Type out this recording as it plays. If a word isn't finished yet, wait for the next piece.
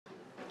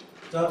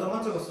За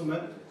зургаан цаг болсон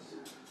байна.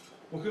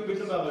 Бүхэн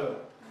бэлэн байгаа юу?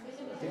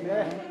 Тийм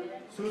ээ.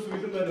 Сүнс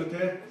бэлэн байна уу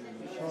те?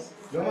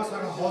 Ямаас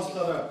харан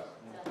хоослоорой.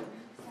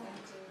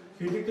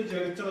 Хэлэгдэж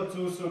яриж байгаа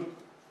зүйлсүүд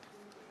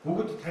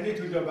бүгд таны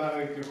төлөө байгаа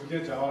гэдгийг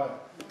хүлээж аваарай.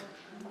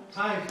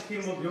 Та их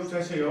тийм бол юм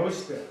цаашаа явна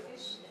шүү дээ.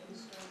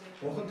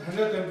 Бурхан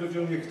танаар дамжуулж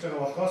юм хийж байгаа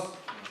болохоос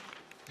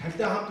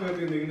тантай хамт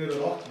байдаг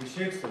нэгнээр огт биш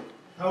ээ гэсэн.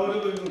 Та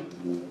өөрөө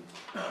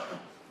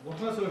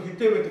Бурханаас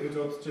хинтэй байдаг гэж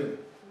бодож байна.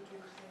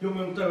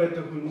 Юмтай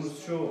байдаг хүмүүс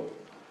шүү.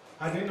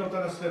 Энэ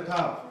удаараас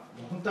та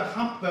Бурхантай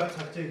хамт байх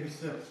цагтыг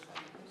хэлсэн.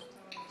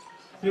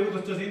 Тэгээд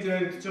учраас энэ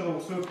яригдж байгаа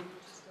өсөв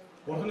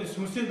Бурханы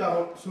сүнсний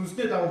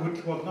дагуу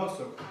хөдлөх болно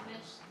гэсэн.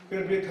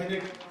 Тэгэхээр би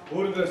таныг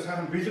өөрийгөө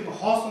сайхан бэлэн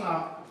хоосон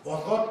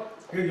болгоод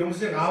тэгээд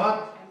юмсыг аваад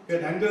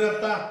тэгээд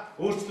амьдралдаа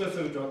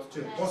өөрчлөөсэй гэж бодож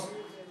байна. Бус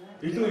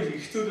илүү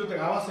их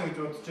зүйлүүдийг аваасаа гэж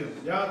бодож байна.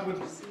 Яагаад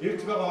гэвэл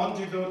ирж байгаа он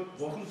жилүүд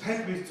Бурхан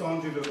танд бэлдсэн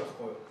он жилүүд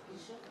байхгүй юу?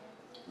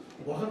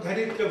 Бурхан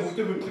таны төлөө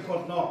бүгдийг хөдлөх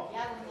болно.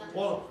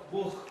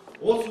 Бүх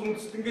улс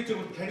үндэстэн гэж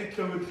таны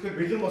төлөө хөдлөхөөр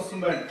бэлэн болсон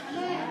байна.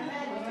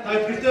 Та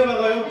бэлдээ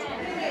байгаа юу?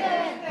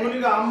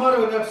 Түүнийг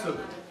аммаар өнөөсөн.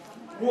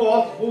 Бүү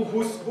ол, бүү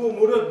хүс, бүү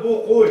мөрөд, бүү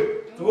гуй.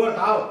 Зүгээр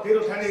дав. Тэр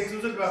таны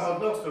эзэмшил байх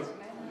болно гэсэн.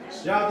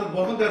 Яагаад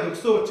Бурхан танд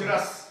өгсөн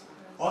учраас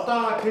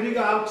одоо тэрийг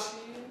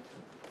авч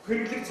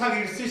хэрэглэх цаг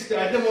ирсэн шүү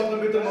дээ. Алим болон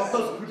бид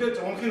модоос хүлээж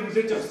унахыг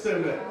хүлээж авах хэрэгтэй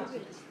юм байна.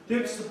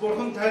 Тэр чинь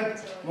Бурхан танд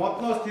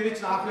модноос тэрийг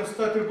чинь авах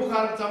ёстой. Тэр бүх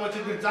арга замаа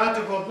чинь зааж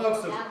өгөх болно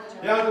гэсэн.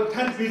 Яагаад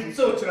танд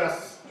бэлдсэн учраас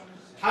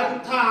харин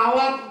та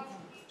аваад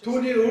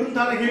түүний өрн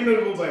тараа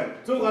хиймээргүй байна.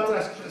 Зөв газар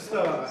ашиглах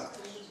ёстой байгаа.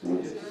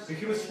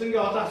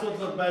 Ихэмслэнгийн олон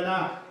асуудал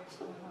байна.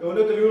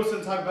 Өнөөдөр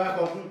юусэн цаг байх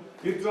болно.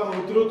 Ирж байгаа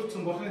өдрүүд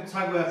чинь Бурханы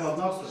цаг байх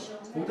болно гэсэн.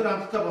 Бүгд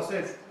хамтдаа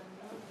босъё.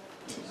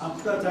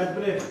 Хамтдаа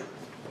залбирая.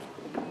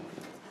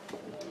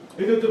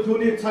 Өнөөдөр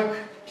түүний цаг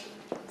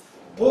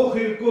гоох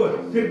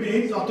хэрэггүй. Тэр би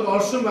энэ дотор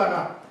оршин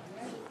байгаа.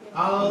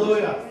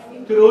 Аллилуйя.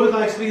 Тэр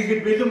өөрийнхөө ажлыг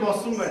хийхэд бэлэн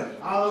болсон байна.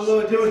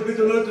 Аллилуйя. Тэгвэл бид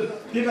өнөөдөр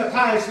тийм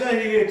та ажлаа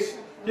хийгээд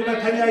тийм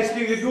таны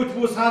ажлыг юуч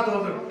бүү саад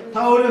болов. Та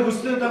өөрөө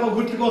хүслийн дагуу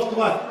хөдлөх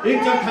болтугай.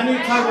 Энэ цаг таны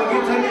цаг,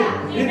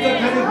 энэ цаг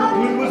таны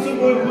төлөвлөсөн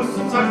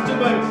хүссэн цаг чинь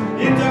байна.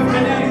 Энэ цаг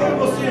таны юу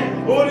болсон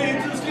өөрийн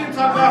эзэмшлийн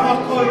цаг байх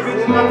болтугай гэж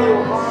надад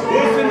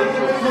өөрсдөө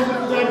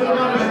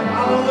төлөвлөсөн.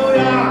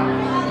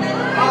 Аллилуйя.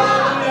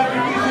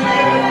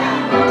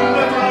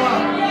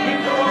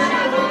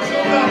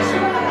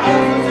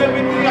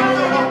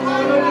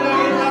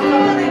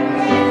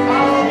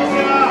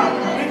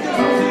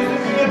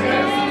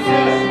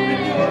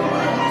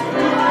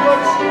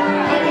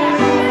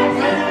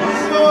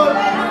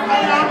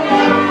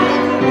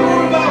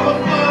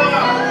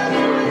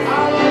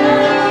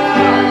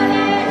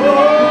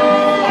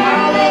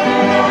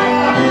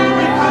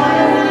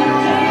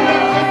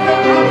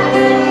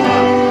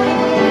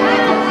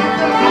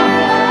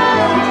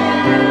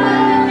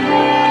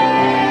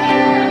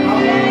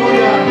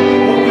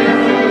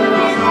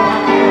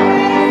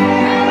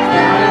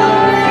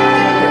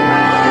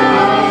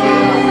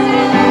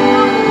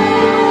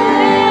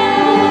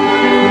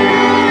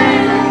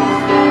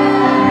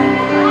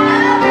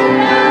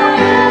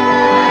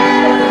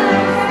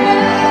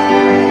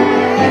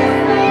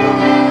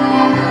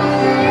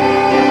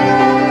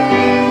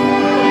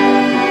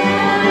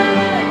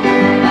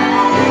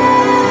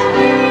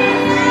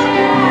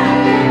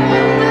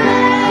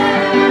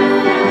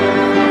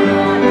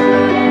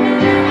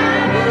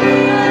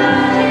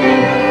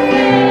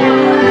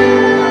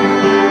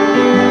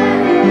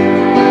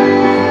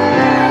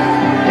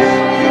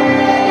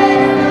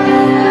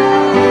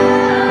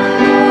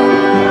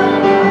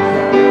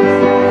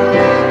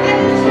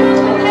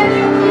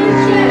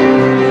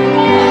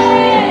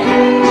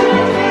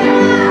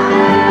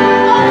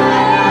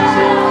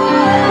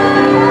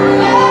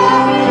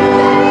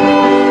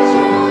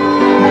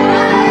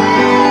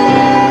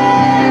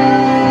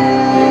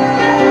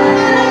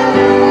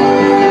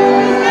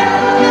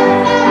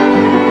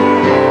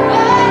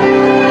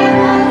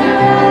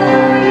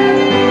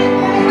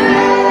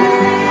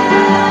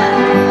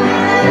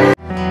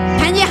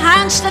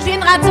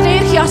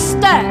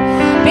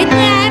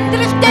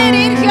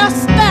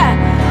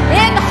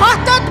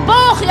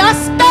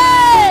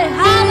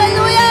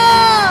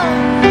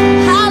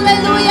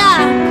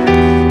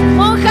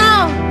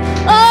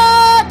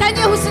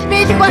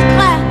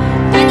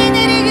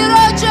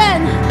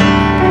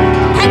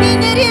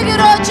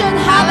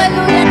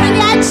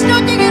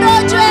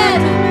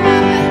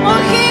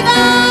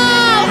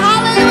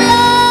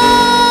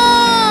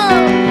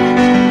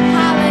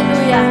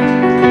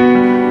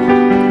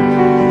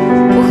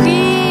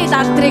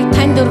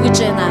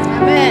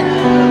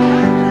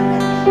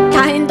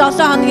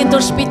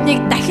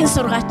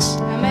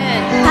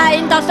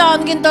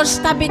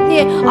 Та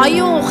бидний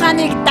оюун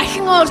ухааныг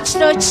дахин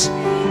өөрчлөөч.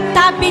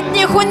 Та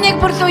бидний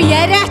хүнийг бүрлүү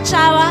яриач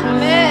аваа.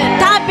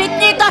 Та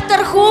бидний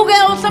дотор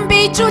хүүгээ улам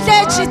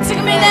биежүүлээч эцэг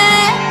минь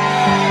ээ.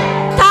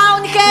 Та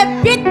үнэхээр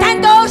бид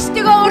танд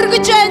өөрсдөө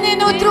өргөж байна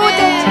энэ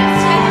өдрүүдэд.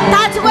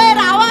 Та зүгээр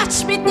аваач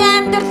бидний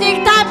амьдралыг.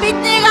 Та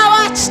биднийг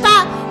аваач. Та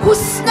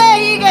хүснээ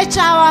хийгээч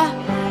аваа.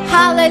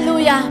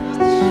 Халелуя.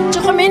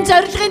 Жохом энэ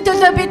зорилгын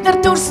төлөө бид нар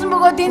төрсөн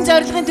бөгөөд энэ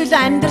зорилгын төлөө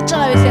амьдарч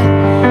байгаа билээ.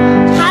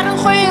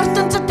 Харанхуй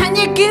ертөнцид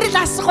таны гэрэл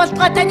асах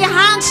болтугай, таны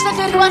хаанчлал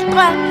ирэх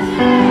болтугай.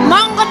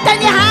 Монгол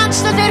таны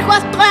хаанчлал ирэх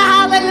болтугай.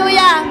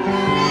 Халелуя.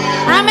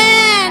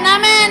 Амен,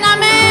 амен,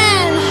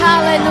 амен.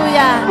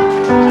 Халелуя.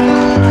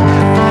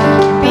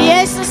 Би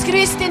Есүс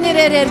Христийн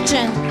нэрээр ярьж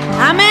байна.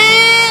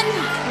 Амен.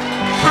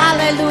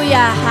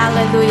 Халелуя,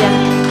 халелуя.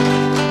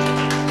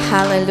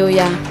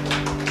 Халелуя.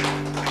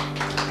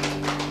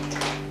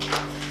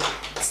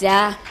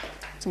 За,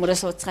 цөмөрөө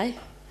сууцгаая.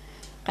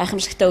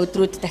 Гайхамшигтай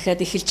өдрүүд дахиад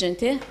эхэлж байна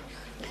тий.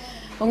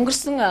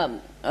 Өнгөрсөн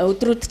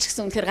өдрүүд ч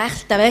гэсэн үнэхээр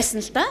гайхалтай байсан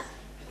л да.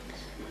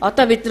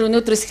 Одоо бид нар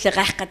өнөөдрөөс эхлээ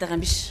гайх гээд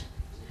байгаа юм биш.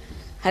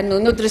 Харин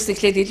өнөөдрөөс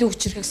эхлээд илүү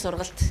хүчрэх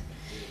сургалт.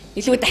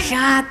 Илүү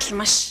дахиад л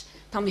маш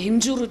том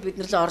хэмжүүрүүд бид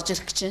нар л орж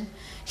ирэх гэж байна.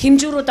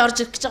 Хэмжүүрүүд орж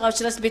ирэх гэж байгаа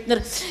учраас бид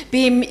нар би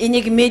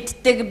энийг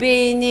мэддэг,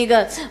 би энийг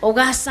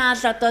угаасаа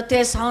л одоо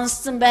тий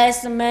сонссон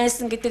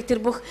байсан гэдэг тэр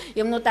бүх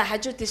юмнуудаа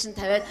хажуу тийш нь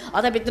тавиад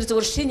одоо бид нар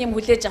зөвхөн шинэ юм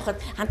хүлээж авахад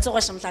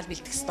ханцуугаа шамлаад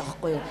бэлтгэх хэрэгтэй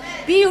байхгүй юу?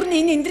 Би юу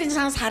энэ эндрийн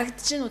санаас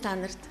харагдаж байна уу та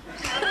нарт?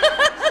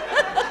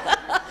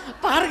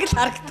 Бараг л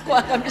харагдахгүй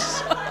байгаа юм биш.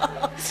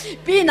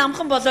 Би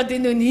намхан болоод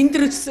энэ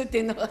эндэр өсөд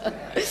байна.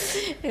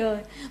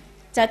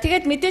 За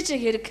тэгээд мэдээж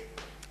хэрэг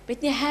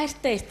бидний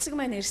хайртай эцэг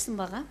маань ирсэн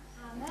байгаа.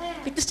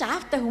 Бид нар ч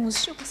аавтай хүмүүс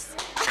шүү бас.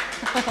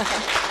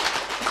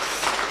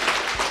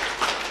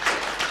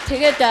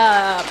 Тэгээд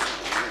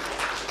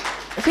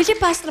Филип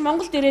пастор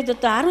Монголд ирээд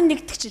одоо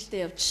 11 дахь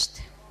жилдээ явж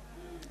штэ.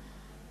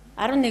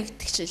 11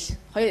 дахь жил.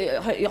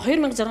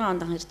 2006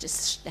 онд ирж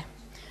байсан штэ.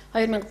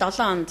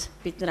 2007 онд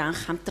бид нар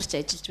анх хамтарч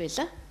ажиллаж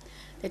байлаа.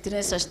 Тэгээд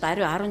тэрнээс хойш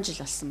даруй 10 жил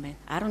болсон байна.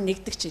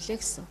 11 дахь жилээ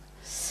гэсэн.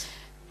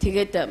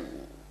 Тэгээд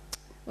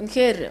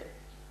үнэхээр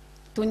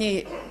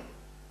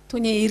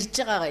түүний ирж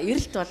байгаа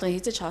эрэлт болгон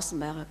хизэж хоосон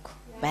байгаагүй.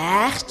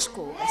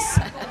 Байхчгүй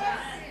байсан.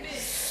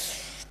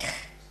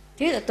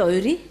 Тэгээд одоо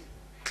өөрий.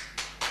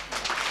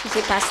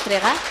 Филип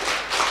пастрыгаа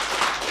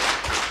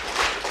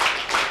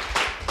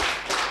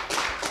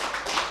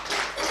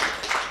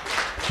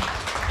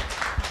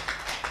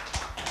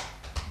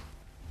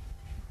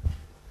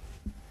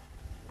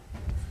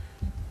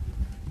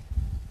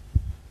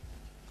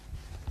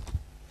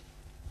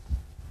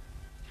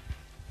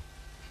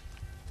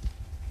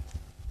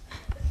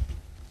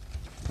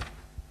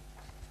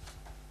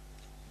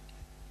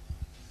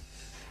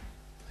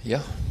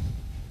Yeah,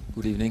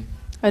 good evening.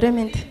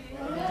 Ороймент.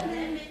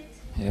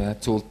 Yeah, I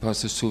told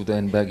Pastor Suda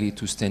and Baggy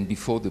to stand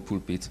before the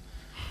pulpit.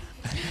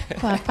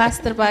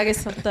 Пастор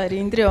Багис одоо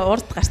эндрийн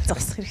урд гарч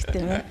зогсох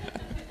хэрэгтэй юм.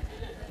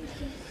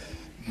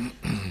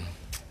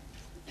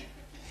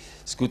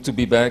 It's good to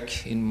be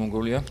back in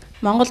Mongolia.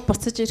 Монголд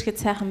буцаж ирэхэд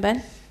сайхан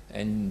байна.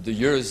 And the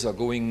years are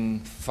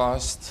going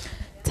fast.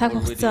 Цаг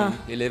хугацаа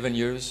 11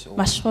 years.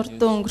 маш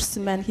хурдан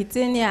өнгөрсөн байна.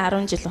 Хизээний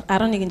 11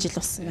 жил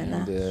болсон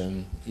байна.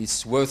 And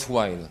it's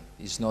worthwhile.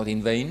 It's not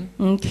in vain.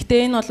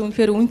 Гэхдээ энэ бол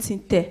үнэхээр үн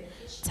цэнтэй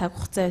цаг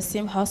хугацаа байсан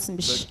юм, хоосон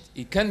биш.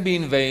 But it can be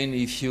in vain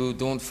if you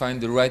don't find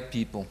the right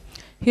people.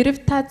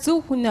 Хэрв та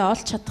зөв хүнээ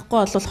олж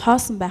чадахгүй бол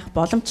хоосон байх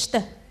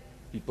боломжтой.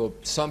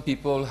 Some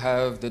people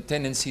have the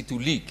tendency to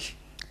leak.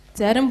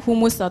 Зарим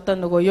хүмүүс одоо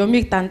нөгөө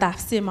юмыг дандаа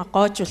авсан юм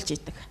гоожулж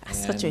идэг,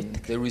 асгаж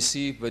байдаг. They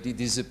receive but it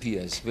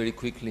disappears very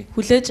quickly.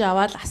 Хүлээж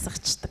аваад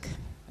асгачдаг.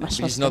 Маш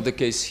It's not the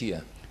case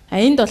here.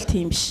 Энд бол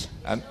тийм биш.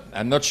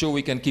 I'm not sure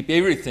we can keep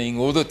everything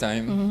all the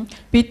time.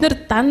 Бид нар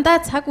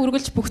дандаа цаг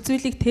үргэлж бүх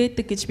зүйлийг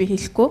тээдэг гэж би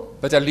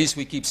хэлэхгүй. But at least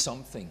we keep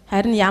something.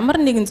 Харин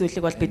ямар нэгэн зүйлийг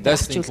бол бид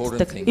авч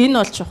үлддэг. Энэ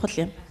бол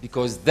чухал юм.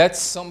 Because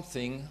that's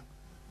something,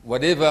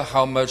 whatever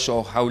how much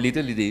or how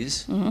little it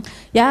is.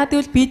 Яагаад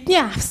гэвэл бидний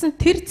авсан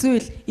тэр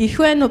зүйл их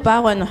байна уу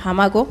бага байна уу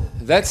хамаагүй.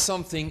 That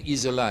something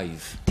is alive.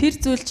 Тэр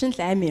зүйл чинь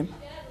л амь юм.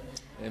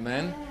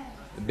 Amen.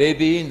 The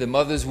baby in the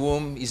mother's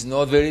womb is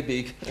not very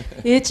big.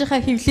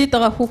 Ээжийнхаа хөвлөд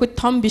байгаа хүүхэд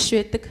том биш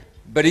байдаг.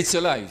 But it's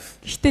alive.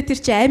 Гэхдээ тэр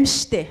чинь амь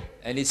штэ.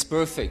 And it's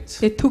perfect.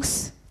 Тэгээ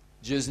төгс.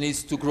 Just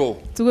needs to grow.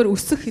 Зүгээр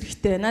өсөх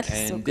хэрэгтэй байна л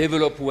гэсэн. And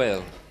develop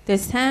well.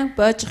 Тэгээ сайн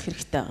боожих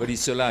хэрэгтэй. But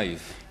it's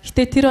alive.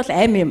 Гэхдээ тэр бол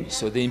амь юм.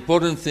 So the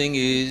important thing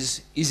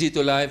is it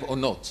alive or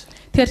not?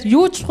 Тэгэхээр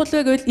юу чухал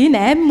вэ гэвэл энэ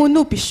амь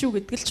мөн үү биш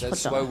үү гэдэг л чухал.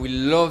 That's why we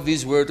love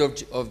this word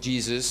of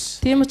Jesus.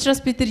 Тийм учраас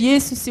бид нар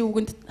Есүсийн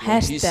үгэнд He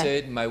хайртай.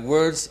 said, "My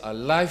words are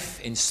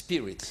life and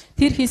spirit."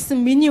 Тэр хэлсэн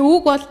миний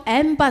үг бол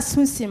амь ба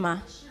сүнс юм аа.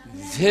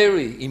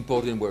 Very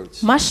important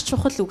words. Маш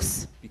чухал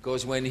үгс.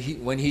 Because when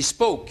he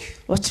spoke,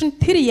 Учир нь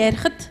тэр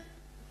ярихад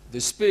the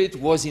spirit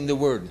was in the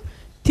word.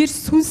 тэр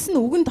сүнс нь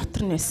үгэн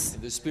дотор нь байсан.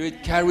 The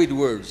spirit carried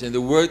words and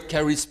the word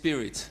carried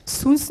spirit.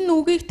 Сүнс нь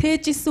үгийг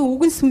тээж исэн,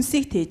 үг нь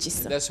сүнсийг тээж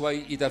исэн. That's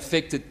why it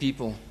affected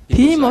people.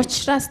 Тийм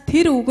учраас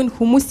тэр үг нь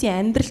хүмүүсийн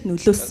амьдралд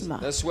нөлөөсөн ба.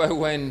 That's why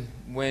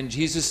when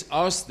Jesus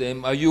asked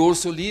them, "Are you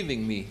also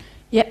leaving me?"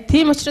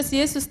 Тийм учраас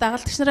Есүс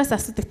дагалдагч нараас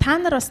асуудаг. Та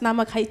нар бас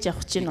намайг хайж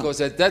явах гэж байна уу?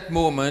 Because at that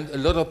moment a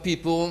lot of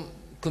people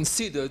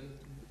considered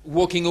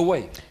walking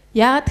away.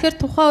 Яагаад тэгэхээр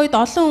тухайн үед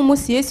олон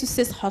хүмүүс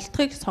Есүсээс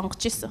холдохыг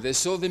сонгож исэн. They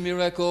saw the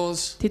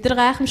miracles. Тэд нар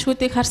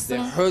гайхамшгуудыг They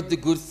харсан. heard the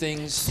good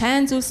things.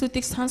 Сайн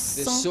зүйлсүүдийг They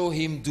сонссон. saw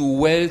him do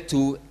well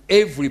to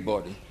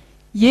everybody.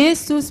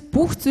 Есүс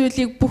бүх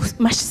зүйлийг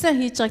маш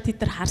сайн хийж байгааг тэд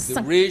нар The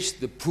харсан. rich,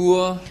 the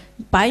poor,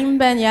 Баян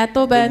байна,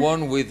 ядуу the байна.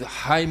 one with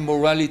high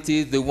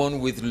morality, the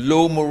one with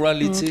low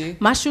morality.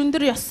 Маш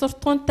өндөр ёс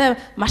суртахуунтай,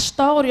 маш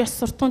доогор ёс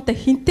суртахуунтай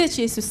хинтэй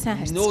ч Есүс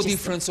сайн No харьцаж байсан.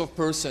 difference of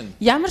person.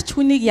 Ямар ч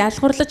хүнийг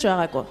ялгуурлаж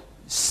байгаагүй.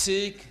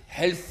 Sick,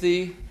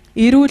 healthy,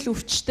 Эрүүл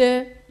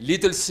өвчтэй,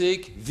 little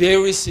sick,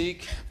 very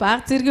sick.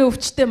 бага зэргийн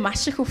өвчтэй,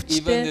 маш их Even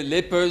the өвчтэй,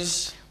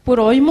 lepers бүр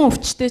уйман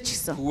өвчтэй ч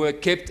гэсэн. who were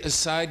kept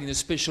aside in a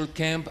special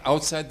camp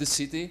outside the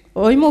city.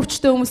 Уйман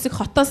өвчтэй хүмүүсийг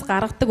хотоос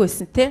гаргадаг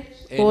байсан тий.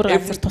 And Өөр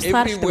газар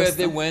тусгаардаг everywhere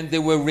they байсан. went, they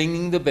were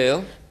ringing the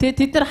bell. Тэгээ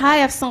тэд нар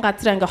хаа явсан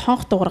газар ингээ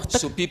хонх дуургадаг.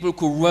 So people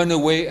could run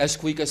away as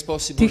quick as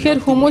possible.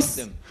 Тэгэхээр not to meet хүмүүс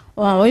them.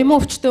 уйман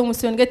өвчтэй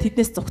хүмүүс байна гэж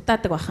тэднээс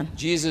зугтаадаг бахан.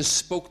 Jesus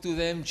spoke to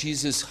them,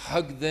 Jesus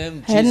hugged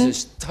them, Харин-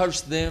 Jesus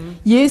touched them.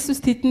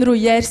 Есүс тэдэн рүү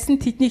ярьсан,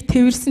 тэднийг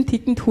тэрвэрсэн,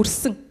 тэдэнд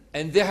хүрсэн.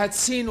 And they had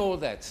seen all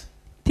that.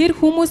 Тэр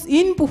хүмүүс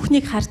энэ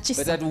бүхнийг харж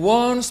But ирсэн. at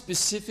one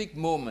specific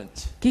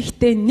moment,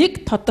 Гэхдээ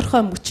нэг тодорхой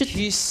мөчид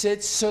he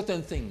said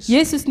certain things.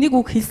 Есүс нэг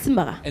үг хэлсэн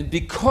байгаа. And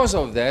because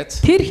of that,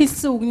 Тэр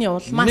хэлсэн үгний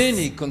улмаас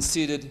many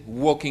considered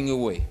walking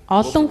away.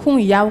 олон хүн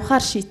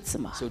явхаар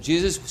шийдсэн байна. So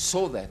Jesus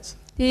saw that.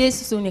 Тэгээ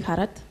Есүс үүнийг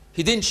хараад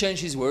He didn't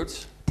change his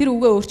words. тэр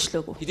үгээ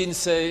өөрчлөөгүй. He didn't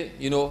say,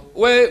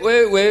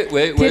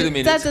 wait a Тэр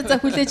minute. за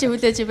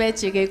хүлээж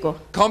байж игээгүй.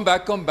 Come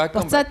back.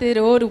 Буцаад дээр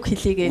өөр үг We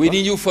хэлээгүй.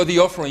 need you for the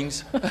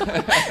offerings.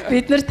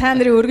 Бид нар та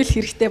нарын өргөл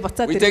хэрэгтэй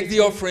буцаад We take the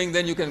дээр. offering,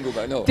 then you can go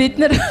back. No. Бид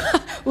нар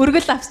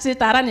өргөл авчи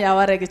дараа нь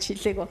яваарэ гэж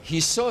хэлээгөө. He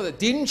saw that,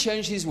 didn't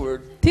change his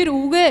word Тэр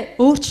үгээ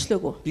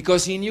өөрчлөөгүй.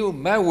 because he knew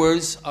my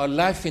words are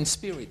life and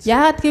spirit.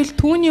 Яагаад гэвэл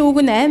түүний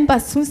үг нь айн ба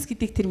сүнс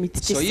гэдгийг тэр So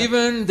мэдчихсэн.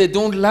 even they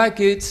don't like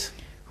it,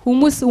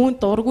 Хүмүүс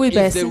үүнд дургүй if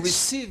they байсан ч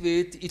receive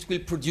it, it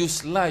will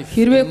produce life,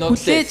 хэрвээ not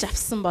хүлээж death.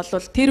 авсан бол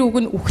тэр үг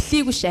нь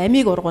үхлийг биш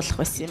амийг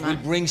ургуулах байсан It юм will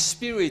аа. bring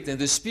spirit, and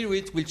the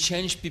spirit will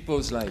change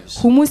people's lives.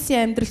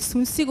 Хүмүүсийн амьдрал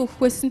сүнсийг өгөх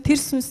байсан, тэр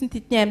сүнс нь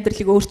тэдний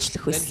амьдралыг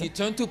өөрчлөх Then he байсан.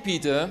 turned to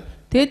Peter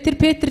Тэгээд тэр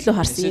Петр рүү and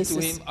харсан said to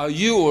Есүс. him, are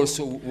you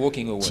also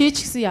walking away? Чи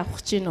ч гэсэн явах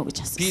гэж гинөө гэж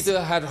асуусан. Peter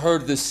had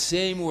heard the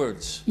same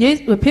words,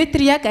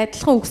 Петр яг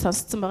адилхан үг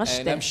сонсцсон байгаа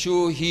шүү and I'm дээ.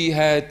 sure he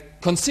had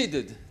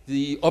considered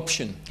the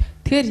option.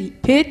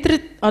 Тэгэхээр Петр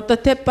одоо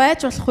тэ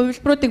байж болох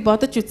хувилбаруудыг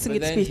бодож үзсэн But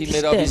гэж then би he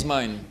made up his итгэлтэй.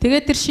 mind.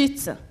 Тэгээд тэр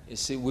шийдсэн. He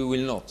said, we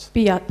will not,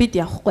 Бид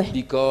явахгүй.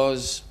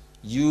 because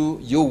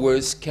your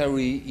words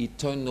carry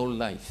eternal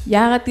life.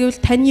 Яагаад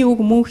гэвэл таны үг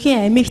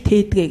мөнхийн амийг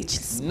тээдгээ гэж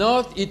хэлсэн.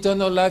 Not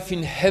eternal life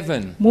in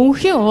heaven.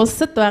 Мөнхийн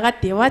улсад байгаа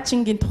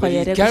деважингийн But тухай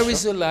it яриаг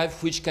carries шүү. a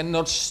life which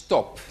cannot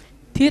stop,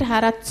 Тэр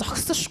хараад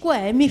зогсошгүй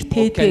or амийг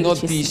тээдгээ гэж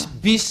cannot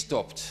хэлсэн. be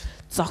stopped.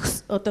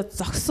 Одоо So he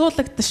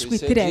зогсуулагдашгүй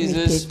said, тэр амийг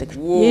Jesus, тээдэг.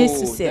 whoa,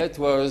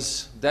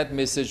 Есүс that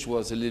message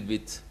was a little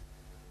bit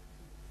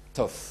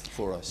tough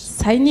for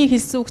us. саяны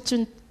хэлсэн үг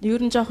чинь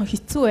ер нь жоохон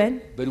хэцүү байна.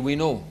 But we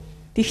know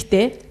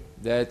Гэхдээ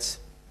that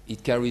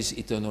it carries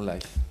eternal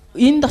life.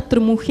 энэ дотор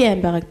мөнхийн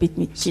ам байгааг бид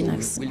мэдж So байна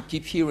гэсэн. we'll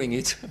keep hearing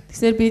it.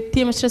 Тэгэхээр би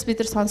тийм учраас бид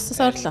нар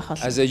сонссоор л ахал.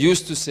 As I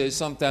used to say,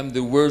 sometimes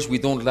the words we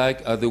don't like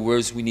are the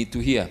words we need to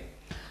hear.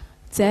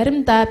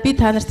 Заримдаа би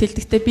та нарт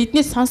хэлдэхдээ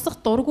бидний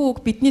сонсох дургүй үг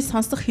бидний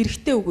сонсох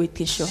хэрэгтэй үг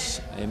гэдэг шүү.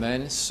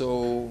 Amen.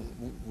 So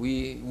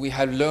we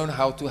have learned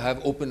how to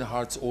have open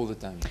hearts all the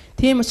time.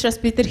 Тийм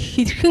учраас бид нар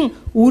хэрхэн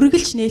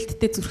үргэлж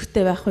нээлттэй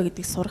зүрхтэй байх вэ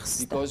гэдгийг сурах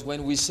хэрэгтэй. Because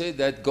when we say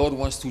that God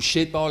wants to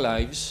shape our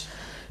lives,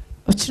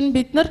 Учир нь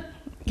бид нар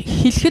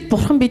хэлэхэд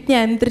бурхан бидний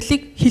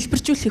амьдралыг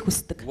хэлбэржүүлэхийг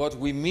хүсдэг. what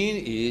we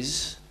mean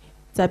is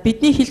За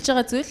бидний хэлж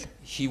байгаа зүйл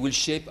He will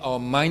shape our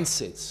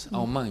mindsets,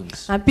 our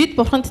minds. бид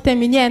бурхандтай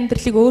миний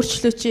амьдралыг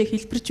өөрчлөөч,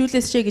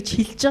 хэлбэржүүлээч гэж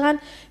хэлж байгаа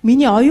нь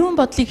миний оюун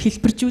бодлыг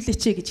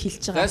хэлбэржүүлээч гэж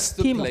хэлж байгаа. That's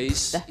the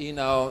place in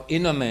our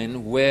inner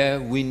man where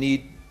we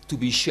need to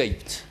be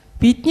shaped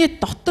Бидний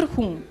дотор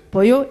хүн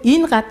буюу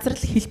энэ газар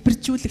л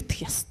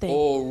хэлбэржүүлэгдэх ёстой.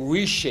 or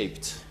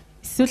reshaped.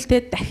 Эсвэл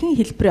тэ дахин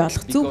хэлбэрээ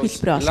олох, зөв Because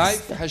хэлбэрээ олох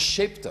life ёстой. has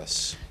shaped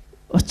us.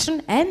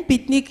 Учир нь амь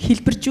биднийг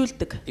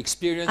хэлбэржүүлдэг.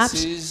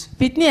 Experiences,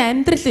 Бидний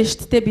амьдрал нь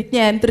шүү дээ. Бидний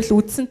амьдрал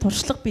үдсэн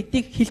туршлага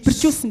биднийг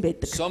хэлбэржүүлсэн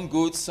байдаг. some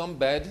good, some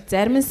bad,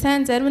 Зарим нь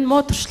сайн, зарим нь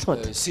муу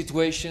туршлагууд.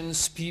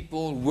 situations,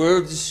 people,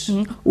 words,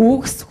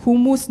 Үгс,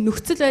 хүмүүс,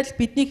 нөхцөл байдал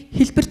биднийг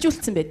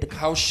хэлбэржүүлсэн байдаг.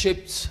 how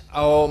shaped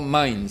our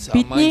minds,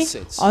 our Бидний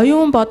mindsets.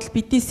 оюун бодол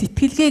бидний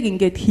сэтгэлгээг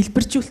ингээд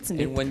хэлбэржүүлсэн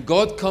And байдаг. when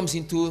God comes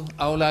into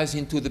our lives,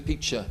 into the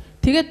picture,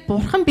 Тэгээд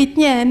бурхан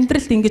бидний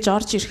амьдралд ингэж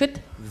орж ирэхэд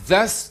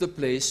that's the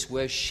place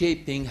where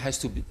shaping has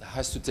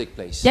to take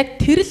place. яг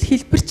тэр л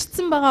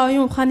хэлбэрчсэн байгаа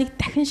оюун ухааныг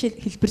дахин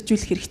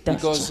хэлбэржүүлэх хэрэгтэй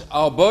Because болж байна.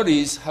 our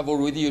bodies have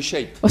already a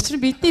shape. Учир нь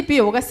бидний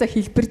бие угаасаа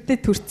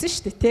хэлбэртэй төрсөн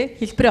шүү дээ, тий?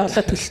 Хэлбэрээ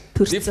олоод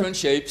төрсөн. Different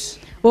shapes,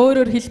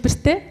 Өөр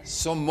хэлбэртэй.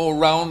 some more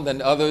round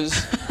than others.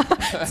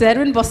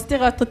 Зарим нь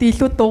бусдыгаа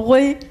илүү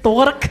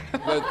дугараг.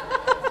 But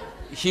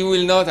He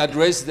will not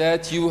address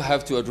that. You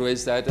have to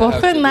address that. I have to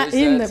Бурхан address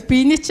энэ that.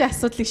 биений чи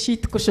асуудлыг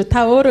шийдэхгүй шүү.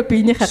 Та өөрөө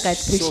биенийхээ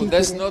гадрыг So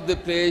that's шийдэх. not the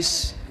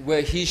place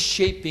where His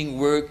shaping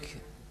work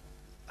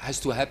has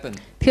to happen.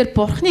 Тэгэхээр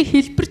бурхны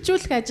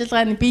хэлбэржүүлэх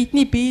ажиллагаа нь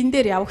бидний биен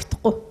дээр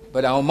явагдахгүй.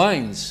 But our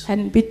minds,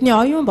 Харин бидний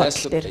оюун that's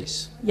бодол the дээр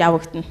place.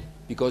 явагдана.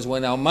 Because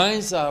when our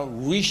minds are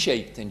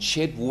reshaped and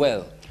shaped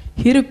well,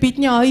 Хэрэг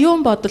бидний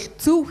оюун бодол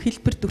зөв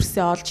хэлбэр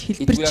дүрсээ олж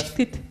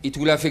хэлбэрчлэхэд it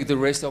will affect the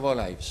rest of our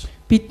lives.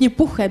 бидний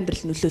бүх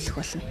амьдрал нөлөөлөх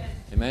болно.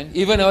 Amen.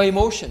 Even our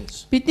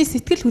emotions. Бидний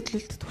сэтгэл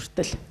хөдлөлт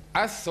хүртэл.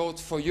 I thought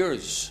for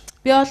years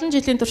Би олон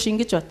жилийн турш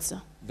ингэж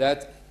бодсон.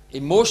 that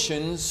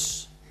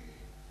emotions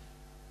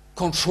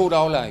control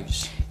our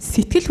lives.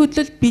 Сэтгэл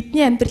хөдлөл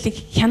бидний амьдралыг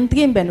хяндаг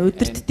юм байна,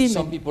 удирддаг юм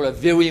Some байна. people are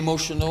very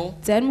emotional.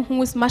 Зарим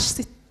хүмүүс маш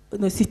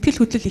сэтгэл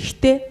хөдлөл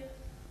ихтэй.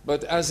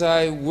 But as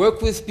I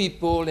work with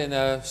people and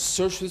I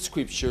search the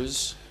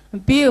scriptures,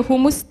 Би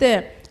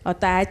хүмүүстэй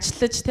одоо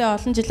ажиллаж тэ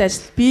олон жил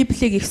ажиллаж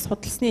Библийг их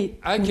судалсны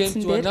I came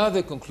үндсэн to дээр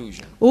another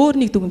conclusion. өөр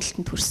нэг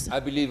дүгнэлтэнд хүрсэн. I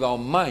believe our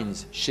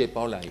minds shape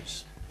our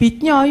lives.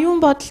 Бидний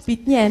оюун бодол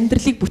бидний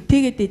амьдралыг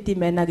бүтээгээд идэм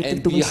байна гэдэг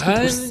And дүгнэлтэнд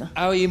behind хүрсэн.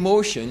 our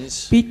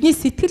emotions, Бидний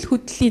сэтгэл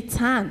хөдлөлийн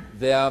цаана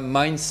there are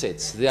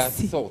mindsets, there are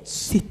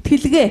thoughts.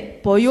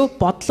 сэтгэлгээ буюу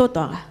бодлууд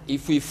байгаа.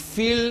 If we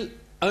feel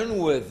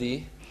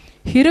unworthy,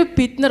 Хэрэг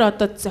бид нар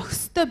одоо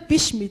зохистой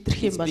биш мэдрэх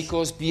юм it's бол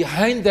because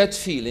behind that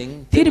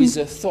feeling there is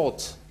a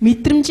thought.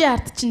 мэдрэмжийн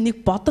ард чинь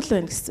нэг бодол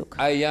байна гэсэн үг.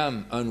 I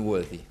am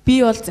unworthy.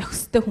 Би бол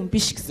зохистой хүн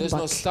биш It гэсэн does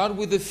not бодол. start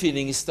with the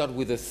feeling, it starts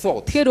with a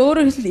thought. Тэгэхээр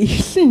өөрөөр хэлбэл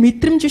эхлэн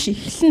мэдрэмж биш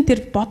эхлэн тэр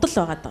бодол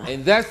байгаа даа.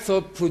 And that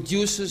thought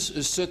produces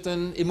a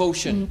certain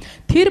emotion.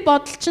 Тэр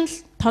бодол чинь л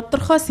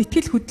тодорхой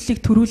сэтгэл хөдлөлийг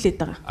төрүүлээд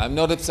байгаа. I'm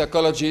not a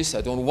psychologist.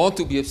 I don't want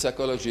to be a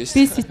psychologist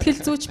Би сэтгэл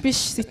зүйч биш,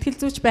 сэтгэл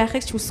зүйч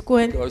байхыг ч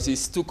хүсэхгүй байна. because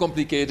it's too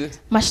complicated.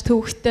 Маш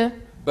төвөгтэй.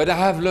 But I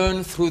have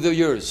learned through the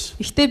years.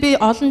 Гэхдээ би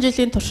олон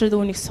жилийн туршид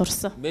үүнийг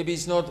сурсан. Maybe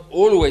it's not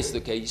always the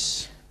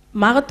case,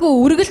 Магадгүй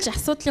үргэлж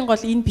асуудлын гол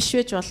энэ биш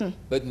байж болно.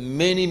 but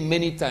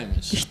many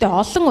times Гэхдээ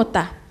олон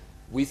удаа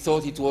we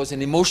thought it was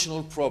an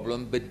emotional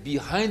problem, but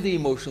behind the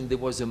emotion there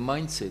was a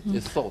mindset,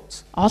 a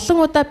thought.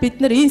 олон удаа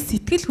бид нар энэ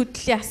сэтгэл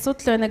хөдлөлийн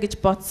асуудал байна гэж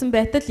бодсон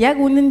байтал яг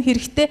үнэн нь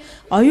хэрэгтэй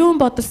оюун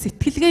бодол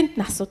сэтгэлгээнд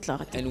нь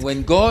асуудал байгаа. And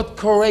when God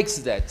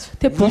corrects that,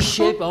 Тэ we бурхан-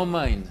 shape our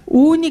mind.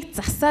 Үүнийг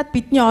засаад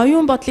бидний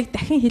оюун бодлыг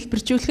дахин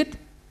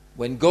хэлбэржүүлэхэд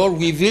When God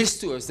reveals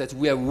to us that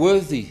we are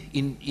worthy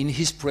in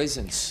His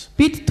presence,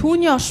 бид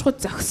түүний оршихуй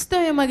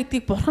зохистой юм а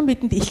гэдгийг бурхан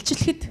бидэнд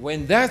илчлэхэд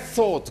when that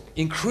thought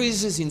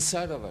increases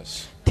inside of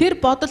us тэр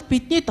бодол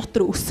бидний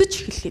дотор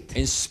өсөж эхлэхэд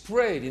and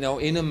spread in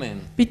our inner man,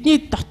 бидний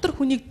дотор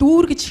хүнийг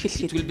дүүргэж it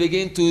эхлэхэд will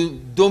begin to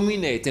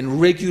dominate and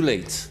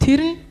regulate.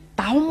 тэр нь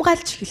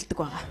давамгайлж эхэлдэг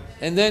байгаа.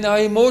 And then our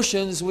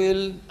emotions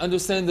will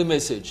understand the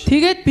message.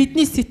 Тэгээд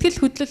бидний сэтгэл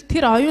хөдлөл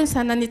тэр оюун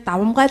санааны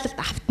давамгайлалд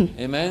автна.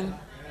 Amen.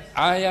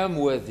 I am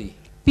worthy.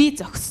 Би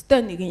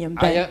зохистой нэгэн юм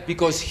байна.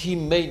 Because He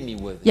made me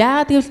worthy.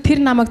 Яагаад гэвэл тэр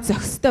намайг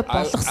зохистой I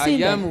болгосон юм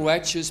байна. am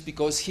righteous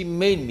because He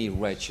made me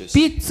righteous.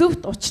 Би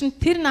зөвхт учир нь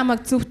тэр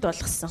намайг зөвхт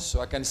болгосон.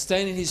 So I can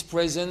stand in His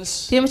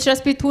presence Тийм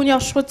учраас би түүний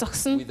оршихуй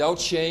зогсон. without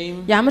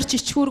shame, Ямар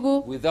ч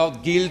ичхүүргүй,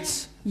 without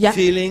guilt, Yeah.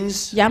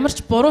 feelings, ямар ч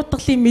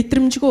буруутгалын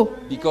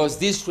мэдрэмжгүй. because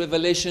this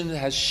revelation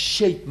has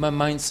shaped my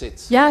mindset.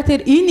 Яагаад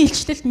тэр энэ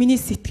илчлэлт миний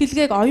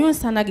сэтгэлгээг оюун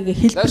санааг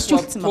ингээ That's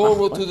what хэлбэржүүлсэн Paul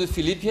wrote to байгаа. the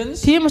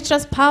Philippians. Тийм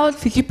учраас Паул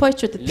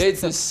Филиппойчуудад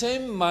Let the бичсэн.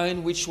 same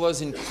mind which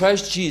was in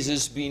Christ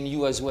Jesus be in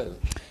you as well.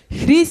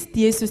 Христ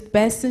Есүст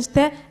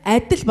байсантай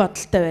адил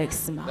бодолтой бай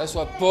гэсэн байна. That's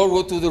what Paul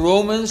wrote to the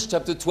Romans,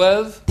 chapter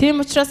 12. Тийм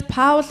учраас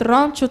Паул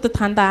Ромчуудад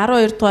хандаа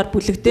 12 дугаар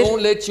бүлэг дээр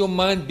Don't let your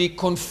mind be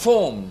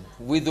conformed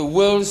with the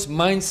world's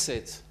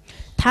mindset.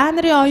 та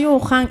нарын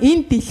оюун ухаан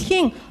энэ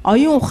дэлхийн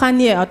оюун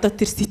ухааны одоо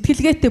тэр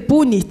сэтгэлгээтэй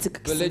бүү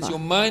нийцэг But гэсэн let your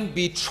байна. mind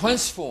be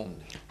transformed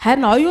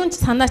Харин оюун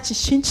санаа чинь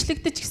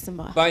шинчлэгдэж гэсэн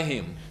байна. by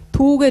Him.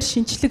 Түүгээр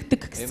шинчлэгдэг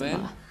гэсэн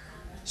Amen. байна.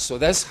 So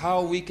that's how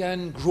we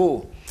can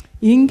grow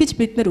Ингэж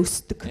бид нар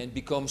өсдөг. and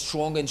become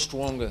stronger and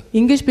stronger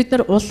Ингэж бид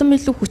нар улам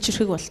илүү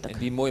хүчрхэг болдог. and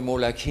be more and more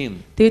like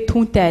Him. Тэгээд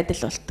түүнтэй адил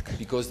болдог.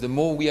 Because the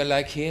more we are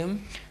like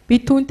Him,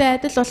 Бид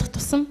түүнтэй адил болох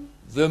тусам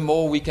the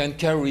more we can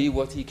carry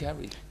what He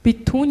carried.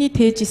 бид түүний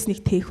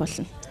тээжсэнийг тээх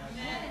болно.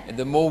 And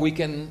the more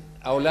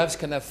our lives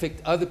can affect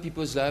other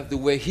people's lives the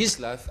way His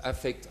life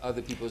affect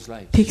other people's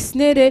lives.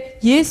 Тэгснээрээ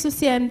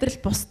Есүсийн амьдрал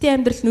бусдын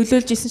амьдрал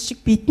нөлөөлж исэн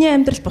шиг бидний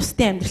амьдрал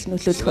бусдын амьдрал So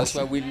нөлөөлөх that's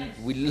why болно.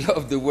 we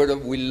love the word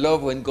of we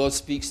love when God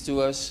speaks to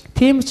us.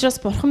 Тийм учраас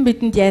Бурхан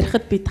бидэнд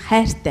ярихад бид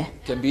хайртай.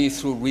 It can be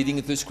through reading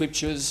the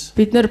scriptures,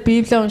 Бид нар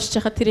Библийг уншиж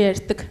байхад тэр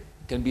ярьдаг.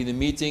 it can be in the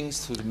meetings,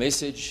 through the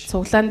message.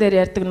 Цуглаан дээр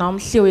ярьдаг,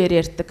 номлолын үеэр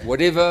ярьдаг.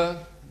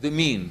 Whatever the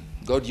mean,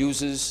 God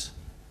uses,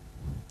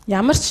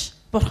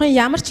 Бурхан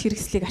ямар ч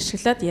хэрэгслийг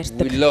ашиглаад we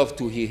ярьдаг. love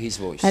to hear His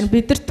voice. Харин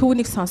бид нар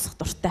түүнийг сонсох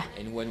дуртай.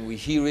 And when we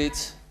hear it,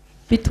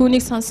 Бид түүнийг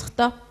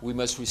сонсохдоо we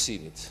must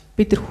receive it.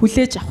 бид нар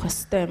хүлээж авах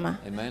ёстой юм аа.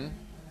 Amen.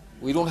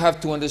 We don't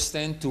have to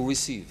understand to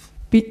receive.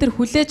 Бид нар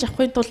хүлээж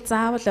авахын тулд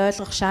заавал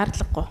ойлгох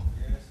шаардлагагүй.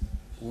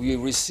 We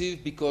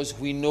receive because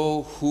we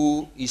know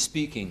who is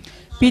speaking.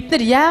 Бид нар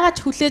яагаад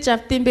ч хүлээж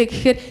авдсан бэ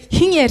гэхээр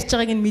хэн ярьж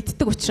байгааг нь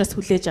мэддэг учраас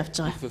хүлээж авч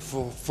байгаа. If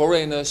a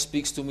foreigner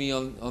speaks to me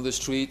on the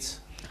street,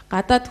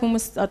 Гадаад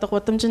хүмүүс одоо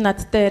гудамжин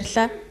надтай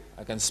ярьлаа.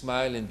 I can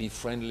smile and be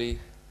friendly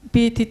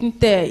Би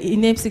тэдэнтэй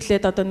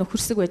инээмсэглээд одоо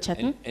нөхөрсөг байж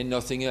чадна. and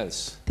nothing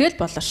else. Тэгэл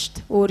болно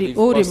шүү дээ. If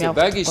Өөр юм Pastor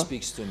Baggy явахгүй.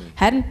 speaks to me,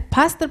 Харин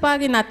пастор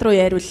Багийн над руу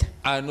яриул.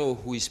 I know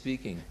who is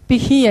speaking. Би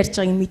хэн ярьж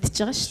байгааг нь мэдчихэж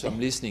байгаа шүү So I'm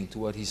дээ. listening to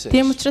what he says.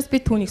 Тийм учраас би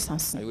түүнийг Are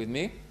сонсно. you with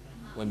me?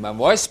 When my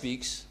wife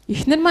speaks,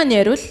 Эхнэр маань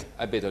ярил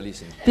I better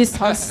listen. би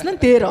сонссон нь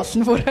дээр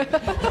олно бүр.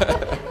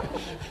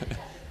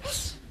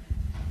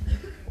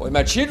 When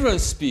my children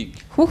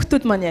speak,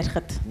 Хүүхдүүд маань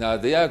ярихад now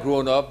they are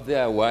grown up, they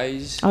are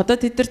wise, одоо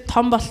тэд нар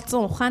том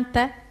болцсон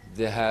ухаантай.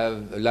 they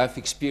have a life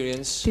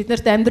experience.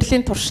 Тэднэрт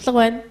амьдралын туршлага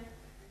байна.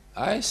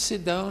 I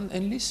sit down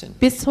and listen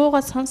Би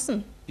суугаад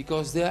сонсно.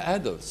 because they are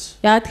adults.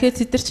 Яа тэгэхээр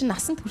тэд нар чинь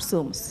насанд хүрсэн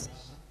хүмүүс.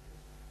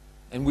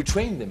 And we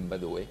train them, by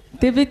the way.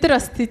 Тэгээ бид нар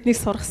бас тэднийг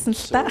сургасан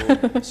л та.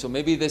 So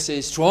maybe they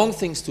say strong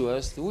things to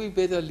us, we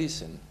better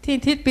listen Тийм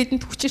тэд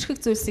бидэнд хүчирхэг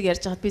зүйлсийг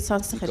ярьж байгаад би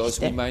сонсох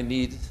because we хэрэгтэй. might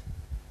need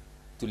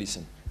to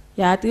listen.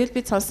 Яа тэгэл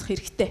бид сонсох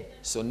хэрэгтэй.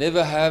 So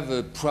never have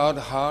a proud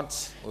heart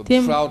or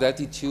Tim- proud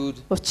attitude,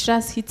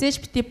 Учираас хизээж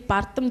бити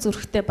бардам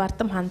зүрхтэй,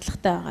 бардам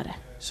хандлагатай байгаарай.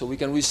 so we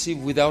can receive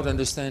without Тэр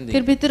understanding.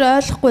 бид нар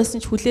ойлгохгүйсэн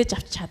ч хүлээж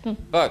авч чадна.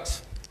 But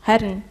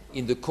Харин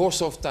in the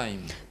course of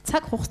time,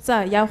 цаг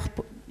хугацаа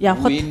we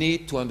явхад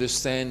need to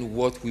understand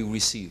what we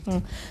received.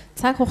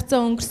 цаг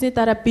хугацаа өнгөрсний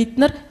дараа бид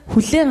нар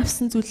хүлээн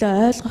авсан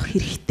зүйлээ ойлгох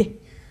хэрэгтэй.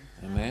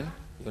 Amen.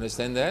 You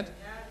understand that?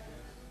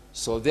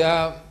 So there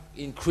are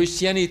in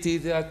Christianity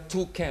there are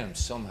two camps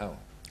somehow.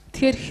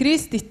 Тэгэхээр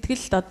Христ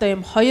итгэлд одоо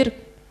юм хоёр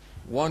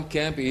One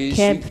camp is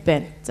кемп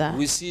байна. За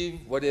receive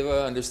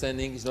whatever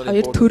understanding is not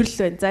хоёр important. төрөл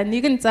байна. За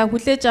нэг нь за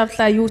хүлээж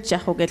авлаа юу ч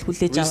яах вэ гэж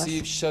хүлээж аваа.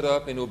 Receive, shut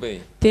up and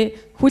obey. Тэ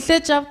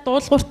хүлээж ав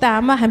дуулууртай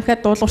амаа хамхиад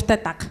дуулууртай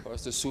даг.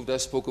 Pastor Suvda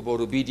spoke about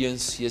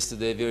obedience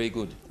yesterday, very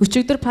good.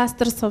 Өчигдөр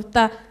пастор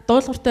Сувда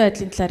дуулууртай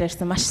байдлын талаар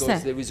ярьсан маш Because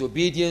сайн. there is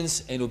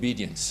obedience and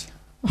obedience.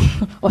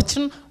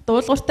 Учир нь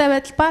дуулууртай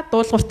байдал ба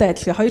дуулууртай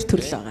байдал гэх хоёр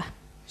төрөл байгаа.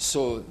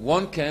 So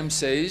one camp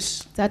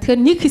says За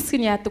тэгэхээр нэг хэсэг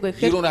нь яадаг вэ you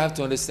гэхээр don't have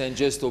to understand,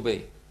 just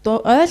obey.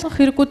 ойлгох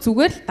хэрэггүй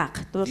зүгээр л даг.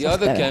 The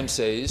other Дуулууртай. camp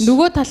says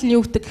Нөгөө тал нь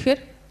юу гэдэг гэхээр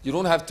you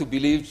don't have to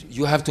believe,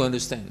 you have to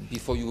understand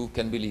before you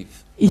can believe.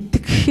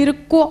 итгэх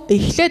хэрэггүй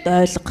эхлээд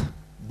ойлго.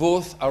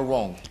 Both are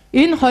wrong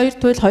Энэ хоёр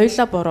туйл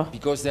хоёулаа буруу.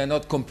 because they are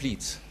not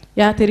complete.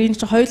 Яа тэр энэ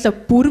ч хоёулаа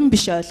бүрэн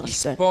биш ойлголт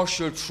It's байна.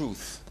 partial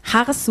truth.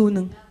 Хагас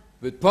үнэн.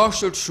 But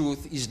partial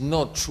truth is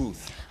not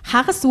truth.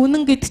 Хагас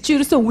үнэн гэдэг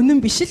чинь ерөөсөө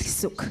үнэн биш л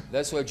гэсэн үг.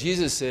 That's why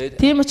Jesus said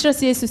Тийм учраас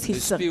Есүс the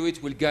хэлсэн.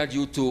 Spirit will guide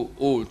you to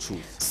all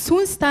truth.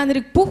 Сүнс та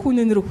нарыг бүх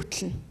үнэн рүү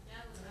хөтлөнө.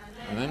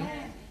 Amen.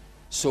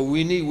 So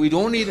we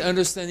don't need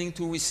understanding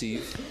to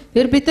receive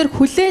Тэр бид нар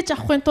хүлээж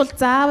авахын тулд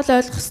заавал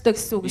ойлгох ёстой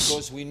гэсэн үг биш.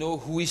 because we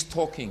know who is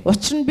talking.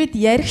 Учир нь бид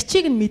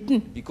яригчийг нь мэднэ.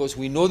 Because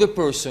we know the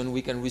person,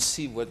 we can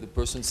receive what the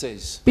person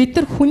says. Бид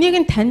нар хүнийг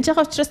нь таньж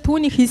байгаа учраас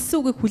түүний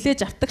хэлсэн үгийг хүлээж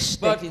авдаг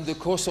But штеп. in the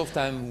course of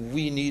time,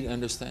 we need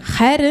understanding.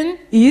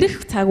 Харин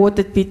ирэх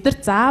цагуудад бид нар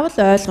заавал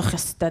ойлгох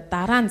ёстой.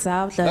 Дараа нь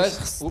заавал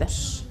ойлгох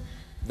ёстой.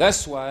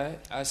 That's why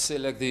I say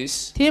like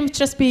this. Тийм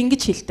учраас би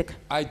ингэж хэлдэг.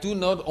 I do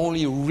not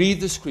only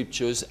read the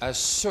scriptures, I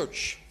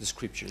search the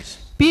scriptures.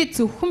 Би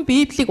зөвхөн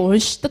Библийг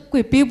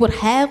уншдаггүй, би бүр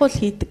хайгуул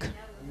хийдэг.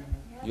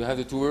 You have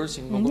the two words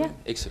in Mongolian?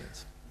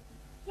 Excellent.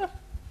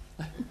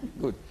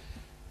 Good.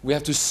 We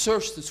have to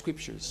search the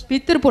scriptures.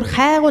 Бид нар бүр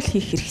хайгуул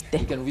хийх хэрэгтэй.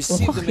 We can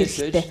receive Ухах the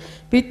message. хэрэгтэй.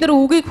 Бид нар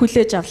үгийг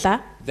хүлээж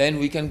авлаа. Then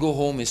we can go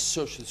home and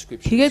search the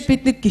scriptures. Тэгээд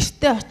бид нэг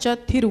гэртээ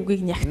очиод тэр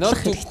үгийг Not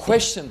нягтлах to хэрэгтэй.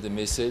 question the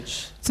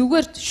message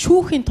Зүгээр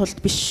шүүхийн тулд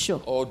биш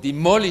шүү. or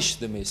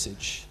demolish the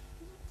message,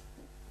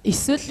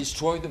 Эсвэл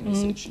destroy the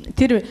message.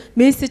 тэр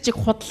мессежийг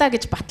худлаа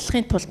гэж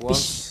батлахын тулд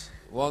биш.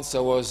 Once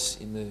I was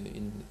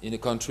in a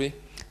country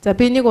За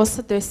би нэг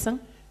улсад байсан.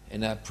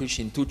 and I preached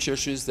in two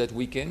churches that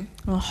weekend.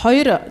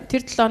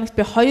 Тэр 7 хоногт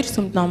би 2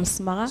 сүмд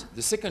номсон байгаа.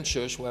 The second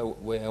church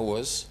where I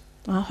was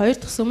Хоёр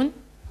дахь сүм нь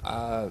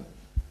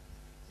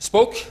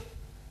spoke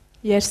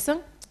ярьсан.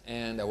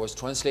 and I was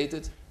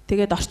translated.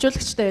 Тэгээд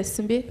орчуулагчтай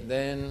байсан би. And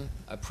then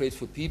I prayed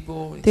for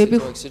people,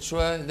 Тэби-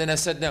 etc. And then I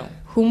sat down.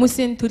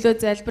 Хүмүүсийн төлөө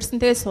залбирсан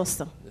тэгээд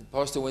суусан. The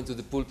pastor went to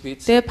the pulpit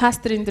Тэгээд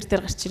пастор энэ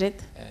дээр гарч ирээд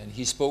and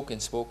he spoke and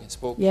spoke and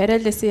spoke.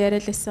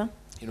 яриалсан.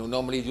 You know,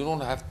 normally you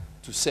don't have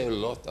to say a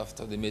lot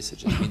after the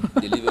message has been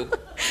delivered.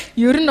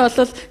 Ер нь бол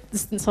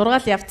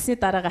сургаал явцсны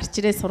дараа гарч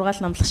ирээд сургаал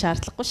номлох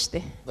шаардлагагүй шүү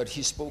дээ. But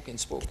he spoke and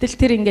spoke. Гэтэл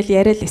тэр ингээл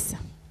яриалсан.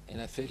 And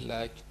I felt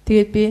like,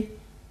 Тэгээд би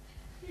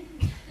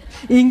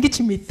ингэж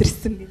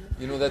мэдэрсэн гэнэ.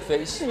 you know that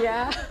face?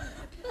 Яа.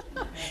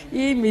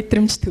 Ийм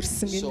мэдрэмж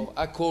төрсөн гэнэ. So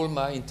I called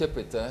my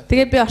interpreter.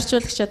 Тэгээд би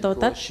орчуулагчаа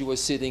дуудаад She was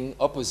sitting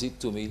opposite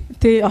to me.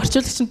 тэгээд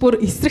орчуулагч нь бүр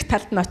эсрэг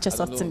талд нь очиж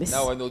I don't суудсан know, байсан.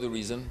 now I know the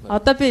reason. But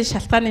Одоо би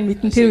шалтгааныг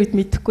мэдэн тэр үед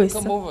мэдэхгүй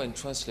come байсан. over and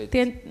translate.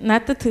 Тэгээд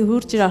надад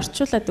хурж ир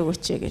орчуулад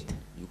өгөөч гэгээд.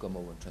 You come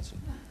over and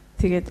translate.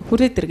 Тэгээд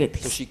хүрээд иргээд.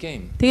 So she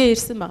came. Тэгээ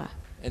ирсэн байгаа.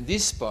 And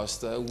this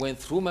pastor went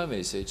through my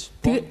message,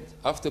 Тэг- point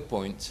after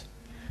point.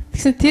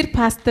 Тэгсэн тэр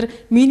пастор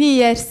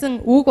миний ярьсан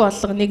үг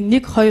болгоныг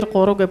 1 2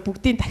 3 гэ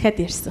бүгдийг дахиад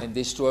ярьсан. And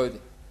destroyed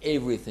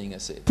everything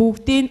I said.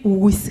 Бүгдийг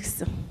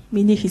үгүйсгсэн.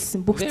 Миний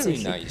хэлсэн бүх Very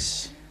зүйлийг.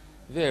 nice.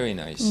 Very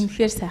nice.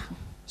 Үнэхээр сайхан.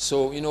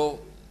 So, you know,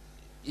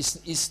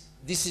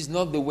 this is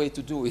not the way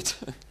to do it.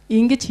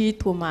 Ингэж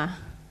хийдгүү маа.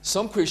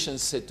 Some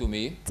Christians said to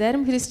me,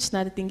 Зарим христч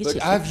надад ингэж but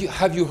хэлсэн.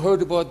 have you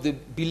heard about the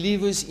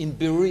believers in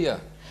Berea?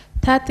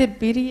 Та тэр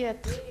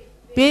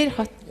Бэр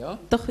хот Yeah?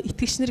 дох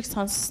итгэгч нарыг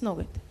сонссон уу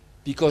гэд.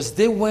 Because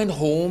they went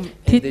home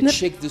and they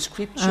checked the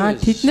scriptures.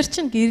 Тэд нар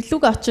чинь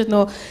гэрлүүг очоод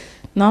нөө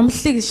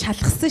номлолыг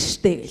шалгасан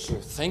штэ гэл. So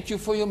thank you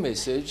for your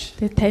message.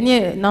 Тэгээ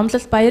таны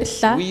номлолд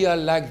баярлалаа. We are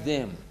like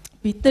them.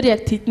 Бид нар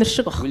яг тэд нар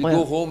шиг We'll байхгүй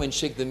go юу? home and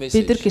check the Бид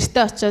нар message.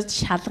 гэртээ очоод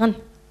шалгана.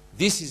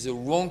 This is a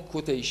wrong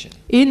quotation.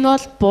 Энэ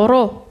бол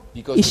буруу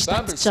Because иш the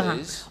Bible татж байгаа.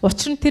 says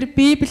Учир нь тэр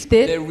Библиэлд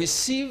they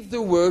received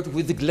the word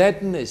with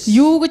gladness.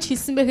 юу гэж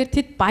хэлсэн бэ гэхээр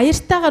тэд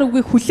баяртайгаар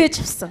үгийг хүлээж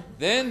авсан.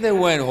 Then they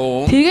went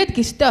home Тэгээд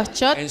гэртээ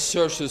очоод and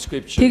searched the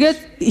scriptures. тэгээд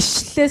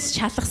ишлэлээс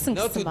шалгасан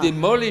Not to гэсэн ба.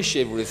 demolish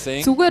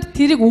everything, Зүгээр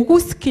тэрийг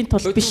үгүйсэхийн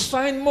тулд but to биш.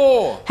 find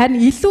more.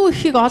 Харин илүү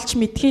ихийг олж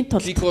мэдхийн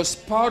тулд. Because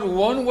part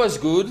 1 was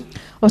good,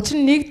 Учир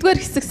нь нэгдүгээр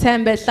хэсэг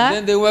сайн байлаа.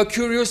 then they were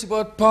curious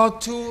about part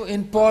 2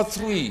 and part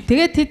 3.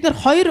 Тэгээд тэд нар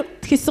хоёр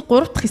хэсэг,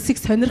 гурав дахь хэсэг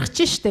сонирхож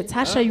штэ.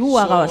 Цаашаа юу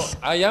байгаа бол. So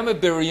I am a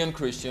Berean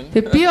Christian.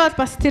 Тэгээд би бол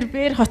бас тэр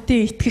Бэр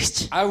хотын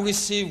итгэгч. I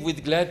receive with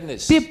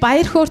gladness. Би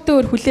баяр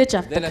хөөртэйгээр хүлээж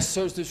Then I авдаг.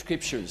 search the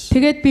scriptures.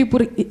 Тэгээд би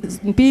бүр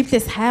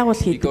Библиэс хайгуул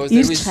хийдэг. Because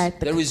Ирж хайдаг.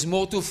 there is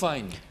more to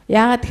find.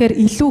 Яагаад тэгэхээр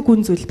илүү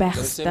гүн зүйл байх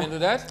Can you say amen to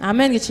that? хэрэгтэй.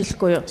 Амен гэж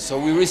хэлэхгүй юу? So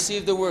we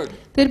receive the word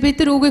Тэгэхээр бид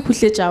нар үгийг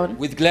хүлээж авна.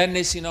 with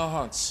gladness in our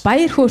hearts.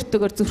 Баяр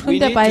хөөртэйгээр We зүрхэндээ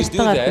need to do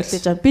баяртайгаар that.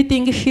 хүлээж авна. Бид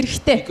ингэх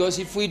хэрэгтэй. Because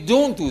if we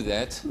don't do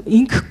that,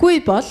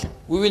 Ингэхгүй бол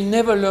we will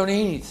never learn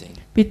anything.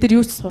 бид нар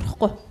юу ч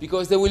сурахгүй.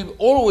 Because there will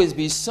always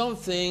be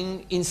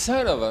something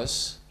inside of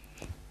us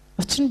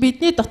Учир нь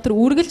бидний дотор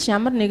үргэлж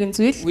ямар нэгэн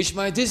зүйл which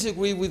might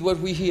disagree with what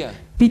we hear.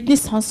 бидний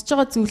сонсож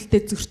байгаа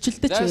зүйлтэй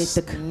зөрчилдөж That's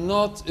байдаг.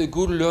 not a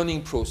good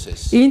learning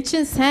process. Энэ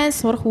чинь сайн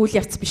сурах үйл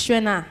явц биш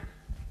байна.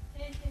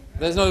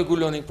 That's not a good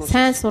learning process.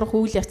 Сайн сурах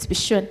үйл явц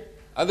биш байна.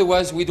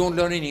 Otherwise, we don't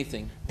learn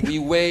anything. We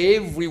weigh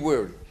every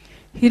word.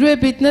 Хэрвээ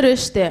бид нар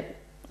штэ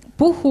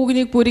бүх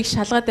үгнийг бүрийг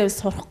шалгаад байвал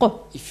сурахгүй.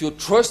 If you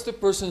trust the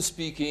person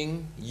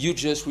speaking, you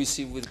just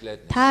receive with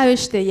gladness. Та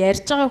биш штэ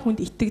ярьж байгаа хүнд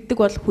итгэдэг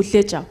бол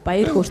хүлээж ав.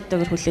 Баяр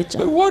хөөртэйгээр хүлээж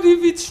But ав. what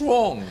if it's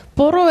wrong?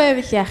 Буруу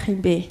байвал яах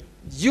юм бэ?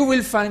 You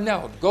will find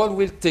out. God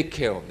will take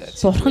care of that.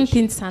 Бурхан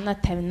situation. тэнд санаа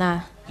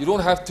тавина. You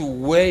don't have to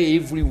weigh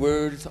every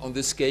word on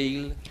the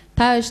scale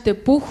Та штэ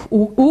бүх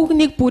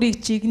үгнийг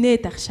бүрийг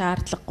жигнээд ах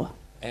шаардлагагүй.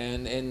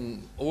 and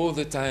all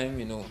the time,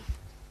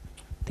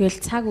 Тэгэл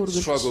цаг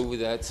struggle үргэлж with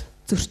that.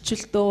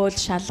 зөрчилдөөл,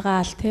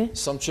 шалгаал тий.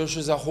 Some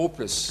churches are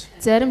hopeless.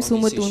 Зарим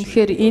сүмүүд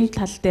үнэхээр энэ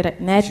тал дээр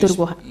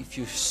найдваргүй If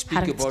you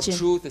speak about харагдаж байна.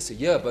 truth, they say,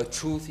 yeah, but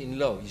truth in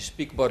love. You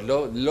speak about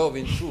love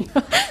in truth.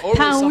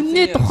 Та Always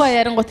үнний something тухай else.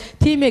 ярингууд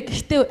тийм ээ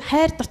гэхдээ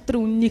хайр дотор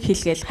үннийг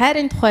хэлгээл.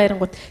 Хайрын тухай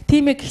ярингууд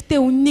тийм ээ гэхдээ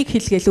үннийг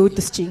хэлгээл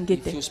өөдөөс чи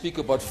ингэж. If you speak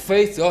about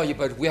faith, oh, yeah,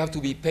 but we have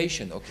to be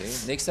patient, okay?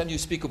 Next time you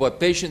speak about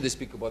patience, they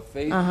speak about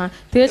faith.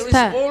 There Тэгэл is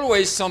та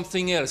always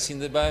something else in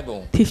the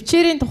Bible.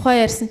 төвчээрийн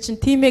тухай ярьсан чинь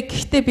тийм ээ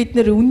гэхдээ бид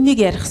нэр үннийг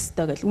ярих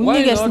хэрэгтэй гэл.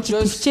 Үннийг Why ярьсан not чинь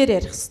just- төвчээр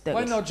ярих хэрэгтэй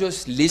Why гэл. not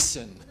just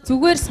listen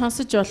Зүгээр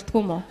сонсож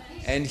болтгүй мó.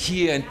 and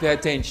hear and pay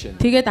attention?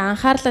 Тэгээд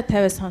анхаарлаа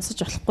тавиад сонсож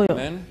болохгүй юу?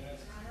 Amen?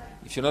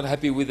 If you're not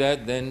happy with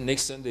that, then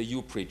next Sunday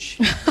you preach.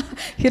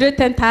 Хэрвээ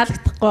тань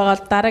таалагдахгүй бол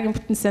дараагийн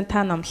бүтэнсээ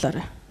та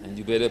номлоорой. And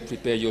you better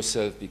prepare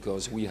yourself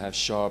because we have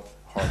sharp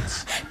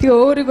hearts. Тэгээ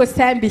өөрийгөө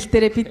сайн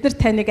бэлтээрээ бид нар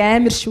таныг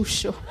амар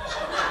шүүш шүү.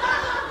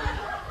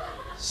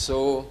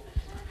 So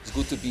it's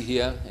good to be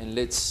here and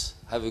let's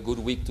have a good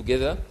week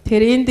together.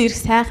 Тэр энд ирэх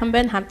сайхан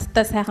байна.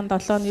 Хамтдаа сайхан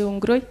 7 өдрийн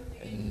өнгөрөөе.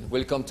 And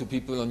welcome to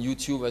people on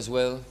YouTube as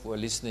well who are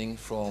listening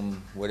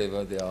from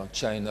wherever they are,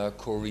 China,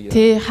 Korea,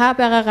 Тэ хаа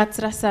байгаа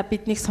газраасаа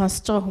биднийг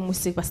сонсож байгаа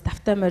хүмүүсийг бас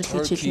тавтай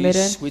морилгож Turkey, хэлмээр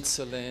байна.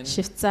 Switzerland.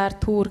 Швейцар,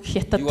 Турк,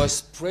 Хятад. You are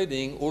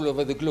spreading all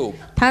over the globe.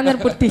 Та нар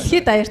бүр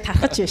дэлхийд даяар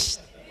тархаж байна шүү.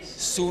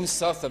 Soon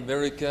South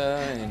America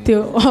and Тэ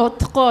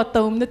удахгүй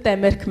одоо Өмнөд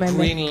Америк маань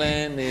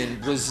Greenland and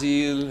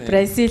Brazil. And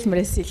Бразил,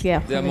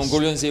 явах there are юм биш.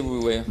 Mongolians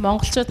everywhere.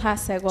 Монголчууд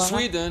хаасайг байгаа.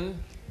 Sweden,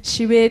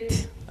 Швед.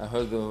 I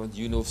heard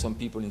you know some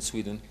people in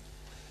Sweden.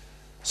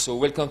 So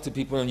welcome to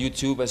people on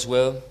YouTube as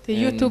well. Тэ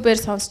And YouTube-ээр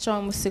сонсож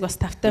байгаа хүмүүсийг бас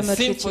тавтай the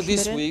theme морилгож for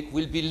this хэлмээр байна. week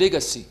will be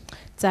legacy.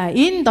 За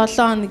энэ 7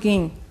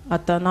 хоногийн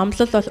одоо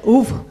номлол бол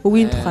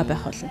өвийн тухай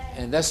байх болно.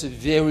 And that's a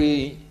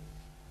very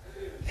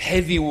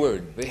heavy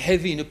word, very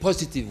heavy in a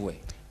positive way.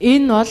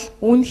 Энэ бол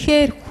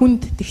үнэхээр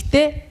хүнд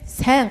тэгтээ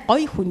сайн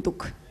гоё хүнд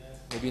үг.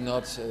 Maybe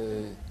not,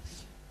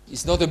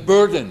 it's not a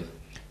burden,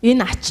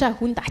 Энэ ачаа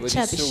хүнд but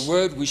ачаа it's биш. a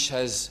word which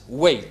has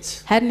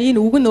weight, Харин энэ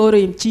үг нь өөрөө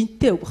юм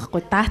жинтэй үг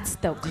байхгүй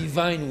даацтай үг.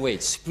 divine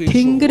weight, spiritual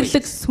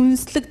Тэнгэрлэг, weight.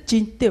 сүнслэг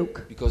жинтэй үг.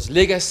 Because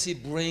legacy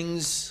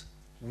brings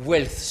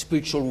wealth,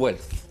 spiritual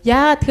wealth.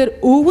 Яагаад тэгэхээр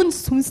өв нь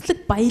сүнслэг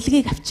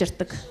баялагийг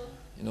авчирдаг.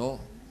 You know,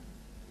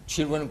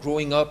 children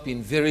growing up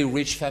in very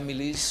rich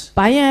families,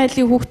 Баян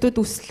айлын хүүхдүүд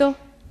өслөө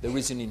there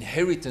is an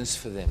inheritance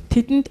for them,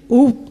 тэдэнд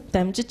өв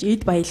дамжиж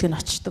эд баялаг нь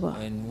очдог ба.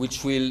 and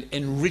which will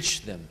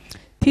enrich them.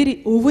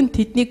 Тэр өв нь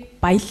тэднийг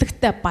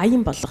баялагтай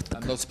баян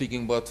болгодог. I'm not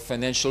speaking about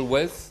financial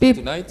wealth Би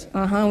tonight.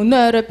 өнөө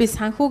орой би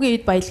санхүүгийн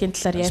эд баялагын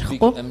талаар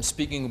ярихгүй. I'm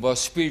speaking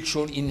about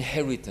spiritual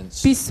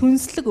inheritance, Би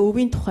сүнслэг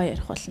өвийн тухай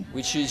ярих болно.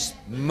 which is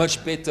much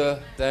better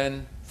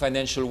than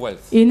financial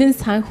wealth. Энэ нь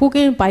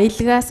санхүүгийн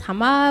баялагаас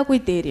хамаагүй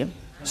дээр юм.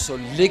 So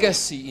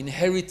legacy,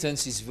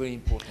 inheritance is very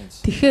important.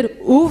 Тэгэхээр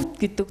өвд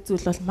гэдэг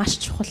зүйл бол маш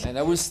чухал. And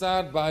I will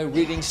start by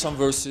reading some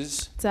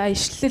verses. За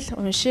ишлэл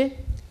уншъя.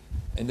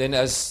 And then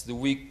as the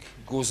week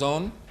goes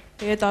on,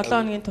 Тэгээд 7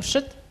 хоногийн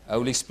туршид I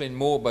will explain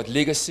more about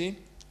legacy.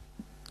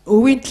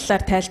 өвийн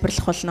талаар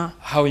тайлбарлах болно.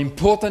 How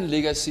important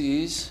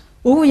legacy is.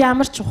 Өв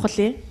ямар чухал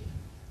юм?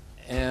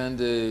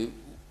 And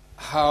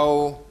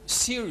how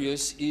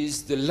serious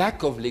is the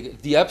lack of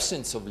the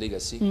absence of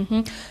legacy.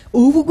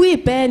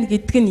 Өвгүй байна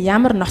гэдг нь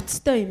ямар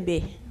ноцтой юм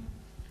бэ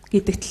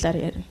гэдэг талаар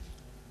ярина.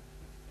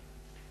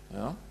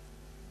 Yeah?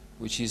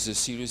 Which is a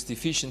serious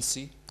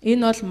deficiency.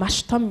 Энэ бол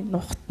маш том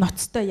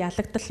ноцтой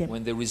ялагдал юм.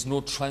 When there is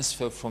no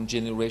transfer from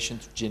generation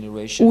to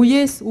generation.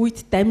 Үеэс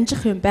үед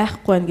дамжих юм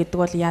байхгүй байна гэдэг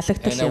бол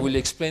ялагдал And I юм. will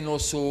explain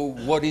also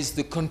what is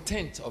the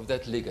content of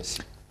that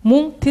legacy.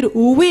 Мөн тэр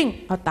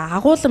өвийн одоо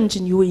агуулмж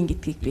нь юу юм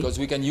гэдгийг би Because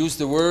we can use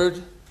the word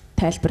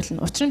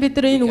тайлбарлана. Учир нь бид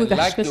нар энэ We үгийг can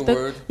like the ашигладаг.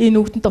 word. Энэ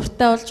үгдэнд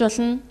дуртай болж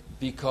болно.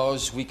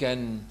 because we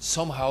can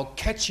somehow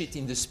catch it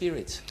in the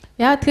spirit.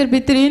 Яа тэгэхээр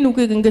бид нар энэ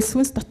үгийг ингээд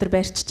сүнс дотор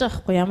барьчихж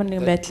байгаа байхгүй ямар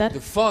нэгэн байдлаар The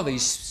Father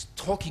is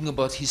talking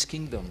about His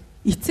kingdom.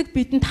 эцэг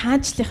бидэнд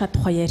хаанчлахаа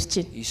тухай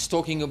ярьж байна. He's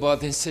talking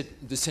about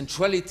the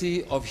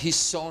centrality of His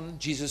Son,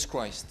 Jesus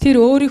Christ. Тэр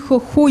өөрийнхөө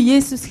хүү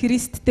Есүс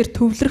Христ дээр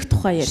төвлөрөх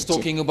тухай He's ярьж байна.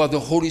 talking about the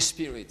Holy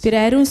Spirit. Тэр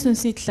ариун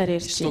сүнсний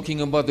талаар ярьж He's байна. talking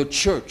about the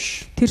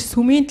church, Тэр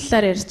сүмийн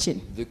талаар ярьж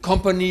байна. the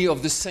company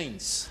of the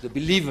saints, the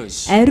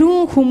believers.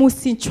 Ариун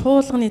хүмүүсийн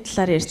чуулганы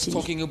талаар ярьж He's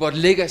байна. talking about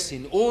legacy.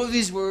 And all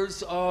these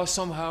words are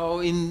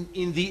somehow in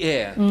the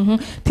air.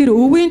 Тэр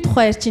өвийн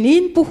тухай ярьж байна.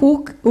 Энэ бүх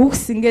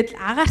үгс ингээд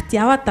агаарт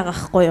яваад байгаа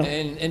байхгүй юу?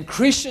 And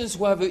Christians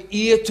who have an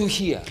ear to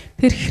hear,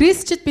 Тэр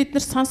христчид бид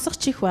нар сонсох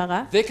чих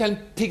байгаа. they can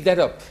pick that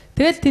up.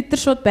 Тэгэл тэд нар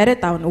шууд бариад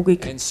авна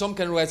үгийг. And some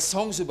can write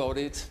songs about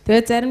it.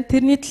 Тэгээ зарим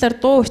тэрний талаар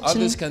дуу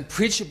Others өчнө. can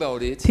preach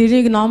about it.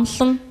 Тэрийг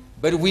номлоно.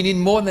 But we need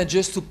more than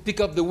just to pick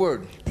up the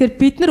word. Тэр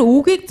бид нар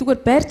үгийг зүгээр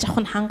барьж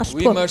авах нь We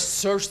хангалтгүй.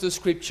 must search the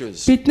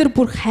scriptures Бид нар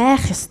бүр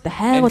хайх ёстой,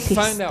 хайгуул and хийх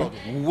find out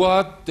ёстой.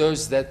 what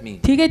does that mean.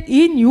 Тэгээд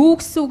энэ юу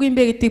гэсэн үг юм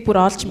бэ гэдгийг бүр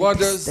олж What мэдэх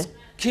does ёстой.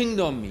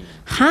 kingdom mean?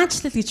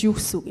 Хаанчлал гэж юу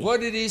гэсэн үг юм?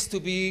 What it is to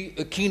be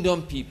a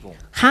kingdom people.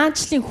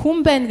 Хаанчлалын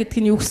хүн байна гэдг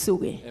нь юу гэсэн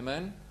үг юм?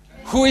 Amen.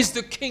 Who is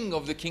the king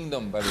of the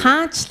kingdom, by the way?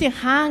 Хаанчлалын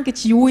хаан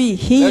гэж юу юм?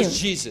 Хин That's юм?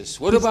 Jesus.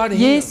 What about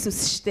him?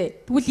 Есүс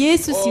штэ. Тэгвэл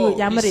Есүс юу Oh,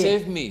 ямар he юм?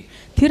 saved me.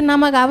 Тэр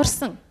намайг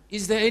аварсан.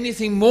 Is there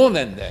anything more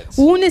than that?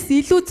 Үүнээс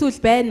илүү зүйл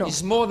байна уу?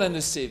 He's more than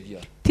a savior.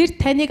 Тэр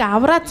таныг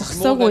авраад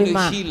He's more зогсоогүй than юм a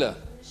аа. healer.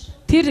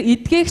 Тэр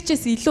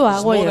эдгээгчээс илүү He's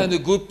агуу more юм. than a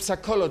good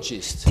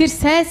psychologist. Тэр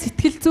сайн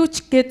сэтгэл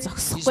зүйч гэж He's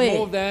зогсохгүй.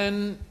 more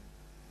than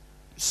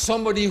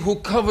somebody who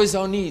covers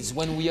our needs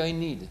when we are in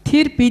need.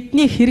 Тэр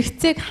бидний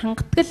хэрэгцээг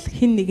хангадаг л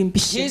хэн нэгэн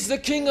биш. He's the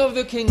king of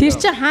the Тэр kingdom.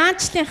 чинь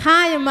хаанчлалын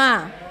хаан юм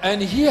аа.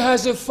 And he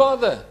has a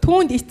father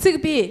Түүнд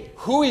эцэг бий.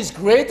 who is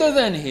greater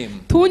than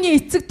him. Түүний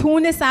эцэг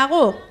түүнээс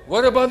агуу.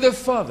 What about the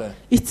father?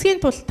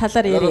 Эцгийн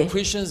талаар A lot ярив. of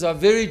Christians are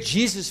very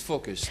Jesus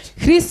focused.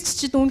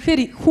 Христчид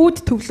үнэхээр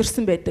хүүд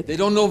төвлөрсөн байдаг. They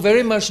don't know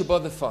very much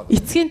about the father.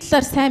 Эцгийн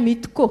талаар сайн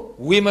мэдгүй.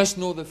 We must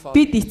know the father.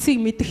 Бид эцгийг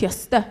мэдэх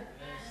ёстой.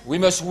 We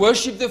must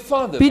worship the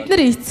father. Бид нар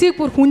эцгийг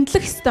бүр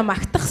хүндлэх ёстой,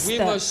 магтах We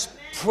ёстой. must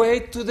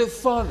pray to the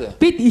father.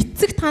 Бид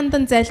эцэгт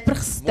хандан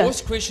залбирах ёстой.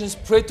 Most Christians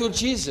pray to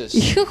Jesus.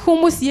 Ихэнх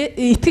хүмүүс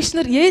итгэгч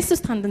нар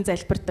Есүст хандан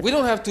залбирдаг. We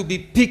don't have to be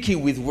picky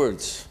with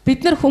words.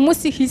 Бид нар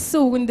хүмүүсийн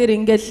хэлсэн үгэн дээр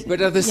ингээл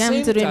But at the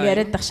same янз бүрийн time-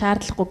 яриад байх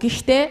шаардлагагүй.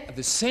 Гэхдээ At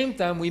the same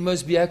time, we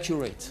must be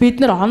accurate.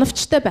 бид нар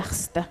оновчтой байх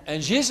ёстой.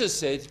 And Jesus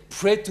said,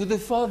 pray to the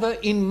Father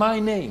in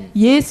my name.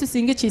 Есүс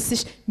ингэж хэлсэн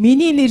ш.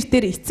 Миний нэр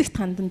дээр эцэгт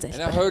хандан And I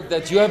залбир. heard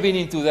that you have been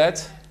into that.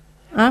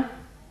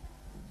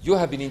 You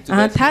have been into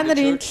that. Та in нар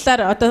the энэ church.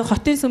 талаар одоо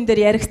хотын сүм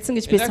дээр яригдсан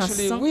гэж би And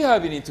actually, сонссон. we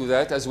have been into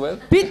that as well.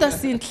 Бид бас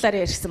энэ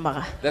талаар ярьсан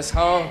байгаа. That's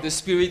how the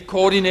Spirit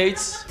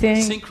coordinates,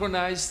 Тийм.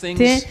 synchronizes Тэ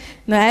things.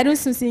 нөө ариун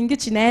сүнс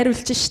ингэж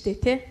найруулж штэ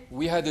тэ.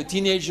 We had the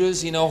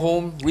teenagers in our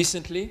home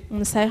recently.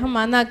 Саяхан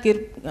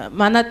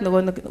манад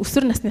нөгөө нэг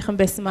өсвөр насныхан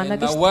байсан And манай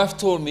my гэж. wife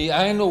told me,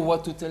 I know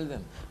what to tell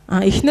them.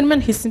 Эхнэр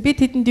маань хэлсэн би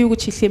тэдэнд юу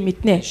гэж хэлэхээ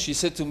мэднэ. She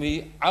said to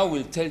me, I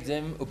will tell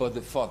them about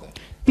the Father.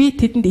 Би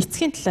тэдэнд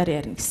эцгийн талаар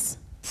ярина гэсэн.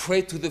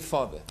 Pray to the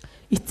Father.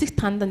 Эцэгт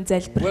хандан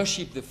залбир.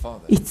 Worship the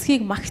Father.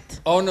 Эцгийг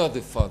магт. Honor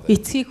the Father.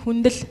 Эцгийг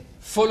хүндэл.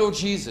 Follow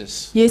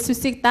Jesus.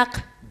 Есүсийг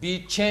даг.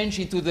 Be changed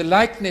into the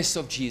likeness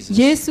of Jesus.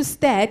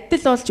 Есүстэй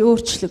адил болж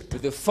өөрчлөгд.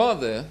 But the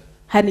Father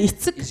Харин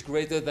эцэг is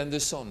greater than the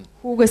Son.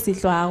 хүүгээс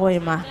илүү агуу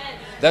юм аа.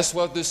 That's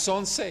what the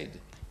Son said.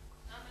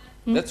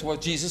 That's what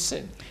Jesus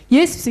said.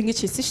 Есүс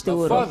ингэж хэлсэн шүү дээ The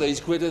өөрөө. Father is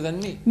greater than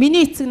me.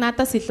 Миний эцэг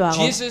надаас илүү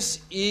агуу. Jesus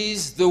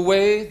is the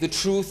way, the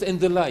truth, and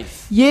the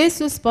life.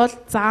 Есүс бол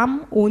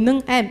зам,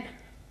 үнэн, амь.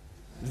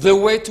 The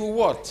way to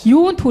what?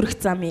 Юунд хүрэх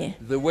зам юм?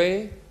 The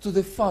way to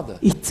the Father.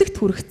 Эцэгт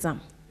хүрэх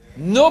зам.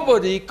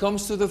 Nobody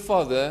comes to the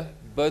Father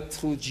but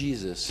through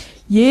Jesus.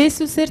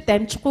 Есүсээр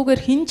дамжихгүйгээр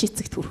хэн ч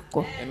эцэгт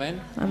хүрэхгүй.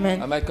 Amen? I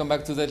Амен. might come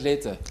back to that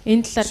later.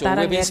 Энэ талаар So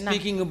дараа we've been ярина.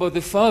 speaking about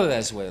the Father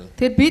as well.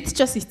 Тэр бид ч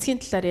бас эцгийн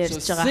талаар So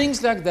ярьж байгаа.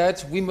 things like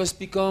that, we must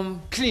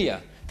become clear.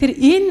 Тэр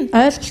энэ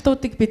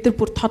ойлголтуудыг бид нар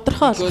бүр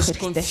тодорхой ойлгох Because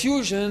хэрэгтэй.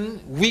 confusion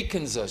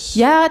weakens us.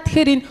 Яа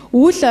тэгэхээр энэ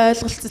үл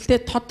ойлголцолтой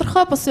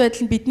тодорхой бус байдал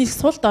нь биднийг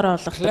сул дорой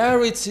болгодог.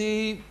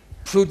 Clarity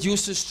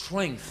produces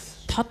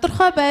strength.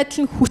 Тодорхой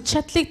байдал нь хүч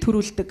чадлыг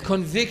төрүүлдэг.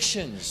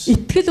 Convictions.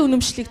 Итгэл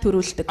үнэмшлийг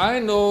төрүүлдэг.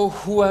 I know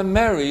who I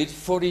married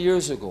 40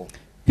 years ago.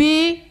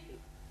 Би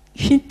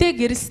хинтээ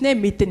гэрэлснээ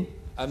мэднэ.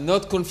 I'm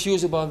not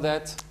confused about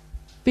that.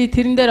 Би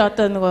тэрэн дээр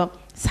одоо нөгөө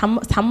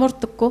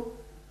самуурдаггүй.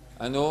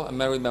 I know I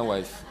married my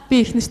wife.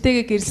 Би их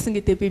нэртэйгээ гэрэлсэн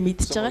гэдэг би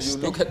мэдчихэж Some байгаа of you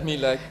шүү look дээ. at me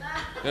like,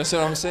 you know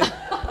what I'm saying?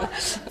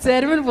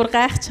 Зарим нь бүр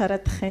гайхаж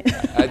хараад ах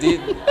юм.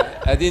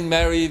 I didn't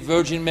marry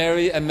Virgin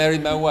Mary. I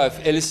married my wife,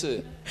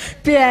 Elise.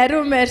 Би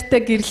ариун майртай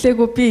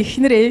гэрлээгүй, би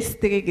ихнэр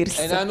Элстэйгээ And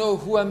гэрэлсэн. I know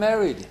who I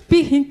married.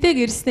 Би хинтээ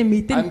гэрэлснээ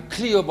мэднэ. I'm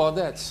clear about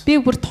that. Би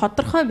бүр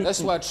тодорхой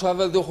That's мэднэ. why I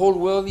travel the whole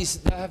world.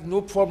 I have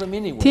no problem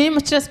anywhere. Тийм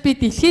учраас би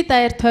дэлхийд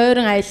даяар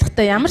тойрон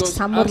аялахдаа ямар ч Because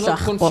I'm самуурал not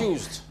байхгүй.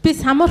 confused. Би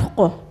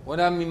самуурахгүй. When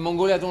I'm in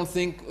Mongolia, I don't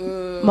think,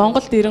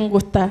 Монголд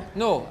ирэнгүүтээ.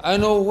 no, I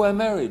know who I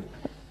married.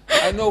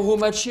 I know who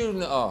my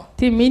children are.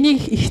 Тийм миний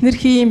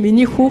ихнэрхийн,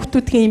 миний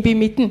хүүхдүүдийн би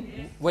мэднэ.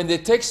 When they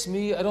text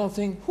me, I don't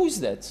think, who's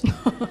that?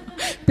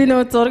 Би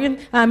нөгөө зургийг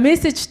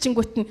мессеж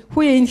чингүүт нь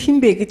хүүе энэ хэн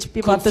бэ гэж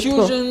би боддоггүй.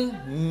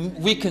 Confusion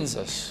weakens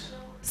us.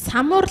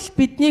 Самуурал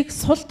биднийг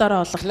сул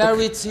дорой болгодог.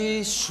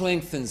 Clarity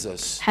strengthens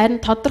us. Харин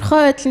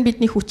тодорхой байдал нь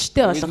биднийг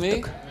хүчтэй With me?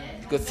 болгодог.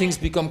 Because things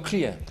become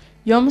clear.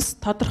 Юмс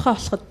тодорхой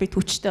болоход бид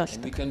хүчтэй And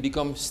we болдог. can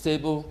become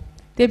stable.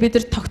 Тэгээ бид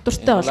нар And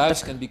тогтвортой our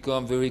lives болдог. can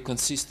become very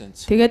consistent.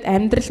 Тэгээд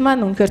амьдрал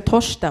маань үнэхээр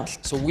тууштай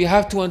болдог. So we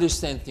have to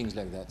understand things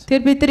like that.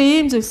 Тэгэхээр бид нар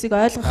ийм зүйлсийг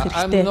ойлгох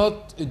I'm хэрэгтэй.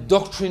 not a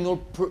doctrinal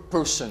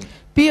person.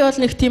 Би бол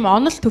нэг тийм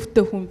онол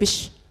төвтэй хүн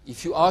биш.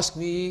 If you ask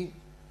me,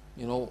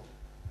 you know,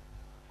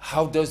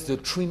 how does the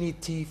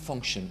Trinity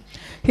function?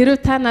 Хэрвээ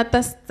та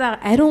надаас за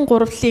ариун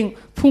гурвлын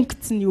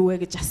функц нь юу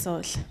вэ гэж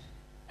асуувал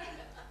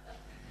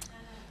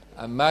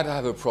I might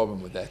have a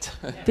problem with that.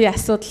 би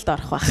асуудалд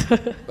орох байх.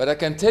 But I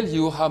can tell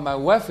you how my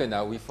wife and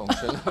I we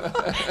function.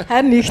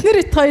 Харин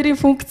эхнэр эт хоёрын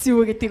функц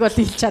юу гэдгийг бол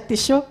хэлж чаддээ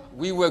шүү.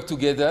 We work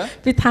together,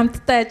 Бид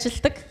хамтдаа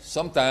ажилладаг.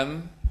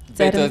 sometimes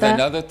better Заримдаа-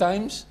 than other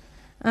times.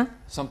 А?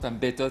 Sometimes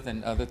better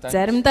than other times.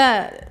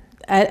 Заримдаа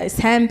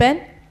сайн байна.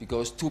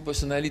 Because two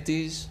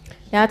personalities.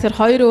 Яа тэр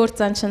хоёр өөр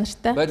зан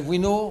чанартай. But we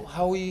know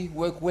how we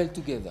work well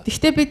together.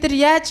 Гэхдээ бид нар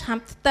яаж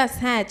хамтдаа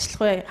сайн ажиллах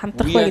вэ,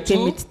 хамтрах We вэ are гэдгийг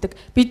two. мэддэг.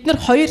 Бид нар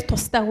хоёр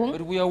тустай хүн.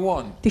 But we are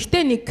one.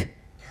 Гэхдээ нэг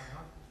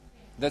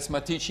That's my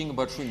teaching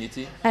about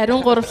Trinity.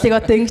 ариун гурвлыг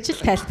одоо ингэж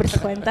л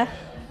тайлбарлах байна да.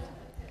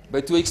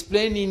 But to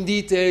explain in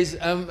details,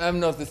 I'm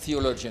not the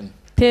theologian.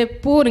 Тэ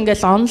бүр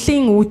ингээл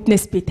онлын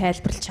үүднээс би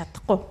тайлбарлаж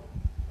чадахгүй.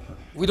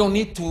 We don't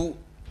need to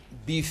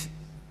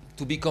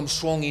become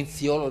strong in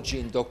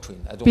theology and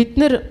doctrine. I don't. Бид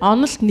нар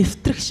онолд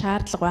нэвтрэх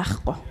шаардлага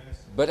байхгүй.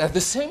 But at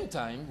the same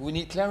time, we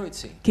need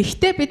clarity.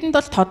 Гэхдээ бидэнд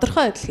бол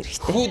тодорхой байдал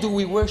хэрэгтэй. Who do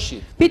we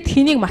worship? Бид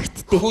хэнийг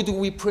магтдгийг? Who do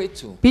we pray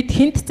to? Бид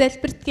хэнд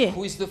залбирдгийг?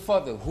 Who is the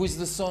Father? Who is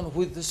the Son?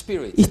 Who is the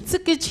Spirit?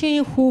 Эцэг гэж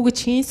хийн, хүү гэж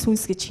хийн,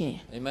 сүнс гэж хийн.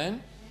 Amen.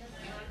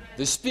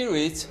 The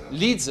Spirit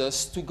leads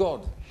us to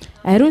God.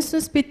 Ариун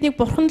сүнс биднийг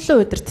бурхан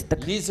руу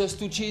удирддаг. Leads us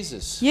to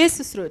Jesus.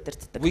 Есүс рүү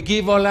удирддаг. We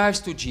give our lives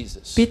to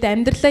Jesus. Бид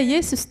амьдралаа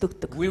Есүст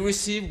өгдөг. We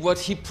receive what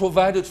He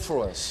provided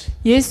for us.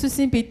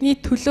 Есүсийн бидний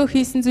төлөө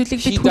хийсэн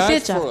зүйлийг бид He died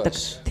хүлээж for авдаг.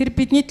 us. Тэр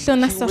бидний төлөө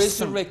нас He орсон.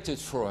 resurrected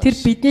for Тэр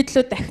us. бидний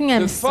төлөө дахин The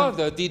амьсан.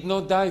 Father did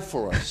not die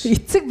for us.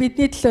 Эцэг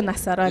бидний төлөө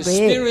нас The ороогүй.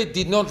 Spirit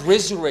did not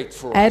resurrect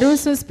for Ариун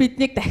us. сүнс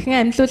биднийг дахин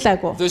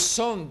амьлуулаагүй. The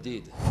Son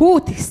did. Хүү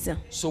тэгсэн.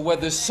 So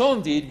what the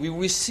Son did, we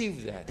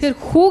receive that. Тэр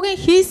хүүгийн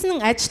хийсэн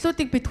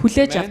ажлуудыг бид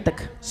хүлээж Amen. авдаг.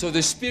 So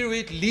the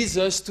Spirit leads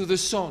us to the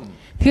Son.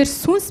 Тэр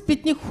сүнс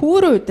биднийг хүү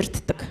рүү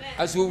удирддаг.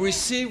 As we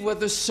receive what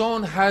the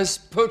Son has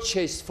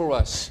purchased for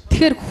us,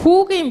 Тэгэхээр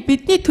хүүгийн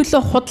бидний төлөө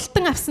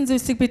худалдан авсан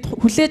зүйлсийг бид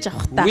хүлээж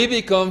авах та. we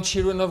become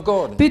children of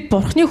God. Бид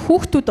бурхны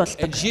хүүхдүүд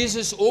And болдог.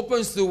 Jesus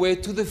opens the way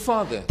to the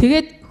Father.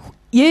 Тэгээд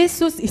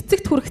Есүс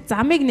эцэгт хүрэх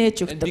замыг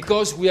нээж And өгдөг.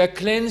 because we are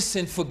cleansed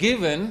and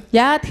forgiven,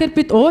 Яа тэгэхээр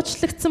бид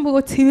уучлагдсан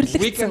бөгөөд we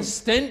can цэвэрлэгдсэн.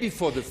 stand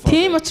before the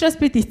Тийм Father. учраас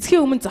бид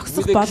эцгийн өмнө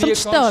зогсох With a clear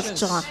боломжтой болж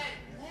conscience. байгаа.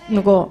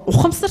 Нөгөө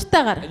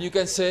ухамсартайгаар. And you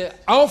can say,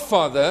 Our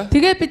Father,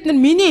 Тэгээ бид нар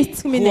миний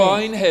эцэг минь who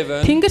are ээ. in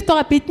heaven, Тэнгэрт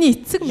байгаа бидний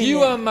эцэг минь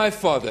you ээ. are my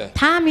Father.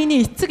 Та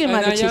миний эцэг юм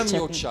And а I гэж am хэлж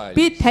your чадна. child.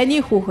 Би таны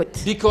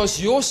хүүхэд.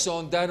 Because your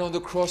Son died on the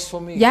cross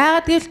for me.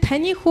 Яагаад гэвэл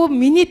таны хүү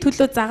миний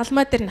төлөө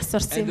загалмаа дээр нас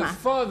орсон And юм the а.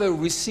 Father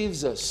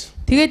receives us.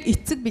 Тэгээд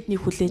эцэг бидний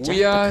хүлээж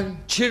We авдаг. are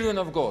children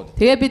of God.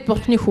 Тэгээ бид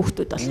бурхны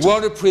хүүхдүүд болж.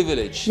 What a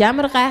privilege.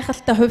 Ямар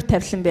гайхалтай хувь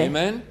тавилан бэ.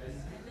 Amen.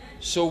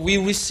 So we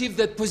receive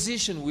that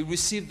position. We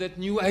receive that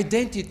new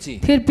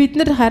identity. Тэгэхээр бид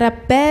нар хараа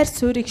байр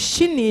суурийг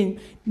шин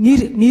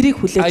нэрийг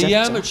хүлээж I авч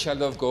am a байгаа.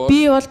 child of God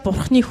Би бол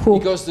бурхны хүү.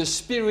 because the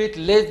Spirit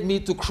led me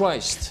to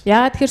Christ.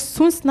 Яагаад тэгэхээр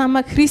сүнс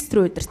намайг Христ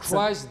рүү удирдсан.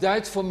 Christ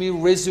died for me,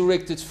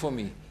 resurrected for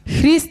me.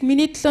 Христ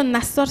миний төлөө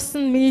нас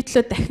орсон, миний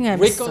төлөө дахин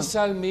амьсан.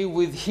 Reconciled me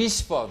with His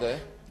Father.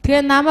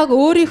 Тэгээ намайг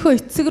өөрийнхөө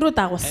эцэг рүү And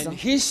дагуулсан.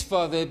 His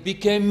Father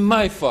became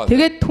my Father.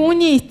 Тэгээд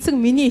түүний эцэг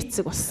миний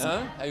эцэг болсон.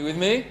 Are you with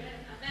me?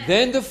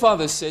 Then the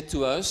father said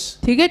to us,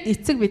 Тэгээд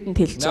эцэг бидэнд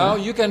хэлж now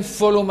байгаа. you can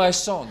follow my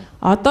son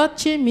Одоо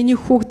чи миний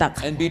хүүг даг.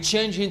 and be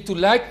changed into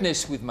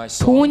likeness with my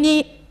son.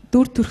 Түүний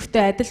дүр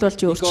төрхтэй адил болж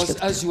Because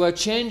өөрчлөгдөв. as you are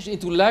changed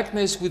into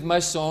likeness with my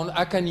son,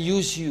 I can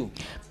use you.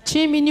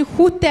 Чи миний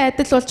хүүтэй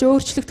адил болж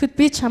өөрчлөгдөд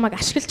би чамайг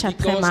ашиглаж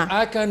чадах юм Because аа.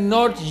 I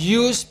cannot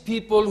use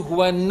people who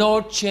are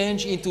not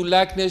changed into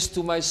likeness to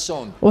my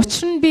son.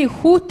 Учир нь би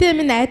хүүтэй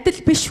минь адил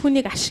биш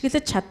хүнийг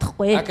ашиглаж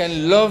чадахгүй. I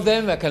can love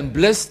them, I can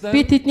bless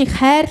Би them, тэднийг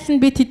хайрлан,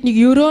 би тэднийг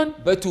өрөөнө.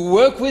 but to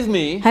work with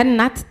me, Харин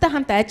надтай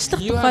хамт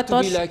ажиллах you have тухайд to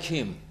бол be like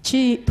him.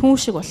 чи түн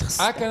шиг болох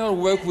I ёстой. cannot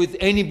work with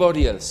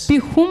anybody else.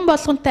 Би хүн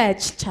болгонтой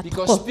ажиллаж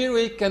Because чадахгүй.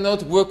 spirit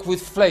cannot work with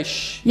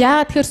flesh.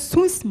 Яагаад тэгэхээр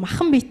сүнс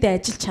махан биетэй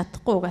ажиллаж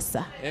чадахгүй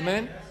угаасаа.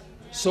 Amen.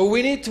 So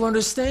we need to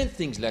understand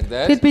things like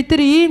Тэгэхээр that. бид нар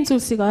ийм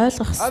зүйлсийг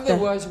ойлгох хэрэгтэй.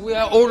 Otherwise, we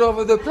are all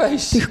over the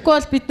place. Тэгэхгүй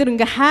бол бид нар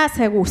ингээ хаа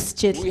сайгүй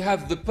үсчээл We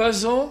have the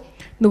puzzle.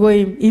 нөгөө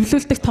ийм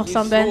эвлүүлдэг We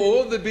тоглоом throw байна.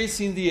 all the bits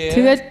in the air.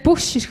 Тэгэл бүх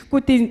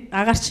ширхгүүдийн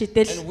агаарч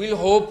шидэл. And we'll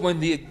hope when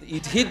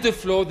it hit the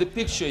floor, the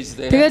picture is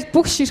there. Тэгэл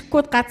бүх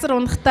ширхгүүд газар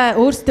унахтаа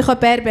өөрсдийнхөө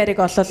байрыг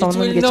олоод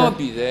унана will гэж not байна.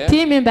 be there.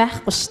 Тийм юм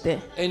байхгүй шүү дээ.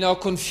 And our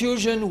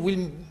confusion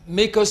will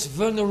make us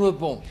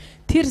vulnerable.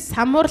 Тэр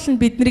самуурал нь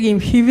биднийг ийм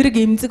хэврэг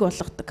эмзэг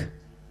болгодог.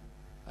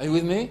 Are you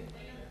with me?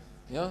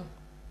 Yeah.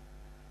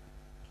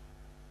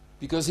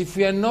 Because if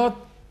we are not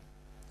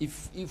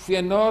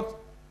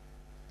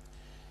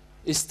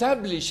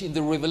established in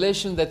the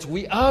revelation that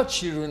we are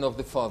children of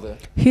the Father,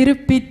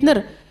 Хэрэг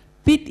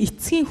бид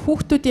эцгийн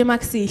хүүхдүүд юмаа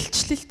гэсэн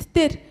илчлэлт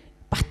дээр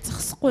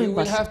бацсахгүй we юм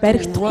will бол have to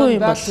баригдахгүй run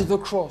юм back бол to the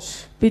cross,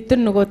 бид нар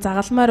нөгөө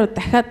загалмаа руу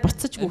дахиад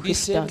буцаж And гүөх be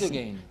хэрэгтэй saved болно.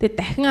 again. Тэгээд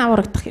дахин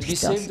аврагдах be хэрэгтэй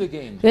saved болно.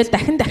 again, Тэгэл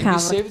дахин and be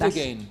saved аврагдах.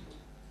 again.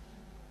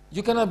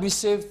 You cannot be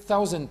saved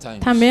 1,000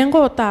 times. Та 1000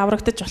 удаа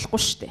аврагдаж болохгүй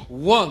шүү дээ.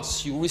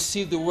 Once you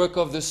receive the work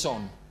of the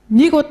Son,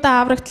 Нэг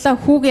удаа аврагдлаа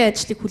хүүгийн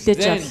ажлыг хүлээж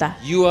then авлаа.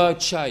 you are a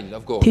child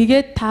of God.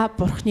 Тэгээд та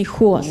бурхны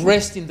хүү болно.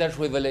 Rest in that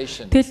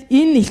revelation. Тэгэл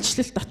энэ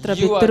илчлэл дотор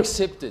бид You are нар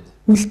accepted.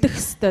 үлдэх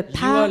ёстой. You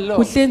Та are loved.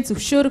 хүлээн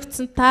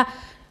зөвшөөрөгдсөн, та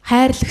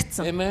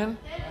хайрлагдсан. Amen.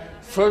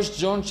 1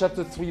 John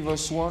chapter 3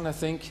 verse 1, I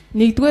think.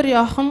 1-р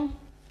Иохан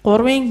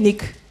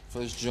 3:1.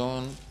 1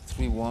 John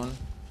 3:1.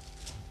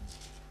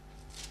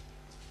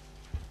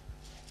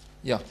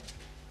 Yeah.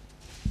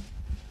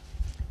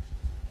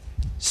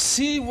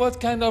 See what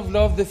kind of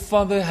love the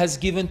Father has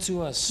given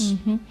to us.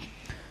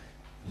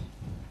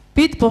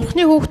 Бид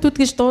бурхны хүүхдүүд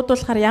гэж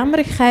дуудуулахаар ямар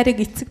их хайрыг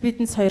эцэг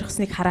бидэнд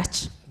сойрхсныг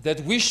хараач.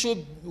 That we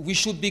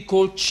should be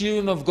called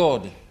children of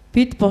God.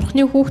 Бид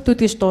бурхны хүүхдүүд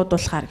гэж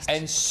дуудуулахаар гэж.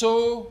 And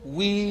so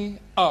we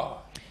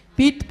are.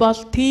 Бид бол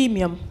тийм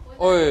юм.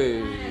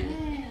 Oi.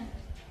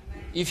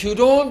 If you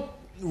don't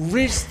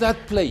reach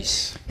that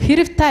place,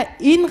 Хэрв та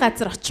энэ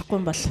газар очихгүй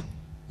юм бол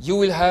you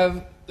will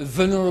have a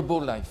vulnerable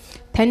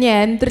life. таны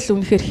амьдрал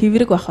үнэхээр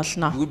хэврэг байх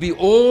болно. You will be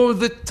all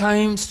the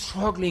time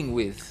struggling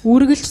with.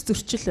 Үргэлж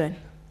зөрчил байна.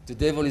 The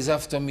devil is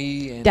after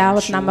me. And I'm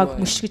Диавол sure намайг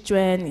мөшгөж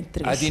байна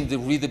энэ I төр.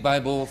 didn't read the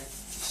Bible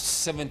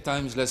 7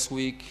 times last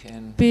week.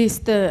 And Би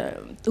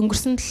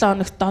өнгөрсөн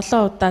 7 хоногт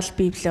 7 удаа л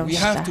Библийг we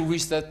have to уншлаа.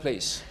 reach that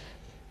place.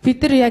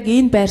 Бид нар яг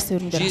энэ байр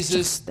суурин дээр очих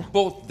Jesus ёстой.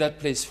 bought that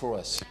place for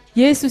us.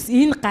 Есүс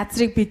энэ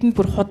газрыг бидэнд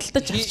бүр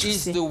худалдаж He авч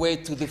is ирсэн. the way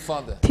to the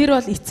Father. Тэр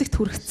бол эцэгт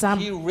хүрэх зам.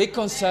 He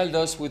reconciled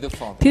us with the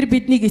Father. Тэр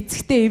биднийг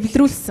эцэгтэй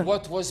эвлэрүүлсэн.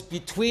 What was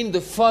between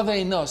the Father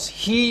and us,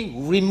 He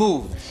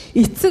removed.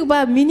 Эцэг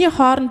ба миний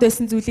хооронд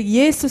байсан зүйлийг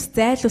Есүс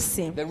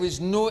зайлуулсан юм. There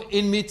is no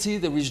enmity,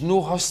 there is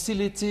no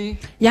hostility,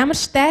 Ямар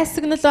ч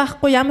дайсагнал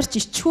байхгүй, ямар ч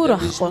ичхүүр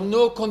there is байхгүй,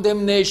 no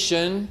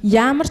condemnation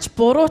ямар ч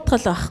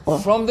буруутгал байхгүй.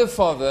 from the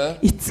Father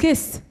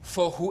Эцгээс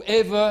for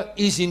whoever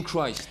is in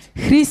Christ.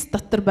 Христ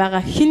дотор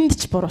байгаа хүнд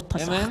ч буруутгал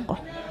Amen. байхгүй.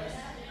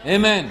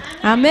 Amen.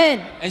 Амен.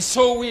 And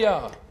so we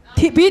are.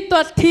 Бид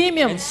бол тийм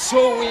юм. And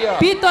so we are.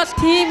 Бид бол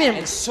тийм юм.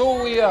 And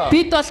so we are.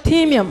 Бид бол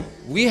тийм юм.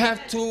 We have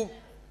to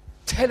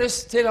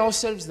tell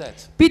ourselves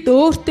that Бид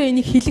өөртөө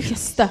энийг хэлэх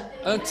ёстой.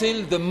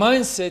 until the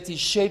mindset is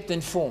shaped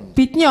and formed.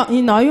 Бидний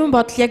энэ оюун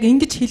бодол яг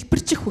ингэж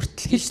хэлбэрчих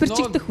хүртэл,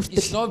 хэлбэржигдэх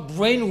It's хүртэл not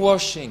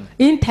brainwashing.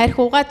 энэ тарих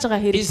угааж байгаа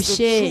хэрэг It's the биш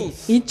ээ.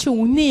 truth. Энэ чинь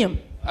үнэн юм.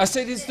 I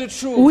said it's the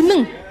truth.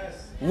 Үнэн.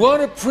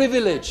 What a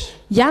privilege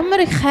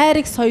Ямар их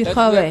хайрыг that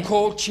сойрхоо we are вэ?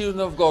 called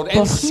children of God.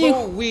 And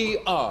so we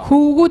are.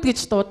 Хүүгүүд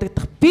гэж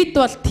дуудагдах. Бид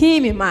бол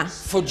тийм юм аа.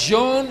 For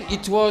John,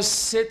 it was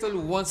settled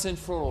once and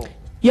for all.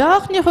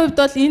 Яохны хувьд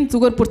бол энэ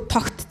зүгээр бүр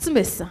тогтцсон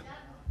байсан.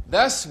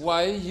 That's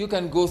why you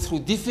can go through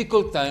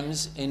difficult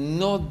times and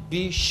not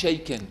be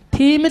shaken.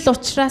 Тийм л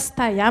учраас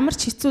та ямар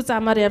ч хэцүү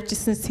замаар явж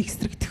исэн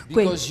сэгсрэгдэхгүй.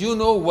 Because you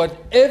know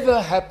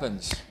whatever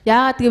happens,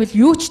 Яагаад гэвэл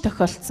юу ч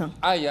тохиолдсон.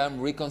 I am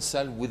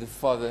reconciled with the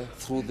Father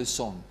through the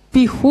Son.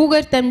 Би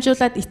хүүгээр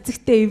дамжуулаад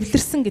эцэгтэй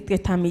эвлэрсэн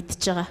гэдгээ та мэдж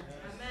байгаа.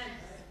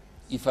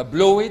 If I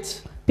blow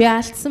it, Би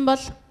алдсан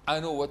бол I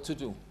know what to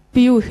do.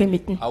 би юу ихэ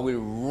мэднэ. I will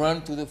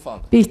run to the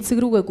Father. Би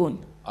эцэг рүүгээ гүн.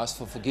 Ask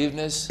for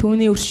forgiveness,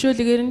 Түүний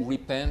өршөөлөгээр нь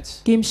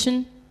repent,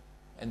 гимшин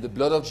and the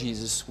blood of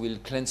Jesus will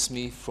cleanse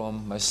me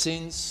from my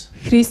sins,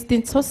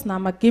 Христийн цус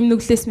намайг гим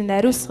нүглээс минь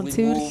ариусган remove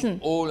цэвэрлэн.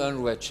 all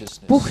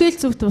unrighteousness. Бүхэл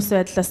зөвхт бус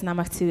байдлаас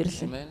намайг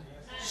цэвэрлэн. Amen.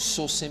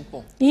 So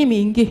simple. Ийм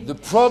инgi. The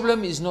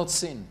problem is not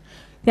sin.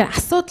 Тэр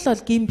асуудал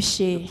бол гин биш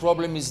The ээ.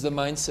 problem is the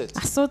mindset.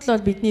 Асуудал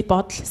бол бидний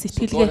бодол, So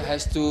God сэтгэлгээ.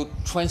 has to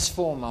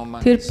transform our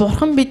Тэр minds.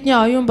 бурхан бидний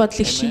оюун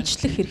бодлыг Amen.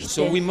 шинжлэх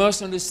So we хэрэгтэй.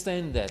 must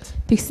understand that.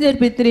 Тэгснээр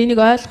бид нар энийг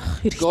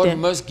ойлгох God хэрэгтэй.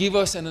 must give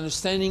us an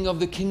understanding of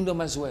the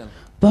kingdom as well.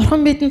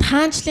 Бурхан бидэнд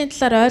хаанчлалын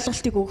талаар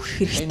ойлголтыг өгөх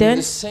And хэрэгтэй. in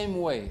the same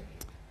way,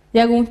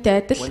 Яг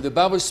үүнтэй адил when the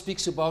Bible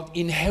speaks about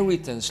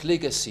inheritance,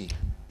 legacy,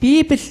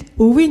 Библи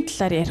өвийн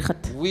талаар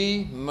ярихад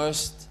we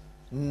must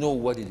know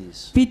what it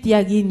is. бид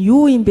яг энэ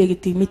юу юм бэ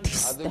гэдгийг мэдэх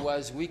хэрэгтэй.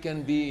 Otherwise, we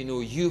can be,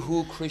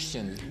 yoo-hoo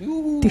Christians.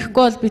 Yoo-hoo. Тэгэхгүй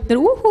бол бид нар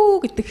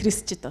үхүү гэдэг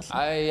христчд бол.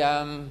 I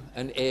am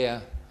an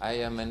heir.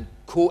 I am a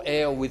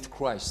co-heir with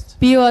Christ.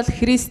 Би бол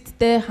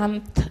Христтэй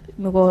хамт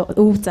нөгөө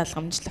өв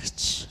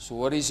залгамжлагч. So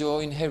what is your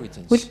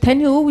inheritance? Тэгвэл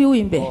таны өв юу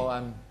юм бэ? Oh,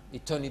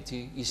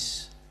 eternity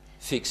is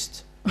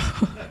fixed.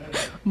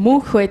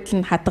 Мөнх байдал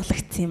нь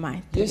хадгалагдсан юм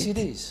аа. Yes, it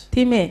is.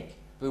 Тийм ээ.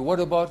 But what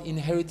about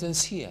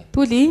inheritance here?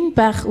 Тэгвэл энэ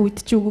байх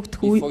үед чи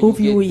өгөгдөх Before өв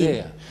you юу get юм?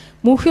 there.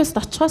 Мөнхөөс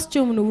очихоос ч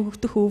өмнө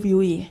өгөгдөх өв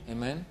юу юм?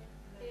 Amen.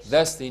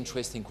 That's the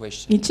interesting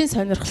question. Энд чинь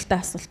сонирхолтой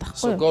асуулт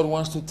So байхгүй юу? God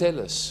wants to tell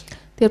us.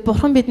 Тэгэхээр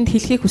бурхан бидэнд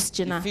хэлхийг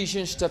хүсэж байна.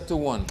 Ephesians chapter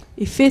 1.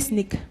 Эфес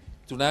 1.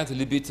 Tonight a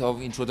little bit of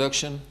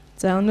introduction.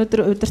 За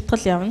өнөөдөр удирдгал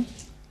явна.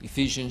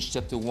 Ephesians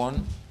chapter 1.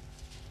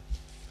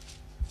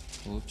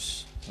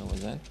 Oops, what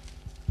was that?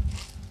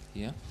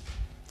 Yeah.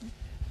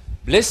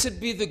 Blessed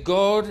be the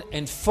God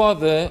and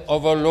Father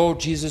of our Lord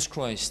Jesus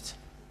Christ.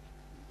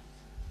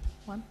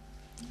 One.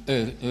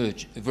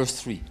 Verse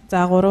 3.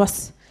 За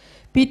 3-аас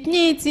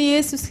бидний эзэн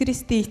Есүс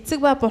Христийн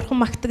эцэг ба бурхан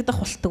магтагдах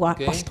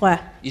болтугай.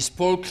 Is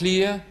Paul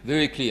clear?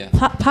 Very clear.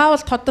 Паул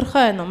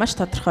тодорхой байна уу? Маш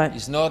тодорхой.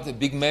 It's not a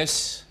big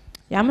mess.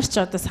 Ямар ч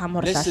одоо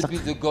самуурал Blessed алга. be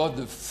the God,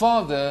 the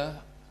Father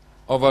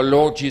of our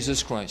Lord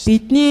Jesus Christ,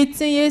 Бидний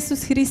эзэн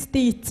Есүс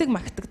Христийн эцэг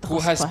магтагдах who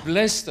has болтугай.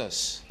 blessed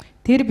us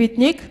Тэр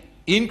биднийг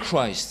in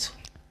Christ,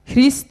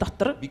 Христ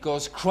дотор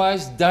because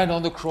Christ died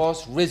on the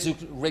cross,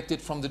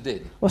 resurrected from the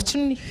dead, учир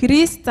нь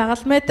Христ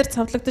загалмай дээр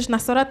цовлогдож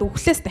насураад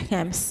үхлээс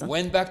дахин амьсан.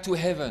 went back to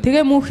heaven,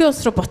 Тэгээ мөнхийн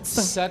ус руу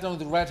буцсан. sat on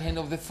the right hand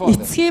of the Father,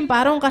 Эцгийн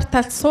баруун гар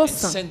талд and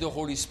суусан. sent the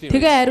Holy Spirit.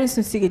 Тэгээ ариун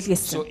сүнсийг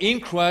So илгээсэн. in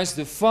Christ,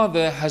 the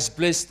Father has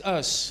blessed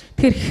us.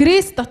 Тэр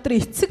Христ дотор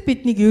эцэг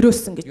биднийг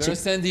өрөөсөн You гэж.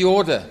 understand the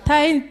order?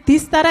 Та энэ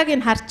дис дарааг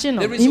нь харж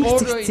байна уу? There is Эмх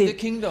order in the цэгцээ.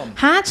 kingdom.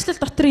 Хаанчлал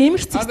дотор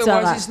эмх цэгц Otherwise,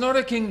 байгаа. it's not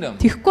a kingdom.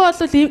 Тэгэхгүй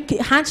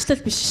бол хаанчлал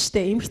биш шүү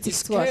дээ. Эмх It's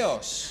цэгц бол.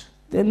 chaos.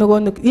 Нөгөө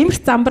нэг эмх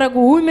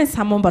замбраагүй үймэн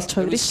самуун болж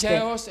There хувирна is шүү дээ.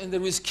 chaos and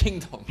there is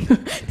kingdom.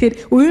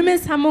 Тэр үймэн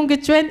самуун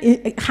гэж байна,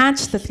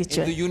 хаанчлал гэж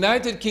In the байна.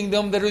 United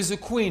Kingdom, there is a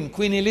queen,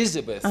 Queen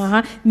Elizabeth,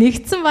 Аа,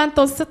 нэгдсэн вант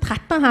улсад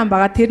хатан хаан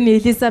байгаа. Тэр нь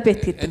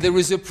Элизабет гэдэг. and there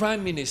is a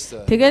prime minister.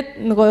 Тэгээд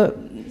нөгөө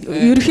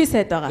ерөнхий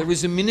сайд байгаа. There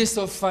is a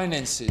minister of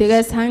finances,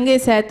 Тэгээд сангийн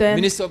сайд байна.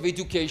 minister of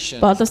education.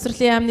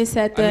 Боловсролын яамны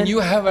сайд I mean, байна. you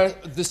have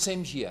the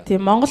same here.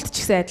 Тийм Монголд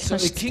ч So гэсэн адилхан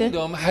the шүү дээ.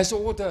 kingdom has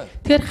order.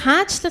 Тэр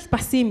хаанчлал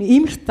бас ийм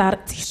эмх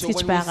So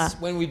зэгцэж байгаа.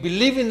 when we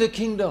believe in the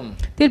kingdom,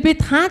 Тэр бид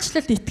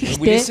хаанчлалд we итгэхдээ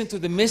listen to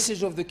the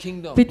message of the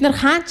kingdom, бид нар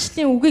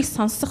хаанчлалын үгийг the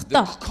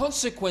сонсохдоо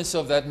consequence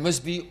of that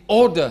must be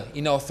order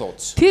in our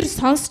thoughts. тэр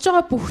сонсож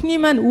байгаа бүхний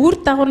маань үр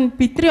дагавар нь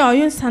бидний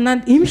оюун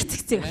санаанд эмх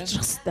цэгцийг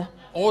авчрах хэрэгтэй.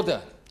 Order.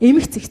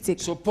 Эмх цэгцийг.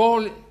 So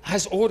Paul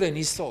has order in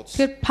his thoughts.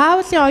 Тэгэхээр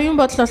Паулийн оюун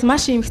бодол бол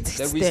маш эмх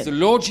There is цэгцтэй. the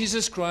Lord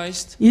Jesus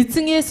Christ,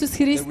 Эзэн Есүс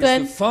there Христ is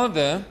байна, the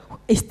Father,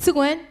 эцэг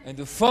байна. and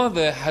the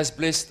Father has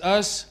blessed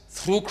us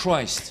through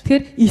Christ,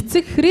 Тэр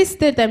эцэг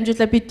Христээр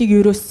дамжуулаад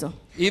биднийг өрөөсөн.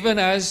 even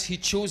as He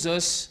chose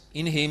us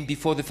in Him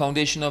before the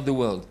foundation of the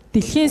world,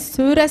 Дэлхийн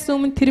суураас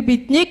өмнө тэр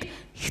биднийг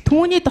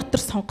түүний дотор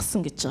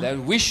сонгосон гэж байгаа.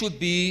 that we should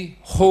be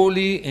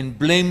holy and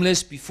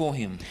blameless before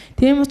Him.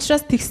 Тийм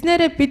учраас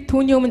тэгснээрээ бид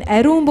түүний өмнө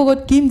ариун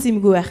бөгөөд гим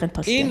зэмгүй байхын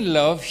тулд In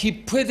love, He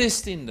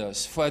predestined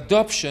us for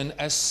adoption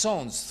as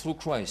sons through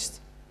Christ.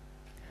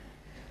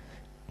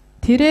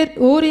 тэрээр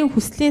өөрийн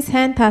хүслийн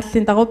сайн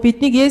тааллын дагуу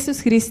биднийг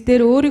Есүс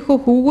Христээр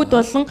өөрийнхөө хөвгүүд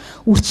болон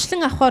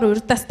үрчлэн авахар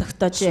урдаас So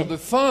тогтоожээ. the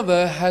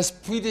Father has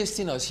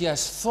predestined us. He has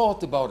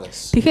thought about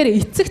us.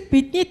 Тэгэхээр эцэгт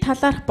бидний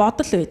талаарх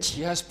бодол байж,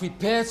 He has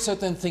prepared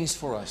certain things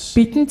for us.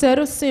 бидэнд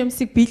зориулсан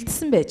юмсыг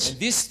бэлдсэн байж, And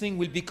this thing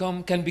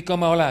can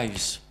become our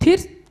lives.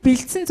 тэр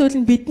бэлдсэн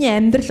зүйл нь бидний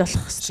амьдрал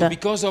болох So ёстой.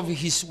 because of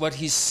what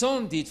His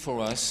Son did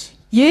for us,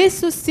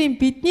 Есүсийн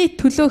бидний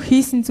төлөө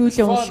хийсэн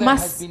зүйлийн Father has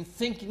улмаас been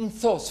thinking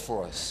thoughts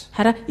for us.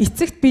 хараа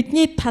эцэгт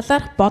бидний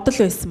талаарх бодол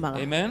байсан байгаа.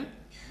 Amen.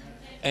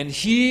 And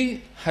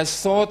He has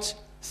thoughts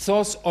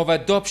of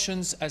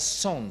adoptions as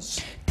sons.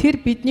 Тэр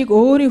биднийг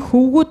өөрийн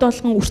хөвгүүд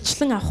болгон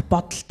үрчлэн авах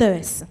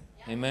бодолтой байсан.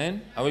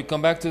 Amen. I will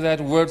come back to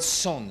that word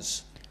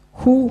sons.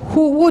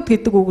 Хөвгүүд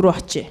гэдэг үг рүү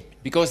очие.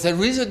 Because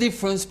there is a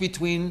difference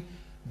between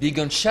being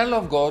a child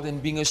of God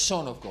and being a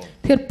son of God.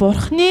 Тэгэхээр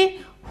бурхны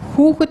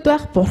хүүхэд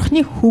байх,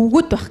 бурхны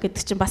хөвгүүд байх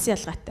гэдэг чинь бас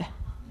ялгаатай.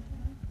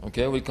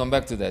 Okay, we'll come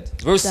back to that.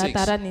 Verse За 6.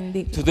 дараа нь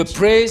энийг To the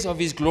praise of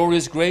His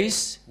glorious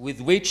grace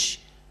with which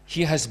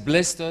He has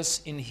blessed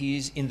us in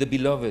the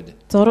beloved.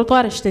 6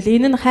 дугаар эшлэл.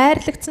 Энэ нь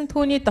хайрлагдсан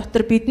түүний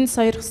дотор бидэнд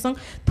сойрхсон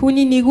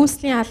түүний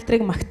нэгүслийн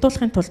алдрыг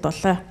магтуулахын тулд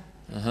болоо.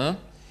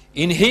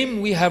 In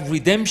Him we have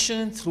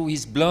redemption through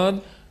His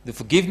blood, the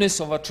forgiveness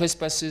of our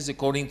trespasses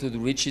according to the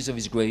riches of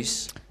his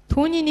grace.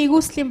 Түүний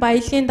нэгүслийн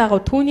баялагын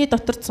дагуу түүний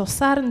дотор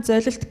цусаар нь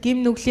золилт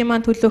гим нүглийн маань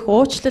төлөх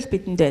уучлал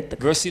бидэнд байдаг.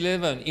 Verse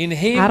 11. In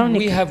him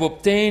we have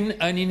obtained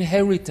an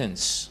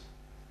inheritance.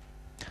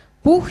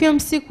 Бүх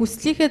юмсыг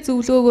хүслийнхээ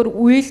зөвлөгөөгөөр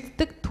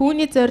үйлддэг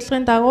түүний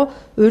зорилгын дагуу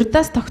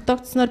урдаас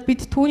тогтоогдсноор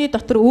бид түүний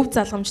дотор өв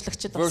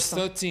залгамжлагчид Verse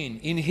болсон.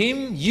 13. In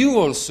him you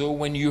also,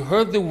 when you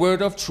heard the word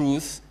of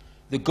truth,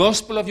 the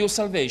gospel of your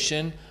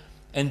salvation,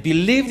 and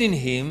believed in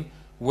him,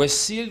 were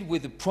sealed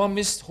with the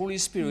promised Holy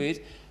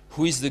Spirit,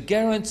 who is the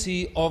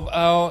guarantee of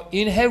our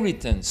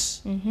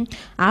inheritance.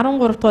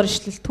 13 дугаар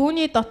ишлэл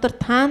түүний дотор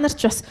та нар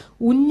ч бас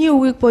үнний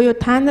үгийг буюу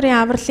та нарын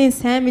авралын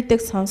сайн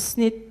мэдээг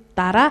сонссны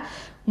дараа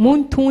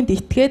мөн түүнд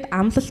итгээд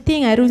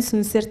амлалтын ариун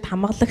сүнсээр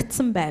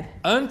тамгалагдсан байв.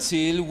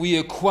 Until we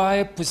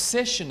acquire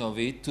possession of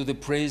it to the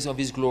praise of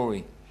his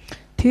glory.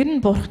 Тэр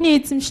нь Бурхны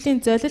эзэмшлийн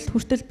золилт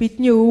хүртэл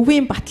бидний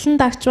өвийн батлан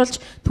дагчулж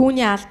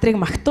түүний алдрыг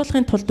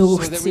магтуулахын тулд So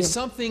there өгөгдсөн is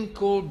юм. something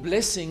called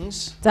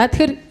blessings, За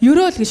тэгэхээр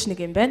ерөөл гэж нэг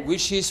юм байна.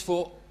 which is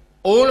for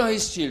all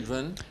his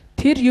children,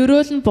 Тэр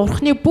ерөөл нь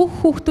Бурхны бүх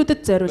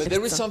хүүхдүүдэд but there is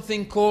зориулагдсан.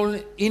 something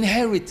called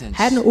inheritance.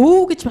 Харин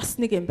өв гэж бас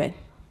нэг юм байна.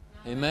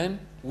 Amen.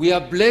 We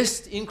are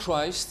blessed in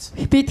Christ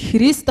Бид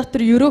Христ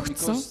дотор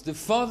ерөөгдсөн. because the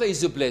Father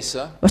is a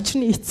blesser, Учир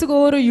нь эцэг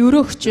өөрөө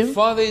ерөөгч the юм.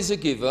 Father is a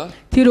giver,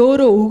 Тэр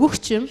өөрөө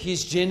өгөгч юм.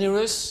 he's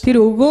generous. Тэр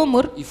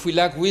өгөөмөр If we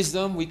lack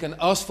wisdom, we can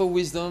ask for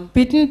wisdom,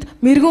 бидэнд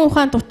мэрэгэн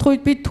ухаан дутх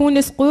үед бид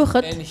түүнээс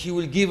гуйхад and he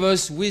will give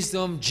us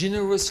wisdom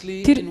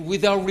generously Ter- and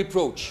without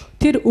reproach.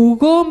 тэр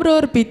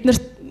өгөөмрөөр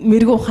биднэрт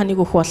мэрэгэн ухааныг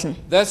өгөх болно.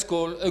 That's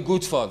called a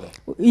good Father.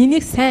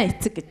 Энийг сайн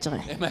эцэг гэж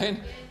байгаа юм. Amen.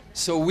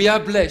 So we are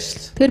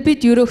blessed, Тэр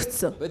бид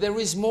ерөөгдсөн. but there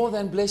is more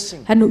than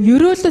blessing, Харин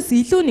ерөөлөөс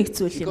илүү нэг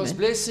зүйл юм because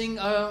байна. blessing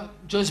are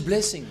just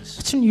blessings.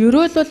 Учир нь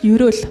ерөөл бол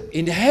ерөөл.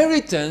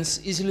 Inheritance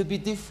is a little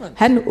bit different.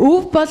 Харин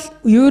өв бол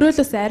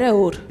ерөөлөөс арай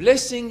өөр.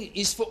 Blessing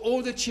is for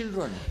all the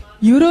children.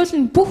 Ерөөл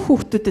нь бүх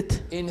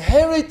хүүхдүүдэд.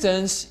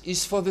 Inheritance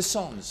is for the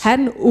sons.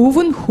 Харин өв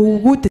нь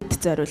хөвгүүдэд An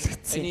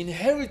зориулагдсан.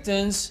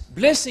 inheritance,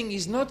 blessing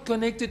is not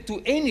connected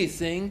to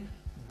anything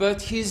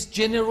but his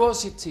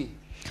generosity.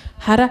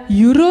 Хараа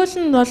ерөөл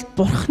нь бол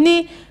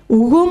Бурхны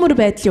өгөөмөр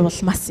байдлын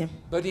улмаас юм.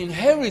 But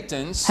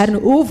inheritance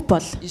Харин өв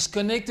бол is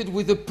connected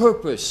with a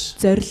purpose.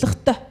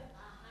 зорилготой.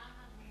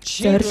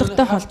 Children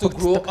have to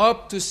grow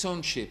up to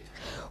sonship.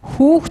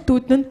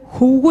 Хүүхдүүд нь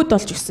хөвгүүд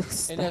болж өсөх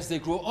And ёстой. as they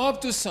grow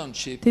up to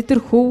sonship, Тэд нар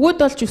хөвгүүд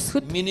болж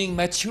өсөхөд meaning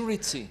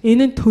maturity,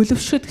 энэ нь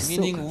төлөвшөд гэсэн үг.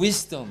 meaning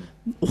wisdom,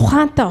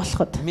 Ухаантай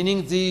болоход,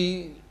 meaning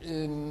the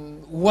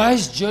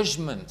wise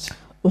judgment,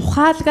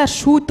 ухаалгаар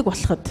шүүдэг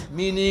болоход,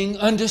 meaning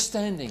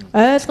understanding,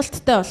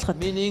 ойлголттой болоход,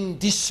 meaning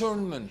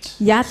discernment.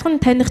 ялган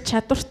таних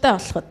чадвартай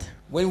болоход.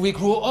 When we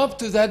grow up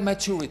to that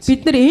maturity,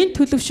 Бид нар энэ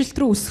төлөвшөлт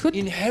рүү өсөхөд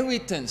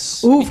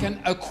inheritance, we can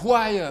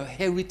acquire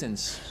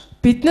inheritance.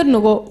 бид нар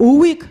нөгөө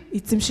өвийг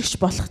эзэмшигч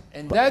болох.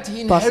 And that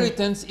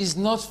inheritance is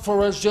not for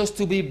us just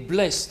to be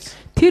blessed,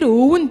 Тэр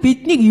өв нь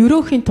биднийг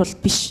өрөөхийн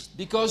тулд биш.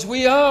 because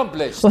we are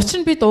blessed, Учир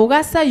нь бид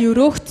угаасаа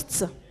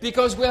өрөөгдсөн.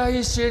 because we are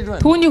his children.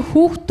 Түүний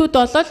хүүхдүүд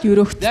болол That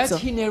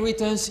өрөөгдсөн.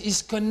 inheritance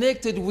is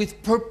connected with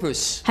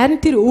purpose,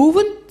 Харин тэр өв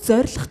нь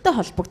зоригтой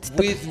холбогддог.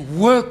 with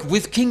work,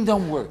 with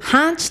kingdom work,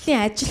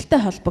 Хаанчлалын ажилтай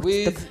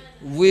холбогддог.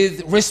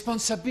 with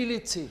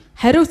responsibility,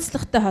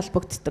 Хариуцлагатай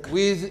холбогддог.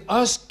 with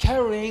us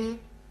carrying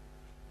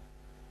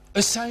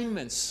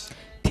assignments,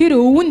 Тэр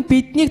өв нь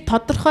биднийг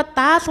тодорхой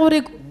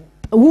даалгаврыг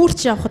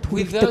үүрч явахад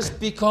with us хүргэдэг.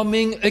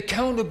 becoming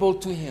accountable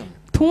to him.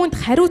 Түүнд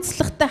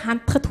хариуцлагатай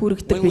хандахад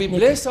хүргэдэг When we биднийг.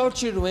 bless our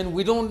children,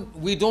 we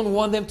don't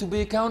want them to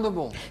be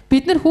accountable.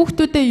 Бид нар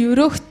хүүхдүүдэд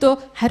өрөөхтөө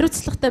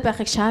хариуцлагатай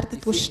байхыг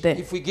шаарддаггүй шүү дээ.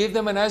 If we give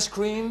them an ice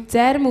cream,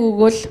 Зарим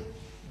өгвөл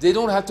they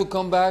don't have to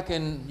come back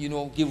and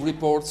give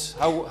reports.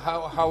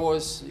 How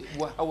was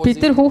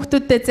бид нар it?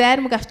 хүүхдүүдэд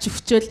зармаг авч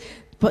өгчөөл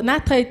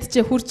наатаа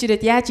идчихээ хурж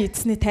ирээд яаж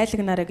идсэний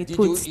тайлагнараа Did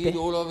гэдгүү you үстэй. eat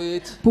all of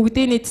it?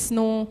 Бүгдийг идсэн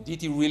үү? Did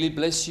he really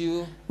bless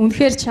you?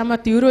 Үнэхээр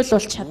чамд өрөөл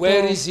бол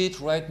Where чадвар. is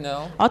it right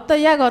now? Одоо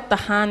яг одоо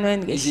хаана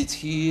байна Is гэж. it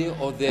here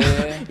or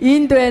there?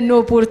 Энд байна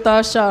уу? Бүр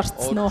доошоо Or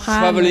орцсон уу?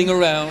 Хаана traveling байна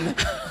around?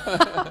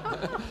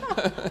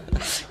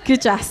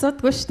 гэж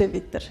асуудгүй шүү дээ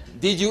бид нар.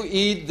 Did you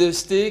eat the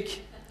steak?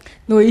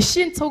 Нөө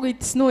ишийн цуг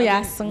идсэн үү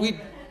яасан?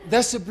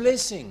 That's a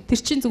blessing.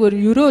 Тэр чинь зүгээр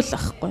өрөөл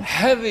ахгүй.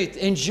 Have it,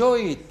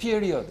 enjoy it,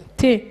 period.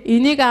 Тий,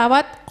 энийг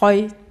аваад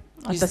гоё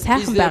Is одоо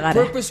сайхан there байгаарай.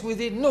 purpose with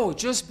it? No,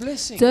 just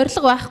blessing.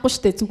 Зориг байхгүй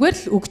шүү дээ. Зүгээр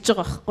л өгж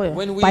байгаа байхгүй юу?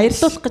 When we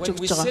Баярлуулах гэж өгж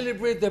байгаа.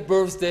 celebrate their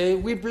birthday,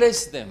 we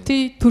bless them.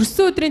 Тий,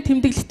 төрсөн өдрийн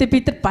тэмдэглэлтэй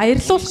бид нар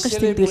баярлуулах гэж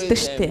тэмдэглэдэг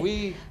шүү дээ.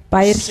 We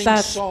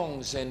Баярлаад sing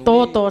songs and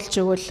дуу дуулж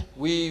өгвөл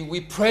we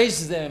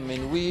praise them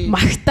and we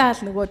магтаал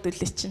нөгөө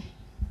дүлээ чинь.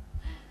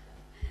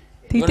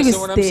 Тэгдэг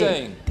understand what I'm үстэй.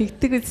 saying?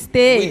 Тэгдэг we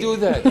үстэй. do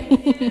that.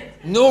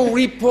 No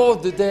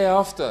report the day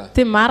after.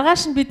 Тий,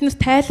 маргааш нь бид нар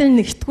тайлан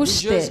нэгтгүү We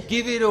шүү just дээ.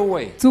 give it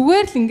away.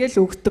 Зүгээр л ингээл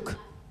өгдөг.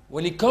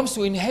 When it comes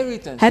to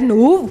inheritance, Харин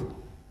өв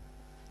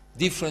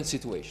different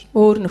situation.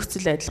 өөр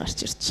нөхцөл байдал гарч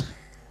ирж байгаа.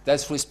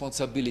 That's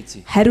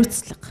responsibility.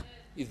 Хариуцлага.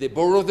 If they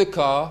borrow the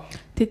car,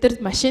 Тэд нар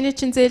машины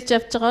чинь зээлж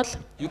авч байгаа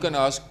бол you can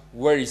ask,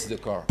 where is the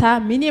car? Та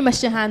миний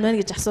машин хаана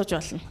вэ гэж асууж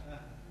болно.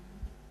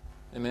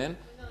 Amen.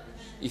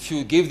 If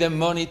you give them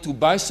money to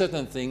buy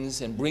certain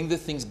things and bring the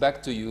things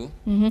back to you,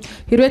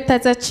 Хэрвээ та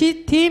за чи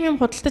тийм юм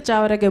худалдаж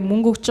аваарай гэж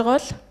мөнгө өгч байгаа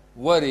бол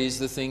what is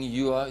the thing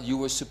you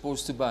were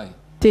supposed to buy?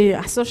 тий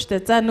асуу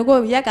штэ. За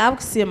нөгөө яг ав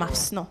гэсэн юм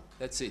авсан уу?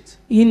 That's it.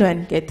 Энэ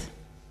байна гэд.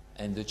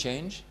 And the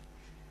change?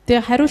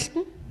 Тэгээ хариулт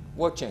нь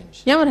What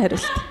change? ямар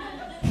хариулт?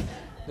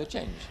 The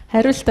change.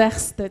 Хариулт байх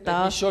хэвээр Let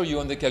даа. me show you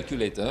on the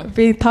calculator.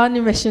 Би тооны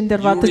машин дээр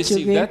You бодож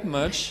receive үгүй. that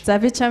much. За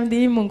би чамд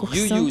ийм мөнгө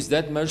You өгсөн. use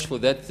that much for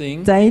that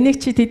thing. За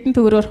энийг чи тэдэн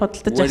төгрөгөөр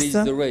худалдаж What is the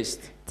авсан. rest?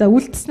 За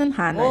үлдсэн нь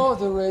хаана вэ? Oh,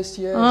 the rest,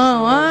 yes.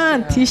 Аа,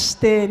 yes, yeah.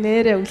 тийштэй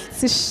нэрээ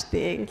үлдсэн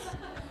штэ.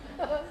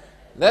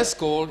 That's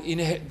called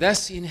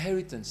that's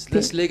inheritance.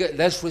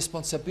 That's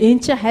responsibility.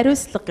 Энд чи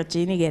хариуцлага гэж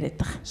энийг яриад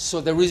байгаа.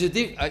 So there is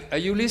are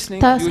you listening?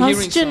 Та You're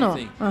hearing сонсож байна уу?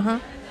 something.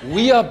 Аха.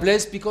 We are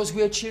blessed because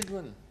we are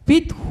children.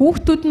 Бид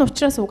хүүхдүүд нь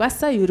учраас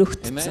угаасаа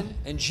өрөвдсөн. Amen.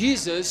 And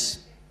Jesus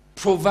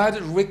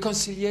provided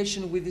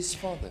reconciliation with his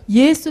Father.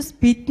 Есүс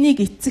биднийг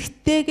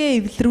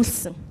эцэгтэйгээ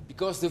эвлэрүүлсэн.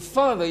 Because the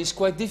Father is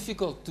quite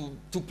difficult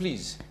to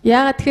please.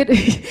 Яагаад тэгэхээр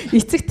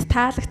эцэгт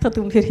таалагдахад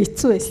үнэхээр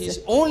хэцүү байсан. He's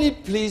only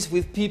pleased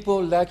with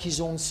people like his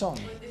own son.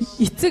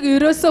 Эцэг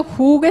ерөөсөө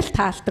хүүгээл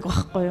таалдаг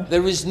байхгүй юу?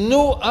 There is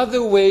no other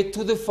way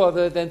to the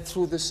Father than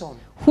through the Son.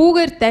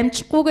 Хүүгээр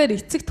дамжихгүйгээр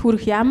эцэгт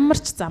хүрэх ямар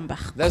ч зам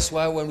байх. That's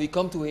why when we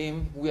come to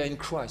him, we are in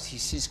Christ. He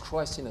sees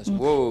Christ in us.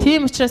 Whoa.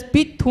 Тийм учраас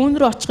бид түүн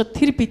рүү очиход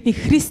тэр бидний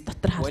Христ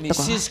дотор When he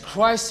хардаг. sees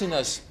Christ in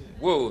us,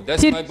 whoa,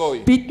 that's my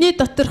boy. Бидний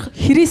дотор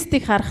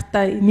Христийг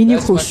харахтаа миний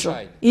That's my хүү шүү.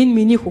 child. Энэ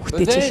миний But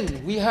хүүхдээ ч then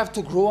шүү. we have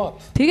to grow up.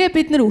 Тэгээ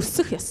бид нар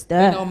өсөх And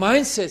ёстой. our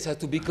mindsets have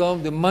to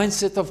become the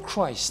mindset of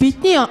Christ.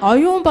 Бидний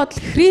оюун бодол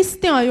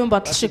Христийн оюун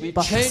бодол To шиг be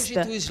болох changed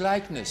into ёстой. his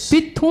likeness.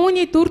 Бид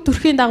түүний дүр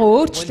төрхийн дагуу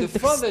When the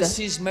өөрчлөгдөх Father ёстой.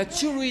 sees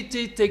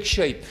maturity take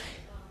shape,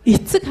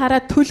 Эцэг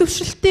хараад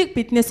төлөвшөлтийг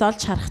биднээс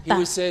олж he харахтаа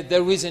will say,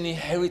 there is an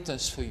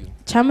inheritance for you.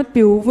 чамд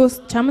би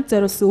өвөөс чамд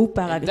зориулсан өв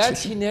байгаа And гэж that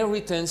хэлнэ.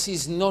 inheritance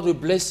is not a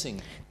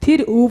blessing.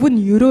 Тэр өв нь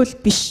ерөөл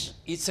биш.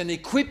 It's an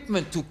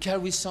equipment to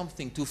carry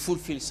something, to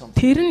fulfill something.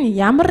 Тэр нь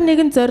ямар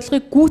нэгэн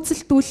зорилгыг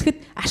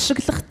гүйцэлдүүлэхэд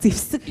ашиглах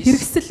зэвсэг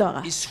хэрэгсэл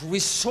байгаа. It's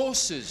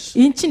resources,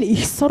 Энэ чинь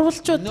их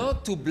сурвалжууд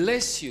not to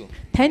bless you.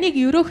 таныг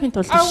өрөөхийн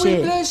тулд I will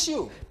бишээ. bless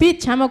you. Би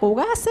чамайг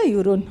угаасаа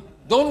өрөөнө.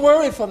 Don't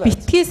worry for that.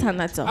 Битгий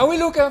санаа I зов. will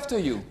look after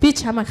you. Би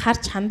чамайг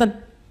харж хандана.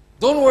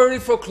 Don't worry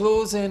for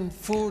clothes and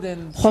food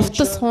and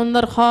Хувцас, future.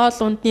 хунар, хоол,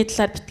 ундны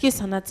талаар битгий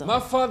санаа зов. My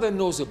Father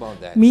knows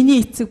about that. Миний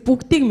эцэг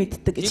бүгдийг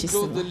мэддэг He гэж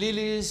clothes the хэлсэн.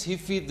 lilies, he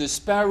feeds the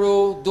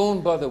sparrow.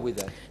 Don't bother with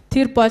that.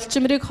 Тэр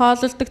болжмрыг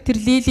хоололдог, тэр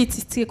лили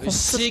цэцгийг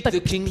Seek хувцалдаг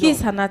the kingdom. битгий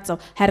санаа зов.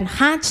 Харин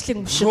хаанчлаг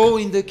мөшиг. Grow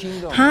in the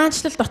kingdom.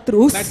 Хаанчлал дотор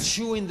өс.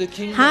 Mature in the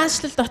kingdom.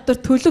 Хаанчлал дотор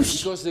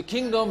төлөвш. Because the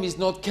kingdom is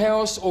not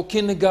chaos or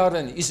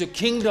kindergarten. It's a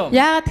kingdom.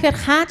 Яагаад тэгэхээр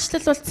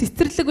хаанчлал бол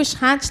цэцэрлэг биш,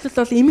 хаанчлал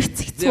бол эмх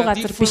цэгцүү There are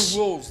газар different биш.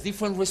 roles,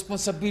 different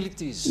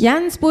responsibilities.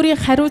 Янз бүрийн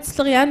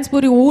хариуцлага, янз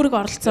бүрийн үүрэг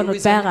There оролцоонууд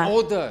is an байгаа.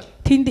 order.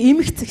 Тэнд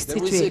эмх There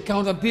цэгцэж is бий.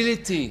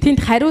 accountability. Тэнд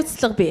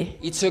хариуцлага бий.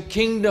 It's a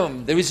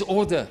kingdom. There is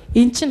order.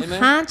 Эн чинь Amen.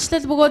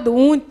 хаанчлал бөгөөд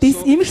үүнд бис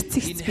So, эмх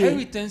цэгц бий.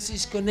 inheritance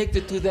is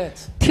connected to that.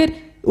 Тэгэхээр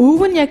өв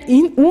нь яг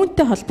энэ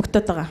үүнтэй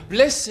холбогдоод байгаа.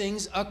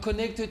 Blessings are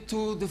connected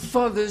to the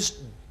Father's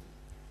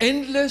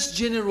endless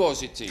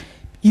generosity.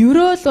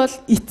 Ерөөл бол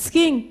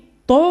эцгийн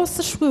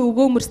дуусашгүй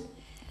өгөөмөр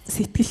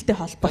сэтгэлтэй That's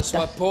холбоотой.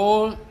 why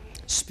Paul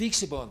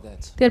speaks about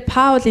that. Тэгэхээр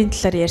Паул энэ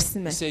талаар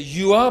ярьсан He байна. says,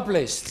 you are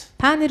blessed,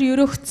 Та нар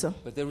өрөөгцөн.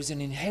 but there is an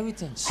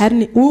inheritance.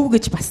 Харин өв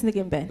гэж бас нэг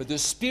юм байна. But the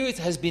Spirit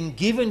has been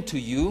given to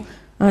you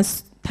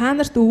Та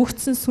нарт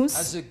өгөгдсөн сүнс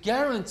as a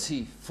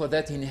guarantee for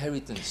that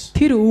inheritance.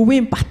 тэр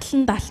өвийн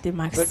батлан даалт юм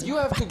а But you гэсэн.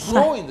 have to Батлаа.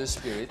 grow in the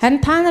Spirit. Харин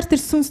та нар тэр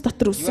сүнс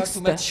дотор You өсөх have to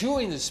ёстой. mature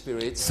in the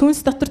Spirit.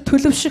 Сүнс дотор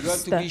төлөвшөх You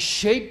have to be ёстой.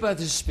 shaped by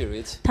the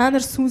Spirit. Та нар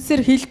сүнсээр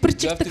You have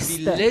хэлбэржигдэх to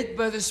be ёстой. led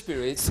by the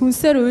Spirit.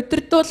 Сүнсээр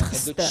удирдуулах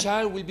And the ёстой.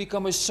 child will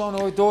become a son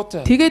or a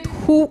daughter. Тэгээд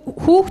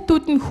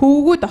хүүхдүүд нь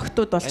хөвгүүд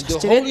охтууд And болчих the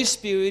чирээ. Holy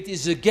Spirit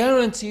is a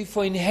guarantee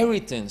for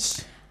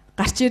inheritance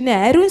Гарч ирнэ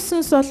ариун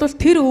сүнс бол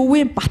тэр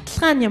өвийн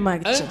баталгаан юм а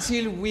гэж.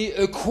 until we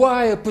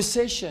acquire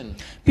possession.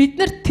 Бид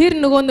нар тэр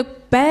нөгөө нэг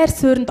байр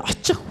суурьнд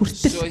очих So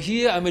хүртэл.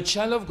 here I'm a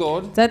child of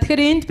God. За тэгэхээр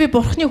энд би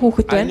бурхны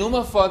хүүхэд I байна. know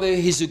my Father.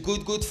 He's a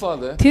good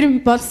father. Тэр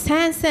бол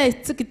сайн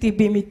эцэг гэдгийг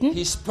би мэднэ.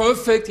 He's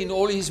perfect in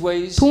all his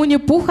ways. Түүний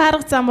бүх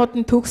арга замууд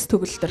нь төгс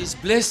төгөлдөр. His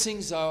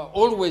blessings are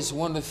always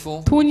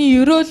wonderful. Түүний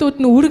өрөөлүүд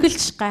нь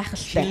үргэлж He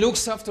гайхалтай.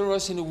 looks after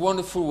us in a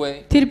wonderful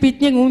way. Тэр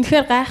биднийг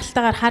үнэхээр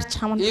гайхалтайгаар харж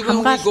Even we go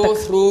хамгаалдаг.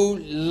 through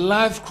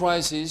life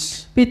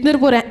crisis, Бид нар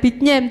бүр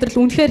бидний амьдрал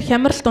үнэхээр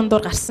хямрал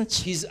дундуур гарсан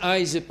ч His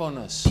eye is upon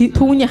us.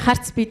 түүний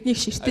харц биднийг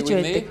Are ширтэж you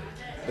with байдаг. me?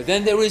 But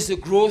then there is the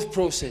growth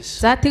process.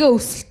 За тэгээ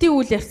өсөлтийн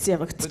үйл явц But the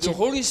явагдчих.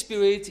 Holy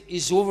Spirit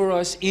is over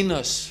us, in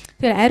us,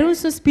 Тэгэхээр ариун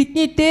сүнс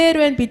бидний дээр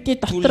байна, бидний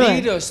to дотор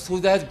lead байна. us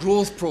through that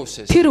growth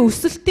process. Тэр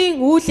өсөлтийн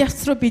үйл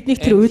явц руу биднийг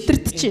тэр And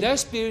удирдах. that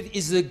Spirit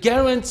is the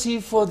guarantee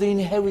for the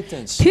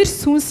inheritance Тэр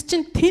сүнс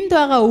чинь тэнд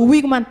байгаа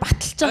өвийг маань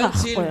баталж байгаа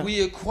until аахгүй юу?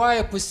 we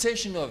acquire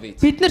possession of it.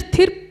 Бид нар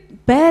тэр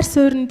байр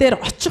суурин дээр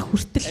очих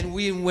хүртэл And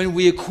when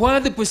we acquire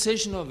the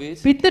possession of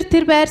it, бид нар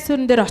тэр байр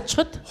суурин дээр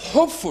очиход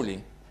hopefully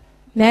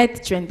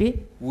найдаж байна би.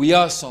 we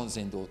are sons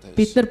and daughters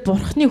Бид нар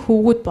бурхны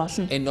хүүгүүд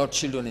болно. and not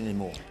children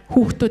anymore.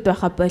 Хүүхдүүд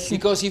байхаа болно.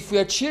 Because if we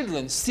are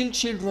children, still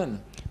children,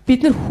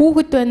 Бид нар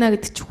хүүхэд байна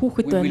гэдэг чи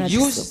хүүхэд we байна will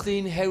гэсэн use үг. the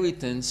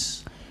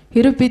inheritance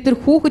Хэрэв бид нар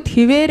хүүхэд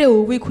хിവэрэ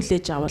өвийг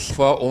хүлээж авал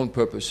for our own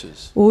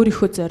purposes.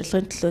 өөрийнхөө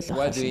зорилгын төлөө л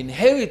While the байна.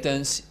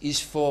 inheritance is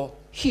for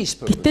His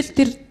Гэтэл purposes.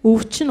 тэр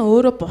өв чинь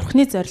өөрөө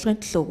бурхны зорилгын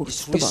төлөө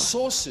It's өгөгддөг байна.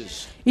 resources.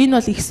 Энэ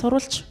бол их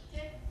сурвалж.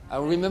 I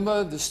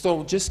remember the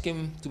story just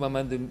came to my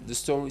mind. The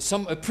story.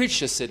 A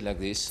preacher said like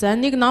this. За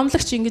нэг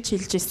номлогч ингэж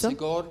хэлж Say, ирсэн.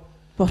 God,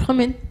 Бурхан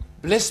минь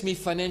bless me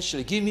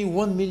financially. Give me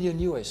 $1 million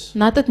US.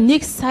 надад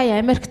 1 сая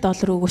Америк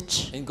доллар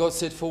өгөөч. And God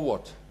said, for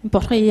what?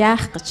 Бурхан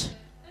яах гэж?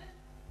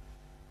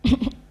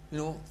 You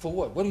know, for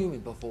what? What do you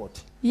mean by for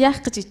what? Яах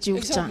гэж iji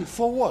өгч Exactly, байгаа.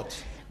 for what?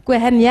 Үгүй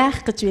харин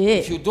яах гэж вэ?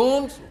 If you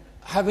don't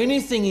have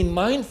anything in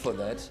mind for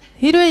that,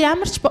 Хэрвээ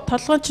ямар ч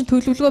толгойн чинь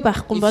төлөвлөгөө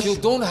байхгүй if бол you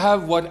don't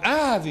have what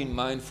I have in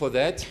mind for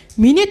that,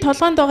 миний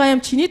толгойд байгаа юм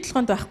чиний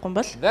толгойд байхгүй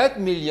бол that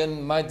million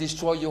might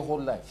destroy your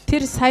whole life.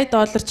 тэр сая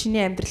доллар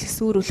чиний амьдралыг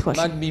сүрүүлэх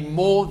болно. Might be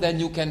more than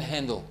you can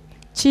handle.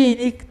 Чи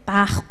энийг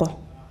даахгүй.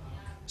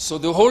 So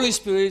the Holy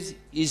Spirit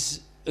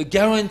is a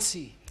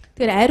guarantee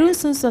Тэр ариун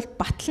сүнс бол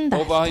батлан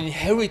of our даа.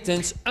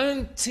 inheritance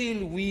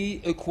until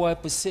we acquire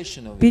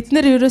possession of it. Бид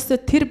нар ерөөсөө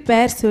тэр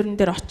байр суурин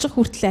дээр очих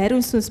хүртэл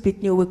ариун сүнс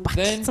бидний өвийг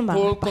Then баталсан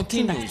Paul байна.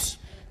 continues,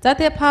 За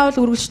тэгээ Паул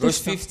verse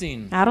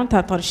үргэлжлүүлсэн. 15,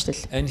 15 дугаар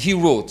ишлэл. and he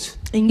wrote,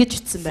 Ингэж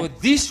ütсэн for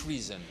байна. this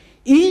reason,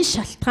 Энэ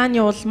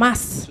шалтгааны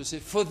улмаас so say,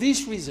 for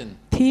this reason,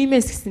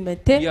 тиймээс гэсэн байна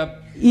те. Yeah.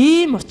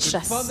 Ийм the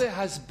учраас Father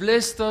has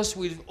blessed us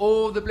with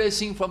all the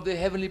blessing from the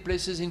heavenly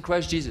places in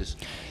Christ Jesus.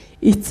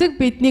 эцэг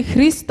бидний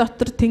Христ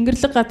дотор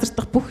Тэнгэрлэг газар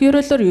дах бүх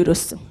ёроолоор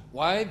өрөөсөн.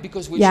 Why?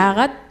 Because we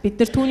Яагаад бид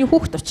нар түүний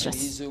хүүхэд He учраас.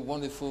 is a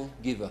wonderful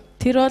giver.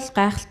 Тэр бол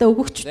гайхалтай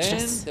өгөгч Then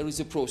учраас. there is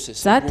a process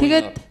За of growing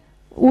тэгээд up.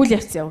 үйл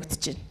явц явагдаж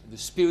байна. The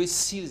Spirit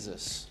seals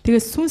us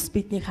Тэгээд сүнс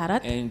биднийг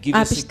хараад and gives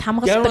us биш a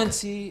хамгаалдаг.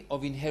 guarantee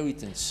of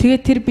inheritance.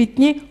 Тэгээд тэр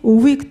бидний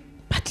өвийг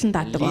батлан And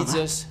даадаг leads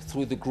байна. us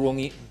through the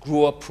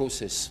grow up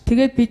process.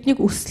 Тэгээд биднийг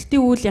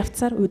өсөлтийн үйл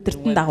явцаар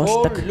удирдан When Paul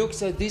дагуулдаг.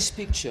 looks at this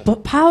picture,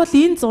 Паул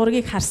энэ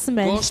зургийг харсан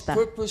байна God's л та.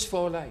 purpose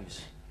for our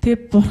lives,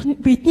 Тэгээд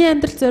бидний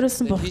амьдрал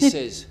зориулсан then he бурхны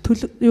says,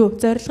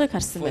 зорилгыг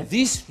харсан for байна.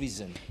 this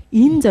reason,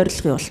 Энэ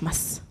зорилгын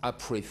улмаас I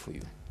pray for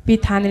you. би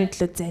та нарын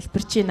төлөө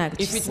залбирч байна гэж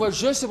If it хэлсэн. was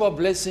just about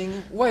blessing,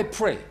 why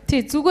pray?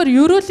 Тий зүгээр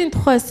ерөөлийн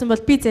тухай байсан бол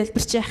би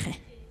залбирч яах юм?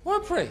 Why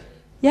pray?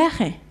 Яах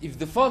юм? If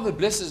the Father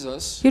blesses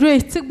us,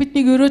 Хэрвээ эцэг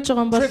биднийг өрөөж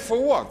байгаа юм бол pray for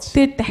what?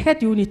 тэгээд дахиад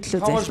юуны төлөө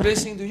How much залбирах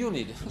blessing do you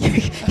need? юм?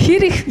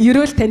 Хэр их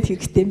ерөөл танд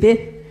хэрэгтэй юм бэ?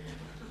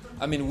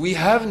 I mean, we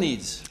have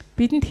needs.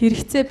 Бидэнд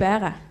хэрэгцээ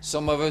байгаа.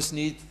 Some of us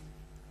need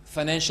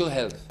financial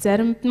help.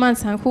 Заримд маань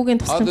санхүүгийн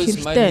тусламж Others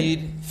might хэрэгтэй.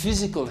 need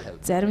physical help.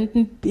 Заримд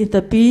нь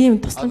биеийн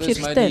тусламж Others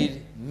might хэрэгтэй. need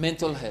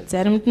mental help.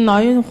 Заримд нь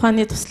оюун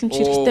ухааны тусламж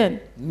хэрэгтэй. Or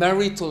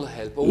marital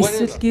help or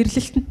Эсвэл whatever.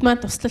 гэрлэлтэнд маань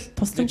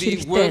тусламж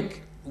Maybe хэрэгтэй.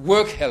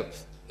 work help,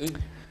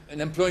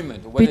 an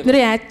employment or whatever.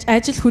 Бидний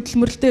ажил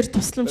хөдөлмөрлөлтөөр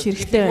тусламж But if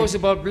хэрэгтэй it байна. was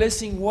about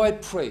blessing, why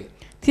pray?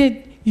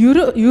 Тэгээд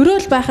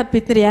ерөөл байхад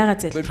бид нар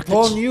яагаад But залбирах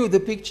Paul гэж? knew the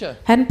picture.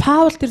 Харин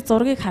Паул тэр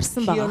зургийг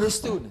харсан He байгаа.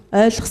 understood.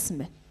 Ойлгосон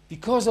байна.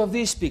 Because of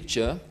this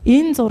picture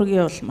Энэ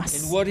зургийн улмаас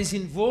and what is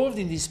involved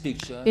in this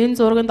picture, энэ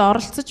зурганд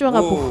оролцож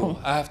байгаа бүхэн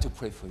I have to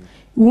pray for you.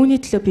 үүний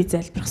төлөө би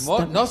залбирах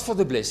хэрэгтэй. Not for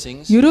the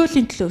blessings,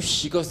 Ерөөлийн төлөө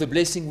биш. because the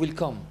blessing will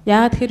come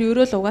Яагаад тэгэхээр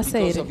ерөөл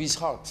угаасаа because of ирнэ. his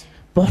heart.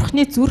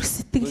 Бурхны зүрх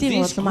But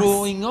сэтгэлийн this улмаас.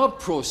 growing up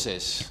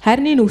process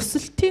Харин энэ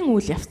өсөлтийн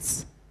үйл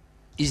явц.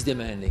 is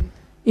demanding.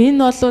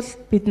 Энэ бол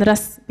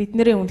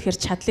бидний үнэхээр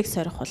чадлыг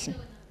сорих болно.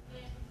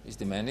 Is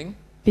demanding.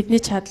 Бидний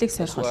чадлыг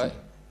сорих That's why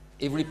болно.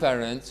 every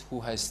parent who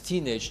has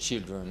teenage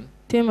children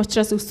Тийм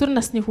учраас өсвөр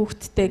насны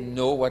хүүхэдтэй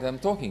know what I'm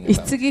talking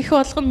about. эцэг их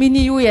болгон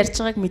миний юу ярьж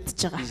байгааг мэдж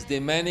байгаа. Is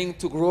demanding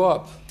to grow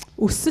up.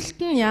 Өсөлт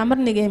нь ямар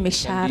нэг юм Can be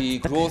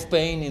шаарддаг. growth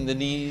pain in the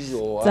knees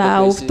or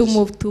За other өвдөг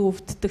places.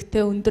 өвддөг те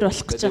өндөр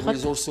болох But гэж there is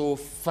байхад also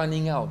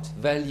finding out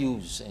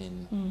values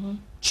and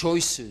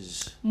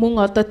choices. мөн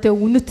одоо те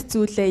үнэт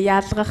зүйлээ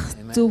ялгах,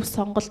 Amen. зөв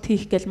сонголт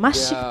хийх гэл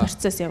маш их Yeah.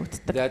 процесс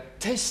явагддаг. They are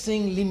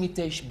testing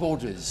limitation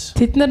borders.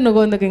 Тэд нар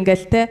нөгөө нэг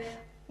ингээл те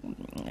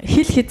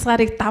хил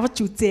хязгаарыг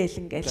давж үзээл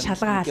ингээл You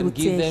шалгаал can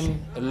give үзээл. them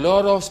a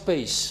lot of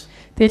space.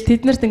 Тэгэл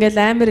тэднэрт ингээл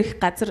амар их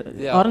газар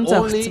They are орон зай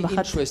only өгсөн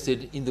байхад interested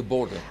in the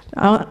border.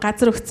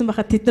 газар өгсөн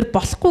байхад тэд нар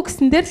болохгүй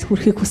гэсэн дээр л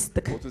хүрэхийг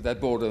хүсдэг. Go to that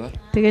border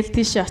Тэгэл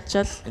тийшээ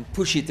очиод and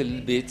push it a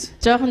little bit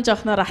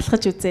жоохноор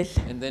алхаж үзээл.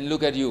 and then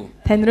look at you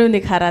Тань руу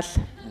нэг хараад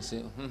and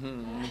say,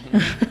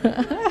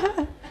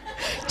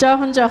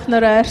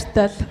 жоохноор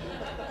ойртол.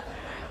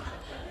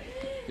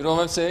 you know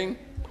what I'm saying?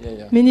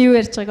 Yeah. Миний юу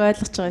ярьж байгааг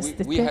ойлгож байгаа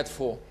юм We тест. had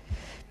 4.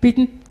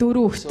 Бидэнд 4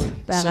 хүүхэд So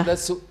байгаа.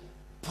 that's so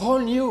Paul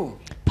knew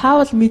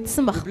Паул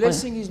мэдсэн the байхгүй.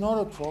 blessing is not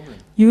a problem.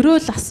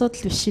 Ерөөл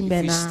асуудал биш юм If we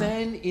байна.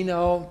 stand in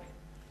our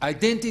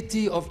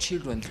identity of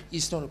children,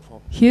 it's not a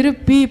problem.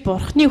 Хэрэг би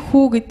бурхны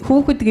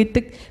хүүхэд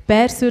гэдэг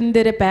байр суурин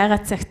дээр байгаа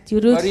цагт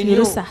But in you-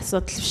 ерөөсөө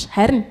асуудал биш.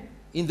 Харин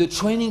in the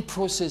training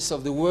process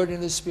of the Word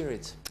and the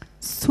Spirit,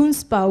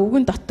 Сүнс ба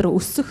үгэн дотор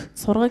өсөх,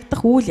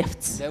 сургагдах үйл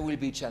явц. there will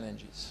be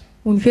challenges.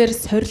 Үнэхээр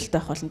сорилт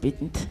байх болно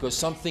бидэнд. Because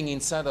something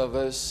inside of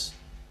us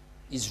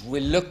is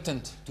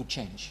reluctant to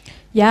change.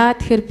 Яа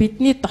тэгэхээр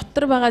бидний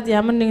дотор байгаа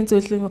ямар нэгэн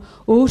зүйл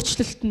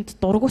өөрчлөлтөнд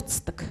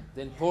дургуутсдаг.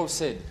 Then Paul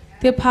said,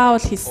 Тэгээ Паул or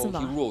хэлсэн he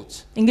байна.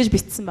 wrote, Ингэж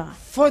бичсэн байна.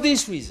 for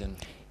this reason,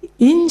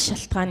 Энэ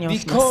шалтгааны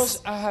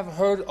because улмаас I have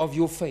heard of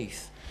your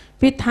faith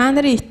би та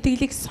нарын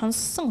итгэлийг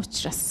сонссон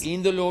учраас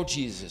in the Lord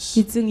Jesus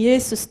эзэн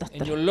Есүс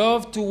and дотор your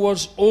love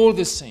towards all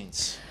the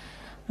saints.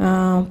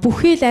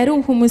 бүхий л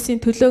ариун хүмүүсийн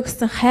төлөө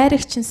гэсэн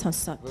хайрыг чинь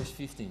сонсоод. Verse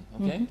 15,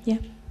 okay? Yeah.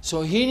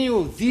 So he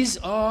knew these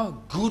are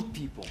good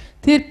people.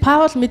 Тэр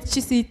Паул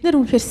мэдчихсэн эдгээр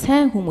үнэхээр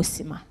сайн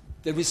хүмүүс юм аа.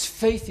 There is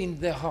faith in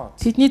their heart.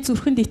 Тэдний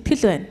зүрхэнд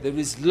итгэл байна. There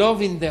is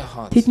love in their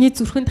heart. Тэдний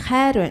зүрхэнд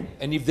хайр байна.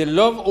 And if they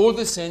love all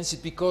the saints,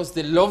 it's because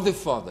they love the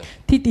Father.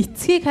 Тэд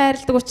эцгийг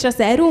хайрладаг учраас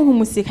ариун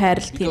хүмүүсийг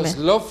хайрладаг юм Because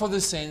байна. love for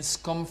the saints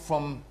comes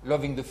from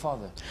loving the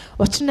Father.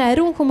 Учир нь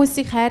ариун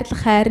хүмүүсийг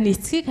хайрлах хайр нь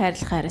эцгийг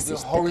хайрлах хайраас The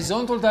ирдэг.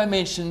 horizontal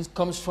dimension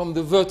comes from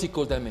the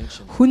vertical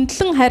dimension.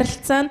 Хөндлөн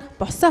харилцаа нь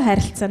босоо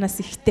харилцаанаас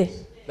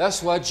ихтэй.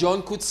 That's why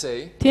John could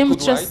say, Тийм could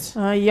учраас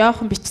write,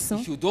 Иохан бичсэн.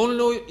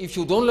 if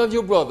you don't love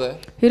your brother,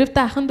 Хэрэв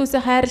та ахын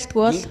дүүсээ хайрладаг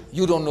бол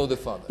you don't know the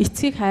Father.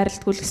 эцгийг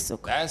хайрладаг л гэсэн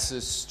үг. That's a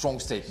strong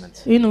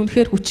statement. Энэ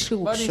үнэхээр хүчрэг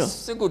үг But шүү.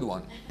 it's a good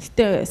one.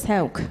 Гэтэ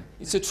сайн үг.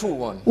 It's a true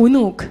one.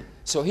 Үнэн үг.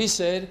 So he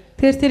said,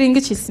 Тэр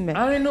ингэж хэлсэн байна.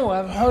 I know,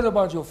 I've heard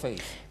about your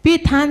faith. Би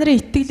та нарын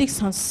итгэлийг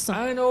сонссон.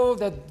 I know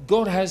that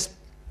God has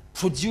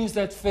produced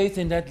that faith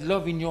and that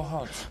love in your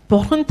heart.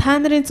 Бурхан та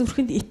нарын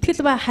зүрхэнд итгэл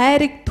ба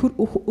хайрыг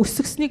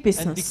өсгсөнийг би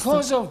And сонссон.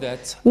 because of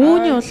that,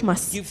 Үүний I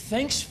улмаас give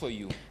thanks for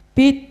you.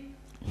 би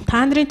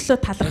та нарын төлөө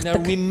And I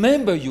талархдаг.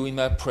 remember you in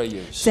my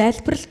prayers.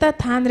 Залбиралдаа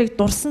та нарыг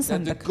дурсан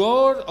That the сандаг.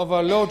 God of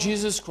our Lord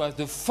Jesus Christ,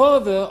 the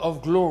Father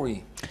of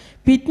glory,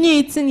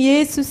 Бидний эзэн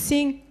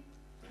Есүсийн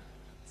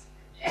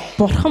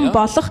Бурхан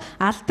болох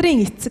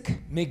алдрын эцэг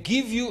may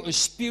give you a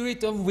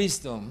spirit of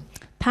wisdom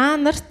та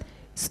нарт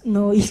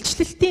нөө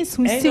илчлэлтийн and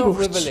сүнсийг of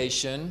өгч.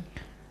 revelation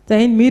За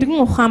энэ мэрэгэн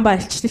ухаан ба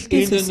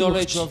илчлэлтийн in the сүнсийг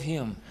knowledge өгч. of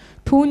Him.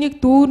 Түүнийг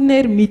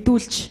дүүрнээр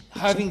мэдүүлж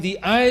Having the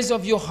eyes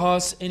of your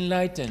hearts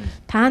enlightened,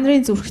 та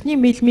нарын зүрхний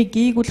мэлмийг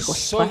гийгүүлэх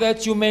so болтугай.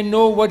 that you may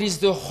know what is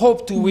the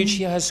hope to which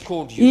He has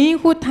called you,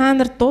 Ийхүү та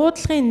нар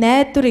дуудлагын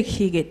найдварыг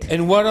хийгээд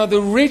and what are the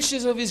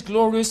riches of His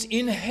glorious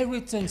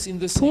inheritance in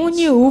the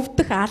түүний saints.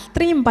 өвдөх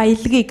алдрын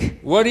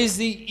баялагийг What is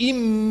the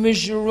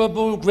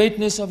immeasurable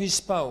greatness of His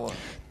power?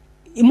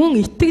 мөн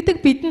итгэдэг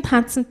бидэнд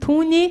хандсан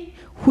түүний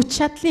хүч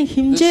чадлын The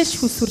хэмжээс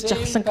хүсвэрж same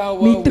авсан power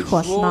мэдэх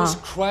which болно. rose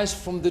Christ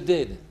from the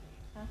dead.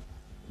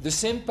 The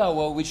same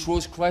power which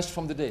rose Christ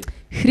from the dead.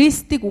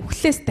 Христийг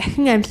үхлээс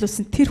дахин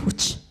амьлуулсан тэр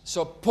хүч.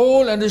 So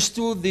Paul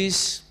understood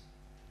this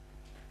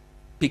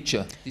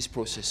picture, this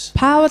process.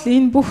 Паул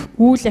энэ бүх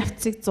үйл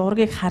явцыг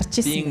зургийг харж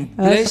Being ирсэн,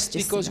 blessed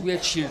ойлгож because ирсэн. we are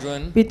children,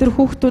 Бид нар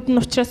хүүхдүүд нь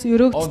учраас on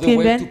өрөөгддөг the юм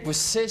way байна. to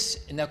possess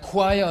and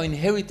acquire our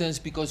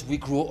inheritance because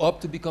we grow up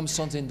to become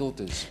sons and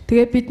daughters.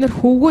 Тэгээ бид нар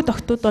хөвгүүд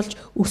октод болж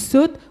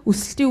өсөөд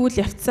өсөлтийн үйл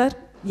явцаар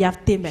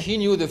явдсан байна. He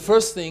knew the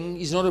first thing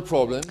is not a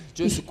problem,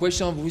 just a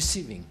question of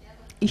receiving.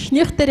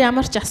 Эхнийх дээр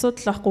ямар ч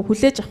асуудал байхгүй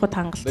хүлээж авахд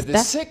But the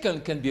хангалттай.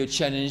 second can be a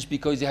challenge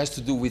because it has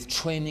to do with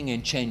training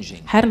and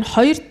changing. Харин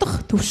хоёр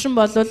дахь төвшин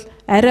бол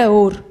арай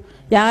өөр.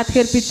 Яагаад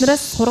тэгэхээр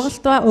биднээс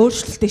сургалт ба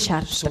өөрчлөлтийг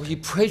So шаарддаг. he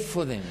prayed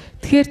for them.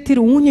 Тэгэхээр тэр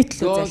үүний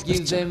төлөө God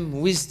give залбирч. them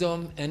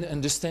wisdom and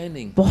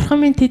understanding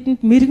Бурхан минь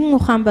тэдэнд мэрэгэн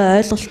ухаан ба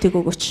ойлголтыг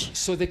өгөөч.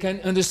 so they can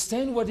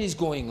understand what is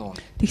going on.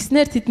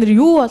 Тэгснээр тэд нар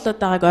юу болоод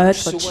байгааг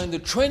So ойлгож. when the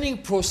training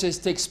process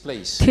takes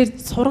place, Тэр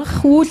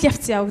сургах үйл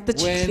явц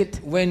явагдаж ирэхэд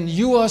when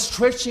you are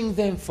stretching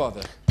them,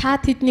 Father, та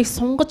тэднийг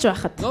сунгаж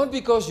байхад not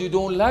because you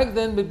don't like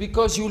them, but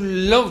because you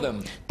love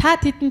them, та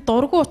тэдэнд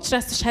дургу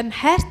учраас харин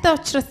хайртай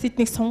учраас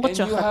тэднийг and сунгаж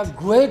you байхад have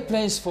great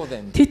plans for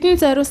them. тэдэн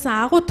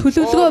зориулсан агуу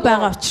төлөвлөгөө Oh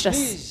байгаа God, учраас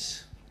please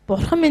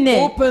Бурхан минь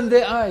ээ open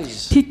their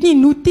eyes so тэдний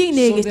нүдийг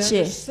they нээгэж.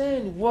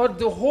 understand what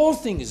the whole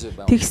thing is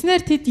about.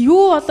 Тэгснээр тэд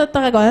юу болоод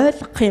байгааг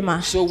ойлгох юм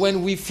аа. So when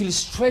we feel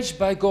stretched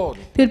by God,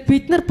 Тэр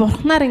бид нар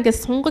Бурханаар ингээд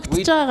сунгагдж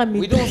байгаага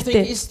we don't think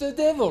мэдрэхтэй. it's the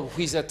devil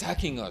who is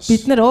attacking us.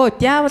 Бид нар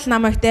диавол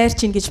намайг дайрч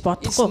ин гэж It's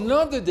бодохгүй.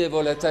 not the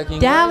devil attacking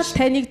Диавол us.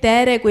 таныг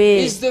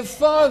дайраагүй. It's the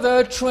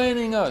Father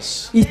training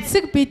us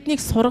Эцэг биднийг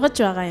сургаж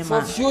байгаа юм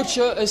for аа.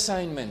 future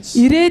assignments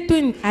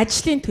Ирээдүйн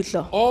ажлын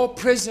төлөө. or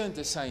present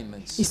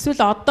assignments. Эсвэл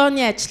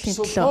одооны ажлын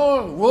So төлөө.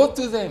 Paul wrote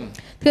to them,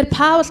 Тэгэхээр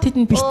Паул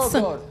тэдэнд oh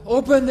бичсэн. God,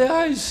 open their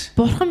eyes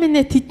Бурхан минь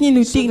ээ тэдний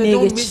so нүдийг they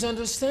don't нээгэж.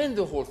 misunderstand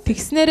the whole thing.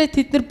 Тэгснээрээ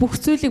тэд нар бүх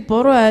зүйлийг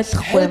буруу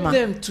ойлгохгүй юм Help аа.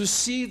 them to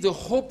see the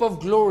hope of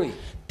glory.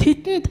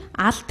 Тэдэнд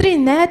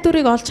алдрын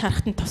найдварыг олж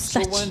харахад нь So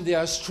туслаач. when they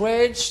are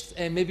stretched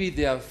and maybe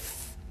they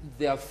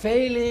are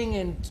failing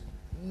and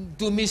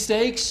do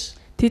mistakes,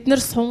 Тэд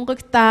нар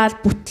сунгагдаал,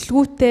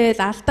 бүтлгүүтэл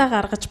алдаа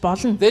гаргаж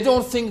болно. they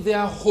don't think they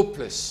are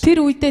hopeless. Тэр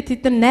үедээ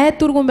тэд нар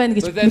найдваргүй байна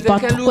гэж But that they can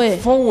бодохгүй.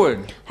 look forward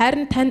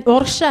Харин тань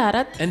урагшаа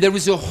хараад and there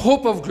is a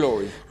hope of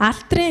glory.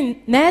 алдрын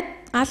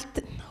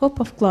hope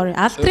of glory.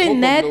 Hope Алдрын of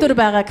найдвар glory.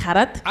 байгааг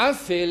хараад I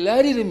failed,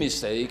 I did a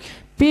mistake,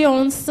 Би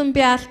унсан,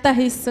 би алдаа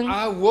хийсэн.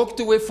 I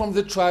walked away from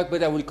the tribe,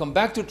 but I will come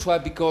back to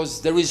tribe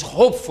because there is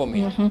hope for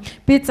me.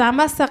 Би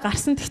замаасаа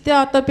гарсан. Гэхдээ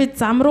одоо би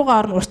зам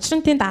руугаа орно. Учир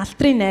нь тэнд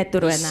алдрын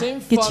найдвар The байна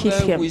same гэж хэлэх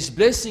Father юм. who is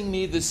blessing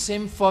me, the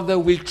same Father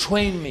will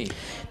train me.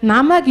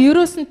 Намайг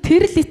ерөөсөн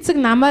тэр л эцэг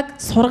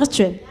намайг сургаж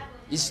байна.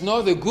 It's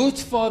not a good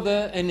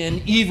father and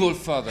an evil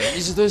father.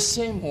 It's the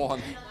same one.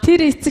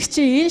 Тэр эцэг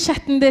чи энэ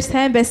шатан дээр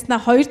сайн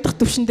байснаа хоёр дахь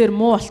түвшин дээр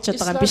муу болчиход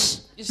байгаа юм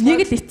биш.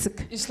 Нэг л эцэг.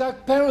 It's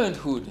like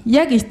parenthood.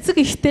 Яг эцэг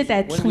ихтэй л When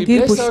адилхан we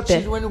гэр bless our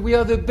бүлтэй. children, we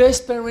are the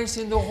best parents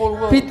in the whole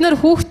world. Бид нар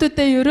хүүхдүүдэд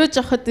ерөөж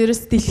авахд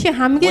ерөөс дэлхийн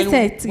хамгийн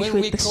сайн эцэг их When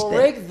we байдаг шүү дээ.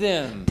 correct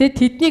them, Тэгээд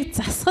тэднийг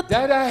засахад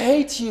Dad, I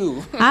hate you.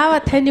 аава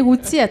таныг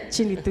үзий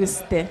ядчихна гэдэг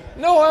үстэй.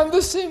 No, I'm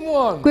the same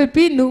one. Үгүй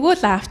би нөгөө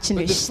л аав чинь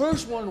But the биш.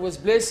 first one was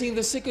blessing,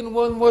 the second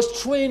one was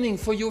training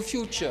for your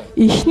future.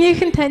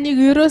 Эхнийх нь таныг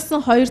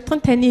ерөөсөн, хоёр дахь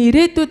нь таны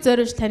ирээдүйд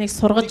зориулж таныг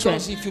сургаж байна.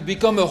 Because if you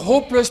become a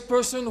hopeless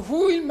person,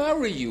 who will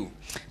marry you?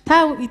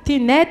 Та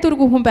тийм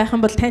найдваргүй хүн байх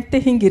юм бол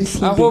тантай хэн гэрлэх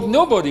I юм hope бэ?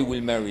 nobody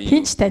will marry you.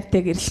 Хинч тантай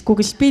гэрлэхгүй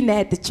гэж би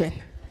найдаж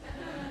байна.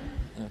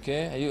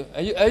 Okay,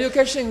 are you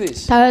catching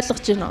this? Та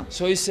ойлгож байна уу?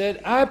 So he said,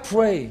 I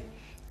pray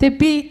Тэг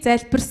би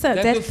залбирсан,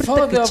 that the залбирдаг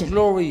Father гэж of байна.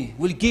 glory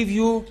will give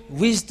you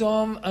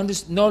wisdom and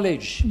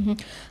knowledge,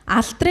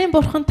 Алдрын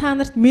бурхан та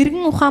нарт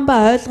мэрэгэн ухаан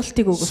ба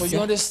ойлголтыг so you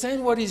өгсөн. understand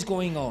what is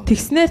going on.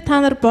 Тэгснээр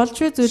та нар болж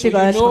буй So зүйлийг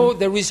you know ойлгоно.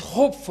 there is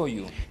hope for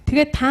you.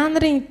 Тэгээд та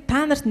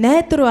нарт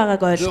найдвар байгааг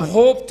The ойлгоно.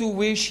 hope to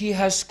which He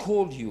has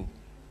called you.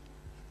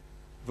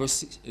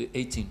 Verse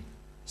 18,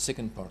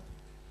 second part.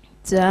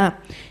 За.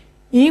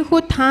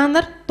 Ийхүү та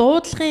нар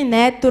дуудлагын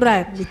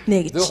найдвараа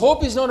мэднэ The гэж.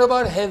 hope is not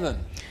about heaven.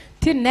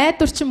 Тэр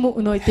найдвар чинь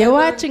нөө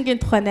деважингийн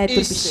тухай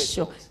найдвар биш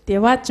шүү.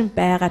 Деважин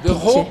байгаа The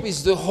hope тийч.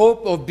 is the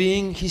hope of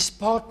being His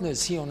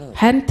partners here on earth.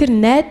 Харин тэр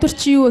найдвар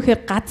чи юу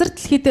гэхээр газар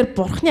дэлхий дээр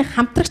бурхны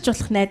хамтрагч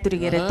болох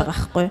найдварыг яриад байгаа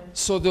байхгүй юу?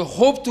 So the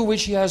hope to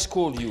which He has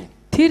called you.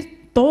 Тэр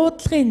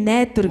дуудлагын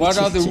найдвар What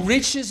are гэж the хэлж байна.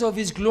 riches of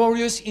His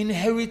glorious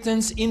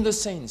inheritance in the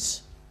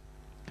saints?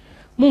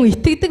 Мөн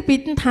итгэдэг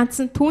бидэнд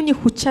хандсан түүний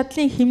хүч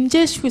чадлын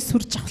хэмжээшгүй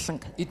сүр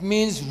жавхланг. It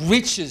means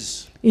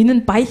riches, Энэ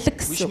нь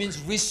баялаг which гэсэн. means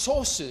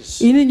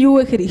resources. Энэ нь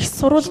юу вэ гэхээр их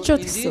So сурвалжууд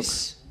in гэсэн.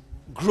 this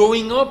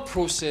growing up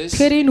process,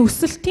 Тэгэхээр энэ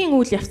өсөлтийн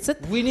үйл явцад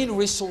we need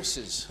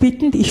resources.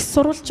 бидэнд их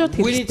сурвалжууд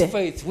We need хэрэгтэй.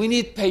 faith. We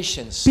need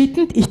patience.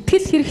 Бидэнд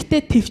итгэл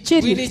хэрэгтэй,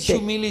 төвчээр We need хэрэгтэй.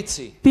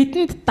 humility.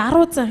 Бидэнд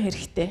даруй зан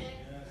хэрэгтэй.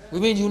 We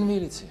need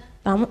humility.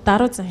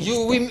 Даруй зан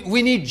хэрэгтэй.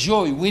 We need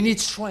joy. We need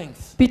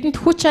strength. Бидэнд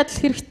хүч чадал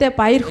хэрэгтэй,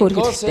 баяр хөөр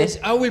God хэрэгтэй. says,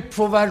 I will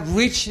provide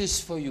riches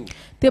for you.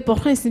 Тэгээ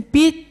бурхан хэлсэн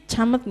би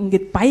чамд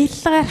ингээд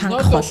баялагаар He's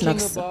not хангах болно talking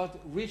гэсэн. about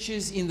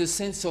riches in the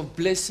sense of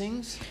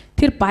blessings.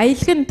 Тэр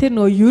баялаг нь тэр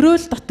нөгөө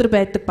ерөөл дотор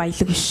байдаг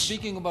баялаг биш.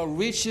 Speaking about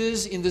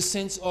riches in the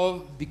sense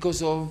of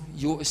because of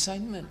your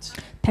assignment.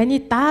 Таны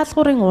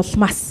даалгаврын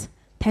улмаас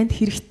танд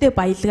хэрэгтэй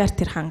баялагаар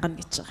тэр хангана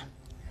гэж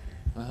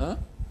байгаа.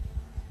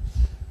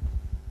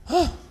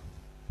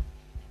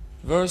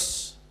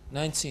 Verse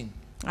 19.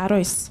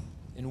 19.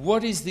 And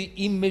what is the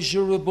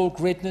immeasurable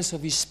greatness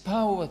of His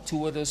power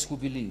toward us who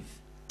believe?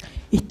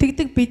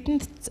 Итгэдэг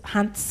бидэнд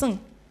хандсан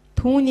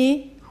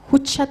түүний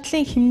хүч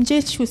чадлын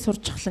хэмжээчгүй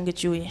сурч ахлан гэж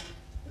юу юм?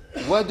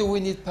 Why do we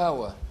need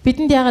power?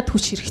 Бидэнд яагаад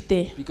хүч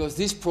хэрэгтэй? Because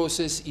this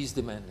process is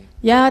demanding.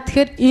 Яагаад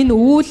тэгэхээр энэ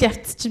үйл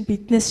явц чинь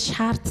биднээс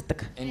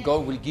шаарддаг. And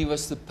God will give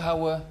us the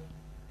power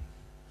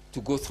to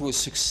go through a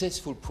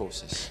successful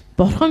process.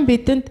 Бурхан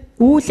бидэнд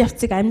үйл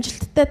явцыг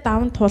амжилттай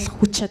даван туулах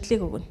хүч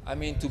чадлыг өгнө. I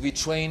mean, to be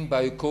trained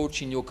by a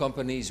coach in your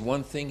company is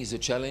one thing, is a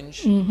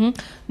challenge.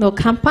 Нөгөө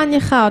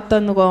компанийнхаа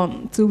одоо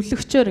нөгөө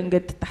зөвлөгчөөр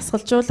ингээд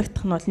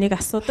дасгалжуулагдах нь бол нэг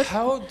асуудал.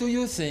 How do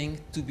you think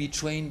to be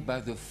trained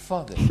by the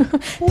Father?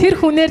 Тэр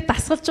хүнээр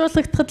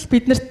дасгалжуулагдахад л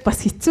биднэрт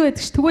бас хэцүү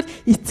байдаг ш. Тэгвэл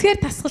эцгээр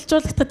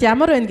дасгалжуулагдахад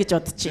ямар байна гэж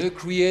бодчих. The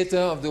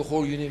creator of the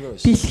whole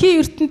universe.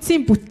 Дэлхийн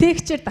ертөнцийн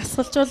бүтээгчээр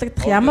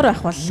дасгалжуулагдах ямар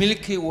байх бол?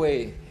 Milky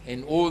Way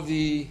and all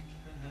the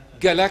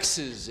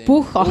galaxies and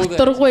Бүх all that.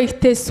 окторгой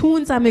ихтэй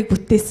сүүн замыг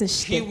бүтээсэн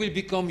He шүү. will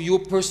become your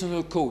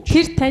personal coach.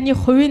 Тэр таны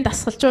хувийн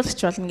дасгалжуулагч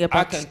болно гэж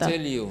I can tell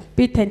бодлоо. you,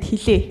 Би танд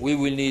хэлээ. we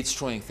will need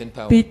strength and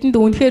power. Бидэнд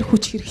үнэхээр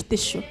хүч хэрэгтэй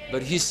шүү.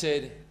 But he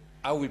said,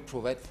 I will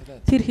provide for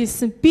that. Тэр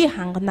хэлсэн би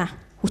хангана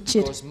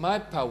хүчээр. Because my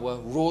power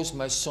rose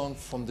my son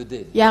from the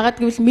dead. Яагаад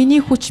гэвэл миний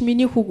хүч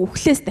миний хүүг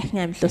үхлээс дахин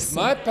амьлуулсан.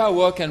 My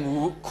power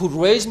could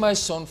raise my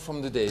son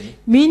from the dead.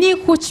 Миний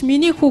хүч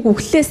миний хүүг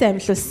үхлээс My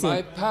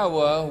амьлуулсан.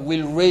 power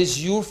will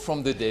raise you from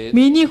the dead.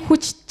 Миний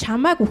хүч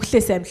чамааг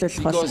үхлээс амьлуулах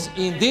Because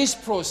болно. in this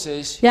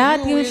process, Yeah,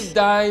 you it will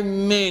die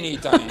many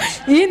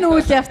times. Энэ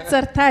үйл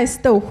явцаар та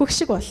өстө үхэх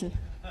шиг болно.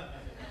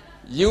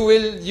 You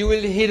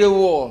will hit a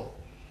wall.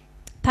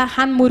 Та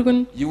хан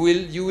мөргөн, You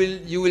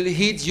will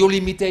hit your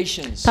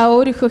limitations. та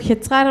өөрийнхөө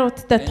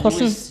хязгааруудтай And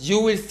тулна. you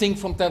will think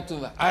from time to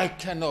time, I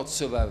cannot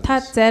survive Та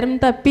this.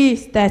 заримдаа би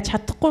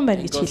чадахгүй юм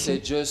байна And гэж God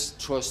said, хэлнэ. just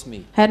trust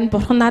me. Харин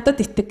бурхан надад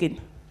итэг гин.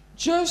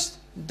 Just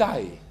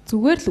die.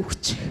 Зүгээр л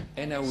үхчих.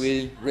 And I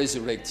will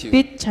resurrect you.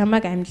 Бид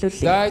чамааг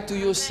амьлуулъя. Die to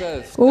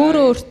yourself. Өөрөө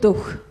Die. өөртөө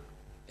өөх.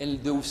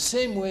 And the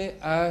same way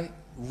I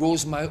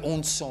rose my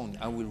own son,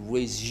 I will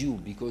raise you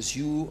because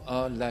you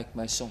are like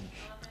my son.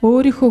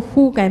 Өөрийнхөө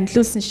хүүг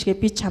амьлуулсан шигээ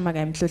би чамайг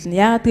амьлуулна.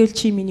 Яагаад гэвэл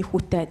чи миний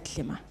хүүтэй адил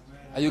юм аа.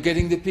 Are you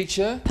getting the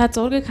picture? Та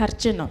зургийг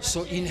харж байна уу?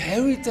 So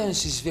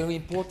inheritance is very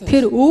important.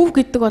 Тэр өв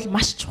гэдэг бол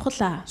маш чухал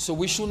аа. So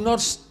we should not.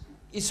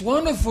 It's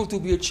wonderful to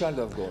be a child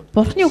of God.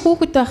 Бурхны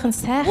хүүхэд байх нь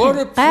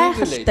сайхан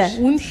гайхалтай.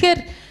 Үнэхээр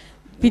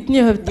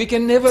бидний хувьд We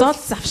can never зол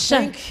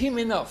завшаа. thank Him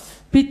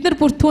enough. Бид нар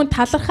бүр түүнд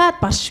талархаад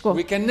башгүй.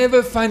 We can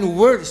never find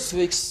words to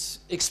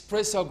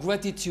express our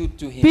gratitude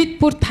to Him. Бид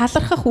бүр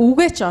талархах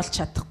үгээ ч олж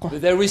чадахгүй.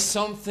 But there is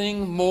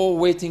something more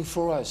waiting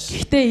for us.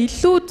 Гэхдээ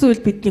илүү зүйл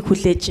биднийг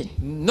хүлээж байна.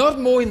 Not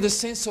more in the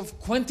sense of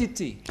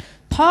quantity.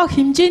 Тоо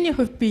хэмжээний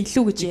хувьд би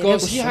илүү гэж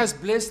Because He яриаггүй. has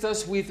blessed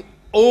us with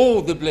all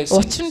the Учир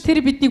нь blessings.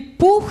 тэр биднийг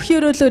бүх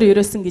ёроолоор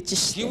ерөөсөн гэж He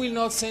шүү. will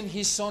not send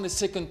His Son a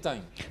second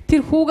time.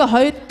 Тэр хүүгээ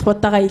хоёр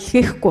удаага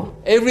илгээхгүй.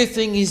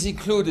 Everything is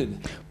included.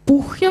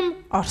 Бүх юм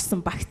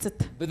орсон багцад.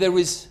 But there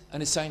is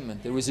an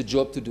assignment. There is a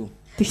job to do.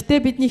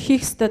 Тэгвэл бидний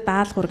хийх ёстой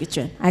даалгавар гэж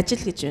байна. Ажил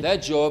гэж байна.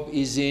 That job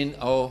is in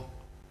our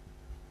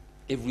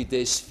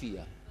everyday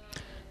sphere.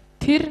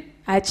 Тэр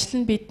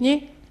ажил нь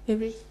бидний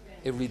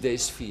Everyday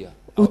sphere.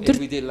 Our Өдөр-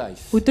 everyday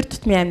life. өдөр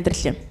тутмын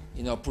амьдрал юм.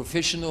 In our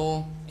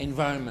professional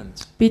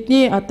environment.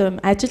 Бидний одоо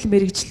ажил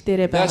мэргэжил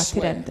дээрээ байгаа That's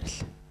тэр where- амьдрал.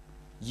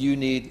 You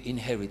need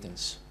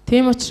inheritance.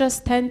 Тийм учраас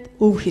танд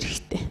өв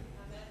хэрэгтэй.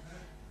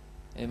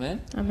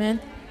 Amen? Амен.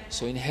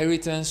 So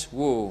inheritance,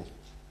 whoa.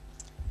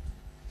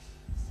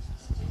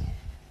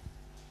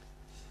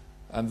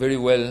 I'm very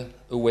well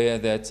aware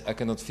that I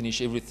cannot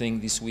finish everything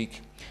this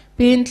week.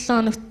 Би энэ 7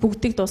 хоногт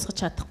бүгдийг дуусгаж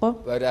чадахгүй.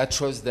 But I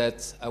trust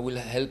that I will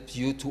help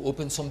you to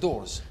open some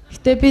doors.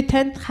 Гэтэ би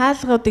танд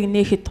хаалгуудыг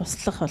нээхэд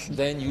туслах болно.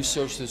 Then you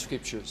search the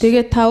scriptures.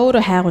 Тэгээд та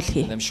өөрөө хайгуул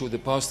хий. And I'm sure the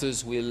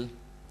pastors will,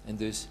 and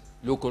the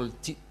local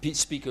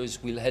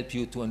speakers will help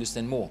you to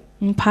understand more.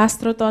 Энэ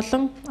пасторууд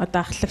болон одоо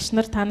ахлагч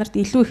нар та нарт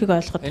илүү ихийг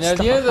ойлгоход And at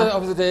the end туслах.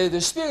 of the day,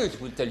 the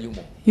Spirit will tell you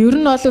more. Ер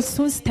нь бол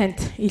сүнс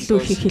танд илүү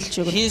ихийг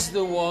хэлж өгнө. He's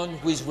the one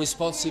who is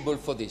responsible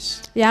for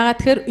this. Яагаад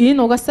тэгэхээр энэ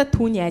угаасаа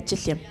түүний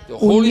ажил юм. The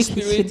Holy Үүнийг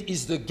хэлэх Spirit нь.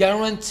 is the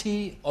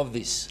guarantee of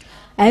this.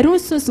 Ариун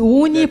сүнс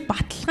үүний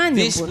баталгаан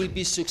юм This бүр. will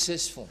be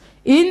successful.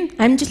 Энэ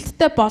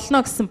амжилттай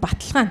болно гэсэн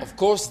баталгаан. Of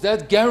course,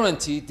 that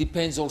guarantee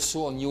depends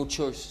also on your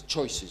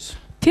choices.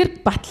 Тэр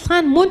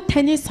баталгаан мөн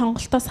таны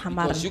сонголтоос Because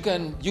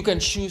хамаарна. you can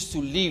choose to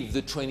leave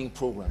the training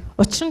program.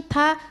 Учир нь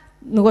та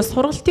нөгөө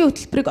сургалтын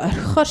хөтөлбөрийг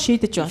орхихоор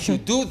шийдэж If you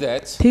болно. do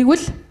that,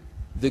 Тэгвэл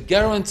the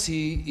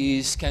guarantee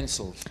is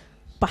cancelled.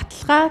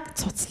 баталгааг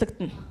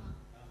цуцлагдана.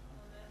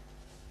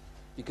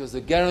 Because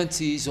the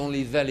guarantee is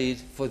only valid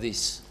for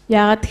this.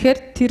 Яагаад тэгэхээр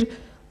тэр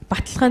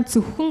баталгаан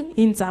зөвхөн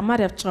энэ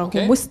замаар явж байгаа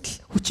Okay. хүмүүст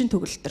л хүчин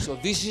төгөлдөр. So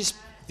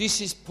this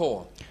is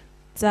Paul.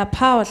 За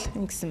Паул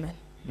ингэсэн байна.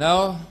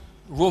 Now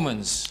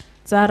Romans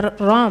За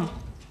Ром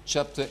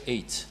chapter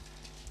 8.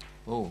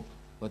 Oh,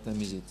 what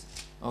time is it?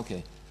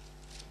 Okay.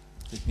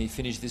 Let me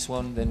finish this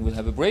one, then we'll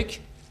have a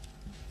break.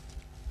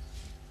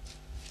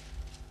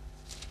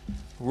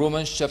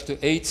 Romans chapter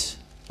 8.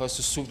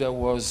 Pastor Sugda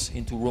was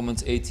into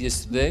Romans 8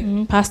 yesterday.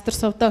 пастор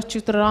Совда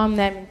өчигдөр Ром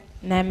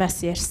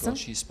 8-аас ярьсан.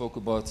 She spoke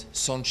about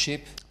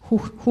sonship.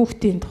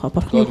 Хүүхдийн тухай,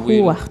 бурхны God хүү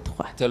will байх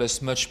тухай. tell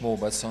us much more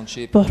about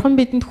sonship. Бурхан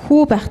бидэнд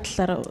хүү байх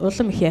талаар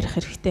улам их ярих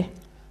хэрэгтэй.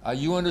 Are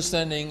you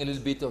understanding a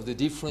little bit of the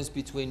difference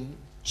between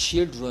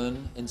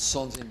children and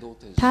sons and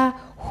daughters? Та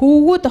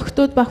хүүгүүд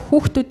охтууд ба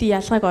хүүхдүүдийн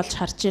ялгааг олж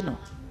харж байна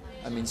уу?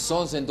 I mean,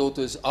 sons and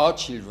daughters are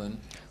children,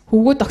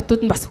 Хүүгүүд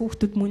охтууд нь бас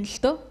хүүхдүүд мөн л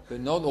дөө. but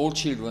not all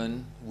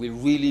children will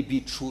really be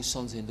true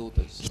sons and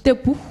daughters.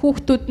 Гэтэ бүх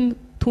хүүхдүүд нь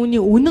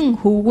түүний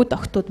үнэн хүүгүүд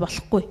охтууд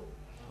болохгүй.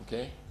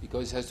 Okay?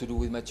 Because it has to do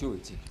with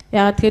maturity.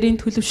 Яагаад тэгэхээр энэ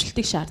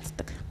төлөвшлтийг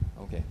шаарддаг.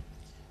 Okay.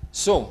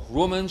 So,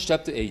 Romans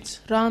chapter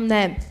 8, Ром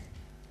 8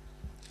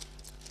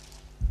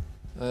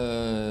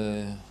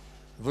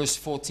 verse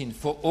 14.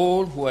 For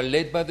all who are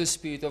led by the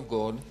Spirit of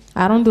God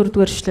 14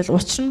 дугаар эшлэл.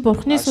 Учир нь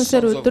Бурхны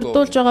сүнсээр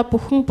удирдуулж байгаа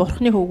бүхэн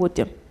Бурхны хүүгүүд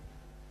юм.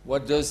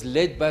 What does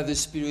led by the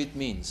Spirit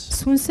means?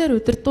 Сүнсээр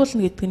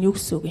удирдуулна гэдэг нь юу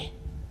гэсэн үг юм?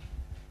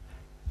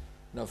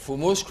 Now, for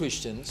most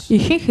Christians,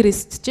 Ихэнх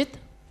христчид,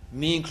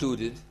 me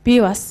included, би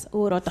бас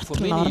өөрөө for дотор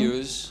нь many орно.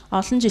 years,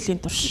 Олон жилийн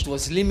турш it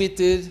was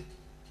limited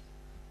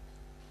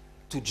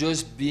to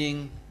just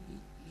being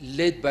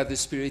led by the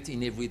Spirit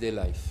in everyday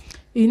life.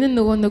 энэ нь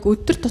нөгөө нэг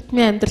өдөр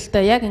тутмын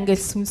амьдралдаа яг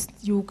ингээл сүнс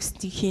юу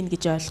гэснийг хийн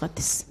гэж ойлгоод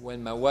байсан. When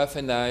my wife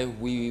and I,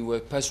 we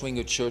were pastoring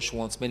a church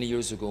once many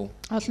years ago,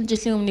 Олон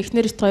жилийн өмнө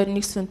эхнэрт хоёр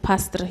нэг сүнд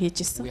пастор хийж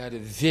исэн. we had a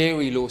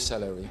very low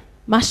salary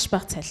Маш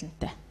бага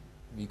цалинтай.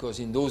 because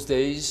in those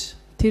days,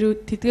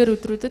 Тэдгээр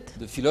өдрүүдэд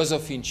the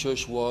philosophy in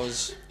church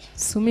was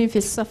сүмийн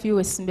философи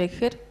юу байсан бэ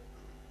гэхээр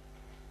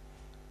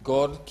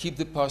God, keep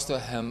the pastor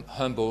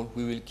humble,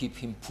 we will keep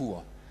him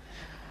poor.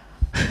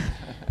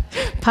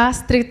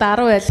 пастрыг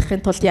даруй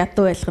байлгахын тулд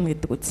ядуу байлгана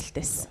гэдэг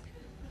үзэлтэйсэн.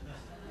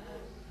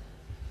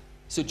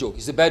 It's a joke.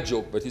 It's a bad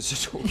joke, but it's a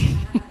joke.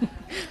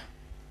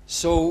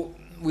 So,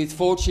 with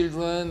 4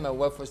 children, my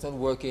wife was not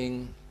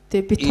working.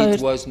 Тэгээ бид It хоёр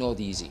was not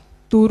easy.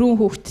 4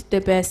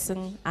 хүүхэдтэй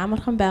байсан,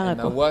 амархан And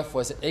my байгаагүй. wife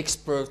was an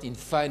expert in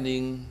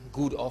finding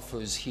good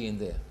offers here and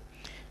there.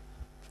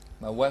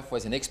 My wife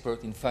was an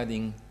expert in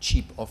finding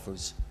cheap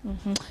offers.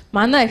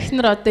 Манай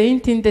эхнэр одоо энэ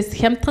тэндээс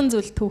хямдхан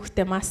зүйл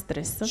түүхтэй мастер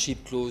байсан.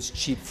 Cheap clothes,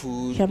 cheap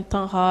food,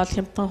 Хямдхан хоол,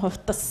 хямдхан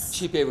хувцас,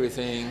 cheap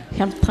everything.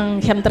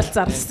 хямдхан хямдрал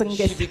зарласан She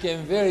гэх.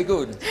 became very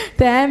good.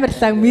 Тэ амар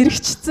лаг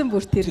мэрэгчсэн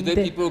бүр Today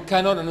тэрэндээ. people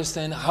cannot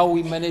understand how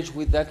we manage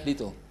with that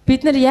little.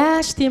 Бид нар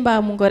яаж тийм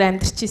бага мөнгөөр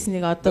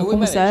амьдрчихсэнийг одоо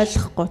хүмүүс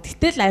ойлгохгүй.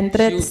 Гэтэл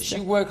амьдраад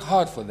She worked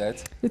hard for that,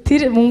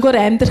 тэр мөнгөөр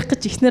амьдрах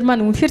гэж эхнэр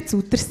маань үнэхээр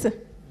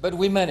зүдэрсэн. but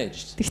we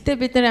managed. Гэхдээ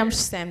бид нар ямар ч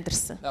сайн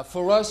амьдрсан. Now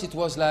for us it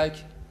was like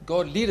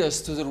God lead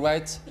us to the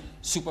right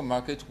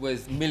supermarket where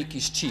milk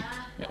is cheap.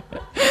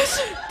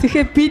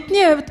 Тэгэхээр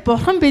бидний хувьд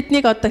бурхан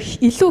биднийг одоо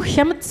илүү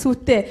хямд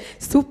сүтээ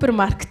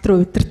супермаркет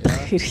руу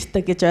удирдах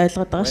хэрэгтэй гэж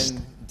ойлгоод байгаа шүү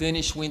дээ. When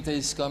Danish winter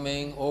is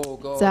coming, oh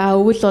God, За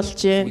өвөл болж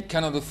we гин.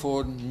 cannot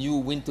afford new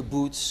winter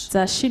boots.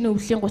 За шинэ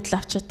өвлийн гутал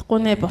авч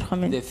чадахгүй нэ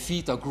бурхан минь. Their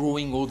feet are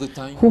growing all the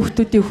time.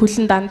 Хүүхдүүдийн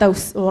хөлн дандаа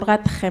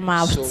ургаадах юм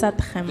аа,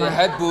 авцаадах юм They аа.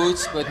 had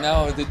boots, but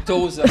now the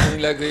toes are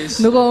going like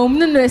this. Нөгөө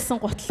өмнө нь байсан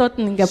гутлууд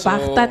нь ингээ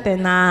багтаад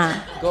байна.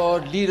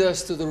 God lead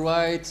us to the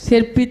right.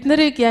 Тэгэхээр бид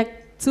нарыг яг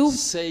зөв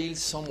Sail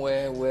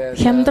somewhere where.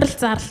 хямдрал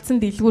зарлцсан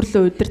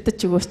дэлгүүрлөө удирдах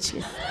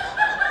өгөөч.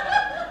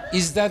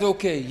 Is that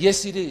okay?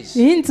 Yes, it is.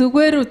 Энэ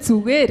зүгээр үү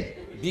зүгээр.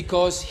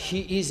 Because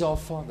He is our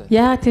Father.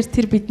 Яа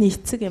тэр бидний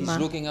эцэг юм He's аа.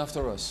 looking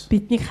after us.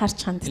 Биднийг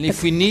харж And ханддаг. if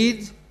we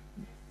need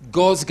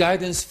God's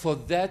guidance for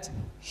that,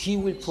 He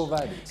will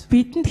provide it.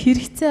 Бидэнд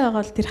хэрэгцээ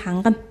байгаа л тэр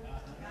хангана.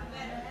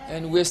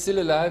 And we're still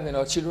alive, and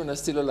our children are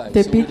still alive.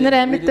 Тэгээ бид нар we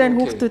амьд did байна,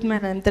 okay. хүүхдүүд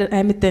маань амьд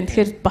байна.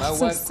 Тэгэхээр My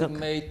болсон wife could гэсэн.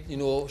 make,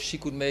 she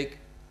could make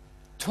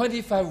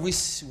 25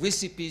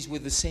 recipes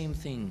with the same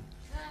thing.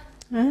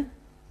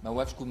 My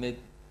wife could make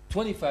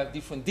 25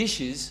 different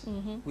dishes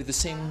with the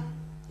same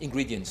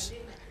ingredients.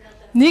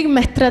 Нэг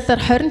материалаар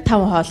 25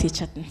 хоол хийж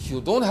чадна. If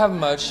you don't have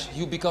much,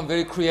 you become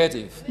very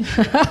creative.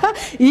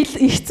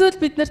 Их зүйл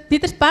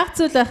биднэрт бага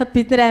зүйл байхад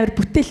бид нар амар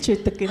бүтээлч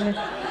байдаг гинэ.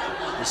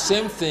 The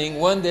same thing,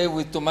 one day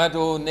with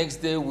tomato,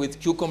 next day with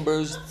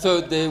cucumbers,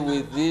 third day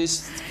with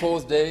this,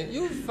 fourth day,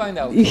 you'll find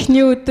out.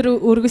 Эхний өдөр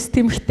өргөс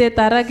тэмхтэй,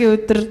 дараагийн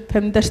өдөр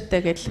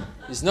помидортой гэл.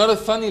 It's not a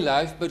funny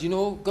life, but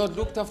God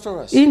looked after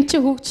us. Энэ чи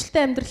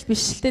хөвгчлөлтэй амьдрал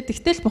биш л дээ.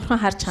 Тэгтэл бурхан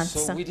харж So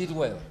хандсан. we did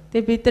well.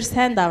 Тэгээ бид нар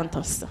сайн даван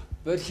тулсан.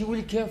 But He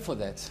will care for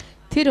that.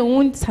 Тэр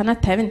үүнд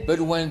санаа тавина. But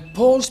when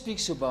Paul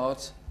speaks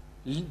about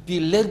be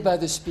led by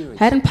the Spirit,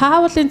 Харин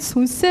Паулын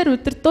сүнсээр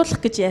удирдуулах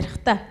гэж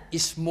ярихдаа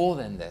it's more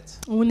than that.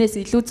 үүнээс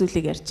илүү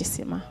зүйлийг ярьж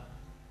ирсэн юм аа.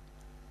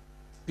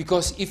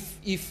 Because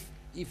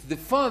if the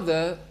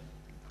Father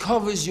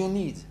covers your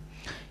need,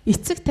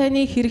 Эцэг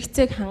таны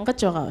хэрэгцээг хангаж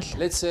байгаа бол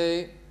let's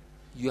say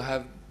you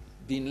have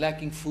been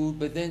lacking food,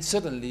 but then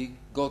suddenly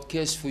God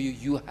cares for you,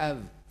 you have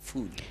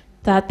food.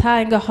 та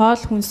ингээ хоол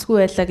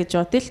хүнсгүй байлаа гэж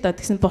бодъё л доо.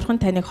 Тэгсэн бурхан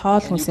таныг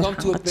хоол And you хүнсээр come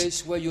to a хангаж. place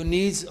where your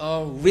needs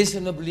are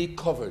reasonably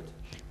covered.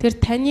 Тэр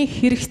таны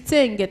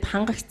хэрэгцээ ингээд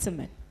хангагдсан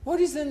байна.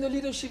 What is then the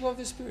leadership of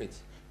the Spirit?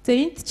 За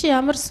энд чи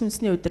ямар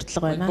сүнсний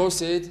удирдлага When байна? Paul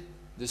said,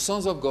 the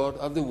sons of God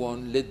are the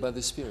one led by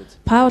the Spirit.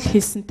 Паул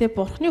хэлсэнтэй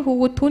бурхны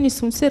хөвгүүд түүний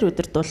сүнсээр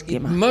удирдуулдаг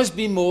It юм аа. must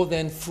be more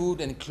than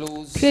food and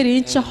clothes. Тэгэхээр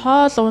энэ чи and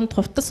хоол унд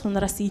хувцас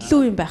хунараас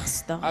илүү юм байх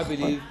I хэвээр.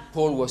 believe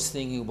Paul was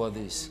thinking about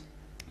this.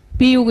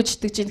 Би юу гэж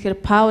итгэж байна гэхээр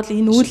Паул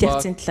энэ үйл It's about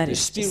явцын талаар the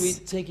ярьж Spirit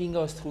байна. taking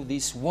us through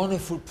this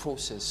wonderful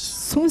process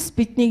Сүнс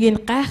биднийг энэ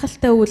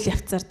гайхалтай үйл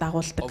явцаар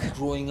дагуулдаг. of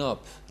growing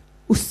up,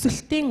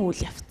 Өсөлтийн үйл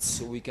явц.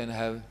 so we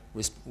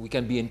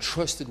can be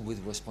entrusted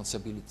with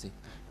responsibility.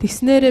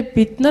 Тэгснээрээ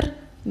бид нар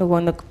нөгөө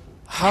нэг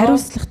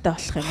хариуцлагатай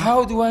болох юм.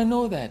 How do I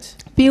know that?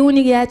 Би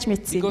үүнийг яаж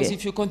мэдсэй Because бэ?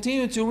 if you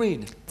continue to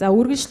read За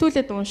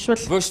үргэлжлүүлээд уншвал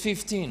verse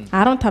 15,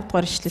 15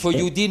 дугаар for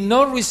you ишлэлтэй. did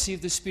not receive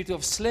the spirit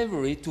of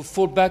slavery to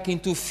fall back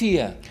into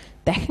fear,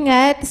 Дахин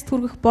айдаст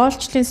хүргэх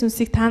боолчлын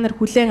сүнсийг та нар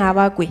хүлээн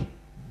аваагүй.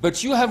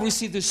 but you have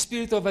received the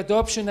spirit of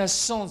adoption as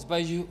sons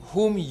by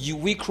whom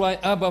we cry,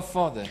 Abba,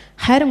 Father.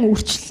 Харин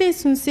үрчлэлийн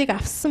сүнсийг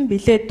авсан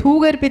билээ.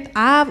 Түүгээр бид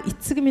аав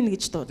эцэг минь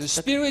гэж The дууддаг.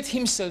 Spirit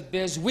Himself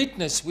bears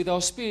witness with our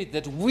spirit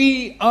that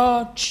we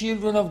are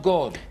children of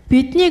God.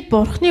 Биднийг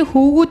бурхны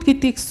хөвгүүд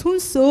гэдгийг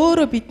сүнс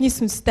өөрөө бидний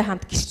сүнстэй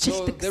хамт So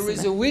гэрчилдэг there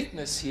is гэсэн. a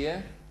witness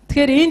here.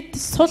 Тэгэхээр энд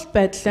сул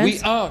байдал We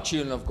байна. are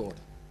children of God.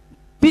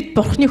 Бид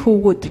бурхны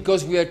хөвгүүд.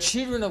 Because we are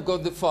children of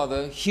God the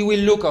Father, He will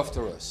look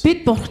after us.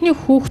 Бид бурхны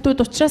хүүхдүүд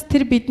учраас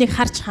тэр биднийг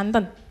харж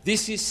хандана.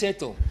 This is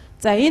settled.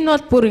 За энэ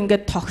бол бүр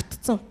ингээд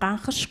тогтцсон,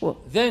 ганхашгүй.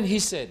 Then He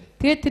said,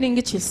 Тэгээд тэр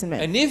ингэж хэлсэн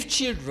байна. and if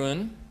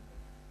children,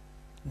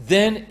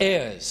 then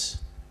heirs.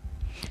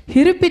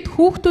 Хэрэг бид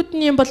хүүхдүүд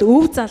нь юм бол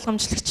өв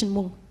залгамжлагч нь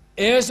мөн.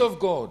 Heirs of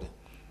God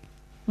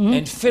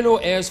and fellow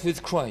heirs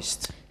with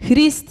Christ.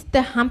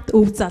 Христтэй хамт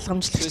өв So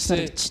залгамжлагч he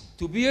said, гэж.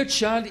 to be a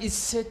child is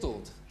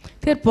settled.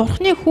 Тэгэхээр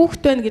бурхны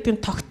хүүхд байна гэдэг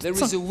нь There is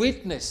тогтцсон. a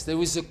witness,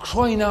 there is a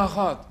cry in our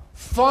heart.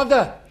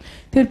 Father,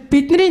 Тэр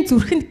бидний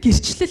зүрхэнд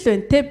гэрчлэл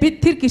байна те.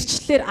 Бид тэр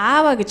гэрчлэлээр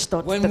аава гэж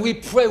when дууддаг. we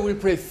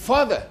pray,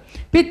 Father.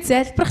 Бид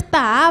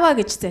залбирахдаа аава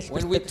гэж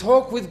When we залбирдаг.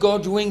 talk with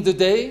God during the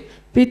day,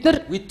 Бид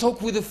нар we talk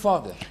with the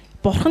Father.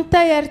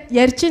 бурхантай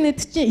ярьж ийн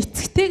гэдэг чинь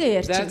эцэгтэйгээ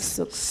ярьж ийн That's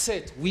гэсэн үг.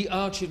 set. We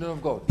are children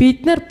of God.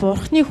 Бид нар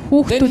бурхны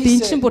хүүхдүүд Then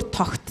he энэ чинь said, бүр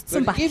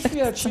тогтцсон But if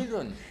we are батлагдсан.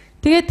 children,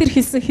 Тэгээд тэр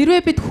хэлсэн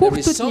хэрвээ бид There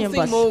is хүүхдүүд юм something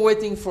бол more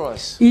waiting for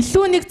us.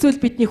 илүү нэг зүйл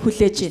бидний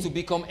хүлээж To байна.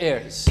 become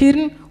heirs. Тэр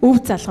нь өв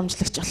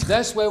залгамжлагч болох.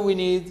 That's why we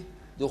need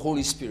the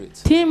Holy Spirit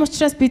Тийм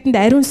учраас бидэнд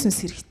ариун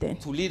сүнс хэрэгтэй байна.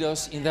 to lead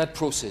us in that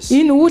process.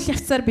 Энэ үйл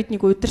явцаар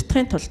биднийг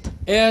удирдахын тулд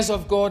Heirs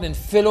of God and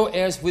fellow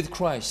heirs with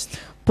Christ.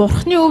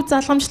 Бурхны өв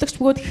залгамжлагч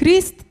бөгөөд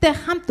Христтэй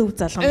хамт өв And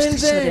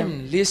залгамжлагч нар юм.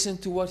 then listen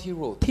to what he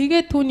wrote.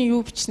 Тэгээд түүний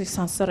юу бичснийг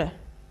сонсоорой.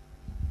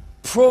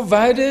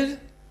 Provided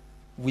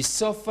we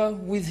suffer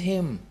with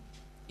him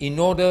in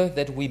order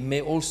that we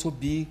may also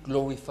be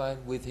glorified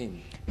with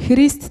him.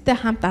 Христтэй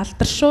хамт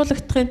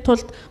алдаршуулгдахын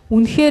тулд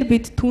үнэхээр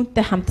бид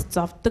түүнтэй хамт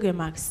зовдөг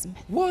юм а гэсэн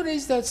байна. What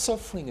is that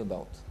suffering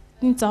about?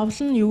 Энэ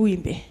зовлон нь юу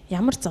юм бэ?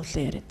 Ямар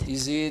зовлон яриад?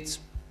 Is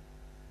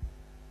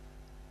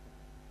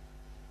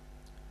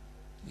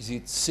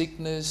it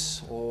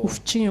sickness or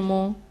Өвчин юм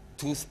уу?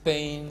 tooth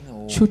pain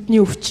or Шүдний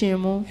өвчин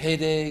юм уу?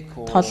 headache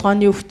or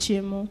Толгойн өвчин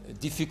юм уу? a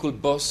difficult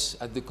boss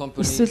at the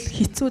company? Эсвэл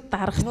хэцүү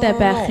даргатай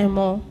байх юм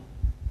уу?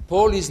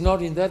 Paul is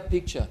not in that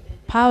picture.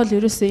 Паул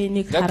ерөөсөө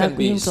энийг That can хараагүй,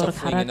 be юм зураг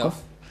suffering хараагүй. enough.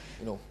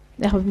 You know,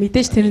 Яг нь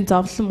мэдээж тэр нь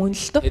зовлон мөн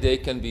л дөө.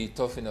 headache can be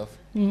tough enough,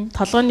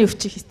 Толгойн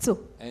өвчин хэцүү.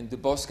 and the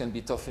boss can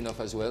be tough enough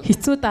as well.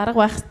 Хэцүү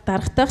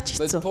даргатайх ч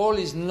But хэцүү. Paul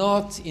is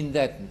not in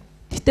that.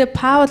 Гэтэ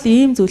Паул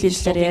ийм зүйлийн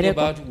He's талаар talking яриаг.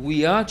 about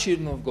we are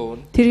children of God.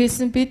 Тэр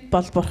хэлсэн бид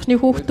бол Бурхны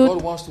But хүүхдүүд.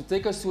 God wants to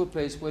take us to a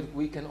place where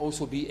we can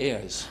also be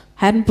heirs.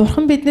 Харин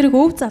Бурхан биднийг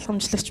өв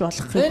залгамжлагч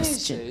болгохыг Then he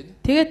хүсэж байна. said,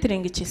 Тэгээд тэр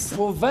ингэж хэлсэн.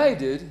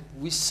 provided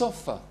we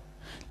suffer.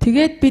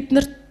 Тэгээд бид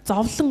нар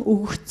зовлон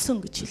өгөгдсөн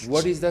гэж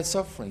What хэлж. is that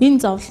suffering? Энэ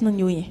зовлон нь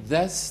юу юм?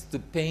 That's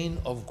the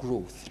pain of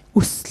growth.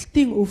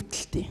 Өсөлтийн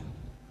өвдөлтийн.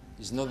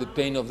 It's not the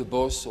pain of the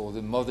boss or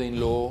the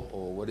mother-in-law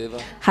or whatever.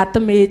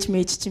 Хадам ээж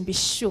мэж чинь биш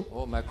шүү.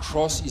 Oh, my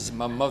cross is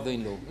my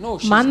mother-in-law. No,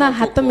 she's Манай not your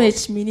хадам cross.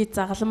 ээж миний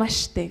загалмаа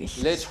штэ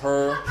гэл. Let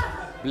her,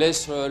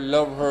 bless her,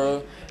 love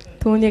her,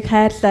 Түүнийг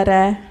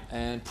хайрлаарай.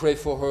 and pray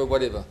for her,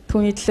 whatever.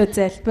 Түүний төлөө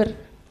залбир.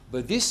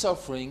 But this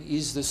suffering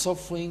is the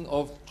suffering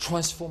of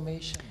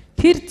transformation,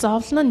 Тэр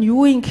зовлон нь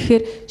юу юм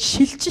гэхээр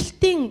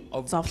шилжилтийн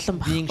of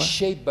зовлон being баггүй.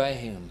 shaped by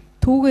Him,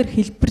 Түүгээр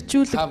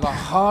хэлбэржүүлэх have a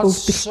heart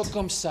өвдөлт.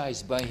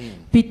 circumcised by Him.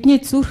 Бидний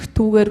зүрх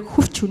түүгээр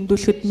хөвч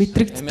хөндөөлөхөд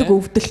мэдрэгддэг Amen.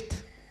 өвдөлт.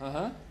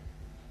 Uh-huh.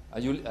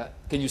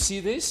 Can you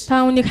see this?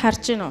 Та үнийг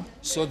харж байна уу?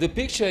 So the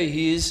picture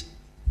is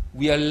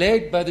we are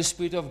led by the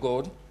Spirit of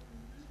God.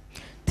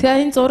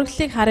 Тэгээ энэ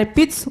зураглалыг хараа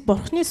бид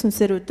Бурхны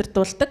сүнсээр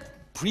удирдуулдаг.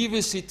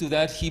 Previously to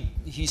that,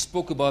 he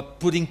spoke about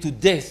putting to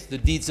death the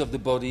deeds of the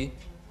body.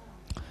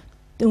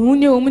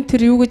 Үүний өмнө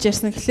тэр юу гэж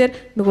ярьсан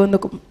гэхээр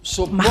нөгөө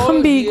So махан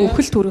Paul биеийг here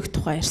өхөл түргэх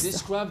тухай ярьсан.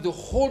 described the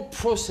whole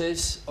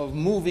process of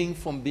moving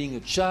from being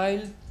a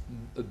child,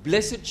 a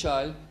blessed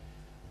child,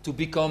 to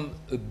become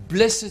a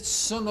blessed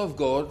son of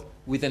God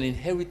with an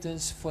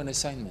inheritance for an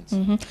assignment.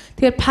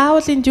 Тэгэхээр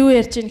Паул энд юу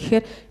ярьж байгаа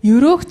гэхээр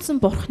өрөөгдсөн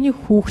Бурхны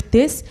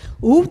хүүхдээс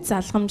өв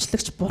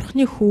залгамжлагч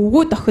Бурхны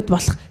хөвгүүд охид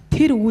болох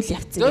тэр үйл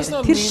явцыг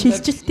яриа. Тэр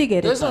шилжилтийг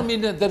яриа. Does not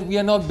mean that we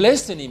are not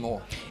blessed anymore.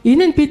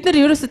 Энэ нь бид нар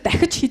ерөөсө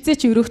дахиж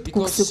хизээч өрөөгдөхгүй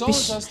Because гэсэн үг биш.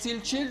 sons are still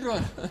children.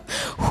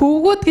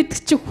 Хөвгүүд гэдэг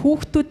чинь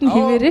хүүхдүүд нь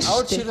хിവэрэ Our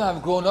шүү дээ. children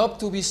have grown up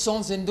to be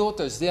sons and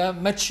daughters. They are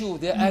mature.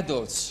 They are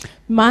adults.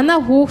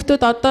 Манай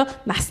хүүхдүүд одоо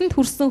насанд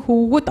хүрсэн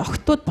хөвгүүд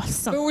охтууд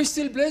болсон. But we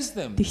still bless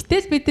them.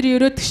 Тэгтэл бид нар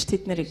өрөөдөг ш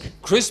тэднэрийг.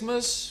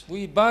 Christmas,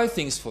 we buy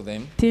things for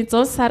them. Тийм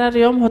 100 сараар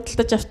юм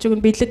худалдаж авч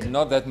өгнө бэлэг.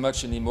 Not that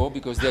much anymore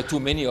because there are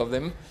too many of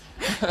them.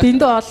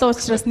 Дэндүү олон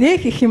учраас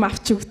нэг их юм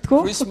авч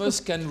өгдөггүй. Christmas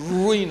can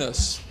ruin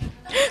us.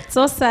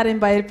 100 сарын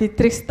баяр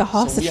бидрийг өстө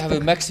So we have a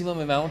хоосолдог. maximum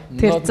amount,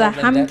 Тэр not за more than that.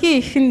 хамгийн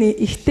их нь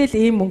ихтэл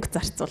ийм мөнгө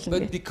зарцуулна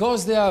But гэх.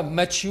 because they are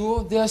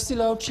mature, they are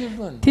still our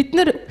children. Тэд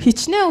нар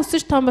хичнээн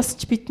өсөж том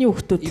босч бидний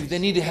хүүхдүүд. If they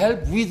need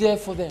help, we're there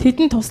for them.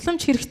 Тэдэнд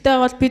тусламж хэрэгтэй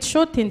бол бид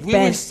шууд тэнд We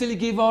will байна. still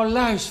give our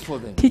lives for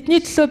them.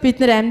 Тэдний төлөө бид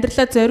нар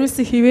амьдралаа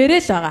зориулсан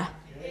хിവэрэ л байгаа.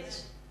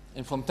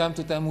 And from time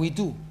to time we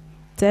do.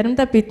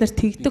 Заримдаа бид нар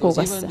тэгдэг Because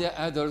even угаасаа. they're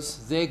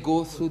adults, they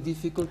go through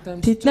difficult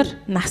times Тэд нар too.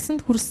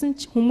 насанд хүрсэн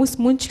ч хүмүүс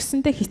мөн ч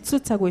гэсэндээ хэцүү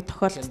цаг үе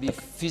Can be тохиолддог.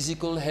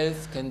 physical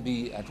health, can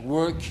be at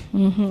work,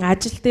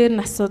 Ажил дээр нь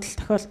асуудал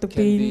тохиолдог.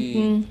 can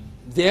Биеинд нь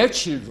be their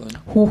children.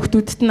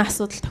 хүүхдүүдэд нь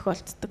асуудал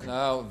тохиолддог.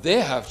 Now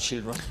they have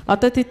children.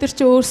 Одоо тэд нар ч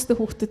өөрсдөө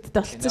хүүхдүүдэд And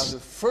болцсон now шүү.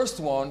 the first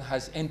one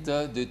has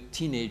entered the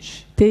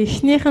teenage Тэгээ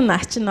эхнийх нь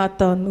ач нь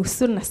одоо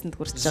өсвөр наснд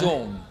хүрч байгаа.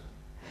 zone.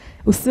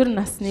 Өсвөр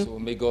насны So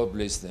may God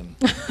bless them.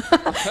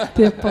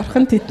 тэгээ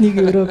бурхан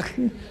тэднийг өрөөх.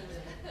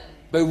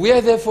 But we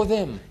are there for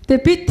them.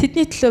 Тэгээ бид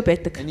тэдний төлөө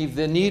байдаг. And if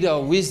they need our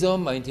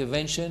wisdom, our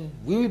intervention,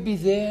 we will be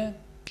there.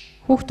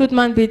 Хүүхдүүд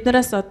маань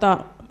биднээс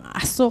одоо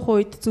асуух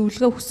үед,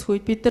 зөвлөгөө хүсэх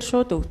үед бид нар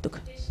шууд өгдөг.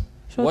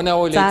 1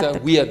 hour later,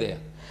 заадаг. we are there.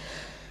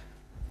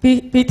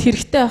 Бид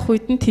хэрэгтэй авах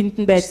үед нь тэнд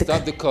нь байдаг.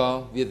 Start the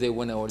car, we are there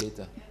 1 hour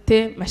later.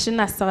 Тэ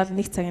машинаа асаагаад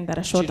нэг цагийн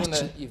дараа шууд Children,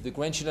 очино. if the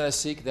grandchildren are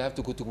sick, they have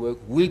to go to work.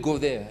 We'll go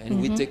there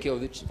and we take care of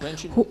the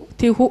grandchildren.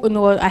 Тэг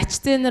нөгөө ач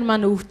зээнэр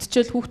маань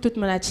өвдчихөл хүүхдүүд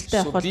маань ажилдаа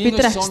явах So бол being бид a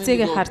нар ач son and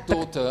зээгээ a хардаг.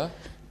 daughter,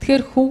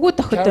 Тэгэхээр хөвгүүд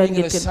охид байна carrying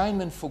an гэдэг юм.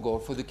 assignment for God,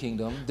 for the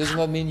kingdom, does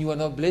not mean you are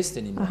not blessed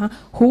anymore. Аха.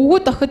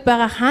 Хөвгүүд охид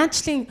байгаа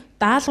хаанчлын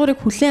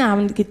даалгаврыг хүлээн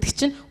авна гэдэг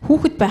чинь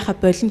хүүхэд байхаа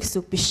болно гэсэн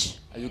үг биш.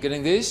 Are you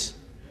getting this?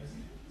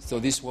 So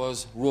this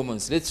was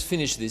Romans. Let's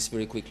finish this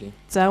very quickly.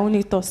 За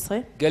үүнийг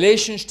дуусгая.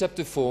 Galatians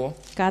chapter 4.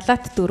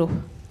 Галаат 4.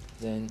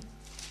 Then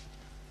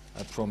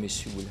I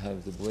promise you will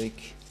have the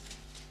break.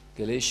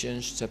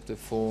 Galatians chapter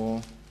 4.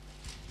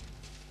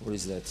 What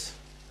is that?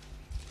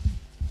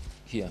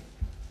 Here.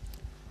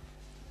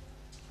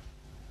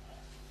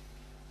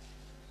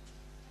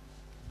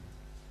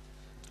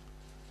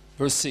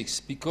 Verse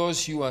 6.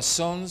 Because you are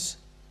sons,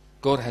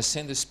 God has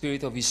sent the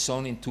Spirit of His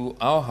Son into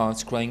our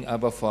hearts, crying,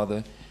 Abba,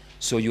 Father.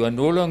 So you are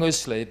no longer a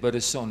slave, but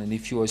a son. And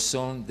if you are a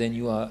son, then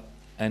you are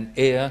an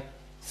heir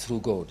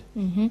through God.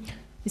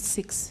 It's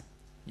 6.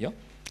 Yeah?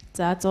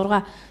 За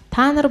 6.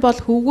 Та нар бол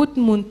хүүгүүд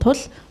мөн тул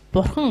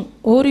Бурхан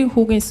өөрийн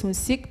хүүгийн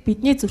сүнсийг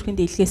бидний зүрхэнд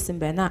илгээсэн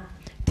байна.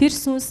 Тэр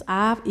сүнс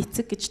аав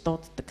эцэг гэж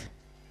дууддаг.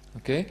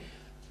 Okay.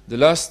 The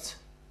last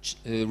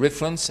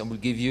reference I will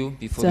give you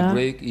before the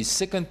break is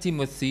 2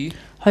 Timothy.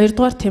 2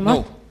 дугаар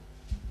Тимот. No.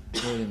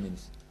 Wait a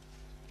minute.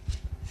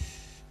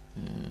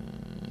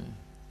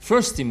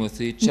 1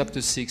 Timothy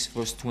chapter 6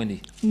 verse 20.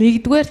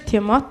 1-р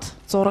Тимот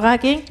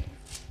 6-гийн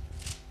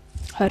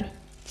 20.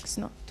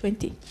 Гэсэн үү?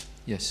 20.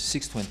 Yes,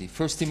 6:20.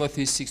 1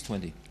 Timothy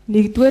 6:20.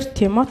 1-р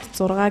Тимот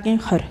 6-гийн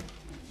 20.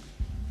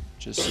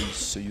 Just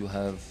so you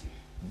have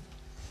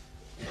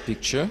a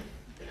picture.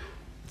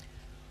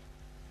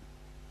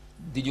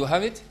 Did you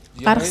have it?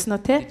 Гаргасан уу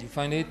те? Did you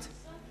find it?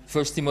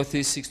 1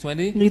 Timothy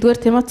 6:20. 1-р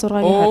Тимот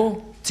 6-гийн 20.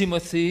 Oh,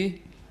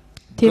 Timothy,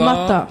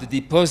 Тимот God,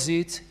 the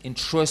deposit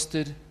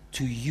entrusted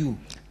to you.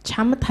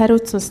 Чамд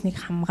хариуцуулсныг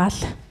хамгаал.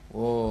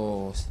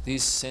 Oh,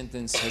 this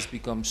sentence has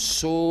become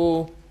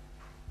so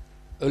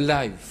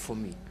alive for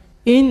me.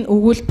 Энэ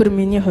өгүүлбэр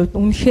миний хувьд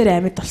үнэхээр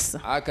амьд болсон.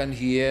 I can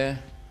hear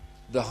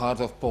the heart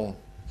of Paul.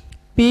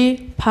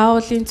 Би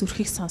Паулийн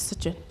зүрхийг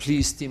сонсож байна.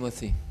 Please,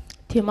 Timothy,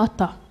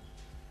 Тимото,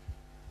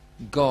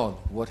 God,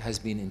 what has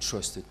been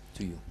entrusted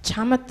to you.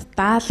 чамд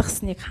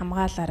даалгасныг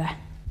хамгаалаарай.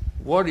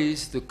 What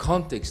is the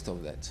context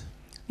of that?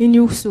 Энэ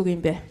юу гэсэн үг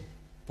юм бэ?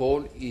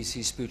 Paul is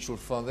his spiritual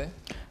father.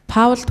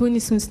 Паул түүний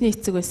сүнсний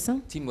эцэг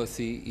байсан.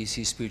 Timothy is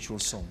his spiritual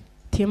son.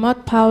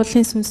 Тимот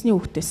Паулийн сүнсний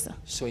хүүхэд байсан.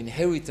 So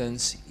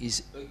inheritance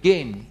is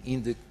again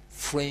in the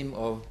frame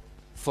of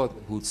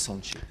fatherhood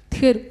sonship.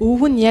 Тэгэхээр өв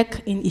нь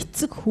яг энэ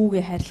эцэг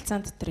хүүгийн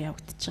харилцаан дотор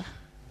явагдаж байгаа.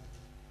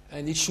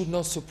 And it should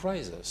not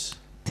surprise us.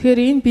 Тэгэхээр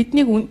энэ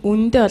биднийг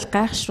үнэндээ бол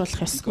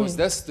гайхшруулах ёсгүй. Because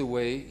that's the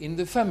way in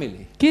the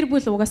family. Гэр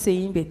бүл угаасаа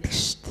ийм байдаг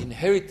шүү дээ.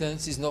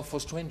 Inheritance is not for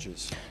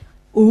strangers.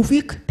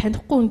 Өвийг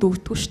танихгүй хүнд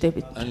өгдөг шүү дээ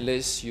бид.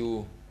 Unless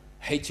you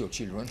hate your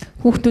children.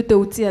 Хүүхдүүдээ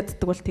үзэн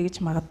яддаг бол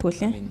тэгж магадгүй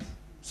л I юм. mean,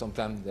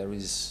 sometimes there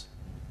is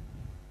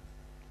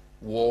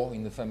war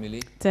in the family.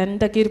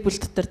 Заримдаа гэр бүл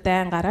дотор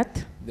дайн гараад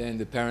Then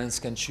the parents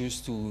can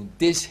choose to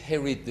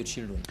disinherit the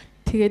children.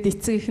 тэгээд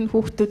эцэг их нь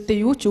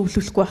хүүхдүүдтэй юу ч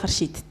өвлүүлэхгүй байхаар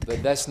шийддэг.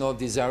 But that's not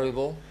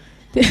desirable.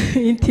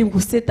 Энэ тийм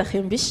хүсээд ах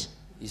юм биш.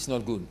 It's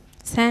not good.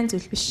 Сайн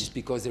зүйл It's биш.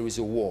 because there is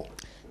a war.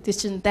 Тэг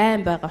чин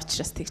дайн байгаа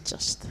учраас тэгж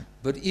байгаа шүү дээ.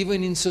 But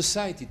even in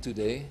society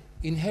today,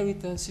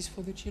 inheritance is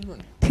for the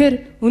children.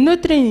 Тэгэхээр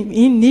өнөөдрийн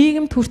энэ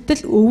нийгэмд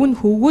хүртэл өв нь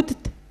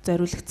хүүгүүдэд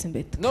зориулагдсан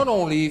байдаг. Not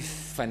only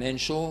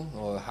financial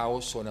or a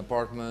house or an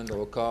apartment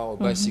or a car or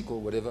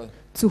bicycle, whatever.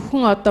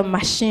 Зөвхөн одоо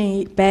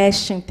машин,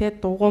 байшин, тэ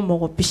дугуй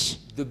муугу биш.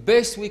 The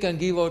best we can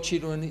give our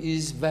children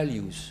is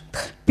values.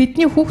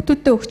 Бидний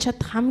хүүхдүүдэд өгч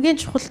чадах хамгийн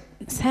чухал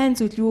сайн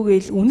зүйл юу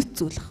гэвэл үнэт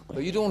зүйл ахгүй.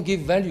 But you don't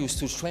give values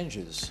to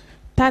strangers.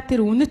 Та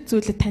тэр үнэт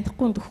зүйлийг танихгүй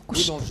хүнд өгөхгүй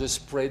You шүү. don't just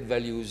spread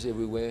values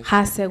everywhere.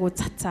 Хаасайгуу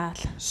цацаал.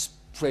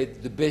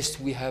 Spread the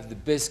best we have, the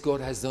best God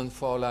has done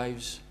for our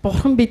lives.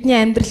 Бурхан бидний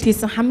амьдралд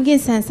хийсэн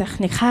хамгийн сайн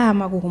сайхныг хаа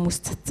хамаагүй хүмүүс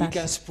We цацаал.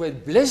 can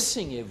spread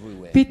blessing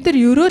everywhere. Бид нар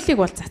ёроолыг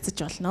бол цацаж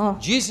болно.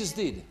 Jesus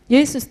did.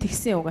 Есүс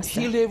тэгсэн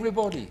угаасаа. Healed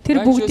everybody. Тэр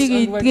Righteous, бүгдийг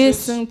unrighteous.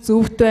 эдгээсэн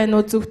зөвхт байна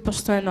уу, зөвхт бус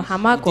байна уу He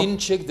хамаагүй.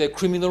 didn't check their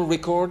criminal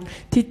record.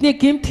 Тэдний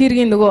гэмт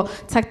хэргийн нөгөө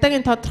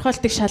цагдаагийн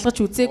тодорхойлтыг шалгаж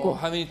Or үзээгүй.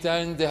 how many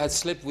times they had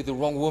slept with the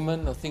wrong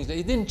woman or things.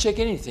 He didn't check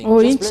anything. Оо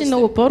эн Just чинь blessed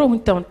нөгөө them. буруу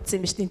хүнтэй унтсан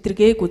юм биш энэ төр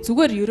гээгүй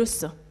зүгээр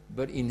ерөөсөө.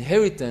 But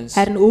inheritance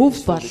Харин is өв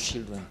for бол the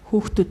children.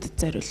 хүүхдүүдэд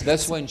зориулсан.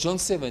 That's why in John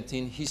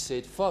 17 he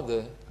said,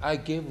 Father, I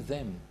gave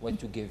them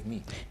what you gave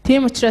me.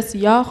 Тийм учраас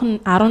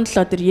Иохан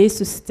 17 дээр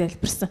Есүс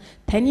залбирсан.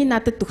 Таны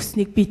надад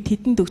өгснийг би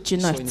тэдэнд өгч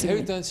гинэ So эцэг.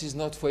 inheritance is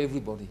not for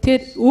everybody.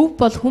 Тэр өв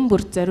бол хүн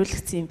бүр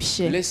зориулагдсан юм биш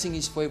ээ. Blessing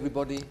is for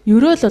everybody,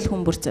 Ёроол бол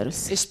хүн бүр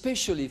зориулсан.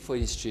 especially for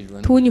his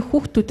children. Түүний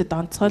хүүхдүүдэд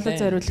онцгойлоо Then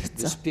the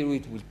зориулагдсан.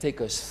 Spirit will take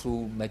us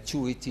through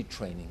maturity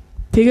training.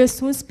 Тэгээ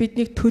сүнс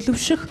биднийг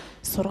төлөвшөх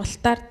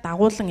сургалтаар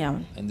дагуулan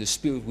явна. And the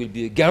Spirit will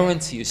be a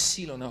guarantee, a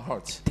seal on our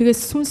hearts Тэгээ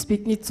сүнс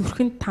бидний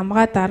зүрхэнд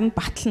тамгаа дарна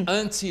батлна.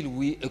 until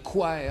we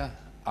acquire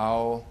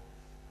our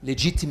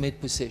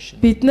legitimate possession.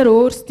 Бид нар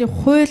өөрсдийн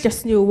хууль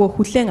ёсны өвөө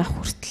хүлээн авах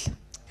хүртэл.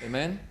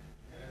 Amen?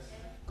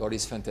 God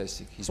is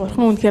fantastic. He's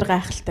Бурхан wonderful. үнэхээр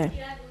гайхалтай.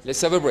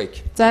 Let's have a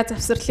break. За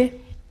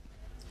завсарлая.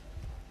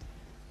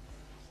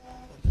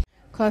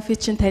 Кофе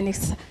чин таныг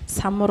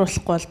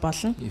самруулахгүй бол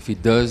болно. If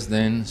it does,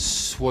 then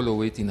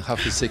swallow it in half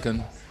a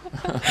second.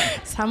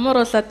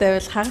 Самруулаад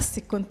байвал хагас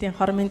секундын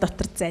хормын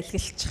дотор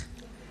зайлгалчих.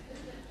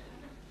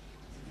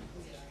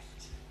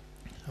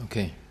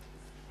 Okay.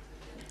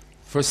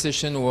 First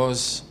session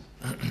was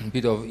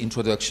bit of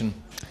introduction.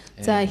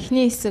 За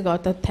эхний хэсэг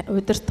одоо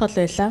удирдгал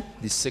байлаа.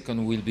 The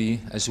second will be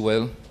as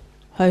well.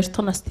 Хоёр дахь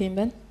нь бас тийм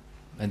байна.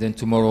 And then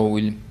tomorrow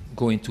we'll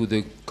go into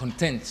the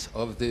content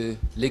of the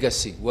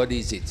legacy. What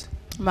is it?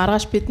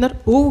 Маргааш бид нар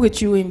өв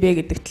гэж юу юм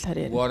бэ гэдэг талаар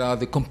ярина. What are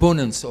the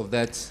components of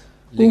that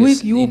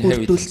Өвийг legacy юу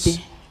inheritance? бүрдүүлдэг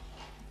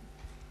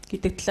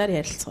гэдэг талаар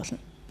ярилцгаална.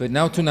 But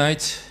now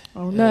tonight,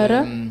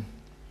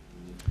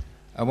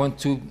 I want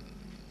to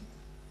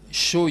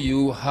show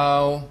you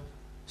how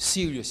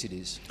serious it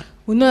is.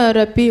 Өнөө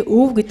орой би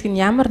өв гэдэг нь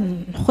ямар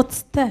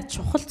нухацтай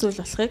чухал зүйл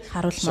болохыг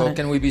харуулмаар So байна.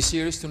 can we be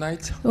serious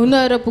tonight? Өнөө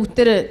орой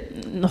бүгдээрээ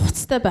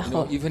нухацтай байх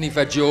No, уу? even if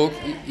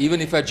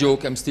I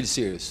joke, I'm still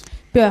serious.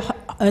 Би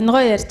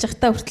өнгөө ярьж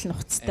байхдаа хүртэл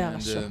нухацтай байгаа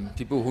And шүү.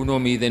 people who know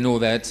me, they know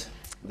that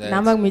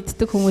Намайг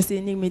мэддэг хүмүүс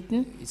энийг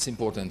мэднэ. it's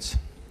important.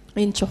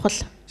 Энэ чухал.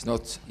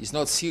 It's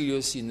not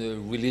serious in a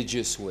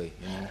religious way.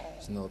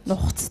 It's not.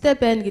 Нухацтай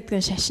байна гэдэг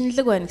нь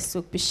шашинлаг байна гэсэн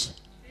үг биш.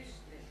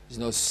 It's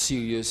not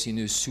serious in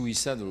a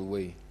suicidal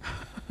way.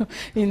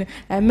 Энэ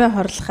амиа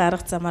хорлох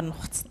арга замаар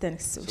нухацтай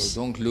гэсэн үг биш. So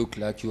don't look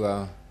like you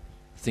are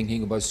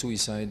thinking about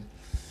suicide.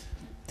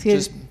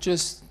 Тэгэхээр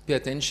Just pay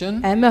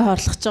attention. амиа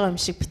хорлох байгаа юм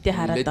шиг бити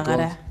хараад Let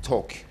байгаарай. God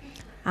talk.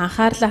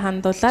 Анхаарлаа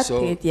хандуулаад So,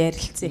 тэгээд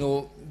ярилцъя.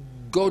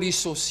 God is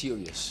so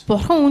serious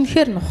Бурхан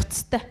үнэхээр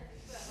нухацтай.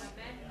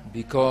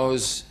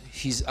 because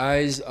His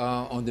eyes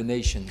are on the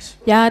nations.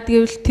 Яагаад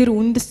гэвэл тэр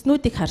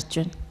үндэснүүдийг харж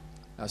байна.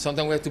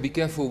 Sometimes we have to be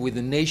careful with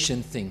the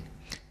nation thing.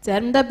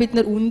 Заримдаа бид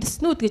нар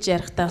үндэснүүд гэж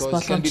ярихдаа бас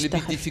Because it can be a боломжтой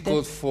bit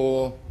difficult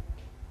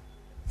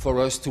for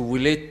us to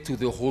relate to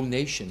the whole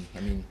nation. I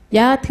mean,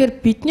 Яагаад тэгэхээр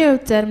бидний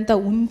хувьд заримдаа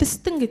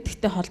үндэстэн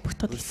гэдэгтэй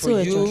холбогдоход хэцүү for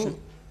байж болно.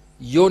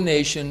 you, your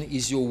nation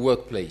is your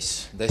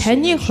workplace. That's your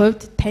Таны nation.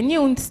 хувьд таны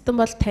үндэстэн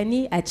бол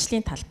таны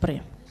ажлын талбар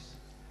юм.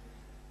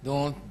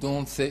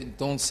 Don't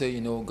say,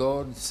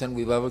 God send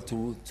revival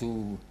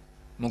to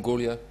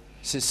Mongolia.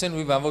 Say, send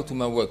revival to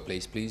my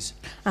workplace, please.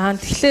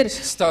 Тэгэхээр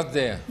Start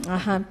there.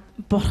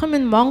 Бурхан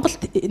минь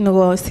Монголд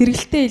нөгөө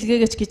сэргэлтээ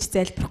илгээгэж гэж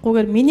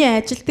залбирахгүйгээр миний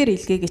ажил дээр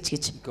илгээгэж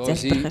гэж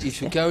Because залбирах if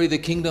you хэрэгтэй. carry the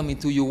kingdom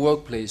into your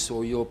workplace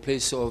or your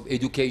place of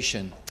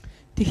education,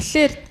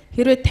 Тэгэхээр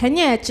хэрвээ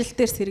таны ажил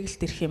дээр сэргэлт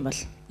ирэх юм бол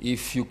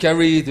if you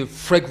carry the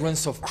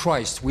fragrance of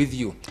Christ with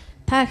you,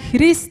 та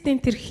Христийн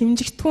тэр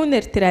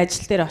химжигтүүнээр тэр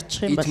ажил дээр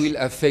очих юм it бол will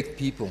affect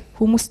people.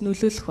 хүмүүс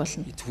нөлөөлөх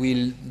болно. It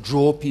will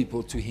draw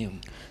people to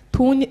Him.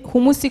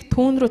 Хүмүүсийг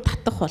түүн рүү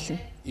татах болно.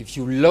 If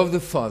you love the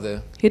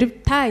Father,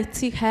 Хэрв та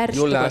эцгийг your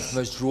хайрладаг life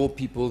бол must draw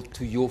people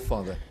to your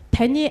Father.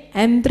 таны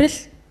амьдрал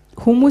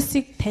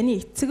хүмүүсийг таны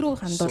эцэг рүү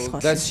хандуулах So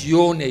болно. that's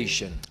your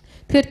nation.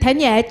 Тэгэхээр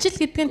таны ажил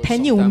гэдэг нь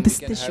таны Sometimes we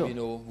үндэстэн can шүү.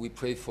 have, we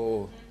pray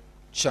for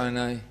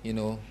China,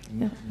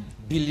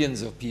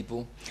 billions of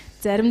people.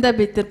 Заримдаа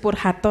бид нар бүр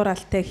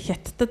хадууралтай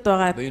хятадд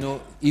байгаа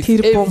But if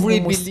тэр бом every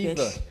хүмүүс believer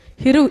гэл.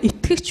 Хэрв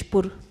итгэгч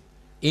бүр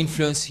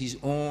influence his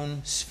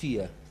own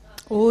sphere,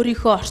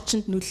 өөрийнхөө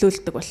орчинд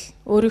нөлөөлдөг бол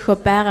өөрийнхөө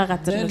байгаа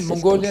газар then нөлөөлдөг.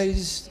 Mongolia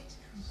is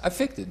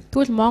affected.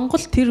 Тэгвэл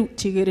Монгол тэр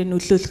чигээрээ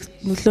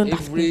нөлөөнд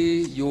автна.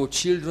 Your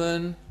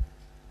children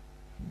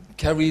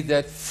carry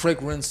that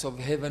fragrance of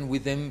heaven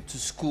with them to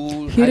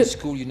school, high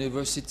school,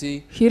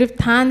 university. Хэрв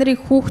та нарын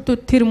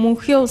хүүхдүүд тэр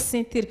мөнхийн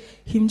улсын тэр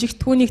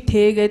химжигтгүүнийг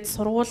тээгээд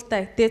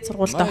сургуультай, дээд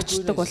сургуультай My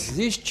очдог бол goodness,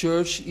 this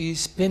church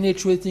is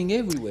penetrating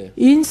everywhere.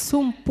 энэ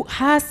сүм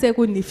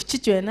хаасайгүй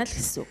нэвчиж байна л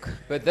гэсэн үг.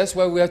 But that's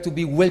why we have to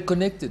be well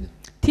connected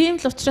Тийм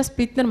л учраас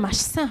бид нар маш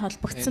сайн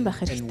холбогдсон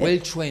байх and хэрэгтэй. well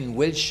trained,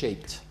 well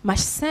shaped.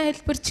 Маш сайн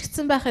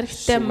хэлбэрчигдсэн байх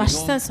хэрэгтэй, So we маш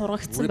don't сайн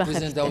сургагдсан байх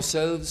represent хэрэгтэй.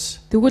 ourselves,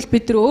 Тэгвэл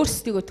бид нар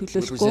өөрсдийгөө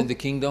represent төлөөлөхгүй the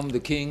kingdom,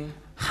 the king.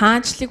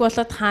 хаанчлыг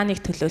болоод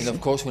хааныг And төлөөлнө. of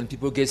course, when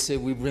people get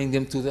saved, we bring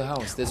them to the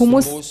house. That's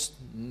Хүмүүс- the most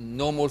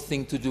normal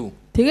thing to do.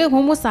 Тэгээ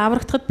хүмүүс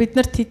аврагдахад бид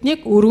нар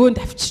тэднийг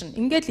өргөөнд авчирна.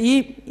 Ингээл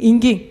ийм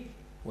энгийн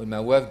When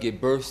my wife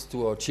gave birth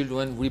to our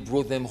children, we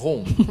brought them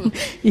home.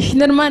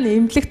 эхнэр маань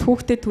эмнэлэгт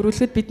хүүхдэд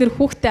төрүүлэхэд бид нар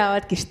хүүхдээ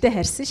аваад гэртээ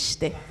харьсан шүү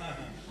дээ.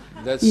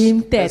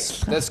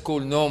 That's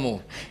called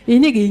normal.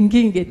 Энийг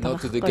энгийн гэдэг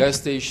Not to the байгаа. gas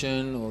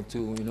station or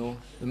to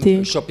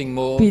Тийм. shopping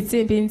mall.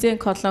 Бензин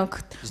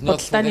колонкт It's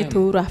not for худалдааны them.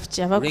 төв рүү авч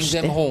яваагүй Bring шүү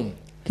them дээ. home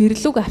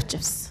Гэрлүүг авч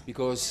явсан.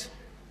 because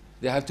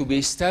they have to be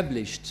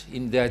established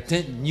in their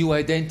new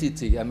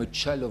identity. I'm a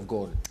child of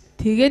God.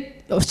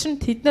 Тэгээд учир нь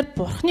тэд нар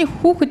Бурхны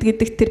хүүхэд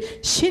гэдэг тэр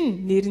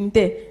шин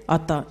нэрэндээ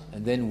одоо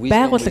And then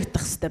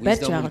байгуулагдах хэрэгтэй,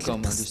 барьж wisdom will come,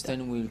 байгуулагдах хэрэгтэй.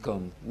 understanding will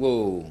come.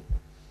 Whoa.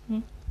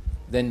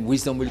 Then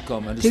wisdom will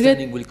come, Тэгээд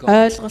understanding will come.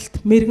 ойлголт,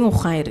 мэрэгэн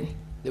ухаан ирнэ.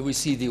 They will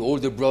see the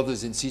older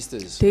brothers and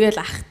sisters.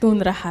 Тэгэл ах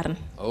дүүнрээ харна.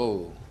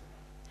 Oh.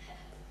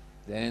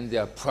 Then they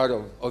are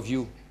proud of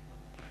you.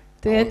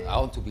 Тэгээд I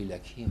want to be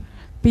like him.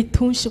 би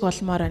түн шиг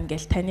болмоор байна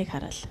гэж таныг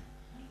хараал.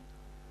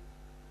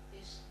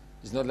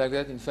 It's not like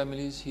that in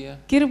families here.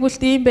 Гэр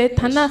бүлд ийм бай,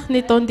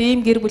 танаахны дунд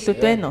ийм гэр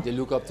бүлүүд байна уу? They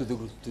look up to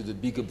the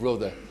bigger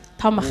brother.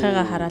 Том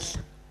ахыгаа хараал.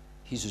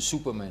 He's a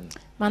superman.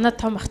 Манай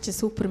том ах чи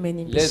супермен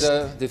юм биш.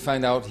 Later they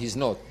find out he's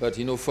not, but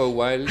for a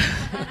while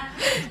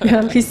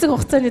Хэсэг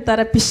хугацааны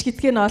дараа биш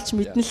гэдгийг нь олж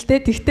мэднэ л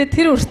дээ. Тэгвэл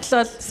тэр хүртэл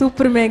бол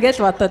супермен гэж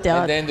бодоод and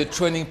яваад. then the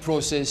training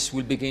process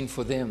will begin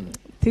for them.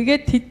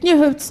 Тэгээд тэдний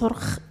хувьд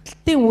сурах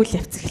сургалтын үйл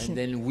явц And эхэлнэ.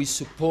 then we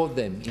support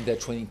them in their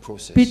training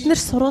process. Бид нар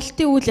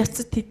сургалтын үйл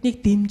явцад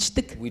тэднийг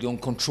дэмждэг. We don't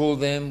control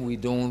them, we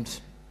don't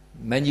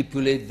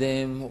manipulate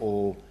them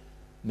or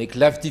make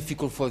life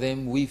difficult for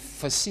them, we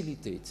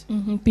facilitate.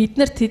 Бид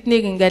нар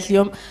тэднийг ингээл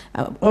юм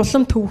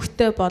улам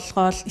төвөгтэй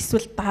болгоол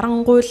эсвэл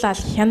дарангуйлал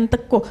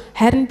хяндаггүй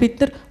харин бид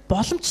нар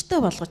боломжтой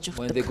болгож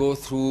When they өгдөг. go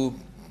through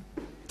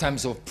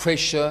times of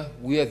pressure,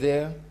 we are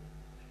there.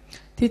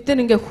 Тэд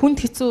нар ингээ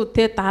хүнд хэцүү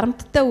те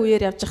дарамттай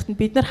үеэр явж байхад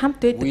бид нар хамт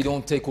We байдаг.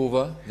 don't take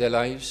over their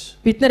lives.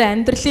 Бид нар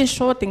амьдралын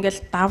шууд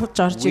ингээл давж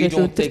орж We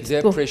ирэл don't take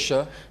their өдөртдөггүй.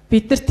 pressure.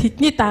 Бид нар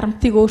тэдний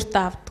дарамтыг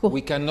өөртөө авдаггүй.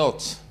 We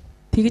cannot.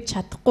 Тэгж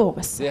чадахгүй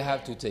угаас. They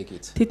have to take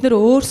it. Тэд нар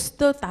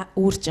өөрсдөө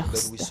үүрж явах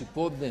But we хэрэгтэй.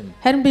 support them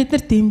Харин бид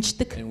нар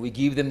дэмждэг. and we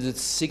give them the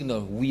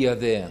signal we are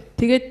there.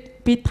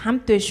 Тэгээд бид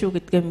хамт байна шүү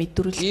гэдгээ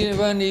мэдрүүлдэг.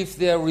 Even if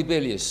they are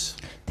rebellious,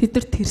 Тэд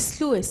нар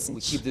тэрслүү байсан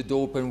we ч keep the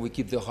door open, we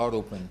keep the heart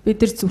open.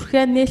 бид нар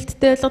зүрхээ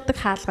нээлттэй болгодог,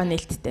 хаалгаа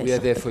нээлттэй. We are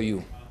there for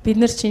you. Бид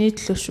нар чиний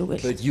төлөө шүү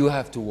гэл. But you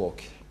have to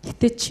walk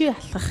Гэтэ чи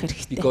алхах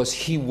хэрэгтэй. because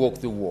he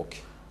walked the walk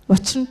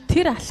Учир нь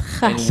тэр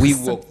алхахаа and we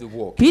алхасан. walk the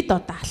walk. Бид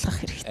одоо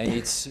алхах And хэрэгтэй.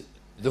 it's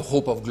the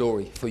hope of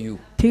glory for you.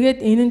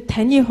 Тэгээд энэ нь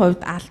таны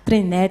хувьд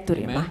алдрын найдвар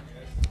юм Amen.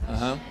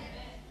 аа.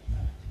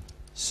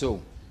 So,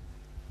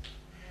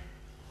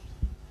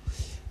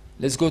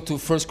 let's go to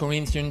 1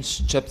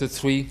 Corinthians chapter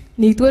 3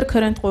 1-р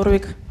Коринт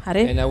 3-ыг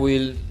харъя. and I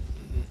will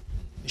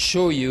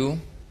show you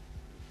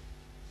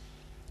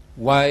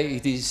why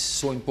it is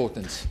so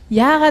important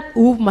Яагаад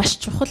өв маш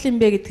чухал юм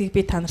бэ гэдгийг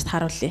би танарт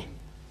харуулъя.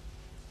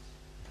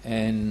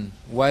 and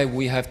why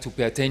we have to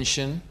pay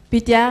attention,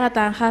 Бид яагаад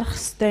анхаарах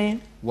ёстой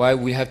юм? why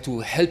we have to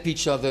help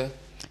each other,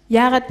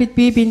 Яагаад бид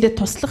бие биендээ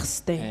туслах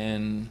ёстой юм?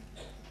 and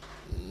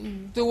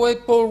the way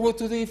Paul wrote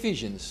to the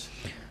Ephesians.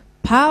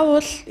 Паул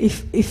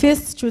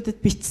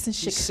Эфесчүүдэд бичсэн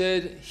He шиг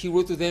said he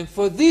wrote to them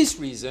for this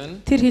reason,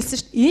 тэр хэлсэн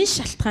шүү дээ, энэ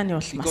шалтгааны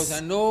because I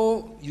улмаас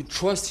know you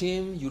trust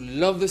him, you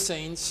love the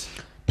saints.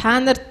 та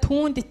нар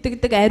түүнд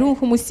итгэдэг ариун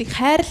хүмүүсийг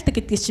хайрладаг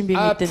гэдгийг чинь би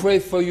I мэднэ. pray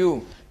for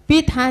you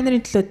Би та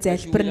нарын төлөө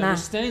that you will залбирнаа.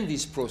 understand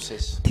this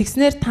process.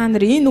 Тэгснээр та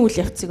нар энэ үйл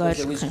явцыг That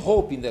there is ойлгох юм.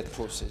 hope in that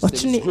process. There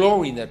Учир is нь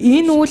glory in that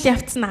энэ үйл process.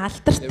 явц нь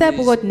алдартай There is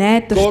бөгөөд God's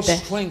найдвартай.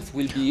 strength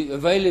will be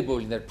available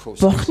in that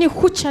process. Бурхны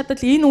хүч чадал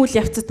энэ үйл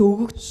явцад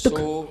өгөгддөг.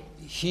 So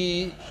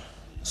he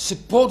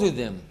supported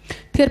them.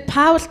 Тэгэхээр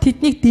Паул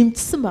тэднийг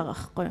дэмжсэн байгаа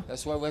байхгүй юу?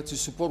 That's why we have to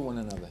support one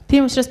another.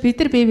 Тийм учраас бид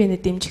нар бие биенээ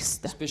дэмжих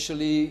хэрэгтэй.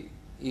 Especially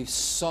if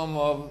some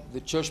of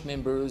the church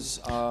members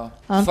are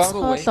far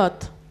away.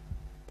 Онцгойлоод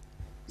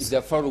If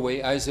they're far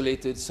away,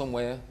 isolated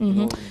somewhere, you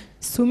know,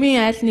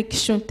 сүмийн айл нэг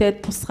гишүүнтэй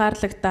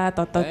тусгаарлагдаад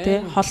одоо тий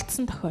And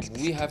холдсон тохиолдол.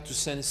 we have to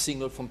send a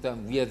signal from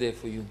them. We are there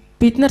for you.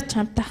 Бид нар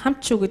чамтай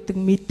хамт шүү гэдэг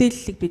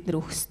мэдээллийг бид нар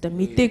өгөх хэрэгтэй.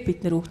 Мэдээг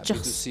бид нар өгч Happy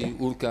явах to see хэрэгтэй.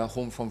 Urka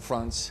home from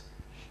France.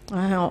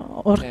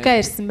 Урка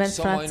ирсэн байна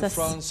Some are in Францаас.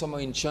 France, some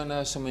are in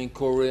China, some are in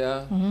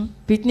Korea.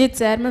 Бидний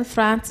зарим нь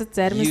Францад,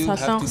 зарим нь You have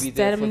to Солонгос, be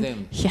there зарим for нь them.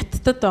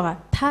 Хятадд байгаа.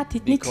 Та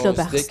тэдний төлөө Because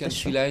байх they can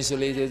хэрэгтэй feel шүү.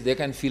 isolated, they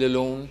can feel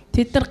alone.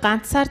 Тэд нар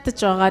ганцаардаж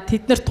байгаа,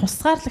 тэд нар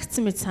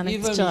тусгаарлагдсан мэт санагдаж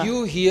Even байгаа.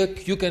 you here,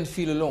 you can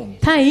feel alone.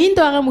 Та энд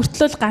байгаа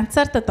мөртлөө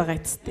ганцаардаад байгаа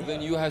эцтэй.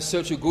 Even you have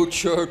such a good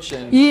church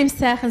and Ийм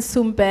сайхан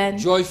сүм байна.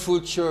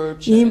 joyful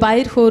church. Ийм And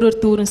баяр хөөрөөр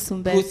дүүрэн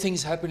сүм байна. good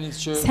things happen in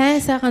church. Сайн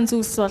сайхан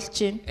зүйлс болж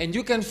байна. And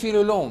you can feel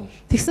alone.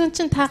 Тэгсэн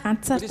чинь та But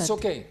it's ганцаардаад.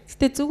 okay.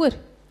 Гэтэ зүгээр.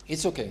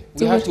 It's okay.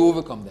 We have to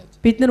overcome that.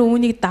 Бид нар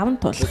үүнийг даван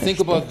But туулах. think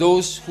about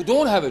those who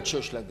don't have a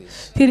church like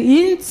this. Тэр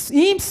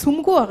ийм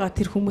сүмгүй байгаа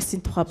тэр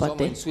хүмүүсийн тухай Some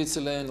бодъё. in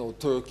Switzerland or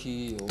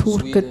Turkey or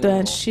Туркэд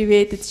байна,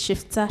 Sweden Шведэд,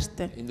 Швейцарт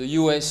байна, or in the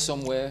US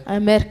somewhere.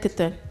 Америкт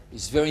байна.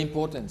 It's very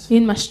important.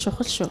 Энэ маш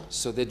чухал шүү.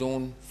 So they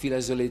don't feel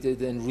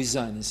isolated and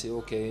resign and say,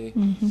 okay,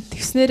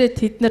 Тэгснээрээ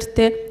тэд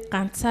нартэй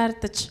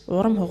ганцаардаж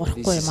урам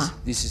хугарахгүй юм аа.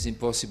 this is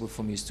impossible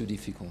for me, it's too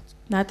difficult.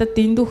 Надад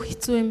дэндүү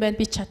хэцүү юм байна,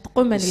 би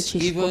чадахгүй байна гэж It's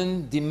хэлэхгүй.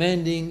 even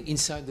demanding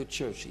inside the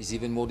church. It's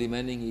even more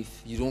demanding if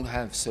you don't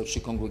have such a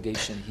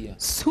congregation here.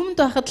 Сүмд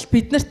байхад л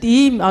биднэрт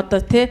ийм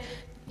одоо тий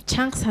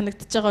чанга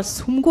санагдаж байгаа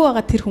сүмгүй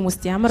байгаа тэр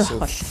хүмүүст ямар So ах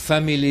бол.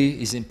 family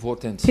is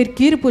important. Тэр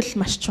гэр бүл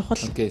маш чухал.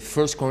 Okay,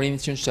 1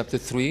 Corinthians chapter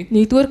 3.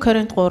 1-р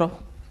Коринт 3.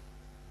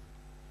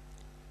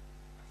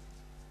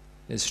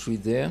 Let's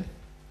read there.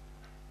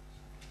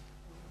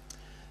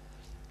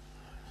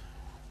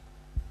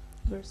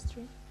 Verse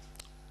 3.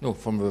 No,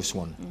 from verse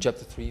 1.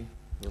 Chapter 3,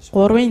 verse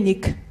 1.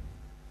 3:1.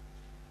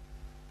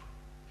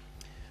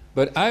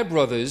 But I,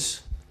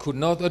 brothers, could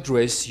not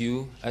address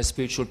you as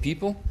spiritual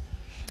people,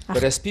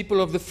 but as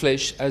people of the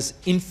flesh, as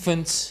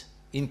infants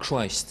in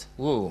Christ.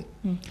 Whoa.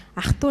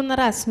 Ах トゥ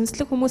нараа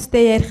сүнслэг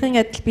хүмүүстэй ярихын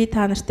адил би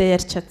та нартай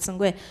ярьж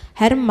чадсангүй.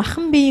 Харин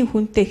махан биеийн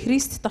хүнтэй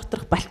Христ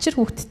доторх балчир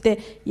хүүхдтэй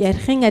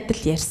ярихын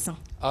адил ярьсан.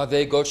 Are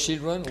they God's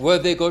children? Were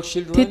they God's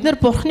Тэд children? нар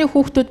Бурхны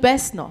хүүхдүүд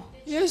байсан уу?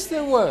 Yes, they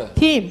were.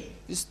 Тийм.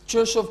 This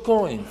church of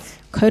Corinth.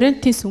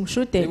 Коринтын сүм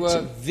шүү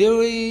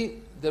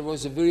дээ. There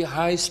was a very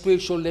high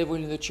spiritual level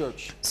in the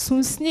church.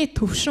 Сүнсний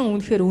төвшин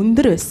үнэхээр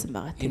өндөр байсан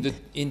байгаа тийм.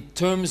 In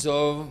terms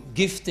of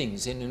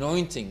giftings and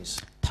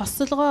anointings.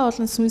 Тослогоо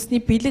болон сүнсний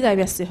бэлэг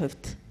авьяасын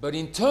хувьд. But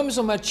in terms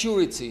of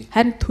maturity,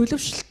 Харин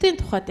төлөвшлтийн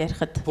тухайд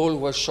ярихад Paul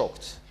was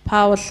shocked.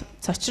 Паул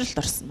цочролд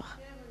орсон баг.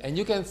 And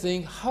you can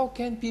think, how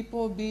can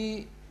people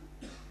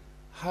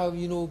have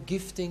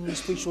gifting,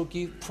 spiritual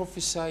gift,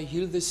 prophesy,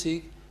 heal the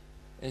sick,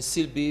 and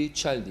still be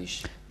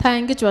childish? Та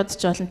ингэж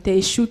бодож болно те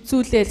иш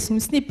үзүүлэл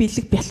сүнсний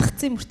бэлэг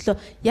бялхацсан мөртлөө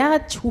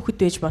яагаад ч хүүхэд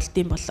байж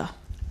болдсон болоо.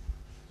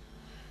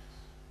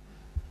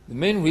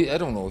 I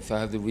don't know if I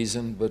have the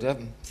reason, but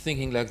I'm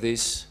thinking like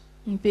this.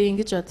 Би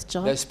ингэж бодож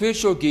байгаа. The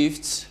spiritual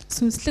gifts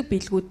Сүнслэг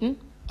бэлгүүд нь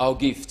are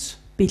gifts.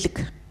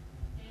 бэлэг.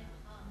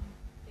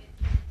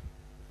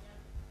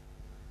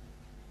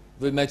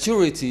 The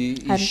maturity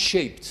is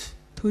shaped.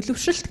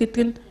 Төлөвшөлт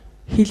гэдэг нь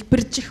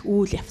хэлбэржих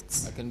үйл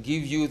явц. I can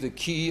give you the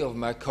key of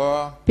my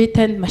car. Би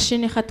танд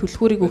машиныхаа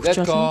түлхүүрийг But өгч that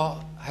болно.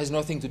 car has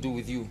nothing to do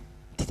with you.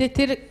 Гэтэ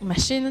тэр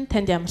машин нь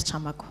танд ямар ч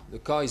хамаагүй. The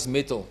car is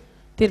metal.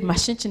 Тэр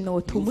машин чинь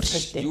нөгөө төмөр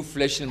шүү дээ. You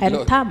flesh and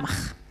Харин blood. та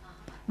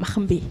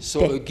махан бий.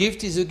 So a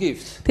gift is a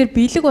gift. Тэр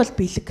бэлэг бол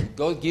бэлэг.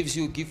 God gives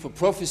you a gift for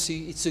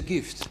prophecy, it's a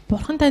gift.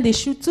 Бурхан танд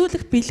иш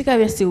үзүүлэх бэлэг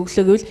авьяасыг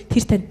өглөө гэвэл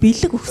тэр танд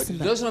бэлэг But өгсөн it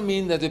байна. does not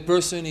mean that the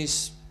person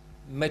is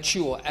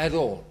mature at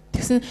all.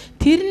 Тэгсэн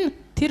тэр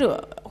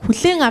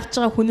хүлээн авч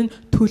байгаа хүн нь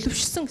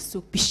төлөвшсөн гэсэн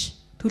үг биш.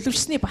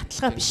 Төлөвшсөний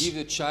баталгаа биш.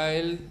 Give the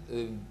child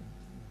a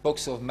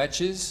box of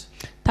matches.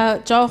 Та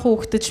жоох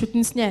хүүхдэд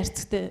шүдэнсний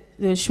харьцагтай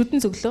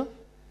шүдэн зөвлөө.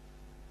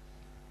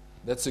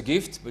 That's a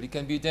gift, but it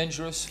can be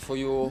dangerous for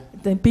your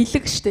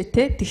Бэлэг штэ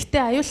те.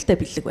 Тэгтээ аюултай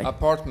бэлэг байна.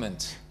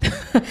 apartment.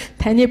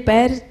 Таны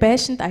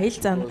байшинд аюул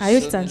зан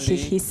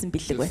хийсэн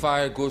бэлэг The байна.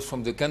 fire goes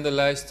from the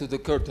candlelights to the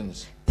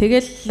curtains.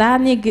 Тэгэл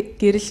лааны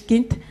гэрэл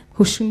гинт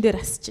хөшгөн дээр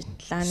асж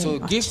байна.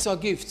 So Лааны. gifts are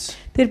gifts.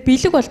 Тэр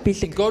бэлэг бол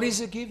бэлэг. God is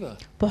a giver.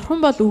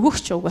 Бурхан бол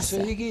өгөгч So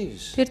угаасаа. he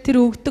gives. Тэр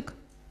өгдөг.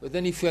 But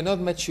then if you are not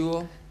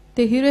mature,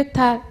 Тэгээ хэрвээ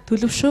та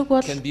төлөвшөөг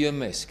бол it can be a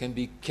mess, can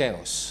be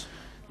chaos.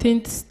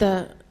 тэнд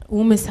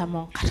үүмээ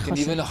самун It гарах can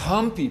болно. even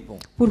harm people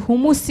Бүр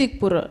хүмүүсийг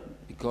бүр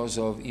because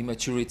of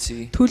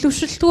immaturity.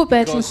 төлөвшөлтгүй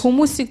байдал нь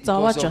хүмүүсийг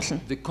зовоож Because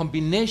болно. of the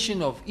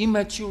combination of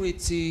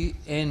immaturity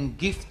and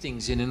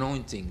giftings and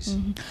anointings.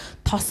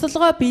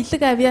 Тосолгоо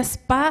бэлэг авьяас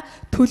ба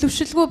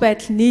төлөвшөлгүй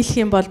байдал нийлэх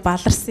юм бол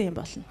баларсан юм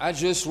болно. I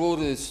just wrote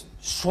a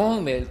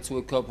strong mail to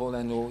a couple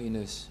I know in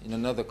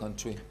another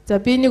country. За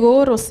би нэг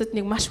өөр улсад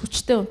нэг маш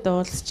хүчтэй хүнтэй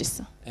уулзж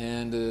ирсэн.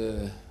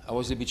 And I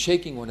was a bit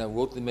shaking when I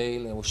wrote the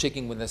mail. I was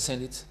shaking when I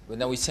sent it. But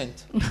now we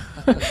sent.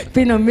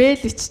 Би нөө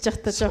мэйл ичиж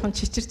явахдаа жоохон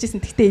чичирж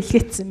ирсэн. Тэгтээ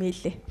илгээсэн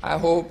мэйлээ. I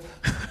hope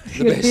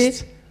the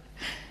best.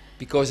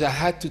 Because I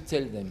had to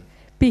tell them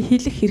Би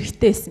хэлэх хэрэгтэй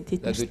байсан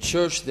that the тэднэрт.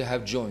 church they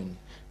have joined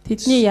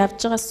Тэдний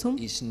явж байгаа сүм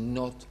is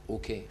not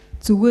okay.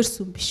 зүгээр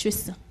сүм биш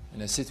байсан.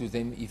 And I said to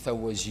them, if I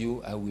was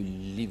you, I will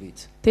leave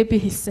it. Тэгээ би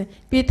хэлсэн.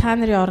 Би та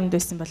нарын оронд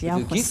байсан бол The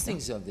явах байсан.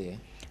 giftings are there.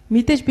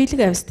 Мэдээж бэлэг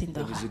авьяас тэнд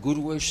There is байгаа. a good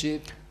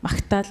worship.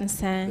 Магтаал нь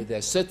сайн. But there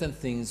are certain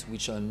things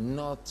which are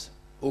not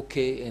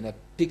okay, and I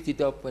picked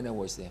it up when I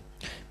was there.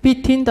 Би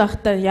тэнд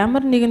байхдаа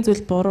ямар нэгэн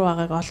зүйл буруу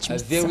байгааг олж I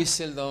very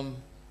мэдсэн. seldom,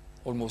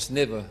 almost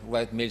never,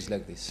 write mails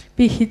like this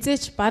Би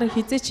баг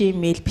хизээч ийм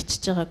мэйл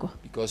бичиж байгаагүй.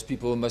 because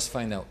people must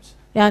find out.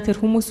 Яг тэр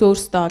хүмүүс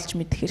өөрсдөө олж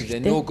мэдэх If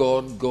they know хэрэгтэй.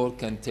 God, God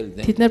can tell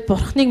them. Тэд нар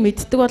бурхныг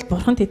мэддэг бол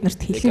бурхан тэднэрт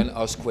They can хэлнэ.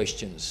 ask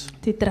questions,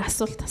 Тэд нар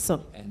асуулт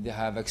асуув. and they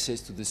have access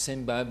to the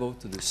same Bible,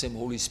 to the same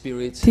Holy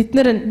Spirit. Тэд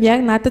нар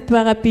яг надад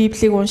байгаа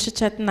Библийг уншиж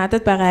чадна,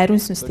 надад байгаа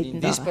ариун сүнс But in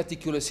тэдэнд this байгаа.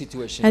 particular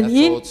situation, Харин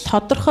I энэ thought,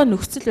 тодорхой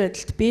нөхцөл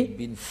байдалд би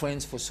been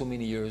friends for so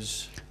many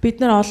years. бид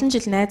нар олон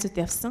жил найзууд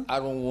явсан.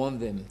 I don't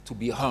want them to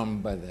be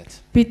harmed by that.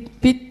 Бид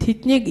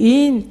тэднийг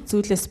ийм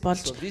зүйлээс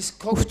болж So this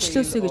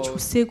өвчлөөсэй гэж cocktail of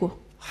хүсээгүй.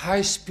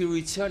 high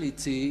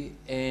spirituality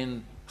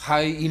and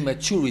high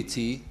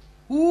immaturity.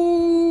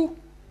 Ooh,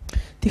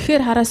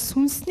 Тэгэхээр хараа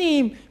сүнсний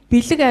ийм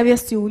бэлэг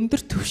авьяасын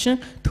өндөр түвшин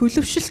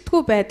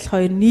төлөвшөлтгүй байдал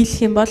хоёр нийлэх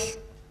юм бол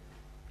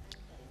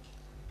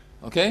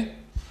okay?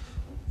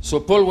 So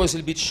Paul was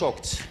a bit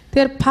shocked.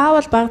 тэр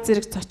Паул баг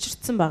зэрэг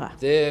цочирдсан байгаа.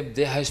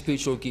 They had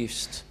spiritual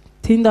gifts,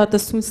 Тэнд одоо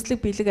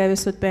сүнслэг бэлэг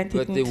авьяасууд байна.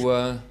 but they Тэдэнд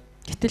were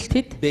гэтэл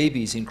тэд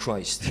babies in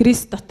Christ.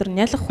 Христ дотор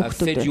нялх I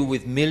хүүхдүүд fed you байна.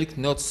 with milk,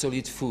 not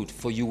solid food,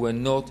 for you were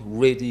not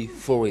ready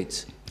for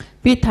it.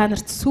 Би та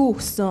нарт сүү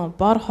өгсөн,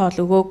 бор хоол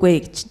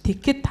өгөөгүй гэж.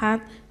 Тэгэхэд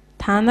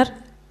та нар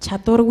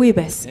чадваргүй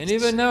байсан. And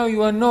even now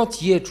you are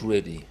not yet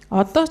ready,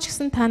 Одоо ч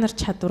гэсэн та нар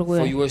чадваргүй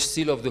for байна. you are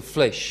still of the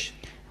flesh.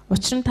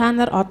 Учир нь та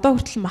нар одоо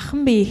хүртэл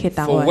махан биеийнхээ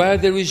For дагуу. while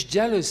there is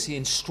jealousy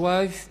and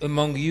strife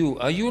among you,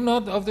 are you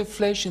not of the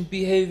flesh and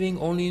behaving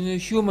only in a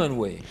human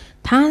way?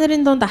 Та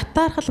нарын дунд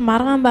атаархал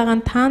маргаан байгаа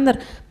нь та нар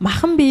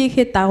махан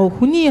биеийнхээ дагуу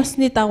хүний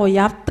ёсны дагуу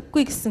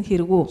явдаггүй гэсэн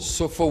хэрэгүү.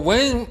 So for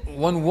when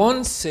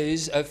one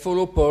says, I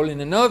follow Paul, and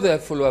another I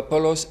follow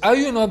Apollos, are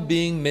you not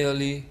being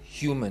merely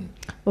human?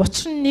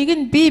 Учир нь нэг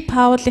нь би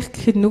Паулих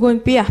гэхэд нөгөө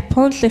нь би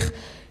Аполлих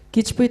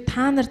гэж буй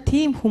та нар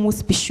тийм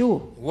хүмүүс биш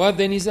үү? What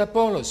then is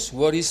Apollos?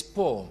 What is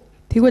Paul?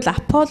 Тэгвэл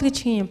Апол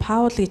гэж хин,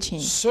 Паул гэж хин.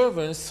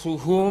 Servants through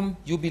whom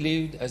you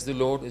believed as the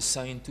Lord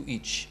assigned to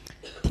each.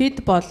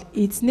 Тэд бол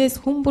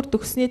эзнээс хүмбэр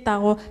төгсний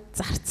дагуу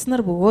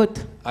зарцснаар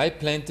бөгөөд I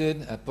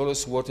planted,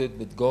 Apollos watered,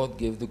 but God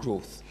gave the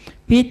growth.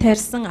 би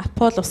тарьсан,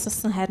 Апол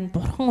усалсан, харин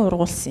Бурхан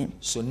ургуулсан юм.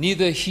 So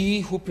neither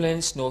he who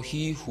plants nor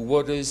he who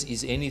waters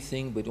is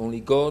anything, but only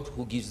God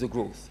who gives the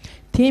growth.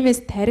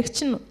 Тиймээс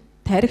таригч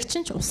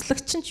нь ч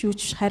услагч нь ч юу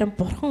ч харин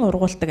Бурхан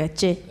ургуулдаг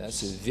ажээ.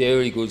 That's a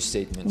very good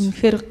statement.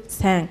 Үнэхээр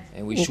сайн.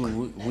 And we should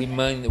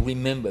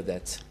remember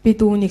that. Бид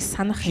үүнийг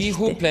санах He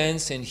who хэрэгтэй.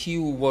 plants and he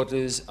who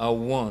waters are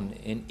one,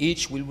 and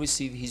each will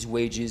receive his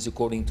wages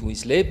according to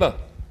his labor.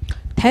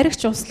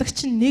 Таригч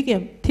услагч нь нэг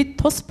юм. Тэд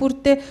тус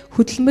бүрдээ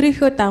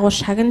хөдөлмөрийнхөө дагуу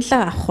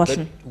шагналаа авах But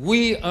болно.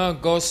 we are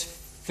God's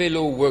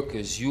fellow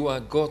workers. You are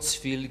God's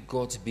field,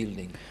 God's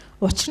building.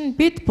 Учир нь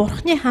бид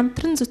Бурханы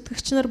хамтран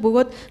зүтгэгч нар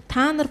бөгөөд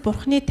та нар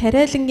Бурханы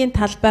тариалангийн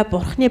талбай,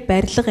 Бурханы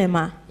барилга юм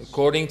аа.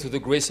 According to the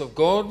grace of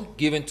God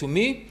given to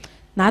me,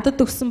 Надад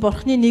өгсөн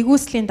Бурханы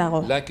нэгүслийн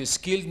дагуу like a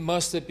skilled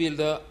master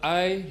builder,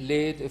 I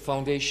laid a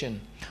foundation.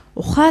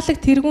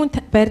 ухаалаг тэргүүн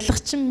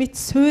барилгачин мэт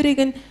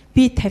суурийг нь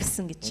би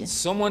тавьсан гэж And байна.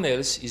 someone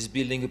else is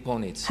building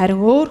upon it. Харин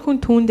өөр хүн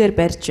түүн дээр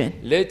барьж байна.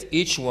 Let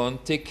each one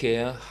take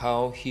care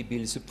how he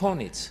builds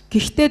upon it.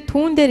 Гэхдээ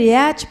түүн дээр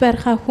яаж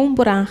барихаа хүн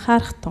бүр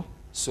анхаарах тун.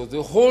 So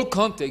the whole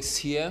context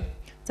here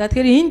За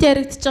тэгэхээр энд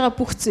яригдж байгаа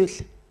бүх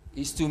зүйл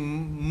is to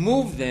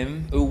move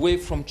them away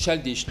from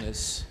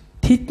childishness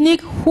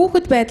тэднийг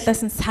хүүхэд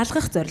байдлаас нь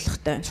салгах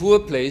зорилготой. to a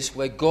place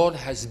where God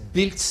has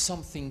built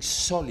something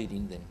solid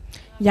in them.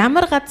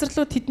 Ямар газар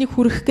руу тэднийг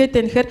хүргэх гээд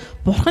байна гэхээр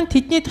Бурхан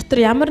тэдний дотор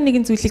ямар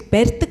нэгэн зүйлийг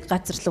барьдаг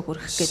газар руу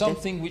хүргэх гээд байна.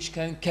 Something which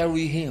can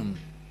carry him,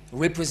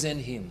 represent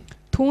him.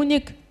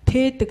 Түүнийг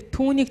тээдэг,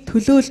 түүнийг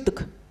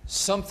төлөөлдөг.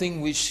 Something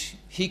which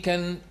he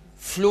can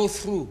flow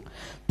through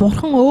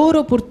Бурхан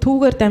өөрөө бүр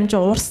түүгээр дамжин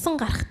урсан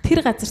гарах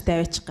тэр газарт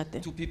аваачих гээд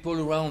байна. to people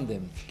around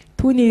them.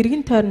 Түүний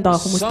эргэн тойронд байгаа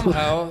хүмүүст хүрэх.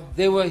 Somehow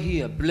they were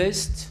here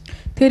blessed.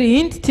 Тэр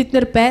энд тэд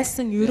нар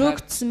байсан, They had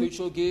өрөөгдсөн,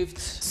 spiritual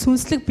gifts,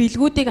 сүнслэг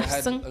бэлгүүдийг they had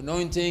авсан,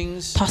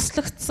 anointings,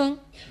 тослогдсон.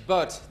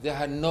 but they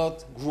had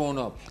not grown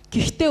up.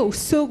 Гэхдээ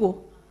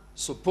өсөөгүй.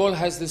 So Paul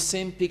has the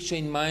same picture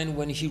in mind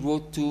when he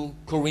wrote to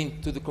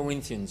the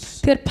Corinthians.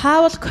 Тэгэхээр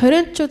Паул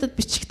Коринтчуудад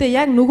бичгтээ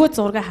яг нөгөө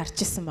зургийг харж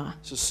ирсэн байна.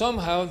 So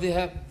somehow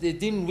they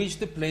didn't reach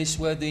the place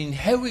where the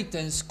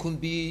inheritance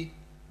could be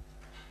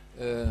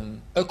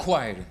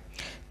acquired.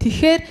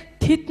 Тэгэхээр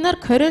тэд нар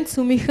Коринт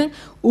сүмийнхэн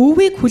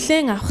өвийг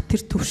хүлээн авах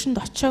тэр төвшөнд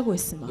очиагүй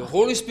байсан The байна.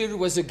 Holy Spirit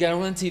was a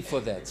guarantee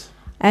for that.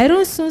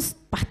 Ариун сүнс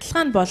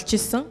баталгаа нь болж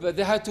исэн. But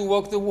they had to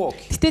walk the walk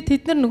Гэтэ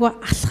тэд нар нөгөө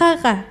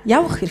алхаагаа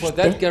явах for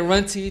that хэрэгтэй.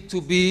 guarantee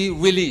to be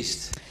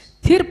released.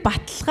 Тэр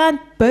баталгаа нь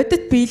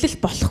бодит биелэл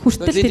болох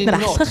хүртэл But they тэд нар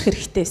did not. алхах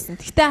хэрэгтэйсэн.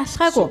 Гэтэ So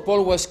алхаагүй.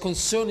 Paul was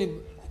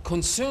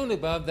concerned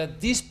about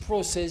that this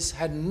process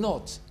had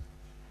not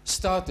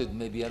started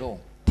maybe at all.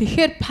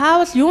 Тэгэхээр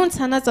Паул юунд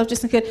санаа зовж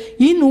исэн гэхээр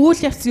энэ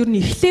үйл явц юу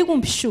нь эхлээгүй юм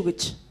биш үү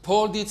гэж.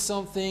 Paul did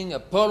something,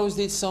 Apollos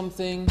did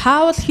something,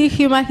 Паул хийх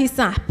юмаа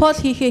хийсэн, Апол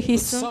хийхээ but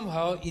хийсэн.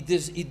 somehow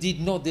it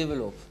did not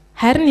develop.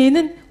 Харин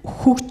энэ нь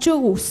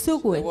хөгжөөгүй,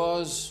 өсөөгүй There байна.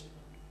 was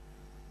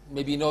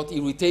maybe not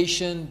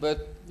irritation,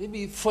 but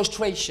maybe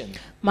frustration.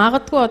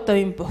 Магадгүй одоо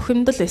юм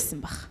бухимдал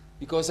байсан баг.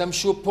 Because I'm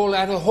sure Paul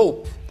had a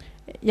hope.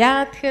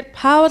 Яагаад тэгэхээр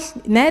Паул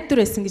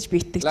найдвар байсан гэж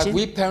би итгэж Like байна.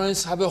 we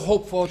parents have a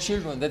hope for our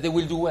children that they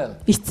will do well.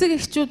 Эцэг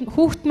эхчүүд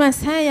хүүхд маань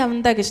сайн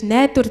явандаа гэж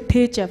найдвар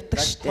тээж явдаг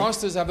Like шүү дээ.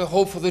 pastors have a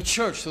hope for the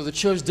church, so the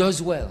church does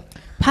well.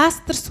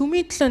 Пастор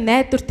сүмийн төлөө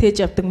найдвар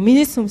тээж явдаг.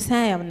 Миний сүм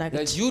сайн явна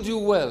That гэж. you do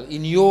well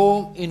in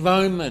your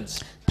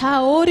environment.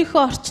 Та өөрийнхөө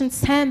орчинд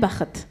сайн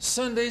байхад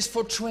Sunday is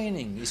for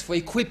training, is for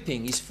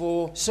equipping, is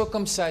for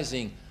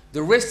circumcising.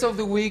 The rest of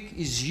the week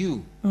is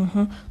you.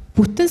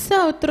 бүтэн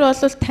сайн өдөр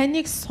бол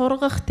таныг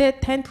сургах те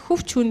танд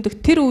хөвч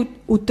хүндэх тэр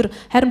өдөр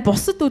харин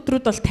бусад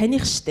өдрүүд бол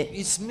таних штэ.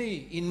 It's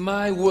me in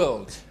my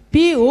world.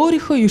 Би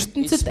өөрийнхөө It's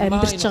ертөнцид mine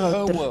амьдарч in байгаа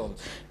her өдөр. world.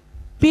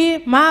 Би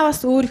маа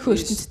бас өөрийнхөө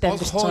It's ертөнцид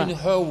амьдарч her in байгаа.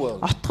 her world.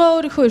 Отгоо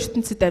өөрийнхөө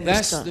ертөнцид амьдарч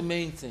That's the байгаа.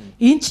 main thing.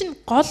 Эн чинь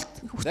гол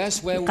That's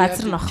where we have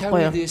газар to нөхгүй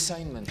carry юу? the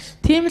assignment.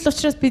 Тийм л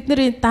учраас бид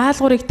нэр энэ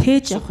даалгаврыг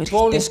тээж явах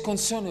Paul is хэрэгтэй.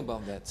 concerned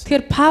about that.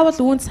 Тэгэхээр Паул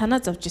үүнд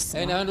санаа зовж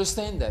And ирсэн. I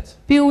understand that.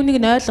 Би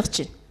үүнийг нь ойлгож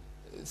байна.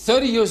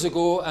 30 years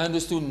ago, I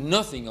understood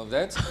nothing of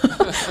that.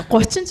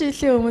 30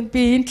 жилийн өмнө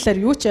би энэ талаар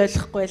юу ч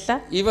ойлгохгүй байлаа.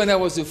 Even I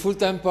was a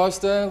full-time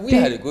pastor. We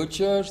had a good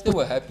church. They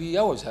were happy.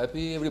 I was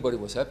happy. Everybody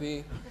was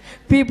happy.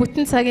 Би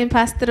бүтэн цагийн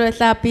пастор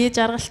байлаа, би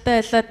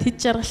жаргалтай байлаа, тэд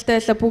жаргалтай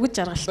байлаа, бүгд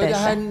жаргалтай But I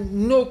had байлаа.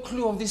 no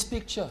clue of this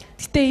picture.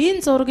 Гэтэ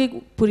энэ зургийг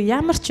бүр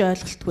ямар ч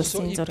ойлголтгүй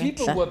So байсан энэ if зургийн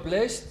people талаар. were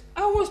blessed,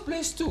 I was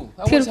blessed too.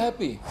 I was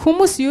happy. Тэгэхээр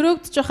хүмүүс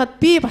өрөөгдөж байхад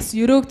би бас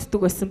өрөөгддөг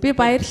байсан. Би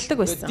баярлалдаг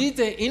But байсан. did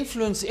they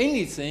influence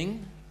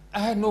anything? I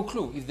had no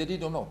clue if they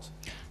did or not.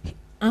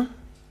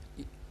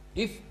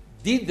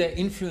 Did they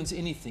influence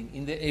anything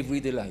in their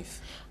everyday life?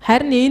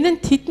 Харин энэ нь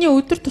тэдний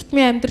өдөр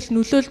тутмын амьдрал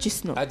нөлөөлж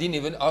исэн үү? I didn't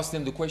even ask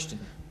them the question.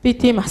 Би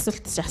тийм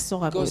асуулт ч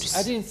асуугаагүй Because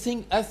I ерөөс. didn't think,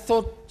 I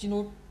thought,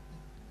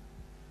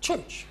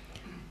 church.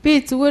 Би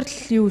зүгээр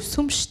л юу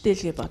сүм штэ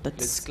л гэж бодод.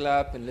 Let's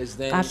clap and let's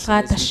dance. Галгаа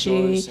Let's таши,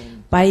 rejoice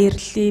and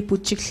Баярлалаа,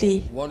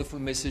 бүжиглэе. Wonderful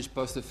message,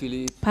 Pastor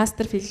Philip.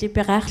 Пастор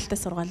Филиппийн гайхалтай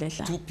сургаал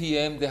байлаа. 2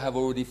 p.m. they have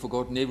already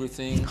forgotten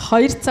everything.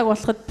 2 цаг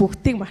болоход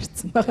бүгдийг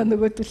марцсан байгаа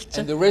нөгөөдөл And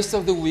чинь. the rest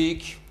of the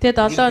week, Тэгээд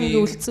 7 will өдрийн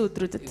be үлдсэн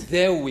өдрүүдэд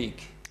their week,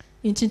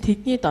 энэ чинь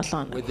тэдний 7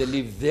 хоног. where they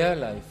live their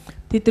life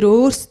Тэд нар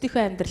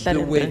өөрсдийнхөө амьдралаар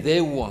the way амьдран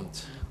they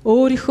want.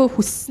 өөрийнхөө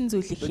хүссэн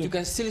зүйлийг But you хийнэ.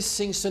 can still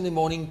sing Sunday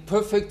morning,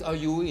 perfect are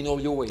you in all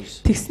your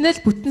ways.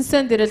 Тэгснээл бүтэн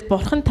сан дээрэл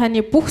бурхан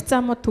таны бүх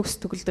замууд төгс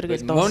төгөлдөр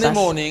гэж But Monday дуулаа.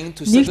 morning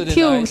to Saturday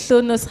Нэгдлийн night,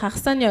 өглөөнөөс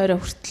хагасааны орой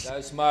хүртэл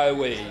that's my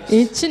ways.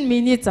 энэ чинь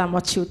миний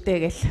замууд шүү дээ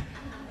гэл.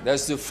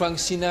 That's the Frank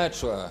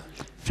Sinatra.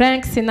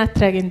 Франк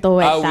Синатрагийн дуу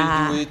I will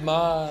байлаа. do it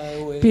my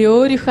way. Би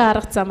өөрийнхөө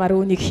арга замаар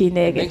үүнийг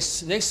хийнэ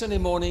гэх. Next Sunday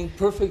morning,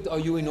 perfect are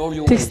you in all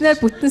your ways. Тэгснээр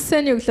бүтэн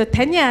саны өглөө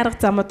таны арга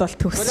замууд бол But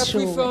I төгс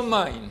prefer шүү.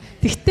 mine.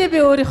 Тэгтээ би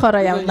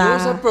өөрийнхоороо Even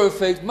yours are явнаа.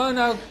 perfect. Mine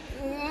are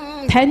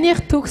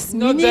Таних төгс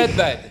not that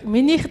bad.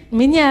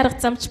 миний арга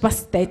замч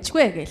бас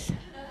дайжгүй гэл.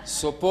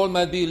 So Paul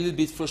might be a little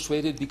bit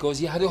frustrated because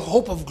he had a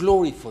hope of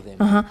glory for them.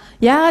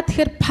 Яагаад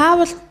тэгэхээр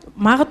Паул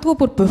магадгүй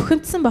бүр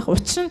бухимдсан байх.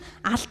 Учир нь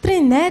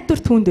алдрын найдвар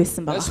түүнд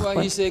байсан That's why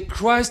байгаа. he said,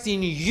 Christ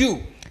in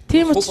you.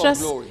 Тийм hope of учраас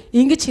glory.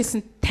 ингэж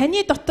хэлсэн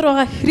таны дотор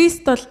байгаа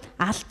Христ бол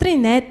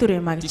алдрын найдвар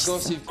юм а гэж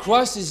Because хэлсэн. if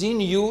Christ is in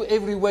you,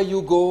 everywhere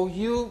you go,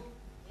 you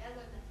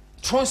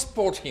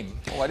transport him,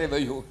 whatever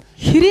you.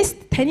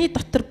 Христ таны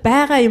дотор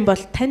байгаа юм бол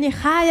таны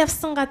хаа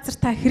явсан газар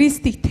та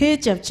Христийг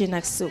тээж явж гинэ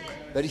гэсэн үг.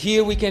 But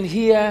here we can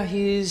hear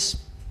his,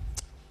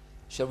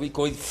 shall we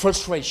call it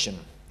frustration.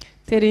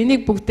 Тэр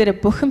энийг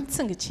бүгдээрээ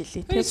бухимдсан гэж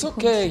хэлээ. It's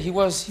okay. He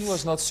was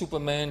not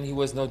Superman. He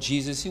was not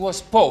Jesus. He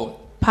was Paul.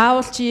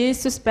 Паул чи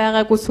Есүс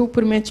байгаагүй,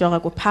 супермен ч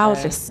байгаагүй, Паул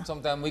байсан.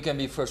 Sometimes we can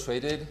be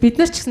frustrated Бид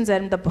нар ч гэсэн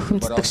заримдаа about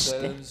бухимддаг шүү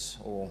дээ. ourselves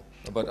or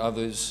about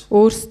others.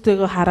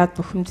 Өөрсдөө хараад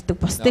бухимддаг,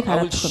 Now, бусдыг I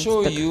хараад will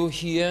show бухимддаг. you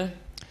here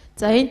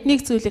За энд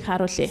нэг зүйлийг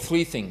харуулъя.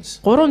 3 things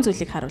 3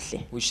 зүйлийг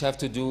харуулъя. which have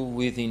to do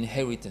with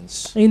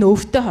inheritance. Энэ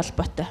өвтэй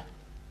холбоотой.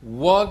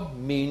 What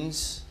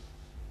means,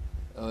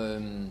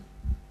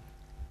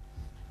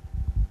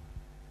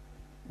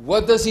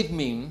 what does it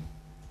mean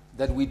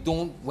that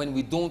when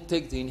we don't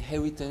take the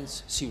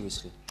inheritance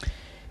seriously?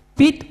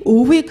 Бид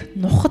өвийг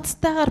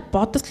нухацтайгаар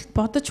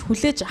бодож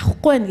хүлээж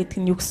авахгүй байна гэдэг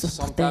нь юу гэсэн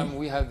утгатай. Sometimes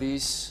we have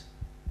this,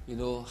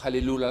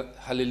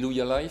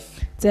 hallelujah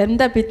life.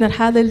 Заримдаа бид нар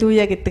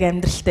халелуя гэдэг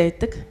амьдралтай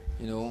байдаг.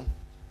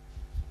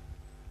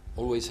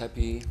 Always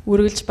happy.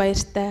 Үргэлж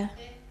баяртай.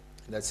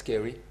 That's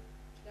scary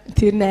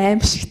Тэр нь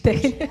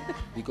аимшигтай.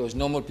 because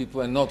normal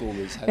people are not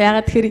always happy.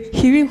 Ягаад тэгэхээр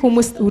хэвийн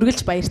хүмүүс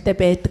үргэлж баяртай So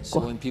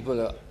байдаггүй. when people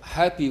are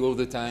happy all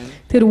the time,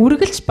 Тэр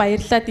үргэлж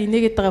баярлаад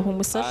инээгээд байгаа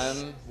хүмүүс бол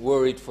I'm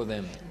worried for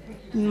them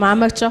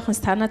мамаг жоохон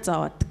санаа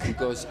зовоодаг.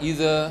 because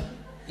either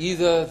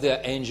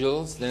they're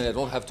angels, then I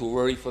don't have to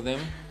worry for them,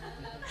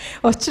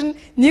 Учир нь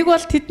нэг бол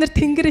тэд нар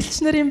тэнгэр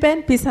элчнэр юм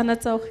байна. Би санаа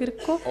зовох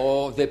хэрэггүй.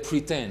 or they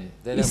pretend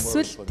that I'm worried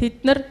Эсвэл for them. тэд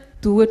нар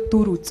зүгээр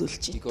дүр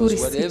үзүүлж байна. Дүр Because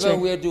эсгэж whatever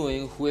we байна. are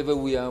doing, whoever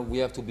we are, we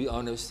have to be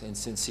honest and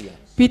sincere.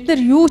 Бид нар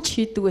юу ч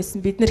хийдэг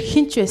байсан, бид нар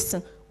хинч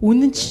байсан,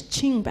 үнэн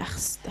чин байх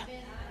хэвээр.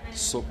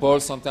 So Paul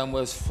sometimes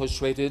was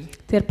frustrated.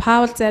 Тэр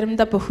Паул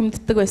заримдаа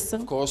бухимддаг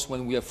байсан. Of course,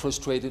 when we are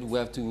frustrated, we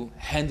have to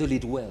handle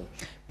it well.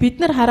 Бид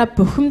нар хараа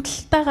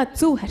бухимдалтайгаа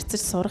зөв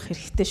харьцаж сурах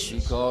хэрэгтэй шүү.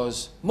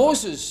 Because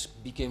Moses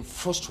became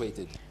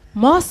frustrated.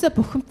 Мосе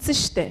бухимдсан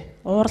штэ,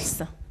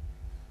 ууралсан.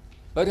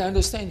 But I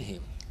understand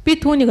him. Би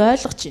түүнийг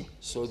ойлгож байна.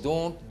 So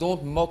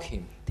don't mock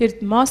him.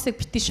 Тэр Мосег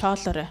бити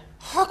шоолоорой.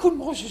 How could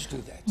Moses do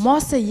that?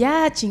 Мосе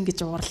яаж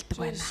ингэж ууралдаг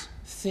байна? Just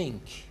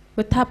think.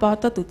 Гэхдээ та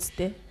бодоод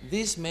үзтээ.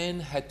 This man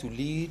had to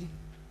lead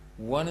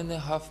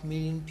 1.5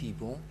 million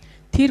people,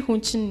 Тэр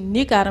хүн чинь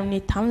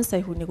 1.5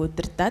 сая хүнийг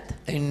удирдаад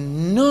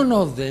and none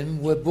of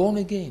them were born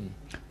again.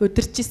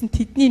 удирчсэн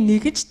тэдний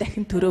нэг ч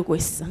дахин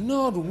төрөөгүйсэн.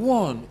 Not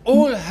one.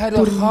 All had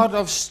a heart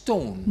of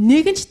stone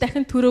Нэг ч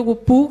дахин төрөөгүй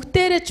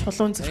бүгдээрээ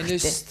чулуун and a зүрхтэй.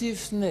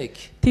 stiff neck.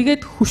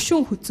 Тэгээд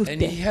хүшүүн And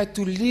хүзүүтэй. he had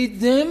to lead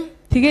them.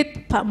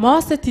 Тэгээд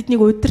Мосе тэднийг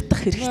удирдах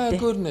My хэрэгтэй.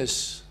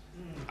 goodness.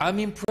 I'm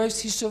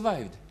impressed he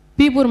survived.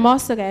 Би бүр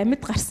Мосег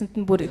амьд гарсанд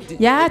нь бүр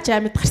яаж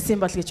амьд гарсан юм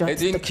бол гэж He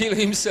didn't боддог. kill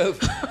himself.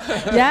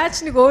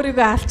 Яаж нэг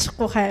өөрийгөө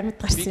алчихгүй амьд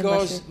гарсан юм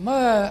бол. Because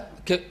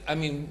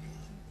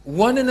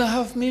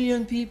 1.5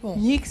 million people.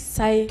 1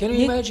 сая Can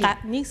you imagine?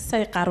 1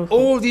 сая гаруй хүн.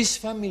 All these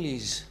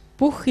families.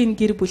 Бүх энэ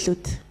гэр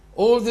бүлүүд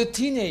All the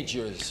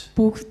teenagers.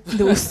 бүгд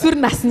өсвөр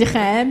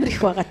насныхаа амар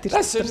их байгаа тэр.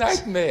 That's a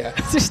nightmare.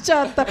 Тэр чи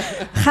одоо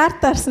хар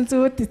таарсан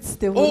зөөд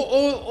эцтэй.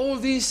 All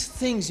these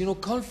things,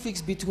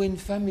 conflicts between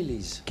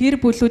families. Гэр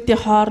бүлүүдийн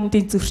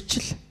хоорондын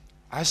зөрчил.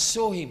 I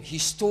saw him. He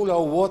stole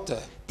our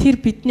water. Тэр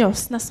бидний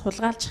уснаас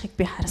хулгайлжихыг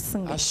би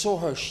харсан. I saw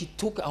her. She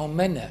took our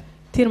manna.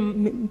 Тэр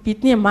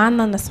бидний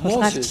маанаас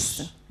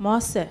хулгайлжсэн.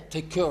 Мосе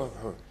Take care of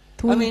her.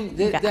 түүний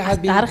There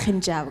have been дарах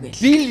хэмжээ аав гэл.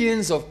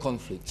 billions of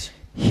conflicts.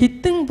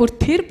 Хэдэн бүр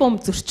тэр бом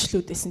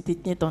зөрчлүүд байсан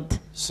тэдний дунд.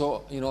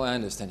 So, I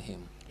understand him.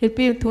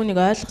 Би түүнийг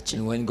ойлгож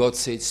And when God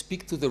said,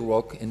 "Speak to the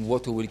rock, and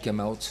water will come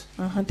out,"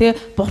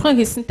 тэгээ бурхан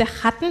хэлсэнтэй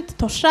хаданд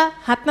тушаа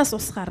хаднаас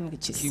ус гарна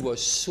гэж he хэлсэн.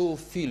 was so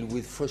filled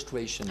with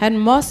frustration. Харин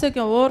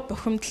Мосегийн уур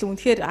бухимдал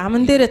үнэхээр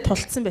аман дээрээ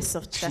тулцсан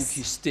байсан Took учраас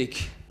his stick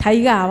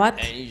таяга аваад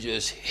and he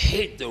just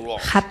hit the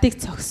rock. хадыг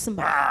цогссон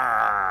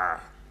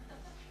байна.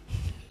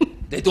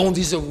 They don't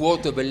deserve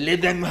water, but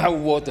let them have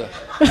water.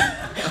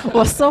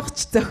 Ус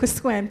уугч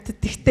зохисгүй амьтад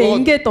тэгтээ God-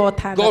 ингээд дуу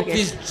та нар God, гэж.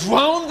 please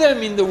drown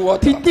them in the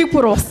water. Тэднийг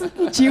бүр усанд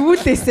нь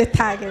живүүлээсэ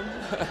та гэв.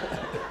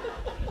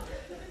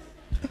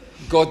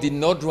 God did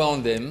not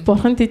drown them,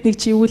 Бурхан тэднийг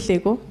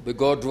живүүлээгүй. but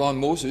God drowned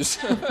Moses.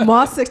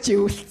 Мосег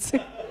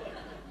живүүлсэн.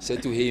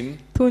 Said to him,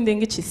 Түүнд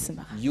ингэж хэлсэн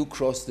байна. "You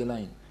crossed the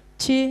line.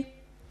 Чи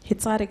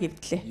хязгаарыг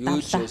эвдлээ. You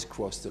Давлаа. just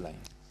crossed the line.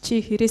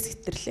 Чи хэрэгс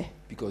хэтэрлээ.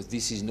 Because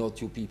this is not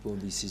your people,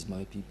 this is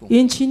my people."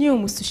 Энэ чиний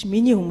хүмүүс биш,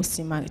 миний хүмүүс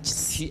юм а гэж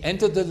хэлсэн. He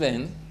entered the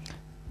land,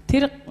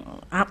 Тэр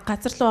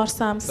газар руу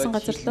орсон амлсан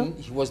but газар руу.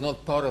 he was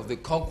not part of the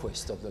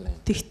conquest of the land.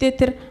 Тэгтээ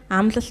тэр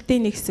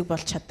амлалтын нэг хэсэг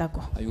болж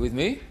чадаагүй. Are you with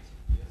me?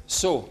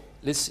 So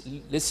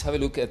let's have a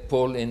look at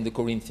Paul and the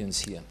Corinthians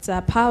here.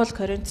 За Паул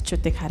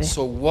Коринтчуудыг харъя.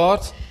 So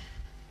what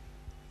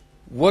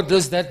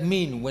does that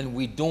mean when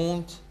we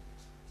don't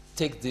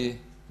take the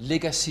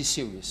legacy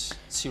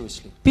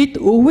seriously? Бид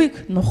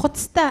өвийг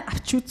нухацтай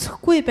авч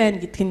үзэхгүй байна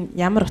гэдг нь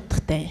ямар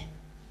утгатай?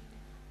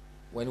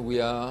 When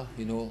we are,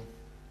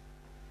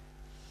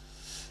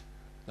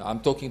 I'm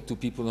talking to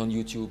people on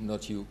YouTube,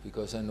 not you,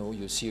 because I know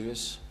you're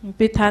serious.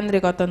 Би та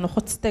нарыг одоо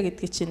нухацтай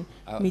гэдгийг чинь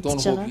I мэдж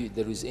don't hope байгаа.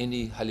 there is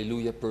any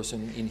hallelujah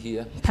person in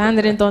here, Та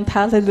нарын дунд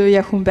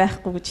халелуя хүн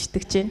байхгүй гэж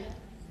итгэж байна.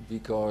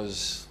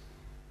 because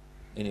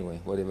anyway,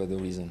 whatever the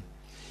reason.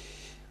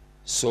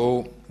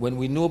 So when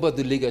we know about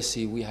the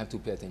legacy, we have to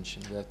pay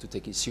attention. We have to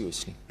take it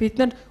seriously. Бид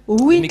нар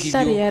өвийн Let me give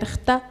талаар you-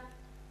 ярихдаа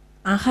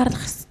анхаарах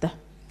хэрэгтэй.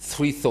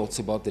 3 thoughts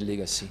about the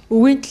legacy.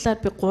 Өвийн талаар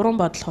би 3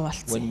 бодол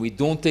хуваалцсан. When we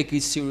don't take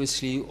it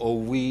seriously or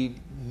we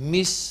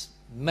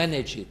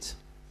mismanage it,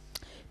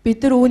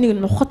 Бид нар өвнийг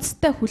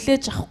нухацтай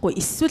хүлээж авахгүй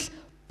эсвэл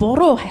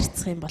буруу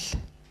харьцах юм бол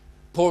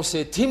Paul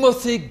said,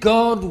 "Timothy,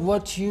 guard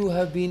what you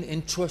have been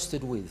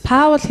entrusted with."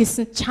 Паул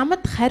хэлсэн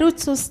чамд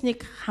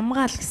хариуцуулсныг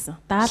хамгаал гэсэн. So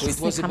it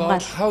Даалгасныг was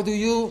about хамгаал. how do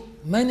you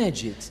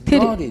manage it,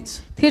 Тэр- guard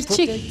it, Тэр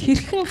чи protect it,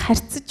 хэрхэн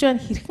харьцаж байна,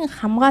 хэрхэн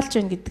хамгаалж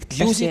байна гэдэг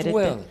талаар use it яриад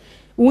well. байна.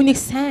 Үүнийг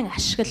сайн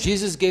ашигла.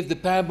 Jesus gave the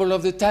parable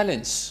of the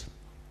talents.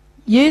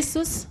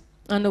 Есүс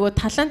нөгөө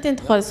талантын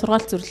тухай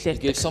сургаал He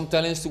gave зөвлөлөө. some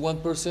talents to one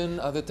person,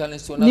 other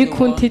talents to Нэг another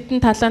хүн one, тэдэн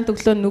талант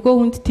өглөө, нөгөө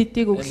хүнд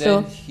тэдийг and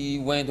then өглөө. he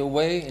went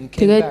away and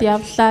came Тэгээд back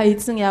явлаа,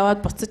 эзэн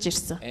яваад буцаж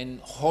ирсэн. and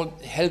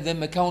held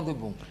them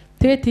accountable.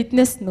 Тэгээд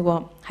тэднээс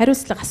нөгөө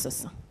хариуцлага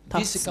асуусан.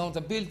 This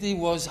accountability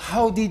was,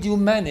 how did you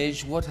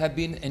manage what had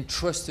been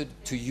entrusted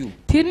to you?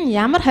 Тэр нь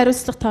ямар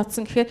хариуцлага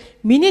тооцсон гэхээр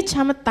миний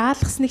чамд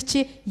даалгасныг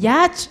чи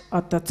яаж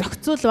одоо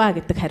зохицуулваа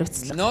гэдэг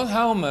хариуцлага. Not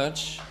how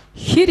much,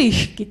 Хэр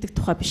их гэдэг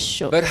тухай биш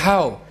шүү. but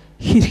how.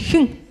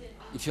 Хэрхэн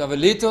If you have a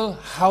little,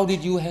 how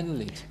did you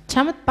handle it?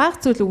 чамд бага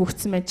зүйл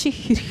өгөгдсөн байна. Чи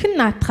хэрхэн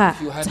наатахаа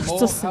If you had more,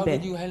 зохицуулсан how бэ?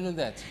 did you handle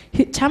that?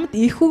 Чамд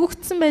их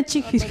өгөгдсөн байна.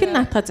 Чи хэрхэн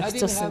наатахаа I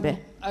didn't зохицуулсан бэ? have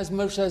as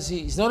much as he.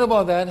 It's not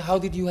about that. How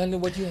did you handle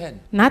what you had?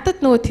 Надад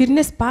нөгөө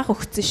тэрнээс бага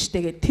өгсөн штэ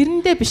гэ.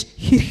 Тэрэндээ биш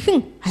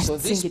хэрхэн So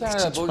харьцсан this гэдэг чинь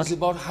parable чухал. is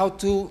about how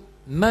to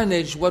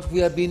manage what we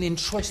have been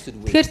entrusted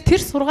with. Тэгэхээр тэр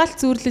сургаалт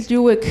зөвлөл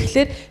юу вэ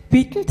гэхлээр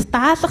бидэнд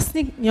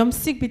даалгасныг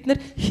юмсыг бид нар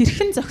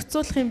хэрхэн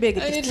зохицуулах юм бэ And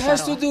гэдэг it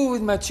has to талаар. do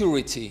with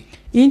maturity.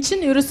 Энэ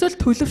чинь ерөөсөө л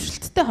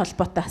төлөвшөлттэй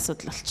холбоотой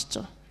асуудал болчихж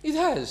байгаа. It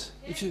has.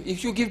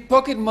 If you give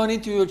pocket money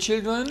to your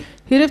children,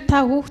 Хэрэг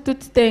та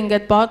хүүхдүүдтэй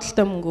ингээд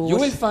боодолтой мөнгө you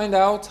will өгвөл find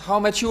out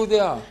how mature they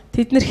are.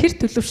 тэд нар хэр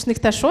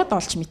төлөвшнийг та шууд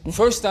олж мэднэ.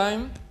 First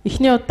time,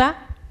 Эхний удаа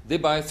they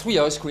buy 3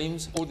 ice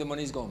creams, all the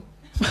money is gone.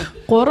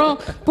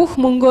 бүх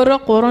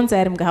мөнгөөрөө 3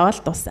 заримг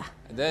аваад дуусаа.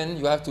 And then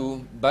you have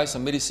to buy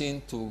some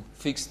medicine to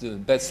fix the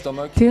bad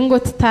stomach.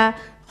 Тэнгүүт та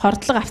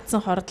хордлого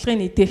авцсан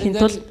хордлогын And эдэхийн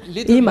тулд then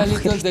little ийм by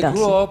авах little they хэрэгтэй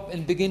grow болно. up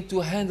and begin to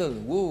handle.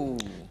 Whoa,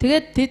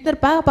 Тэгээд тэд нар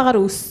бага багаар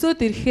өссөөд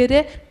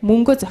ирэхээрээ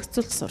мөнгөө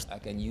зохицуулж сурд. I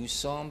can use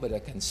some, but I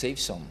can save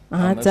some. Ah,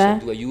 How much за.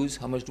 do I use?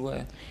 How much do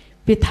I?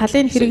 Би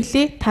талыг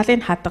хэрэглэе,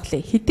 талыг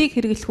хадгалъя. Хэдийг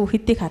хэрэглэх үү,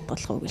 хэдийг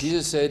хадгалах уу гэж.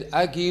 Jesus said,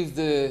 I give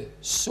the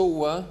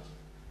sower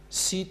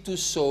seed to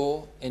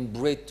sow and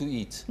bread to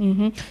eat.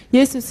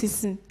 Есүс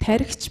хэлсэн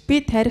тархич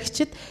би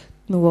тархичд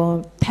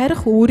нөгөө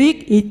тарих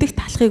үрийг идэх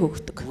талхыг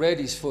өгдөг.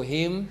 Bread is for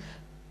him,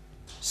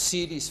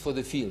 seed is for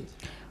the field.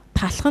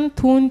 Талх нь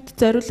түүнд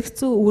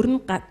зориулагдсан, үр нь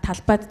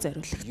талбайд You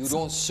зориулагдсан.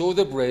 don't sow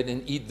the bread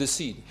and eat the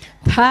seed.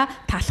 Та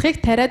талхыг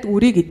тариад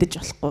үрийг идэж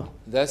болохгүй.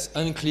 That's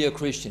unclear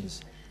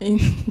Christians. Энэ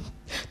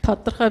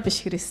тодорхой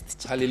биш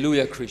христч.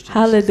 Hallelujah, Christians.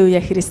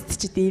 Халелуя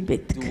христчд ийм Do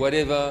байдаг.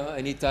 whatever,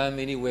 anytime,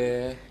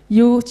 anywhere.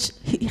 Юу ч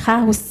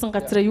хаа хүссэн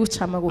газараа юу ч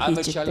хамаагүй I'm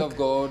a хийж child of идэг.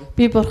 God.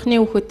 Би бурхны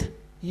хүүхэд.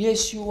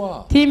 Yes, you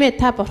are. Тийм ээ,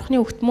 та бурхны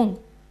хүүхэд мөн.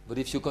 But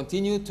if you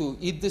continue to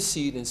eat the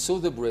seed and sow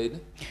the bread,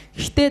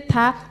 Гэхдээ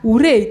та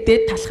үрээ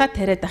идээд талхаа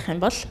тариад ах юм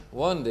бол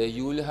one day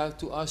you will have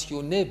to ask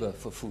your neighbor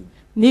for food.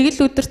 Нэг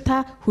л өдөр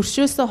та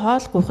хөршөөсөө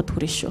хоол гуйхад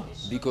хүрнэ шүү.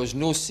 Because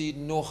no seed,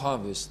 no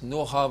harvest,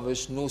 no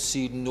harvest, no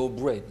seed, no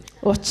bread.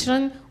 Учир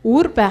нь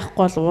үр байхгүй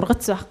бол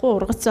ургац байхгүй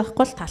л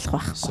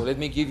талах So байхгүй. let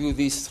me give you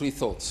these three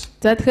thoughts.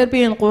 За тэгэхээр би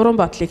энэ гурван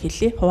бодлыг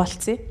хэлье,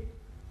 хуваалцъя.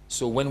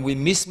 So when we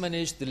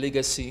mismanage the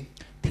legacy,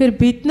 Тэгэхээр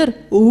бид нар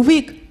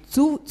өвийг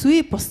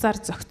зүй бусаар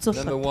number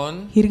зохицуулахад one,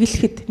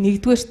 хэрэглэхэд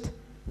нэгдүгээрт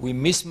we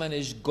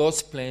mismanage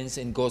God's plans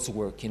and God's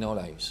work in our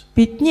lives.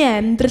 бидний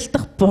амьдрал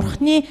дахь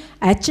Бурхны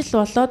ажил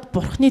болоод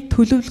Бурхны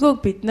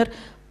төлөвлөгөөг бид нар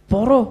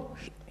буруу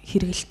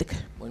хэрэгэлдэг.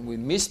 When we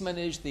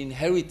mismanage the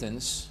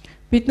inheritance,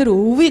 Бид нар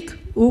өвийг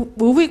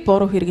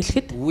буруу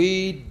хэрэглэхэд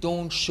we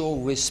don't show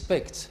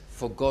respect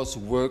for God's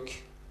work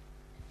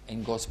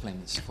and God's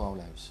plans for our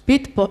lives.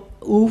 бид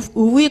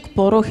өвийг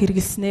буруу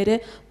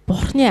хэрэглэснээрээ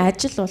Бурхны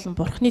ажил болон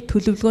Бурхны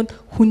төлөвлөгөөнд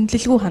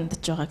хүндлэлгүй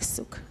хандж байгаа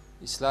гэсэн үг.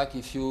 It's like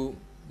if your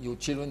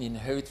children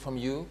inherit from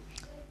you,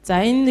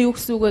 За энэ юу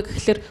гэсэн үг вэ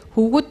гэхээр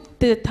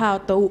хүүгүүдтэй та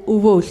одоо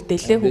өвөө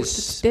үлдээлээ and they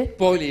хүүгүүдтэй.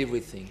 spoil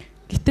everything.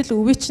 Гэтэл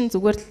өвөө чинь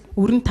зүгээр л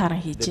өрн таран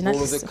хийж They байна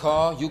л borrow the гэсэн.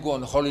 car, you go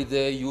on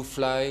holiday, you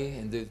fly,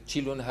 and the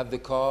children have the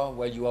car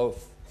while you are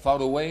far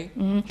away.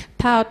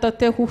 Та одоо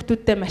тэ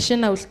хүүхдүүдтэй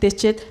машина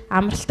үлдээчээд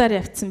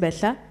амралтаар явцсан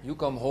байлаа. You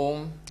come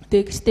home,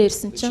 Тэгэртээ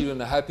ирсэн the чинь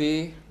children are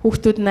happy,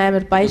 хүүхдүүд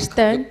амар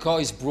баяртай the байна. car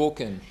is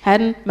broken.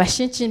 Харин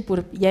машин чинь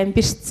бүр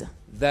ямбирцсан.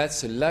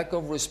 That's a lack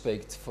of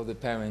respect for the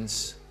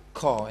parents'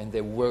 car and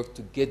their work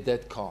to get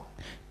that car.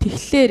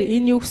 Тэгэхээр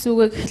энэ юу гэсэн үг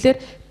вэ гэхээр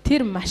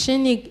тэр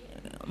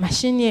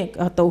машиныг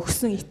одоо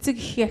өгсөн эцэг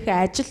эхийнхээ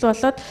ажил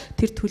болоод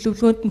тэр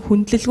төлөвлөгөөнд нь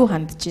хүндлэлгүй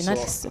хандж байна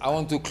л So гэсэн. I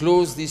want to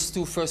close this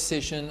two first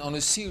session on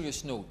a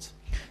serious note.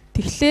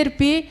 Тэгэхээр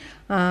би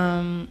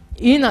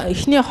энэ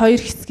эхний хоёр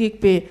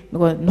хэсгийг би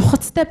нөгөө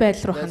нухацтай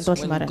байдал руу That's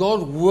хандуулмаар when байна.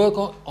 God work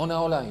on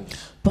our lives.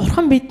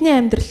 Бурхан бидний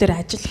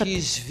амьдралаар ажиллахад He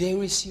is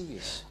very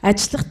serious.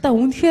 ажиллахдаа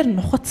үнэхээр He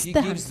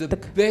нухацтай gives the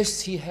ханддаг.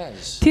 best he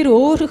has. Тэр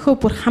өөрийнхөө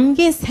бүр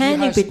хамгийн He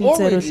сайныг has бидэнд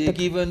already зориулдаг.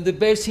 given the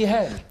best he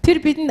had Тэр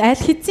бидэнд аль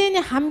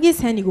хэзээний хамгийн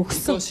сайныг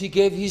өгсөн. because he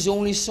gave his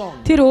only son.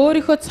 Тэр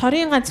өөрийнхөө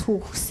цорын ганц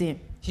хүүг өгсөн юм.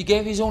 He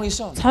gave his only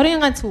son.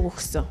 Цорын ганц хүүг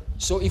өгсөн.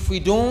 So if we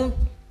don't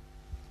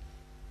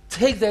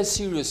take that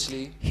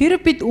seriously,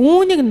 Хэрэг бид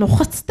үүнийг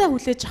нухацтай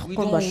хүлээж we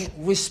авахгүй бол don't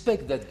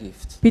respect that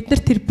gift. бид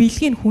нар тэр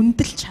бэлгийг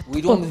хүндэлж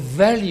We don't чадахгүй,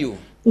 value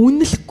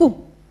үнэлэхгүй.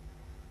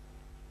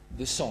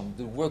 the son,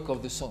 the work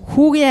of the son.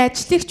 Хүүгийн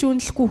ажлыг ч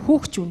үнэлэхгүй,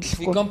 хүүг ч If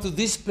we үнэлэхгүй. come to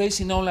this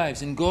place in our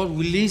lives and God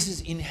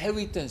releases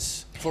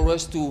inheritance for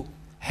us to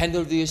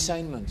handle the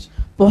assignment,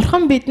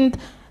 Бурхан бидэнд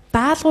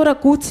даалгавраа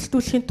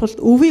гүйцэлдүүлэхийн тулд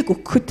өвийг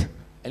өгөхөд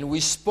and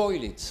we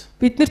spoil it,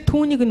 бид нар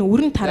түүнийг нь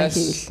өрн таран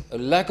that's хийвэл a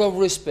lack of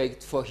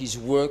respect for his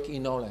work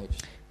in our lives.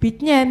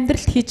 бидний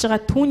амьдралд хийж байгаа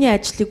түүний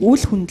ажлыг үл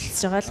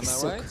хүндэлж байгаа л Am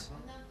гэсэн I үг. right?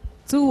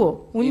 Зөв үү?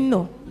 Үнэн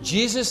үү?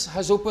 Jesus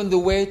has opened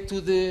the way to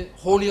the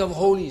Holy of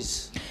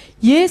Holies.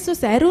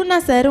 Есүс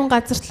ариунаас ариун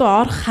газар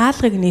руу орох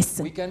хаалгыг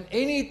нээсэн. We can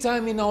any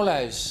time in our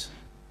lives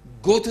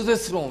go to the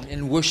throne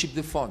and worship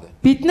the Father.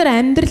 Бид нар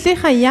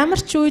амьдралынхаа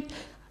ямар ч үед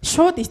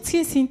шууд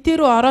эцгийн сэнтээ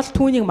рүү ороод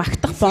түүнийг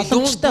магтах If we don't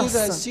боломжтой do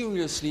that болсон.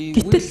 seriously,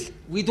 Гэтэл-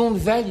 we don't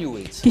value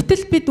it.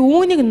 Гэтэл бид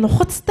үүнийг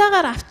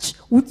нухацтайгаар авч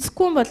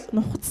үзэхгүй бол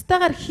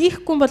нухацтайгаар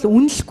хийхгүй бол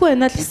үнэлэхгүй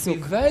байна л If we гэсэн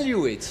үг.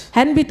 value it,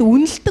 Харин бид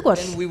үнэлдэг бол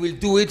then we will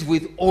do it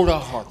with all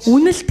our hearts.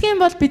 үнэлдэг юм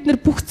бол бид нар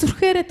бүх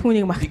зүрхээрээ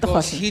түүнийг магтах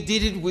Because болно. he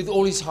did it with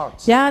all his heart.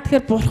 Яагаад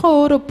тэгэхээр Бурхан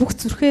өөрөө бүх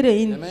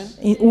зүрхээрээ Amen.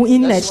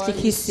 энэ That's why ажлыг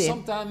it's хийсэн юм.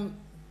 sometimes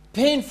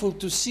painful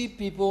to see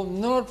people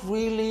not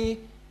really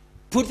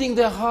putting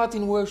their heart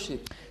in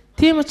worship.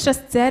 Тийм учраас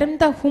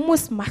заримдаа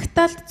хүмүүс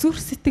магтаалд зүрх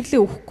сэтгэлээ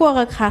өгөхгүй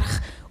байгааг харах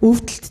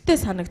өвдөлттэй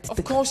Of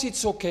санагддаг. course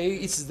it's okay,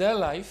 it's their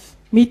life.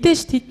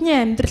 Мэдээж тэдний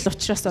амьдрал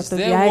учраас одоо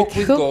Their яа walk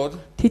with гэхөө God.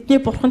 тэдний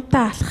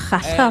бурхантай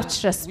алхахаа And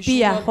учраас we би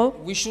яах вэ?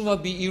 we should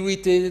not be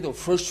irritated or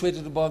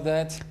frustrated about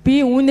that. Би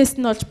үүнээс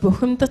нь олж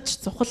бухимдаж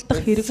цухалдах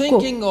But хэрэггүй.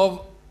 thinking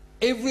of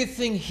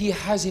everything he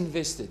has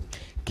invested.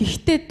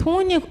 Гэхдээ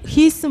түүний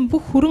хийсэн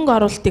бүх хөрөнгө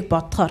оруулалтыг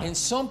бодохоор And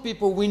some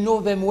people, we know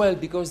them well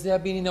because they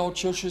have been in our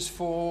churches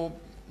for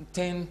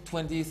 10,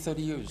 20,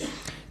 30 years.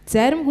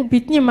 зарим хүн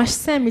бидний маш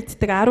сайн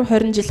мэддэг 10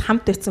 20 жил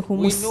хамт байсан We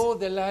хүмүүс know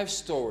their life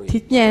story.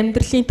 тэдний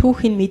амьдралын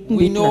түүхийг мэднэ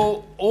We бид нар.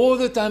 know all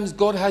the times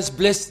God has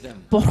blessed them.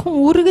 Бурхан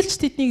үргэлж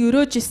тэднийг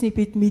өрөөж ирснийг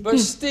бид But мэднэ.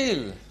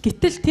 still,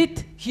 Гэтэл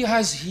тэд he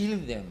has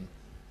healed them.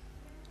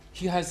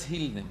 He has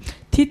healed them.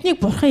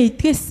 тэднийг Бурхан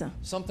эдгээсэн.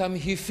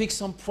 Sometimes he fixed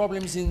some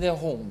problems in their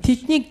homes.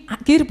 Тэднийг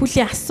гэр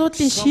бүлийн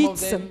асуудлыг Some of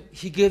шийдсэн. them,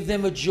 he gave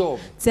them a job.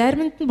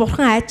 Заримд нь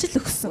Бурхан ажил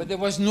өгсөн. But there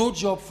was no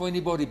job for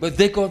anybody, but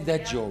they got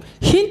that job.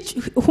 Хинч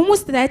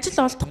хүмүүст ажил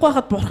олдохгүй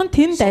байхад Бурхан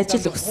тэнд Sometimes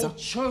ажил the өгсөн. whole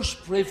church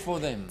prayed for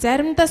them.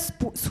 Заримдаа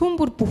сүм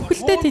бүр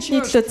бүхэлдээ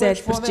тэдний төлөө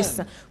залбирч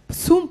ирсэн.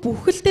 Сүм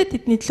бүхэлдээ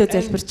тэдний төлөө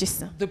залбирч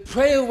ирсэн. The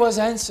prayer was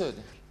answered.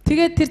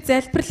 Тэгээд тэр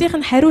залбирлынх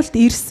нь хариулт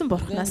ирсэн Then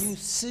Бурханаас. you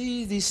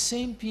see these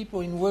same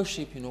people in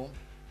worship, you know.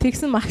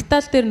 Тэгсэн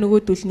магтаал дээр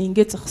нөгөөдөл нь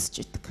ингэ зогсож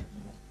идэг.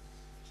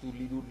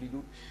 Doodly, doodly,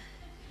 dood.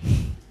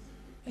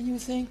 And you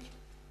think,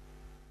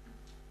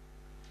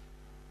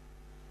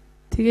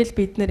 Тэгэл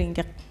бид нэр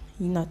ингэ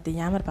энэ одоо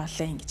ямар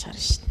балаа ингэж харна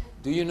шүү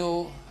дээ. do you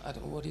know,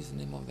 what is the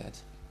name of that?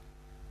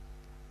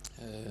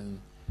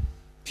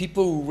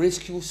 people who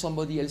rescue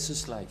somebody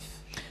else's life.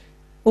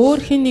 Өөр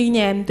хэн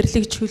нэгний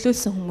амьдралыг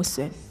чөлөөлсөн хүмүүс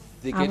байна.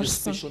 They get a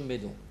special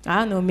medal.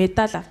 Нөө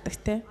медаль авдаг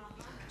те.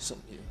 So,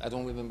 I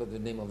don't remember the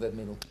name of that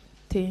medal.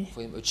 Тий.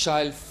 For him, a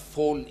child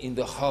fall in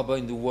the harbor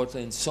in the water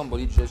and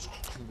somebody just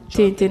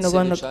Тий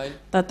нөгөө нэг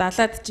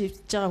далаад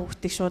живж байгаа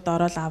хүүхдийг шууд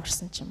ороод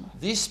аварсан ч юм уу.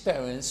 These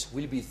parents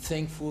will be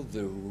thankful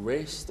the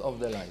rest of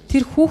their lives.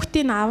 Тэр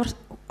хүүхдийн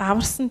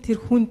аварсан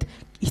тэр хүнд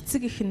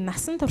эцэг их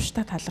насан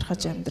туршдаа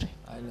талархаж амьдрах.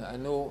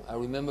 I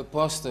remember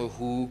pastor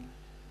who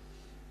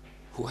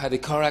had a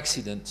car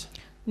accident.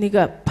 Нэг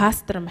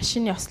пастор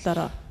машины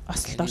ослоор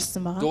осолд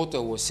орсон байгаа.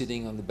 Daughter was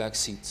sitting on the back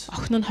seat.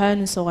 Охин нь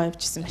хойно суугаа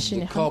явжсэн The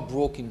машиныхаа. car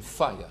broke in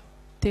fire.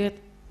 Тэгээд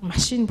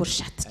машин бүр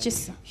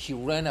шатчихсан. He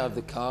ran out of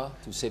the car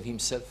to save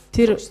himself.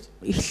 Тэр first.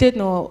 эхлээд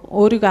нөгөө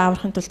өөрийгөө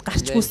аврахын тулд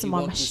гарч Then he гүйсэн ба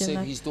wanted to save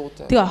машинаа. his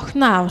daughter. Тэгээ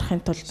охиноо аврахын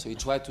тулд So he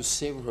tried to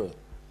save her,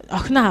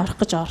 охиноо аврах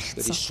гэж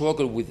but he оролцсон.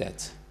 struggled with that.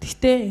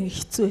 Тэгтээ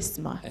хэцүү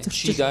байсан ба. And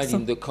she died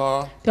in Зөрчилдсөн. the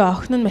car. Тэгээ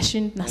охин нь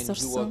машинд And нас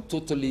орсон.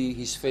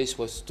 his face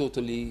was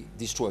totally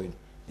destroyed.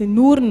 Тэгээ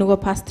нүүр нөгөө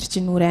пастор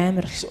чинь нүүр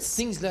амар So болсон.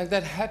 things like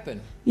that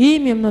happen.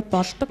 Ийм юмнууд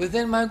болдог. But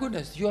then, my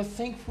goodness, you are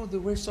thankful the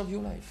rest of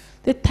your life.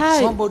 Тэгээ та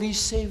Somebody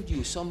saved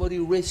you. Somebody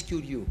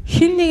rescued you.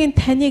 хэн нэгэн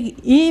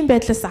таныг ийм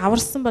байдлаас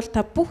аварсан бол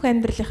та бүх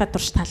амьдралынхаа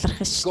турш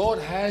талархах шүү. God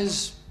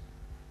has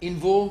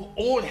involved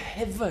all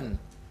heaven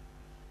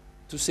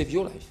to save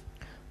your life.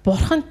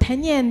 Бурхан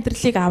таны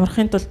амьдралыг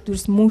аврахын тулд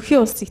дүрс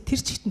мөнхийн улсыг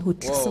тэр чигт нь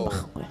хөдөлгсөн Wow.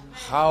 байхгүй.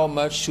 How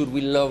much should we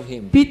love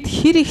Him Бид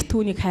хэр их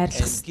түүнийг хайрлах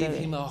and ёстой give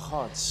вэ? Him our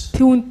hearts,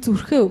 Түүнд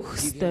зүрхээ өгөх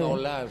give ёстой Him our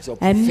вэ? lives, our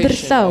Амьдралаа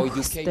profession, our өгөх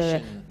ёстой вэ?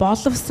 education,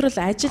 Боловсрал,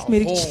 ажил Our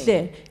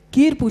мэргэжлээ,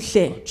 гэр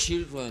бүлээ, our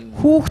children,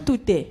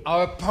 хүүхдүүдээ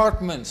our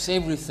apartments,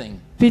 everything.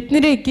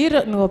 бидний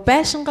гэр нөгөө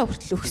байшингаа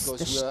хүртэл өгөх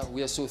ёстой Because шүү.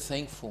 we are so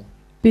thankful.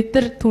 Бид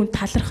нар түүнд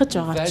талархаж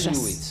байгаа Value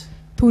учраас it.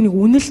 түүнийг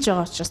үнэлж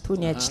байгаа учраас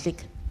түүний ажлыг.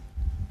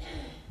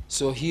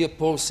 So here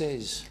Paul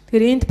says,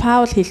 Тэгэхээр энд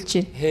Паул хэлж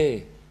байна.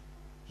 hey,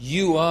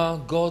 you are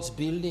God's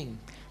building.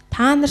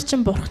 Та нар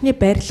чинь Бурханы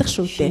барилга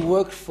шүү He дээ.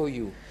 worked for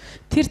you.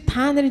 Тэр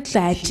та нарын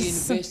төлөө He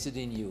ажилласан. invested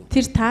in you.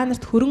 Тэр та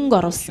нарт хөрөнгө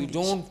If оруулсан. you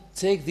don't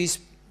take this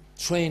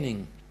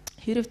training,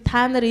 Хэрв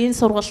та нар энэ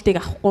сургалтыг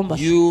авахгүй юм бол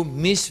you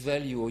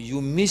misvalue or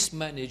you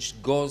mismanage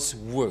God's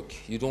work.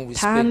 You don't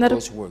та respect нар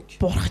God's work.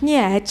 Бурханы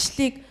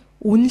ажлыг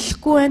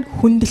үнэлэхгүй байна,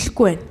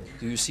 хүндлэхгүй байна.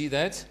 Do you see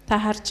that? Та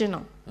харж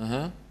байна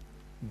уу?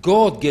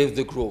 God gave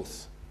the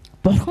growth.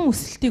 Бурхан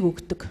өсөлтийг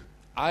өгдөг.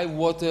 I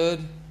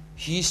watered,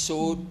 He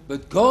sowed,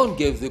 but God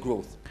gave the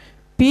growth.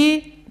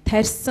 Би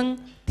тарьсан,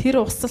 тэр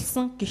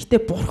усалсан,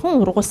 гэхдээ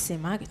Бурхан ургуулсан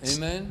юм а гэж.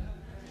 Amen.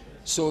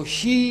 So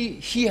He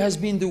has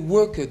been the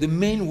worker, the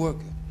main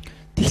worker.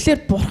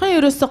 Тэгэхээр Бурхан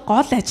ерөөсө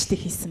гол ажлыг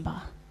хийсэн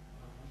байна.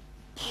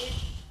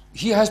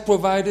 He has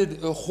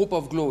provided a hope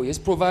of glory. He has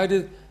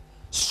provided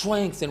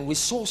strength and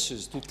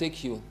resources to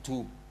take you,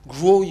 to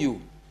grow you.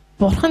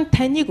 Бурхан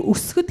таныг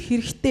өсгөд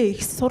хэрэгтэй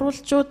их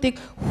сурвалжуудыг,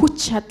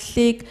 хүч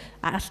чадлыг,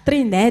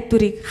 алтрын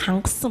найдварыг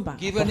хангасан байна.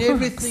 Given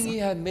everything He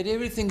had, made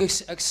everything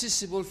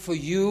accessible for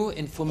you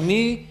and for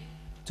me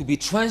to be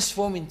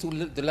transformed into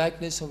the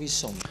likeness of His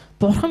Son.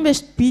 Бурхан биш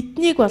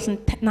биднийг болон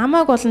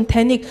намайг болон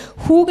таныг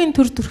хүүгийн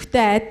төр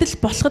төрхтэй адил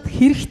болоход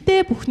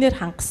хэрэгтэй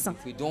бүхнээр хангасан.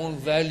 If we don't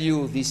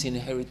value this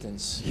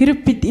inheritance,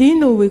 Хэрэг бид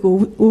энэ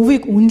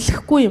өвийг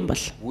үнэлэхгүй юм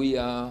бол we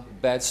are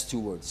bad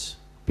stewards.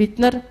 бид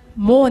нар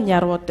муу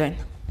нярууд байна.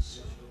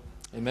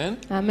 Amen.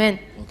 Амен.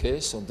 Okay,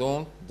 so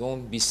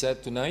don't be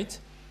sad tonight.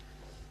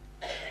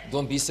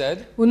 Don't be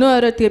sad. Өнөө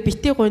орой тэгээ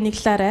битгий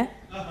гуниглаарай.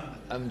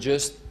 I'm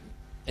just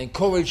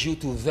encourage you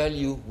to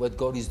value what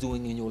God is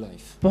doing in your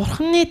life.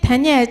 Бурханы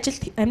таны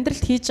ажилд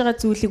амьдралд хийж байгаа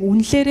зүйлийг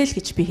үнэлээрэй л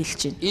гэж би хэлж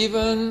байна.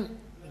 Even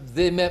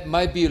there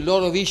might be a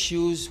lot of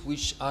issues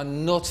which are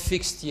not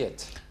fixed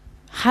yet.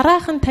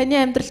 Хараахан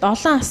таны амьдралд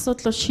олон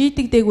асуудлууд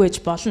шийдэгдээгүй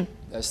байж болно.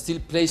 There are still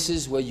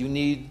places where you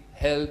need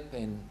help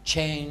and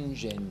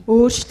change and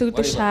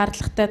Өөрчлөгдөх whatever.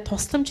 шаардлагатай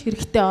тусламж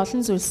хэрэгтэй олон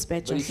зүйлс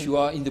байж But if болно. you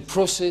are in the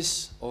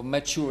process of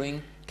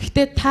maturing,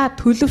 Гэхдээ та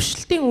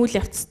төлөвшлтийн үйл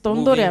явц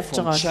дундуур moving явж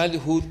from байгаа бол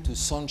childhood to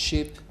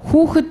sonship,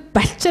 хүүхэд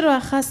балчир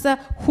байхаас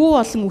хүү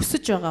болон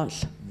өсөж байгаа бол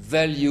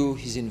value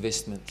his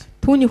investment.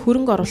 түүний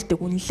хөрөнгө оруулалтыг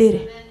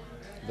үнэлээрэй.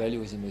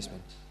 Value his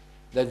investment.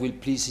 That will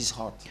please his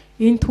heart.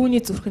 Энэ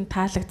түүний зүрхэнд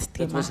таалагддаг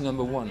That юм was аа.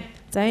 number 1.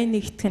 За энэ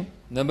нэгдүг нь.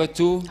 Number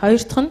 2,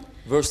 Хоёр дахь нь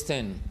verse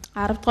 10.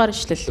 10 дугаар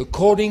ишлэл.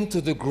 According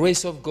to the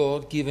grace of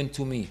God given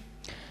to me.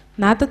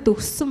 Надад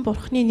өгсөн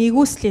Бурханы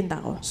нэгүслийн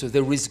дагуу. So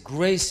there is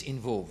grace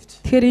involved.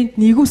 Тэгэхээр энд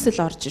нэгүсэл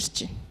орж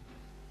ирж байна.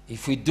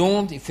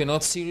 If we're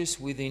not serious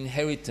with the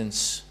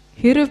inheritance,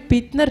 Хэрв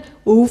бид нар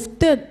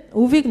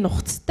өвийг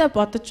нухацтай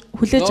бодож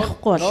хүлээж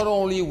авахгүй not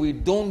бол only we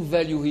don't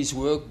value his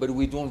work, but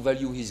we don't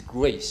value his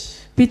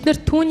grace. бид нар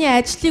түүний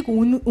ажлыг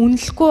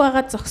үнэлэхгүй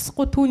байгаа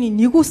зогсохгүй түүний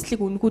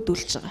нэгүслийг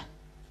үнгүүдүүлж байгаа.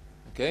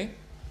 Okay?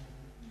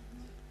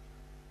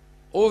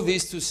 All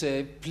this to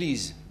say,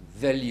 please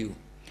value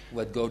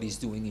what God is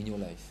doing in your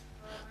life.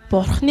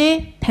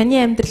 Бурхны таны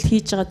амьдралд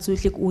хийж байгаа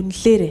зүйлийг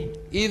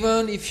үнэлээрэй.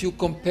 Even if you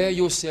compare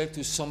yourself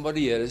to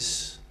somebody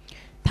else,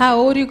 Та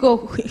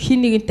өөрийгөө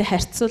хин нэгэнтэй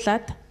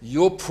харьцуулаад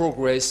your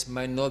progress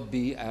might not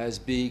be as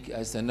big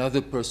as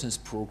another person's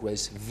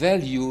progress.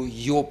 Value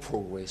your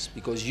progress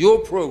because your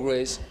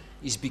progress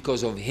is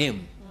because of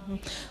him.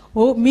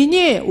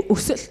 Миний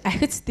өсөл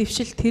ахиц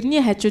дэвшил тэрний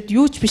хажууд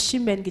юу ч биш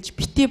юм байна гэж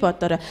бити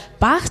бодорой.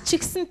 Бага ч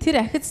гэсэн тэр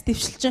ахиц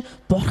дэвшил чинь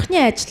Бурхны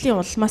ажлын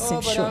улмаас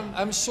юм шүү.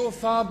 I'm so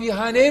far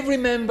behind every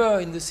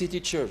member in the city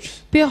church.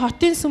 Би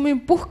хотын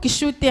сүмийн бүх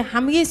гишүүдийн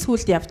хамгийн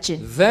сүүлд явж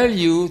байна.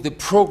 Value the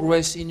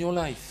progress in your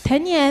life.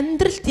 Таны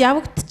амьдралд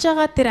явагдаж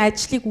байгаа тэр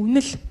ажлыг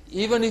үнэл.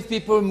 Even if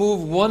people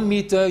move 1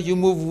 meter, you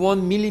move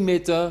 1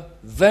 millimeter,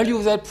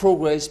 value that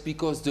progress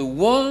because the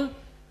one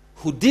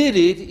who did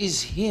it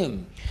is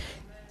him.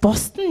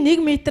 Бусд нь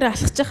 1 метр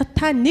алхаж байхад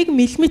та 1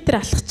 миллиметр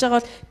алхаж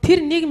байгаа бол тэр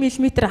 1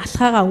 миллиметр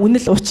алхаагаа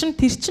үнэл. Учир нь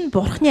тэр чинь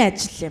Бурхны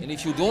ажил юм. And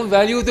if you don't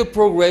value the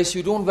progress,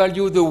 you don't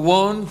value the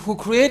one who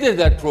created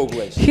that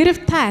progress.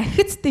 Хэрв та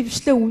ахиц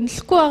дэвшлээ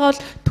үнэлэхгүй байгаа бол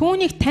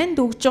түүнийг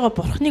танд өгж байгаа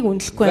Бурхныг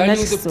үнэлэхгүй байна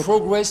Value the гэсэн.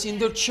 progress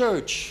in the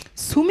church.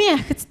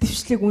 Сүмийн ахиц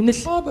дэвшлийг үнэл.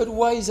 Oh, but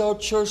why is our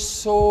church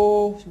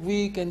so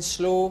weak and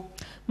slow?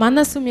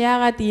 Манай сүм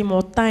яагаад ийм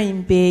удаан юм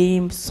бэ?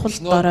 Ийм сул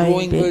It's not дорой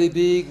growing юм бэ? very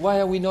big. Why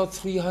are we not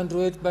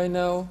 300 by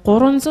now?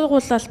 300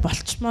 гуулал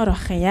болчмоор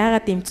байх юм.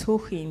 Яагаад ийм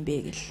цөөхөн юм бэ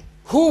гэл.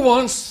 Who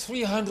wants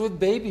 300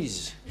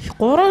 babies?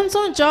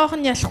 300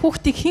 жоохон ялх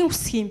хүүхдийг хэн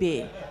хүсэх юм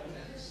бэ?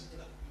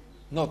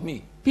 Not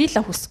me. Би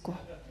л хүсэхгүй.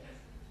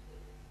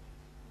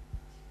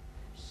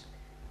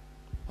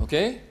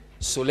 Okay?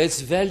 So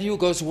let's value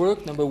God's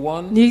work, number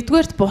 1.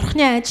 Нэгдүгээрт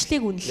Бурхны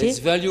ажлыг үнэлээ.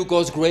 Let's value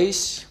God's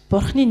grace.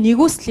 Бурхны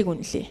нэгүслийг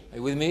үнэлээ. Are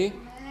you with me?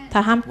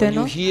 Та хамт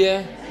байна уу?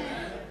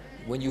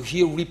 When you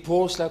hear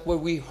reports like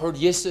what we heard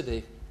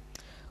yesterday,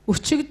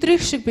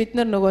 Өчигдрийг шиг бид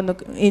нар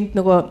энд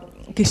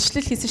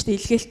гэрчлэл хийсэн шүү дээ.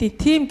 Илгээлтийн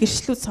тим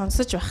гэрчлүүд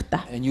сонсож байх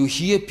та. and you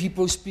hear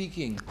people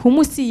speaking,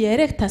 Хүмүүсийн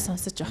яриаг та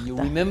сонсож байх you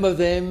та. remember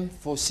them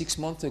for 6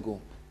 months ago.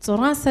 6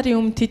 сарын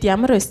өмнө тэд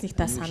ямар байсныг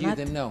та You hear санаад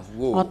them now.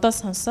 Whoa, одоо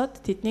сонсоод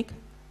тэднийг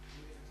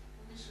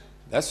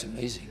that's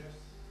amazing.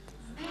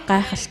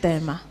 гайхалтай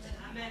юм аа.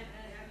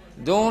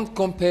 Don't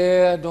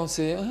compare, don't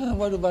say,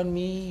 what about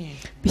me?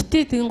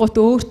 Битээ тэнгуут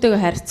өөртөө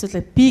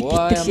харьцуулаад би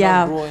Why гэтэл am I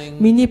яав? growing?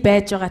 Миний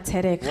байж байгаа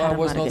царайг Why I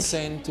was хармаар not гэл.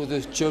 sent to the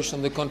church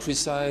on the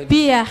countryside?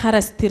 Би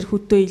яхараас тэр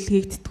хөдөө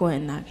илгээгддэггүй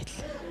байна гэл.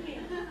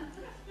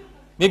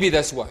 Maybe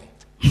that's why.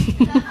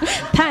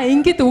 Та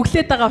ингэж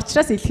өглөөд байгаа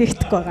учраас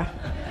илгээгдэхгүй байгаа.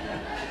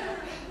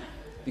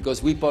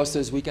 Because we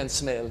pastors, we can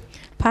smell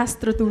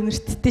Пасторууд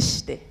үнэртдэж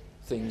штэ.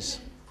 things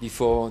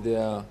before they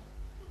are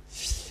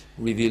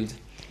revealed.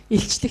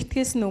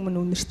 Илчлэгдгээс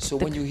өмнө So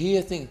when үнэртдэг. you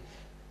hear things,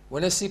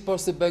 when I see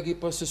Pastor Baggy,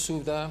 Pastor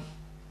Suvda,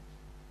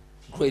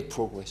 great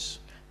progress.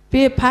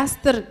 Би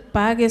пастор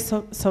багийн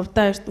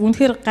сувдаа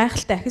үнэхээр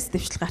гайхалтай ахис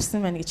дэвшил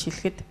гарсан байна гэж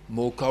хэлэхэд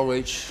More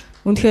courage,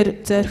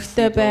 үнэхээр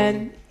зоригтой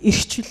байна,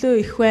 эрх чөлөө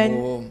их байна,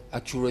 more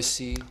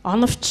accuracy.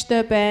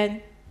 оновчтой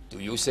байна. Do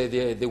you say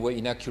they were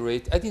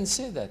inaccurate? I didn't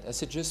say that. I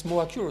said just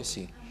more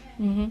accuracy.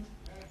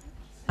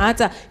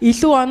 За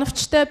илүү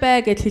оновчтой бай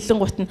гэж хэлэн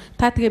гут нь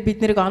та тэгээ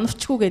бид нэрийг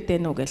оновчгүй гэдэг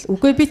нү гэл.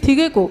 Үгүй би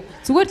тэгээгүй.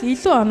 Зүгээр л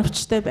илүү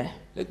оновчтой бай.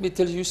 Let me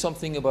tell you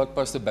something about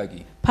Pastor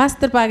Baggy.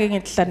 Пастор багийн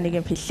талаар нэг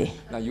юм хэлье.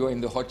 Now you are in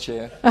the hot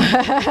chair.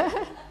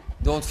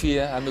 Don't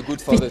fear, I'm a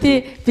good father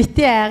too. Бити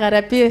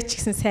аагараа би ч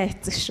гэсэн сайн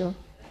эцэг шүү.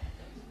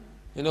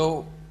 You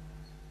know,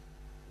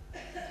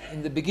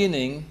 in the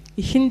beginning,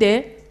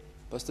 Эхэндээ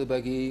Pastor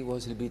Baggy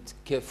was a little bit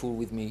careful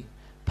with me.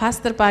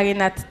 пастор багийн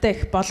надтай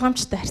их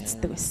болгоомжтой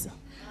харьцдаг байсан.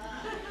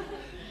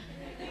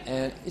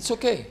 And it's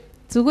okay.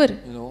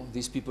 Зүгээр You know,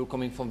 these people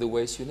coming from the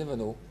West, you never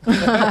know.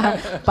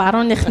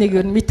 барууныхныг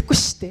юу мэдэхгүй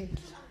штэ.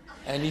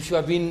 And if you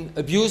have been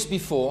abused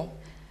before,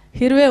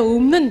 Хэрвээ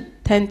өмнө нь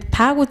танд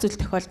таагүй зүйл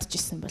тохиолдож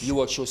исэн бол you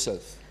watch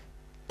yourself.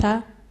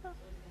 та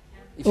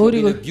If you've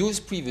been Өөрийгөө-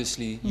 abused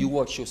previously, you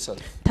watch yourself.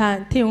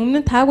 тийм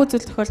өмнө нь таагүй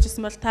зүйл тохиолж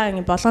исэн бол та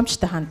ингэ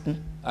болгоомжтой хандна.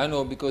 I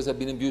know because I've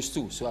been abused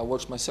too, so I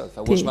watch myself.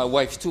 I watch my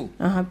wife too.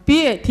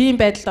 Би тийм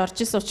байдалд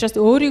орж исэн учраас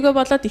өөрийгөө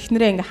болоод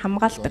ихнэрээ ингэ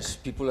хамгаалдаг. Because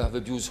people have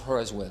abused her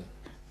as well.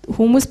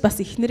 Хүмүүс бас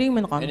ихнэрийг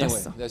минь Anyway,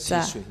 гондоосон. that's За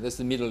history. That's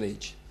the Middle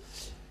Age.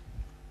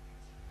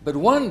 But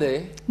one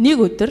day, нэг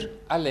өдөр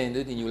I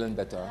landed in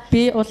Ulaanbaatar,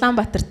 би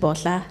Улаанбаатарт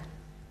буулаа.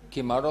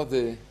 came out of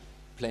the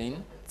plane,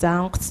 За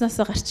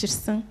онгоцноосоо гарч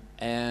ирсэн.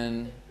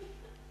 and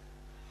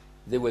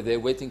they were there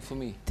waiting for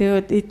me.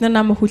 Тэгээд эдгээр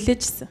намайг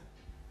хүлээжсэн.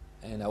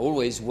 And I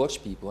always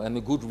watch people. I'm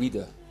a good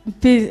reader.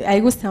 Би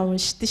айгуу сайн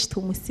уншдаг ш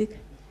хүмүүсийг.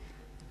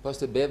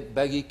 Pastor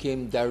Baggy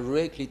came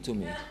directly to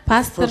me.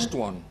 Пастор First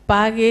one.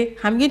 багийн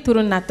хамгийн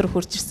түрүүнд над руу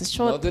хурж ирсэн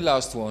Not шууд. the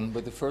last one,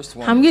 but the first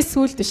one. Хамгийн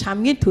сүүлд биш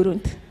хамгийн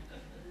түрүүнд.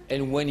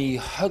 And when he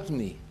hugged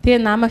me,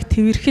 Тэгээ намайг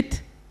твэрхэд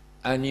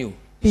I knew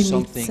Би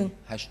something мэдсэн.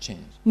 has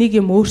changed. нэг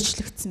юм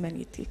өөрчлөгдсөн байна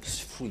гэдгийг. It's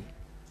free.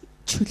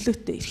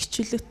 Чөлөөтэй, эрх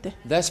чөлөөтэй.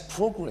 That's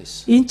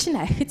progress. Энэ чинь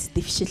ахиц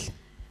дэвшил.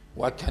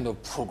 What kind of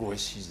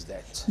progress is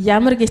that?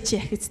 Ямар гэчи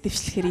ахиц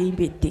дэвшлэхэр юм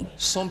байдیں۔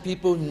 Some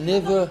people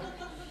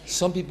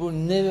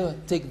never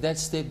take that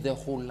step their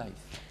whole life.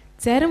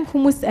 Зарим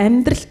хүмүүс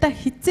амьдралдаа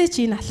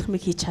хизээч энэ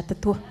алхмыг хийж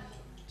чаддаггүй.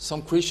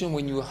 Some Christian,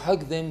 when you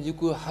hug them, you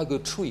could hug a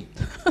tree.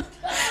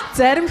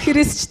 Зарим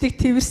христчдийг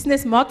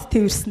тэрснээс мод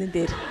тэрснэн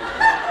дээр.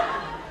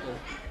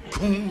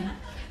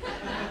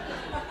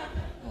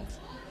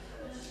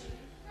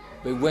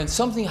 But when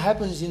something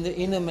happens in the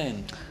inner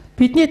man,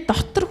 Бидний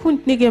дотор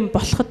хүнд нэг юм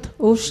болоход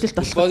өөрчлөлт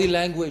the болох. body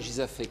language is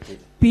affected.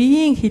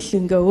 Биеийн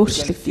хэллэнгээ You can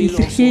өөрчлөлт feel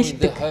also in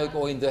the илэрхийлдэг. hug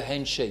or in the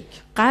handshake.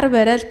 Гар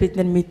барайл бид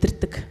нар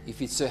мэдэрдэг.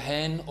 If it's a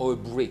hand or a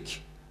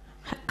brick.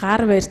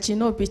 Гар барьж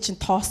гин үү би чинь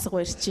тоосго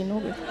барьж гин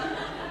үү гэх.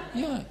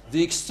 Yeah,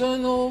 the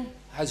external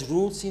has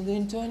roots in the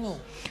internal.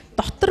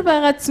 Дотор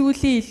байгаа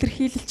зүйлийн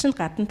илэрхийлэл чинь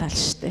гадна тал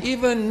штэ.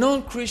 Even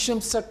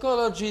non-Christian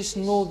psychologists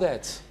know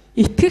that.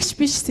 Итгэгч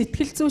биш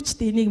сэтгэл зүйчд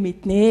энийг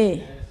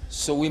мэднэ.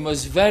 So we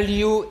must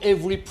value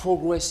every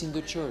progress in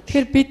the church.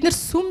 Тэгэхээр бид нар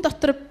сүм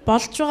дотор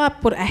болж байгаа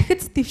бүр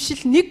ахиц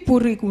дэвшил нэг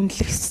бүрийг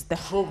үнэлэх ёстой.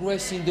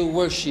 Progress in the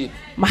worship.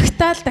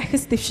 Магтаал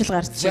дахис дэвшил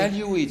гарч байна.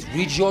 Value it.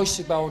 Rejoice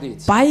about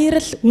it.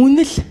 Баярал,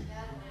 үнэл.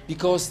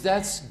 Because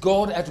that's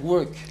God at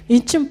work.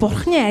 Эн чинь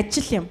Бурхны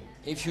ажил юм.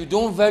 If you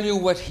don't value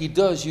what He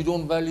does, you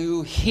don't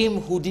value Him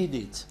who did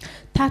it.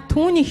 Та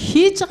түүний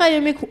хийж байгаа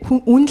юмыг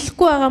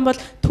үнэлэхгүй байгаа бол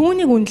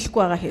түүнийг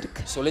үнэлэхгүй байгаа хэрэг.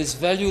 So let's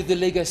value the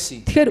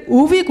legacy. Тэгэхээр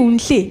өвийг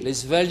үнэлээ.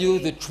 Let's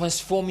value the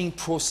transforming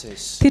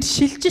process. Тэр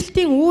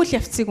шилжилтийн үйл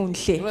явцыг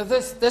үнэлээ. Well,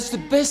 that's the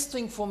best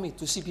thing for me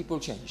to see people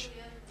change.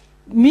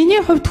 Миний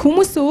хувьд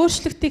хүмүүс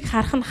өөрчлөлтийг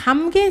харах нь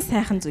хамгийн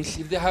сайхан зүйл.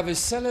 If they have a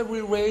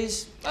salary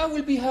raise, I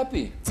will be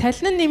happy.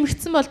 Цалин нь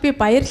нэмэгдсэн бол би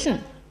баярлна.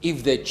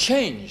 If they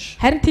change,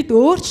 Харин тэд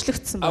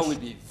өөрчлөгдсөн I бол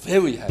will be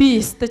very happy. би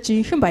өстө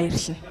жинхэнэ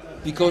баярлна.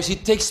 Because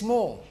it takes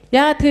more.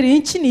 Яагаад тэр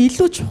эн чинь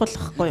илүү чухал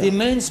байхгүй юу?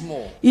 Demands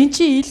more. Эн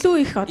чинь илүү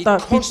их одоо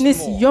It costs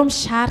биднээс more. юм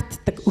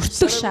шаарддаг,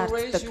 өртөг Salary raise,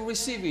 шаарддаг. you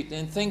receive it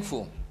and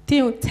thankful.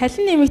 Тийм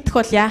цалин нэмэгдэх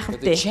бол яах But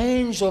the вэ?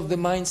 change of the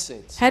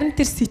mindset. Харин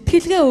тэр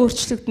сэтгэлгээ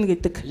өөрчлөгдөнө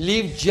гэдэг.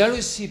 Leave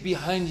jealousy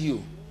behind you.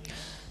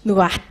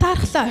 Нөгөө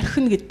атаархлаа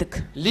орхино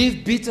гэдэг.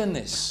 Leave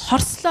bitterness.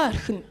 Хорслоо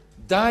орхино.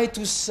 Die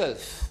to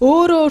self.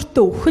 Өөрөө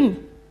өөртөө өхнө.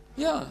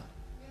 Yeah.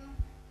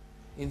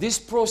 In this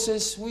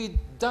process, we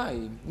die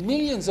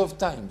millions of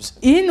times.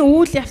 Энэ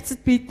үйл явцад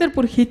бид нар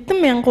бүр хэдэн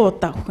мянган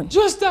удаа өхнө.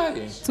 Just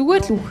die.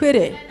 Зүгээр л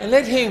үхээрээ. And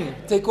let Him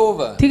take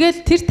over.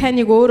 Тэгэл тэр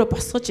таныг өөрөө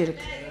босгож ирэг.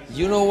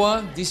 You know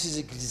what? This is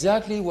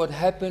exactly what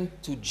happened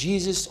to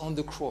Jesus on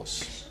the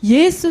cross.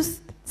 Есүс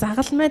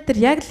загалмай дээр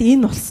яг л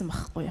энэ болсон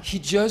байхгүй юу? He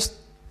just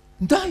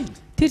died.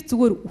 Тэр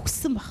зүгээр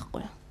үхсэн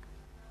байхгүй юу?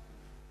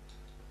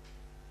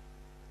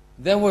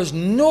 There was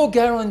no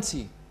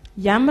guarantee.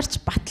 Ямар ч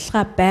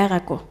баталгаа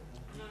байгаагүй.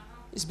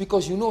 It's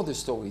because you know the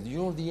story. You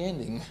know the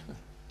ending.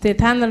 Тэгээ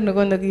та нар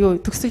нөгөө нэг юу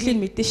төгсгөлийн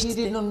мэдэн He шүү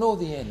did дээ. not know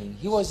the ending.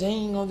 He was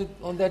hanging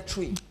on that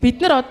tree. Бид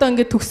нар одоо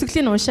ингээд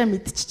төгсгөлийн уншаа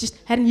мэдчихэж шít.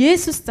 Харин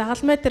Есүс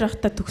загалмай дээр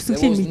байхдаа There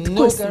төгсгөлийн was мэдгүй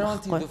no байсан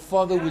guarantee байхгүй. the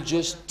Father will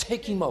just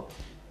take him up.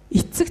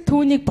 Эцэг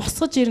түүнийг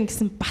босгож ирнэ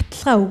гэсэн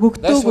баталгаа That's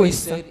өгөгдөөгүй why He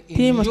байсан. said,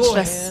 Тийм in your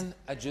учраас hand,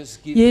 I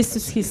just give.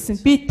 Есүс хэлсэн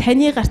би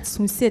таны гарт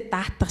сүнсээ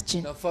даатгаж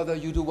байна. Now, Father,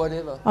 you do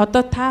whatever.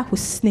 Одоо та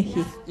хүсснээ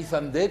хий. If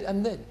I'm dead,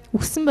 I'm dead.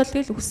 Үгсэн бол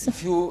тэгэл үгсэн.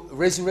 If you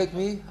resurrect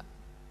me,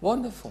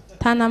 wonderful.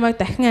 Та намайг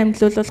дахин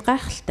амьдлуулвал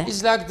гайхалтай.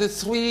 It's like the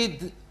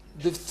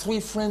three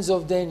friends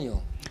of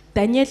Daniel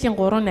Даниэлийн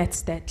 3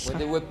 найзтай when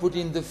they адилхан. were put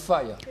in the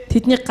fire.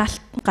 Тэдний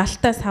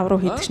галтаа сав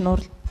руу хийдэж нуур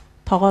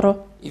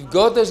тоогоороо. If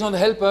God does not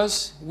help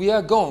us, we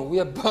are gone.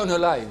 We are burned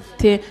alive.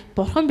 Тэ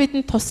бурхан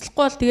бидэнд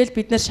туслахгүй бол тэгэл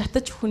бид нэр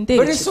шатаж өхөндөө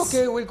But it's гэж.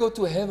 okay. We'll go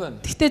to heaven.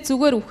 Гэтэ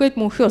зүгээр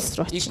үхээд мөнхийн улс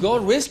руу If очив.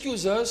 God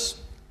rescues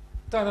us,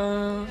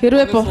 ta-da,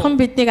 Хэрвээ wonderful. бурхан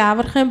биднийг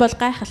аврах юм бол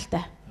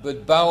гайхалтай.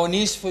 But bow on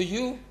knees for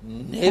you,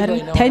 never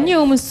in Харин our таны life.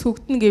 өмнө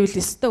сүгдэн гэвэл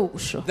өстой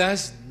үгүй шүү.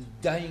 That's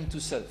dying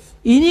to self.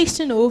 Энийг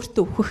чинь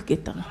өөртөө өөхөх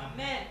гэдэг юм.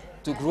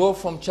 To grow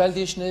from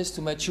childishness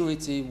to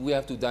maturity, we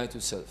have to die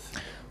to self.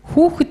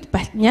 Хүүхэд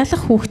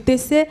ялах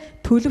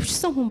хүүхдээсээ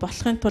төлөвшсөн хүн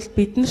болохын тулд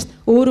биднэрт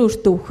өөрөө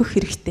өөртөө өөхөх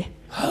хэрэгтэй.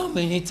 How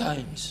many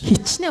times?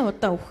 Хичнээн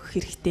удаа өөхөх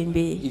хэрэгтэй юм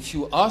бэ? If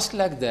you ask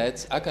like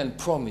that, I can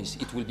promise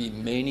it will be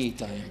many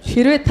times.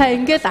 Хэрвээ та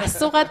ингэж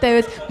асуугаад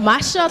байвал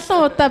маш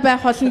олон удаа байх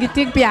болно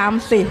гэдгийг би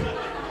амлая.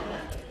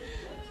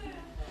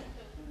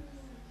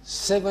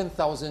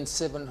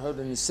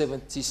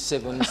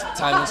 7,777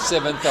 times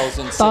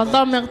 7,777.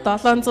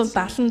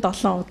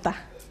 7777 удаа.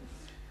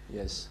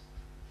 Yes.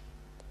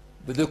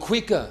 But the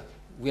quicker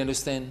we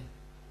understand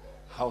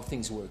how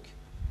things work,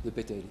 the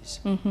better it is.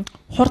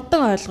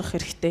 Хурдан ойлгох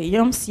хэрэгтэй.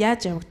 Юмс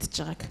яаж явагдаж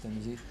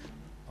байгааг.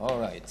 All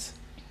right.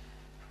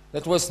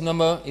 That was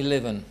number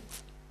 11.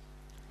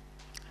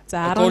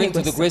 За According 11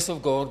 to the байсан. grace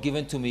of God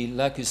given to me,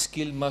 like a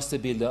skilled master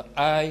builder,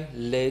 I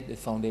laid the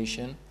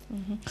foundation.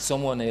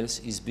 Someone else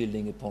is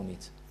building upon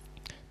it.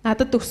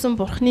 Надад өгсөн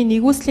бурхны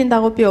нэгүслийн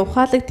дагуу би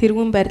ухаалаг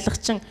тэргүүн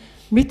барилгачин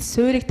мэд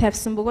суурийг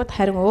тавьсан бөгөөд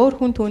харин өөр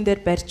хүн түүн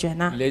дээр барьж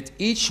байна. Let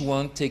each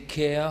one take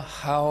care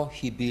how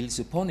he builds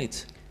upon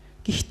it.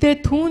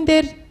 Гэхдээ түүн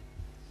дээр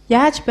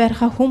яаж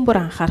барихаа хүн бүр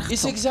анхаарах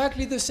It's тун.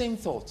 exactly the same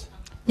thought.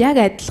 Яг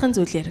адилхан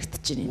зүйл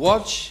яригдаж байна.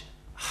 Watch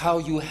how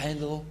you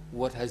handle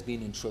what has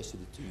been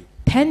entrusted to you.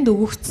 Танд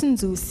өгөгдсөн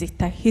зүйлсийг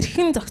та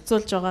хэрхэн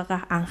зохицуулж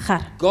байгаагаа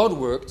анхаар. God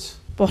worked.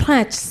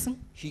 Бурхан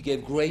ажилласан. He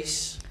gave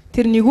grace.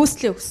 Тэр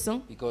нэгүслээ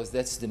өгсөн. because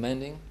that's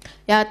demanding.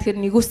 Яа тэр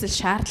нэгүсэл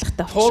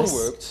шаардлагатай Paul учраас.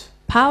 worked.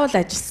 Паул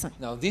ажилласан.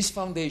 Now this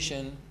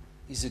foundation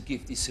is a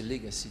gift, it's a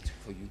legacy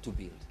for you to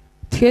build.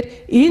 Тэгэхээр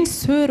энэ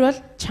суурь бол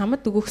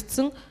чамд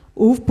өгөгдсөн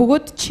өв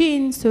бөгөөд чи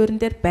энэ суурин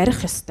дээр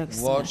барих ёстой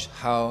гэсэн. Watch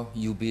how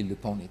you build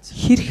upon it.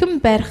 Хэрхэн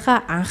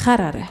барихаа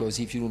анхаараарай. Because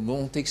if you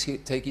don't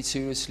take it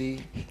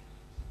seriously,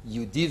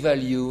 you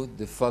devalue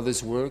the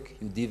Father's work,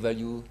 you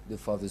devalue the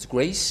Father's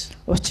grace.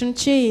 Учир нь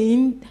чи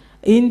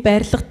энэ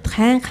барилгад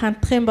хайн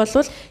хандах юм бол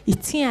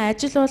эцгийн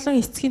ажил болон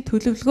эцгийн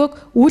төлөвлөгөөг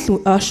үл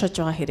ойшоож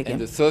байгаа хэрэг юм.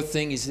 And the third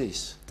thing is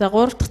this. За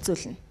гурав дахь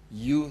зүйл нь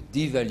You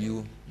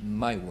devalue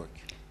my work.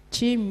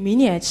 чи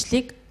миний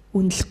ажлыг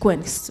үнэлэхгүй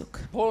байна гэсэн үг.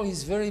 Paul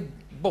is very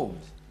bold.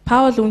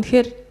 Паул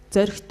үнэхээр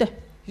зоригтой.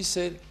 He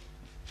said,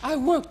 I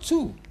work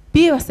too.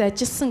 Би бас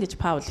ажилласан гэж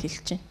Паул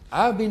хэлж байна.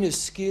 I've been a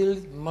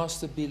skilled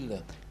master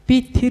builder. Би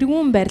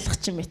тэрүүн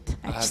барилгачин мэт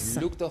I have ажилласан.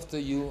 looked after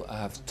you, I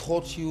have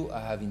taught you, I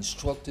have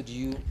instructed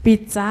you. Би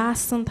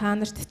заасан та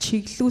нарт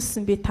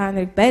чиглүүлсэн, би та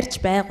нарыг барьж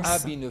I've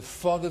байгуулсан. been a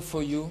father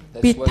for you.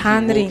 Би That's what та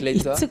he нарын wrote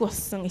later. эцэг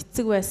болсон,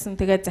 эцэг байсан.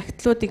 Тэгээ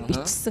загтлуудыг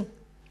бичсэн.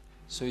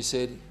 So he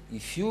said,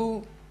 if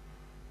you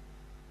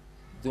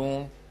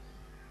don't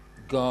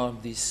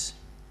guard this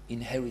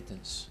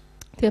inheritance,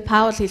 Тэгээ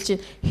Паул хэлж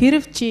байна,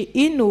 хэрв чи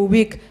энэ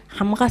өвийг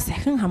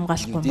сахин you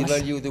хамгаалахгүй бол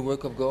devalue the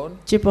work of God,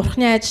 чи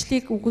Бурхны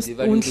ажлыг you devalue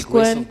the үнэлэхгүй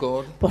grace байна. of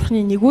God,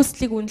 Бурхны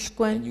нэгүслийг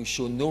үнэлэхгүй and байна. you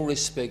show no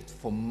respect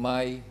for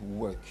my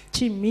work.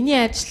 Чи миний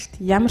ажилд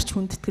ямар ч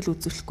хүндэтгэл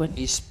үзүүлэхгүй байна.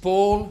 Is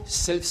Paul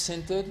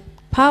self-centered?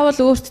 Паул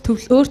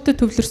өөртөө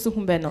төвлөрсөн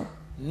хүн байна уу?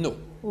 No.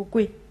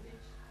 Үгүй.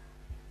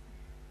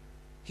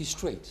 He's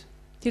straight.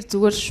 Тэр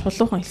зүгээр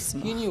шулуухан хэлсэн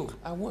He байна. knew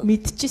I work.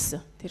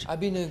 Мэдчихсэн тэр. I've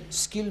been a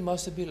skilled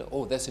master builder.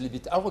 Oh, that's a little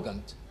bit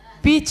arrogant.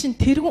 Би чинь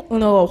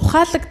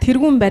ухаалаг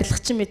тэрүүн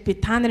барилгачин мэд би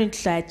та нарын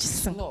төлөө It's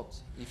ажилласан. not.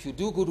 If you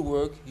do good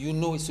work, you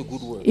know it's a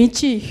good work. Энд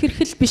чи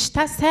ихэрхэл биш,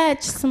 та сайн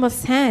ажилласан бол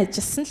сайн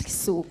ажилласан л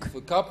гэсэн үг. If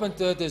a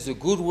carpenter does a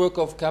good work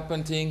of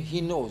carpenting, he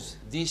knows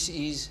this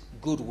is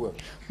good work.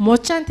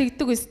 Мужаан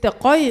тэгдэг үстэй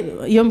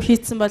гоё юм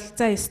хийцэн бол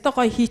за өстой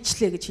гоё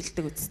хийчлээ гэж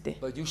хэлдэг үстэй.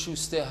 But you should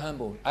stay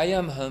humble. I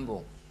am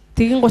humble.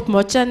 Тэгин гут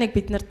мужааныг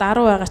бид нар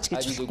даруу байгаач гэж I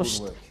did a хэлэхгүй good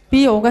шүү work. дээ. Би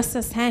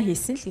угаасаа сайн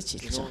хийсэн л гэж You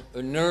хэлж know, байгаа.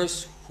 a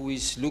nurse who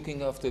is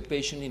looking after a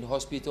patient in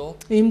hospital,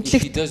 Эмнэлэгт-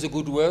 if she does a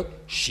good work,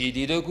 she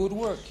did a good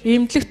work.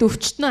 Эмнэлэгт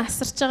өвчтнөө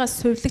асарч байгаа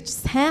сувилагч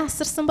сайн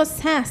асарсан бол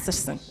сайн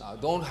асарсан. Now,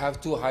 don't have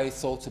too high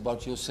thoughts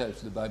about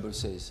yourself, the Bible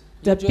says.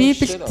 За You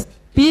just shut up.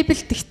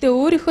 Библиэд гэхдээ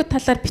өөрийнхөө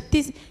талаар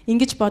битгий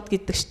ингэж бод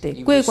гэдэг штеп.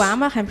 Үгүй эгүй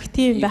амаа хамх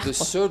тийм If the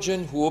байхгүй.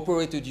 surgeon who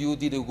operated you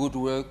did a good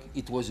work,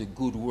 it was a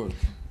good work.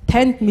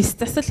 Танд мэс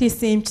засал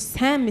хийсэн эмч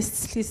сайн мэс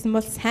засал хийсэн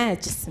бол сайн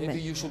ажилласан Maybe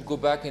байна. you should go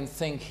back and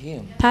thank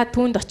him. Та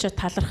түүнд очиод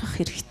талархах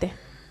хэрэгтэй.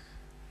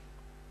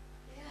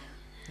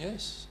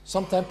 Yes.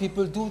 Sometimes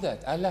people do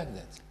that. I like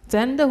that.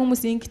 Заримдаа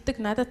хүмүүс ингэдэг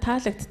надад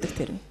таалагддаг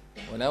тэр.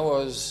 When I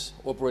was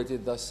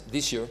operated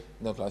this year,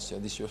 not last year,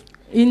 this year,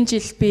 Энэ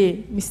жил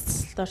би мэс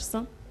засалд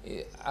орсон.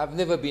 I've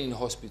never been in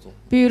hospital.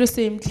 Би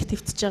ерөөсөө эмнэлэгт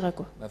хэвтэж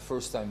байгаагүй. My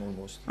first time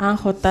almost.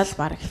 Анх удаа л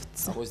бараг I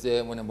хэвтсэн. was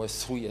there when I was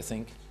 3, I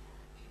think.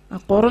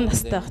 3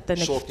 настай байхдаа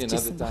нэг Shortly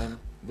another хэвтчихсэн. time.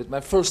 But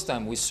my first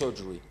time with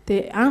surgery.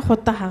 Тэгээ анх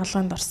удаа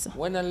хагалгаанд орсон.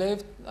 When I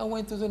left, I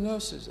went to the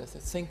nurses. I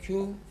said, thank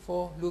you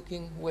for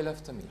looking well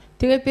after me.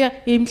 Тэгээ би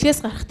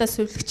эмнэлгээс гарахдаа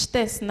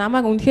сувилагчтай байсан.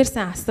 Намайг үнэхээр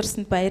сайн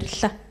асарсанд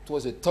баярлалаа. It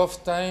was a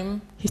tough time.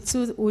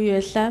 Хэцүү үе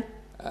байлаа.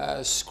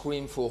 I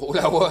screamed for a whole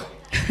hour.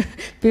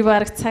 Би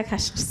бараг цаг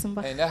хашгирсан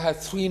ба. And I had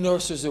 3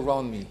 nurses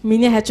around me.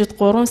 Миний хажууд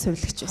 3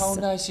 сувилагч How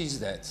байсан. nice is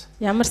that?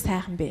 Ямар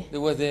сайхан бэ? They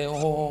were there,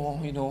 oh,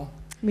 you know,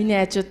 Миний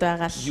хажууд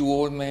байгаа л you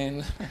old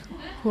man.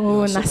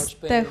 хөө so much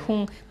настай pain.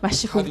 хүн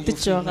маш их How do you өвдөж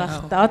feel байгаа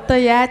now? хта. Одоо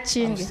яаж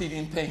I'm юм бэ? still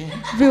in pain.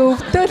 Би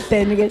өвдөөл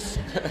байна гэж.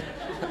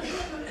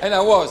 And I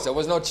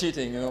was not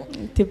cheating, you know,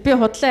 Тэг би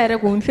худлаа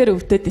яриаг үнэхээр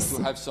өвдөд to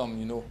исэн. have some,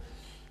 you know,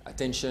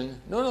 attention.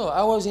 No,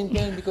 I was in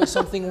pain because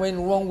something went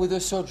wrong with the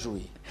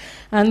surgery.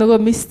 Нөгөө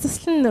мэс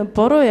засал нь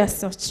буруу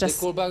яасан They учраас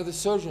called back the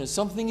surgeon.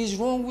 Something is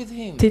wrong with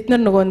him. тэд нар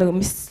нөгөө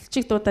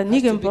мэсэлчиг дуудаа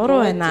нэг Has юм to be буруу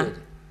байна.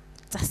 corrected.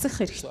 Засах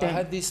So I хэрэгтэй.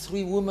 had these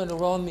 3 women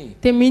around me,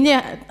 Тэгээ миний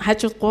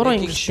хажууд 3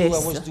 making sure эмэгтэй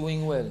I was байсан.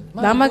 doing well.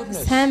 My Намайг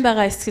goodness, сайн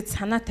байгаа эсгэд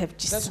санаа тавьж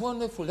that's исэн.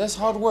 wonderful. That's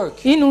hard work.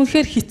 Энэ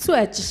үнэхээр хэцүү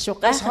ажил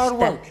шүү. That's hard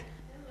Гайхалтай. work.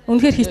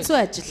 Үнэхээр Yes, хэцүү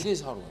ажил. it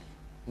is hard work.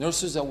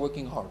 Nurses are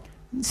working hard.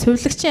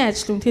 Сувилагчийн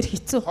ажил үнэхээр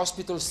хэцүү.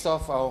 Hospital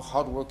staff are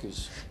hard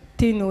workers.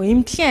 Тийм нөө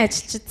эмнэлгийн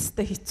ажилчид тест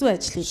хэцүү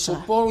ажил хийж So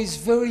байгаа. Paul is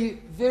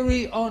very,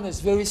 very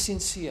honest, very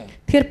sincere.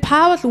 Тэгэхээр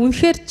Паул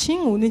үнэхээр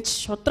чин үнэнч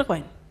шудраг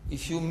байна.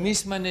 If you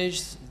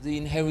mismanage the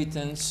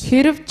inheritance,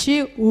 Хэрв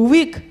чи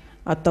өвийг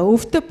одоо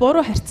өвдө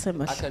буруу харьцах юм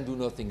бол I can do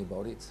nothing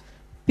about it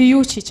би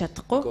юу ч хийж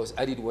чадахгүй. because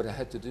I did what I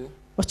had to do.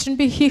 Учир нь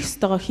би хийх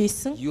ёстойгоо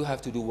хийсэн. You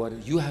have to do what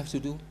you have to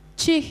do.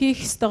 Чи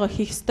хийх ёстойгоо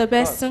хийх ёстой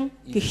байсан.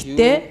 But if you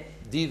Гэхдээ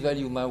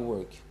devalue my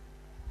work,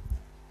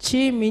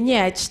 чи миний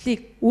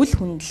ажлыг үл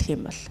хүндлэх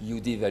юм бол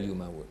you devalue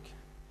my work.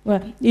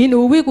 энэ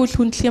өвийг үл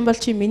хүндлэх юм бол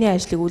чи миний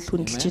ажлыг үл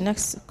хүндэлж Amen. байна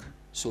гэсэн үг.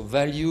 So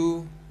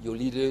value your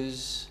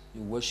leaders,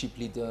 your worship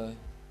leader,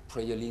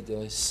 prayer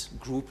leaders,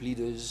 group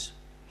leaders.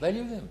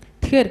 Value them.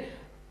 Тэгэхээр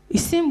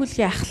эсийн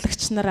бүлгийн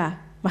ахлагч нараа,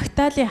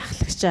 Магдалины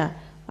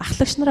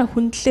ахлагч нараа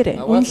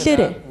хүндлээрээ.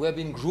 We have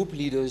been group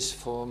leaders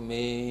for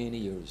many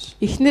years.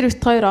 Эхнэр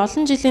бит хоёр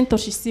олон жилийн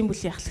турш эсийн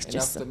бүлгийн ахлагч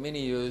And after байсан. many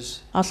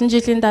years, Олон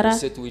жилийн дараа we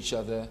said to each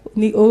other,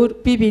 өөр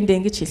биендээ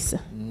ингэж хэлсэн.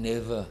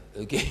 never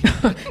again.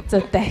 За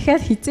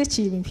дахиад хизээ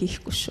чи юм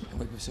хийхгүй шүү.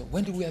 And we said,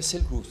 when do we have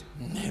cell groups?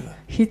 Never.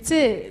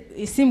 Хизээ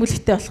эсийн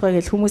бүлэгтэй болох вэ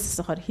гэж хүмүүсээс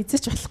ахаар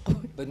хизээч болохгүй.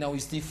 But now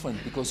it's different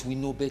because we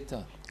know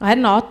better.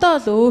 Харин одоо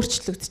л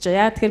өөрчлөгдөж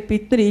байгаа. Яа тэгэхээр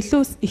бид нар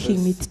илүү их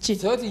юм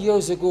мэдчихэв. 30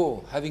 years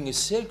ago, having a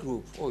cell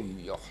group, oh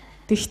yeah,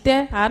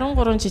 Тэгвэл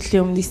 13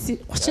 жилийн өмнө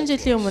 30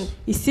 жилийн өмнө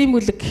эсийн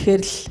бүлэг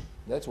гэхээр л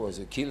that was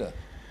a killer.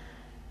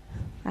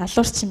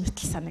 алуурчин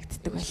мэтэл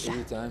санагддаг байлаа.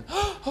 Every time,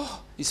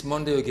 oh, it's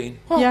Monday again.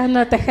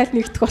 Яна дахиад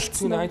нэгдэх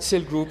болцсон. Tonight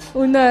cell group.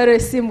 Өнөө орой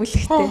эсийн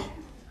бүлэгтэй.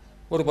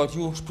 What about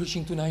you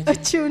preaching tonight?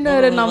 Чи өнөө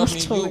орой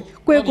номлочих уу?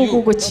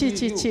 Гүй чи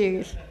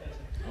гэл.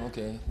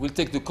 Okay, we'll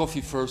take the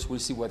coffee first. We'll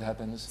see what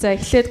happens. За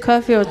эхлээд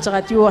кофе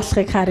уужгаад юу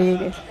болохыг харъя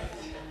гэл.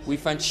 We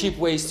find cheap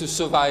ways to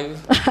survive.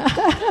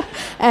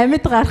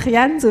 Амьд гарах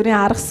янз бүрийн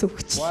арга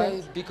сүхчлээ.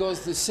 Why?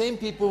 Because the same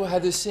people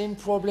had the same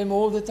problem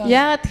all the time.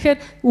 Яа тэгэхээр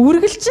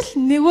үргэлжил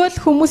нөгөө л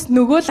хүмүүс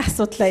нөгөө л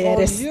асуудлаа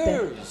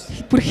яриастай.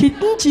 Бүр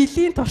хэдэн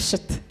жилийн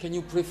туршид. Can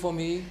you pray for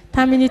me?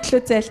 Та миний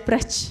төлөө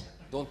залбираач.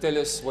 Don't tell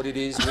us what it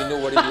is. We know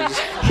what it is.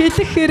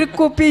 Хэлэх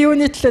хэрэггүй би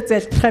юуны төлөө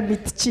залбирахаа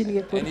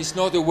мэдчихээн And гэв. it's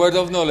not a word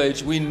of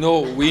knowledge. We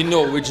know. We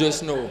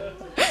just know.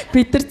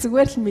 Бид нар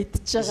зүгээр л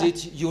мэдчихэж Is байгаа. it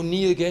your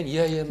knee again?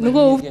 Yeah. My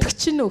Нөгөө knee again.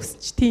 өвдөгч нь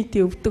өсч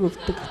тий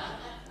өвдөг.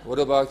 What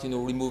about,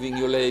 removing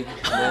your leg?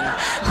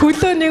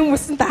 Хөлөө нэг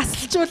мөсөнд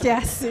асалжуул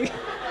яасан.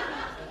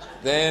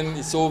 Then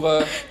it's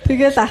over.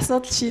 Тэгэл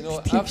асуудал шийдэх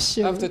биш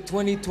After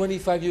шүү.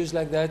 20-25 years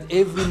like that,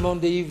 every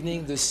Monday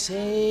evening, the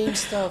same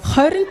stuff.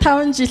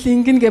 25 жил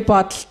ингэнэ гэж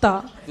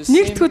бодлоо.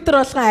 Нэгд өдөр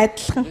болгон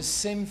адилхан. The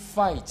same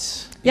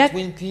fights Яг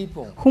between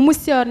people.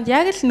 хүмүүсийн оронд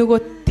яг л нөгөө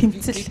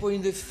тэмцэл. People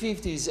in the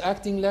 50s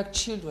acting like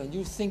children.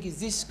 You think, is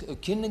this a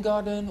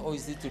kindergarten or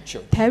is it a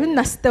church? 50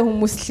 настай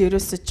хүмүүс л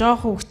ерөөсө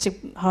жоохон хүчиг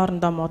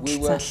хоорондоо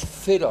We were муудалцаал.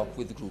 fed up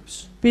with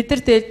groups. Бид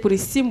нар тэгэл бүр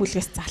эсийн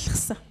бүлгээс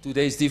залхсан.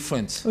 Today is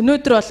different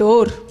Өнөөдөр бол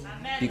өөр.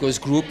 because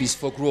group is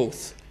for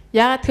growth.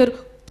 Яагаад тэгэхээр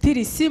тэр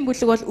эсийн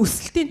бүлэг бол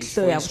өсөлтийн It's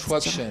for төлөө явагдаж байгаа.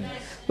 instruction.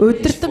 It's for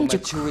Удирдамж,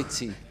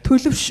 maturity.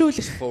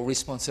 төлөвшүүлэх, For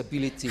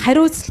responsibility.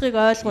 хариуцлагыг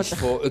It's ойлгуулах,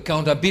 for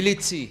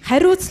accountability.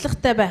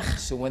 хариуцлагатай байх.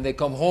 So when they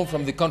come home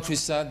from the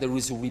countryside, there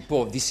is a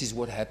report. This is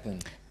what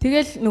happened.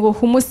 Тэгэл нөгөө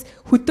хүмүүс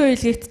хөдөө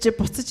илгээт чи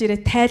буцаж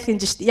ирээ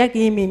тайлгнаж штт яг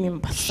ийм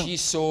болсон. She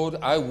sowed,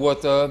 I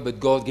water, but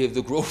God gave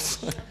the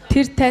growth.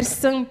 Тэр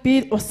тарьсан,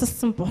 би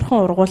усалсан,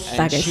 бурхан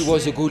ургууллаа And she гэж.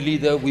 was a good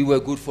leader. We were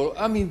good for.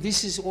 I mean,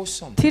 this is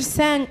awesome. Тэр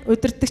сайн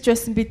удирдахч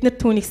байсан бид нар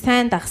түүнийг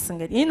сайн дагсан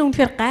гэдэг. Энэ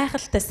үнэхээр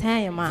гайхалтай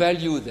сайн юм аа.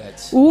 Value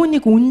that.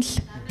 Үүнийг үнэл.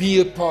 Be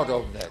a part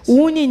of that.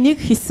 Үүний нэг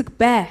хэсэг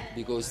бай.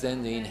 Because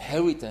then the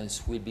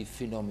inheritance will be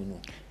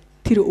phenomenal.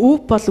 Тэр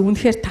өв бол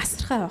үнэхээр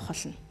тасархай байх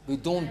болно. We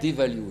don't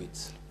devalue it.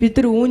 Бид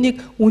нар үүнийг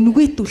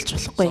үнгүйдүүлж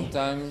болохгүй.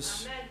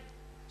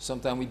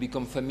 Sometimes we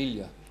become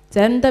familiar.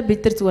 Заримдаа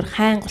бид нар зүгээр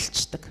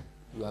хайнголцдог.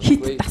 You have a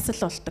Хит great- тасал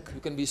болдог.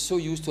 You can be so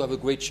used to have a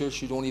great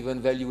church, you don't even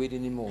value it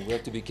anymore. We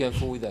have to be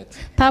careful with that.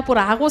 Та бүр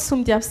агуу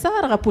сүмд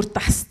явсараа бүр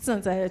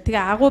тасцсан. За тэгээ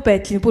агуу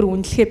байдлыг бүр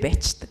үнэлэхээ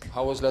байцдаг.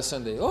 How was last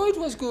Sunday? Oh, it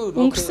was good.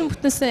 Өнгөрсөн Okay.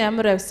 бүтнээсээ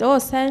ямар авсан? Оо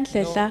сайн л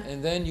байлаа.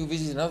 And then you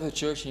visit another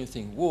church and you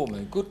think, whoa,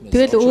 my goodness,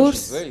 Тэгэл our өөр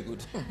church is very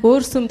good.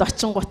 өөр сүмд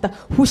очингуудаа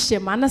хүүшээ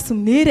манай сүм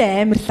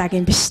нэрээ амарлаг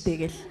юм биш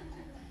тэгэл.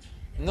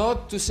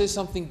 Not to say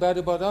something bad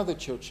about other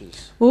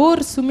churches.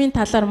 Өөр сүмийн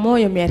талаар муу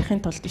юм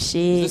ярихын тулд биш It's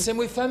the ээ. same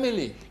with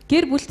family.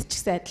 Гэр бүлд ч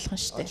гэсэн адилхан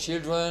шүү Our дээ.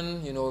 children,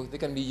 they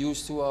can be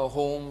used to our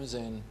homes,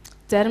 and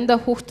Заримдаа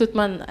хүүхдүүд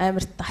маань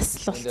амар when they're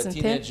таслалцсан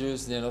тийм.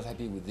 teenagers, they're not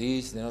happy with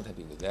this, they're not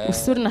happy with that.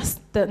 Өсвөр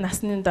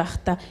наснд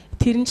байхдаа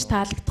тэр нь ч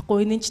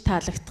таалагдахгүй, энэ нь ч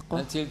таалагдахгүй.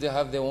 Until they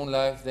have their own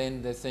life,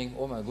 then they think,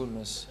 oh my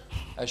goodness,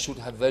 I should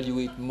have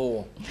valued it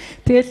more.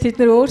 Тэгэл тэд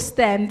нар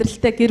өөрсдөө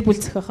амьдралтай гэр бүл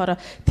зохиохороо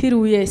тэр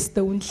үеэ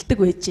өстө үнэлдэг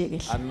байжээ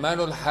гэл. I might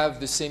not have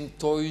the same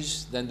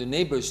toys than the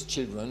neighbor's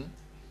children,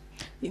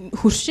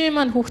 Хөршийн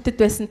маань хүүхдэд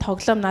байсан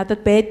тоглоом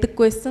надад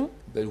байдаггүйсэн.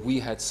 but we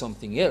had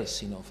something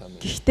else in our family,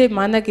 Гэхдээ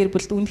манай гэр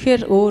бүлд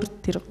үнэхээр өөр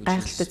тэр which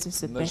гайхалтай is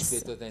зүйлсүүд much байсан.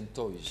 better than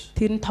toys.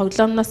 Тэр нь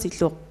тоглоомноос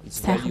илүү It's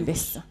сайхан values.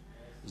 байсан.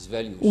 It's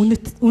values.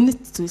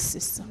 Үнэт зүйлс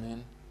байсан.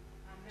 Amen.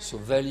 So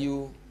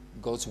value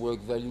God's work,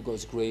 value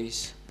God's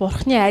grace,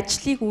 Бурхны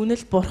ажлыг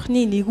үнэл,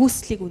 Бурхны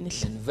нэгүслийг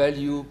үнэл. and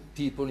value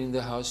people in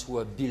the house who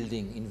are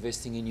building,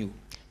 investing in you.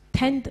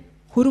 Танд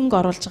хөрөнгө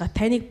оруулж байгаа,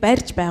 таныг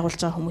барьж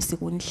байгуулж байгаа хүмүүсийг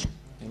үнэл.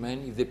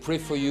 Amen. If they pray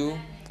for you,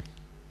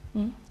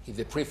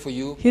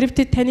 Хэрэг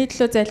тэд таны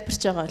төлөө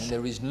залбирч байгаа and бол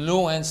there is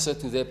no answer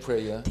to their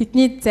prayer,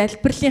 тэдний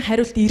залбирлын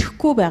хариулт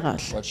ирэхгүй байгаа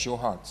бол watch your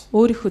heart.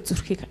 өөрийнхөө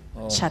зүрхийг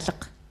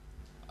шалга.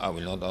 I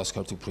will not ask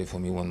her to pray for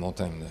me one more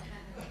time there,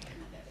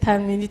 Та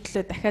миний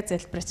төлөө дахиад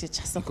залбираач гэж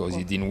because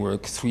it асуухгүй. didn't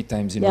work 3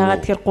 times in a Яагаад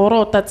row. тэгэхээр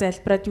 3 удаа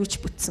залбираад юу ч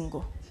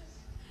бүтсэнгүй.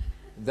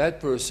 That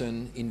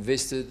person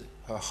invested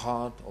her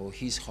heart or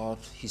his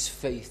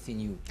faith in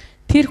you.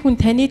 Тэр хүн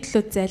таны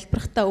төлөө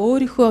залбирахдаа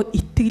өөрийнхөө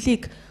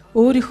итгэлийг,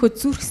 өөрийнхөө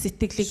зүрх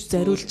сэтгэлийг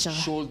зориулж stood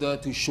байгаа. shoulder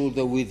to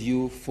shoulder with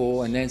you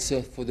for an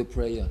answer for the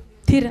prayer.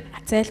 Тэр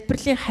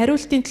залбирлын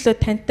хариултын төлөө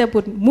тантай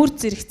бүр мөр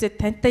зэрэгцээд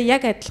тантай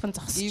яг адилхан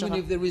зогсож Even байгаа.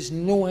 if there is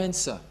no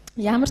answer,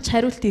 Ямар ч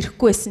хариулт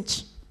ирэхгүй байсан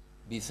ч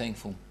be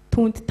thankful.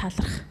 түүнд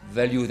таларх.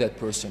 Value that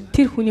person.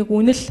 Тэр хүнийг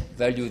үнэл,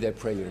 Value their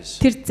prayers.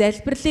 тэр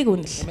залбирлыг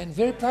үнэл. Amen.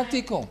 Very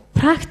practical.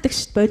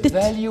 Практикч бодит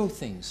Value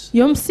things.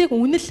 юмсыг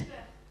үнэл.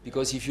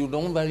 Because if you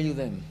don't value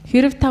them,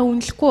 Хэрв та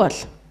үнэлэхгүй бол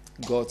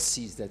God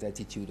sees that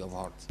attitude of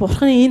heart.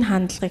 Бурхан энэ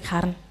хандлагыг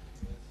харна.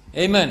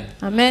 Amen.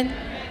 Амен.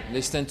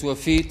 Let's stand to our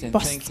feet and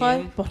thank Босцгой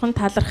Him. Бурхан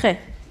талархъя.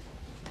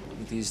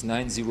 It is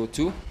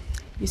 9:02.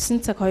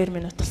 9 цаг 2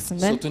 минут болсон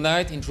So байна.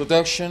 tonight,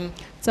 introduction,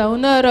 За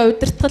өнөөдөр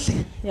удирдгал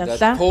that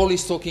явлаа. Paul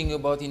is talking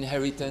about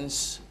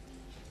inheritance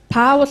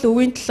Паул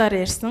өвийн талаар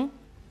ярьсан.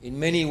 in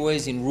many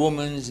ways in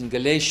Romans, in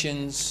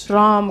Galatians.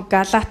 Ром,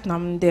 Галат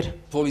номон дээр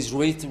Paul is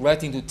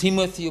writing to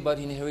Timothy about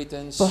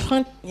inheritance.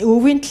 Бурхан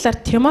өвийн талаар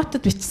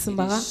Тимотед бичсэн It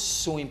байгаа. is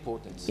so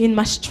important. Энэ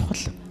маш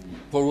чухал.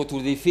 Paul wrote to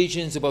the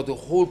Ephesians about the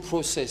whole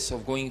process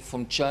of going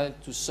from child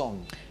to son.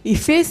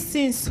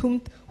 Эфесийн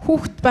сүмд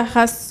хүүхэд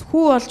байхаас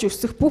хүү болж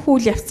өсөх бүх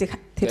үйл явцыг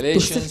тэр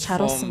Galatians дүрсэлж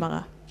харуулсан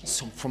байгаа.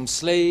 from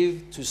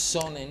slave to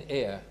son and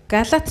heir.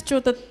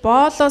 Галатчуудад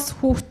боолоос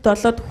хүүхэд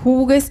болоод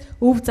хүүгээс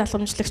өв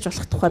залгамжлагч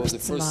болох тухай For the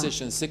бичсэн first байна.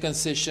 session, second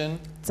session,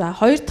 За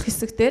хоёр дахь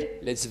хэсэг дээр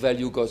let's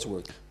value God's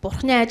word.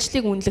 Бурхны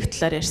ажлыг үнэлэх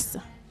талаар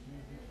ярьсан.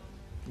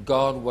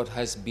 God, what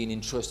has been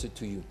entrusted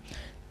to you.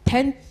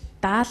 Танд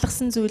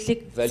даалгасан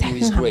зүйлийг Value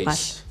His сахин хамгаал.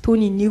 grace.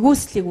 Түүний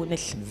нэгүслийг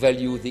үнэл.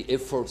 Value the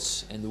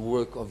efforts and the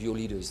work of your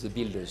leaders, the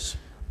builders.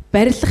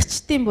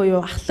 Барилгачдын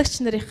буюу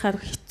ахлагч нарынхаа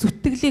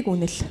зүтгэлийг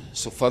үнэл.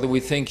 So, Father, we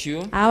thank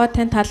you Аава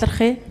тань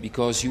талархъя.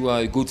 because you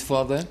are a good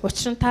Father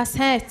Учир нь та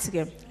сайн эцэг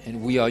юм.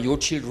 and we are your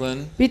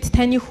children. Бид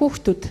таны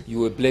хүүхдүүд.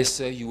 You are a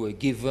blesser, you are a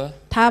giver.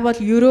 Та бол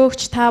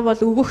өрөөгч, та бол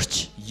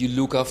өгөгч. You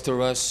look after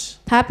us,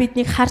 Та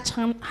биднийг харж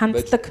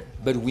ханддаг.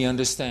 but we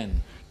understand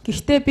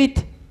Гэхдээ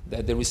бид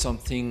that there is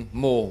something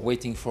more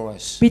waiting for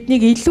us.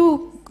 биднийг илүү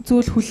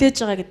зүйл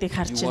хүлээж байгаа гэдгийг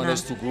харж You want байна.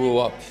 us to grow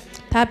up.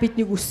 Та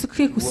биднийг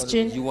өсгөхийг хүсэж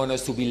байна. You want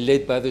us to be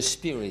led by the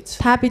Spirit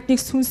Та биднийг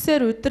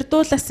сүнсээр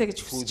удирдуулаасаа гэж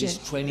through хүсэж this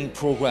байна. training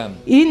program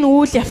Энэ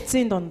үйл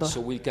явцын дондор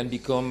so we can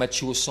become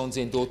mature sons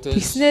and daughters.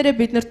 тэгснээрээ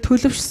бид нар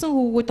төлөвшсөн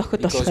хүүгүүд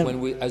охид Because болох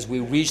юм. as we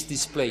reach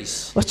this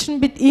place, Учир нь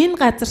бид энэ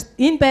газар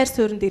энэ байр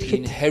суурьнд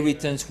ирэхэд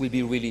inheritance will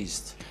be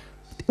released.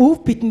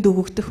 өв бидэнд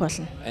өгөгдөх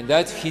болно. And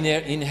that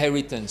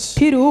inheritance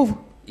Тэр өв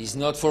is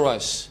not for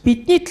us,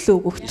 бидний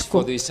төлөө it's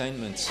for the өгөгдөхгүй.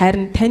 assignments.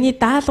 Харин таны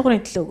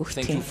даалгаврын төлөө өгөх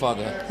Thank you, юм.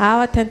 Father,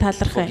 Аава тань for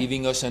талархъя.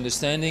 giving us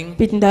understanding,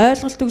 Бидэнд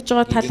ойлголт өгж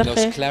байгаа giving us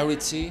талархъя.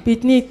 clarity,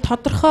 Бидний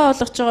тодорхой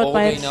болгож байгаад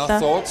order in our баярлалаа.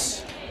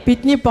 thoughts.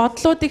 Бидний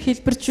бодлуудыг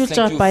хэлбэржүүлж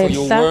Thank you байгаад for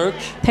your баярлалаа. work.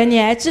 Таны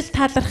ажил Thank you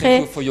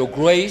талархъя. for your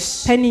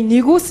grace. Таны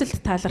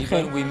нэгүсэлд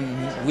талархъя.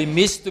 Even we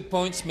missed the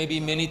points maybe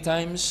many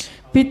times.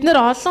 Бид нар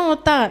олон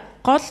удаа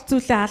гол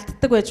зүйлээ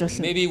алддаг байж болно.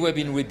 Maybe we've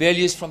been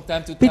rebellious from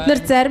time to Бид нар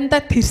time.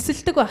 заримдаа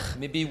тэрсэлдэг байх.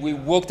 Maybe we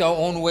walked our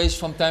own ways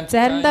from time to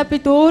Заримдаа time.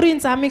 бид өөрийн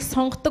замыг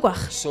сонгодог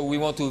байх. So we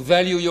want to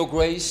value your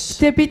grace.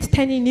 Тэгээ бид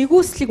таны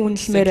нэгүслийг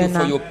үнэлмээр Thank you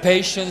for байна. your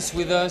patience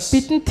with us.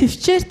 Бидэнд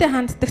төвчээртэй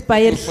ханддагт Thank you for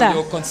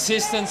your баярлалаа.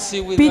 consistency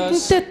with us.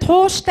 Бидэнтэй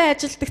тууштай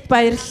ажилдагт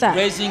баярлалаа.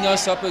 Raising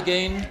us up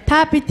again.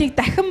 Та биднийг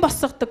дахин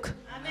босгодог.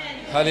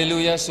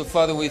 Hallelujah. So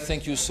Father, we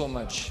thank you so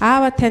much.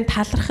 Аава тань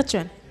талархаж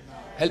байна.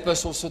 Help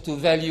us also to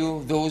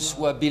value those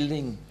who are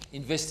building,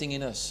 investing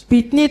in us.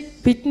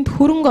 Бидэнд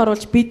хөрөнгө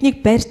оруулж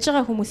биднийг барьж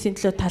байгаа хүмүүсийн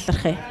төлөө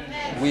талархъя.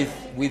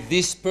 With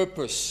this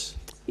purpose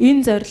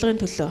Энэ зорилгын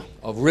төлөө,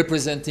 of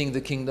representing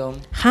the kingdom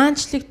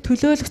хаанчлыг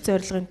төлөөлөх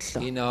зорилгын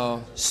төлөө. in our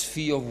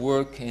sphere of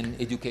work and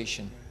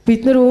education.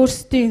 Бид нар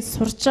өөрсдийн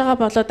сурж байгаа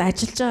болоод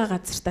ажиллаж байгаа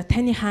газартаа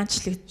таны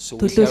хаанчлыг So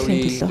we төлөөлөхийн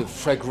carry төлөө. the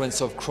fragrance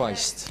of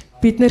Christ.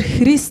 Бид нар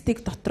Христийг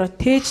дотроо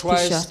тээж тийш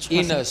Christ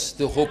in очих. us,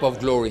 the hope of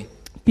glory.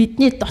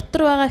 Бидний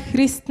дотор байгаа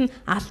Христ нь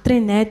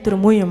алдрын найдвар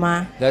муу юм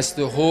аа. That's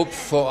the hope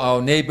for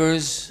our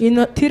neighbors,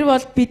 Тэр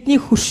бол бидний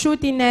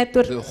хөршүүдийн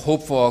найдвар, the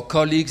hope for our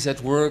colleagues at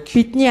work,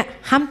 бидний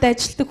хамт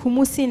ажилладаг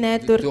хүмүүсийн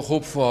найдвар, the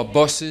hope for our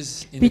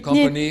bosses in the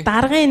бидний company.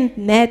 даргын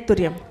найдвар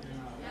юм.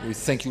 We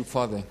thank you,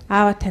 Father.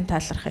 Аава тань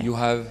талархъя. You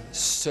have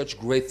such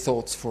great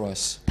thoughts for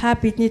us, Та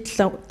бидний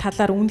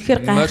талаар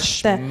үнэхээр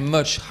much, гайхалтай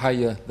much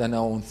higher than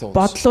our own thoughts.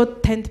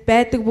 бодлууд танд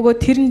байдаг бөгөөд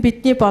тэр нь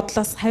бидний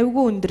бодлоос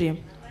хавьгүй өндөр юм.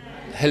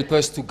 Help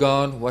us to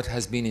guard what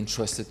has been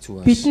entrusted to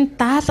us. Бидэнд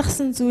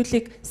даалгасан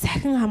зүйлийг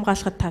сахин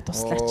хамгаалахад та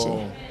туслаач.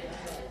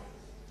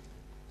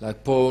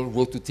 Like Paul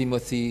wrote to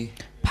Timothy,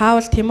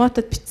 Паул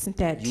Тимотед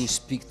бичсэнтэй you адил.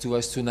 speak to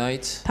us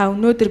tonight Та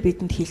өнөөдөр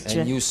бидэнд хэлж and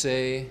байна. you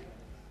say,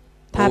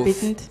 Та "Oh,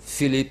 бидэнд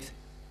Philip,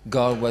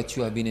 guard what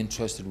you have been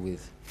entrusted with.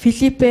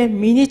 Филиппе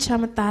миний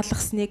чамд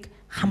даалгасныг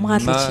хамгаал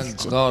гэж Ma,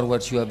 хэлж байна. guard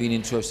what you have been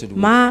entrusted with.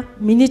 Маа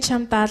миний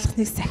чамд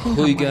даалгасныг сахин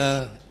хамгаал.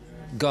 Хуйга,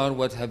 guard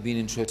what have been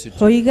entrusted to.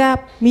 Хуйга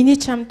миний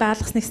чамд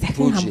даалгасныг сахин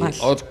Пужи, хамгаал.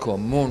 Otko,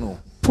 Mono,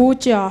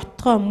 Пүүжи,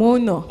 Отго,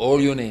 Мөнө. all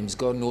your names.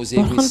 God knows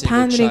every Бурхан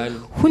та single нарыг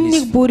child хүн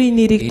нэг бүрийн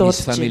нэрийг in his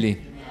дуудаж байна. family.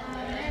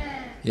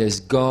 Yes,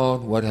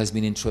 guard what has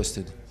been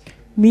entrusted.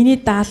 Миний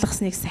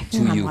даалгасныг сахин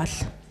To you. хамгаал.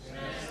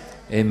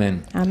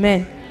 Amen.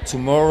 Амен.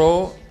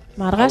 Tomorrow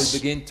I will Маргааш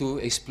begin to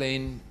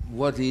explain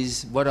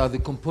what are the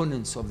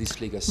components of this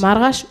legacy.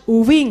 Маргааш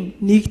өвийн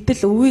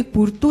нэгдэл өвийг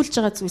бүрдүүлж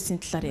байгаа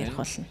зүйлсийн талаар ярих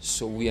болно.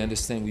 So we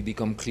understand, we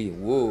become clear.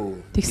 Whoa,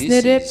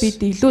 Тэгснээрээ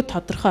бид илүү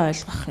тодорхой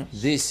ойлгох юм.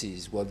 this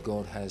is what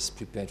God has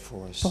prepared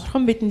for us.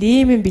 Бурхан бидэнд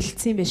ийм юм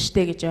бэлдсэн байж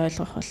штэ гэж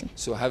ойлгох болно.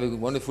 So have a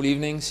wonderful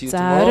evening. See you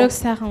За tomorrow. оройг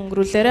сайхан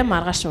өнгөрүүлээрэ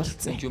маргааш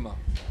уулзъя. Thank you, Ma.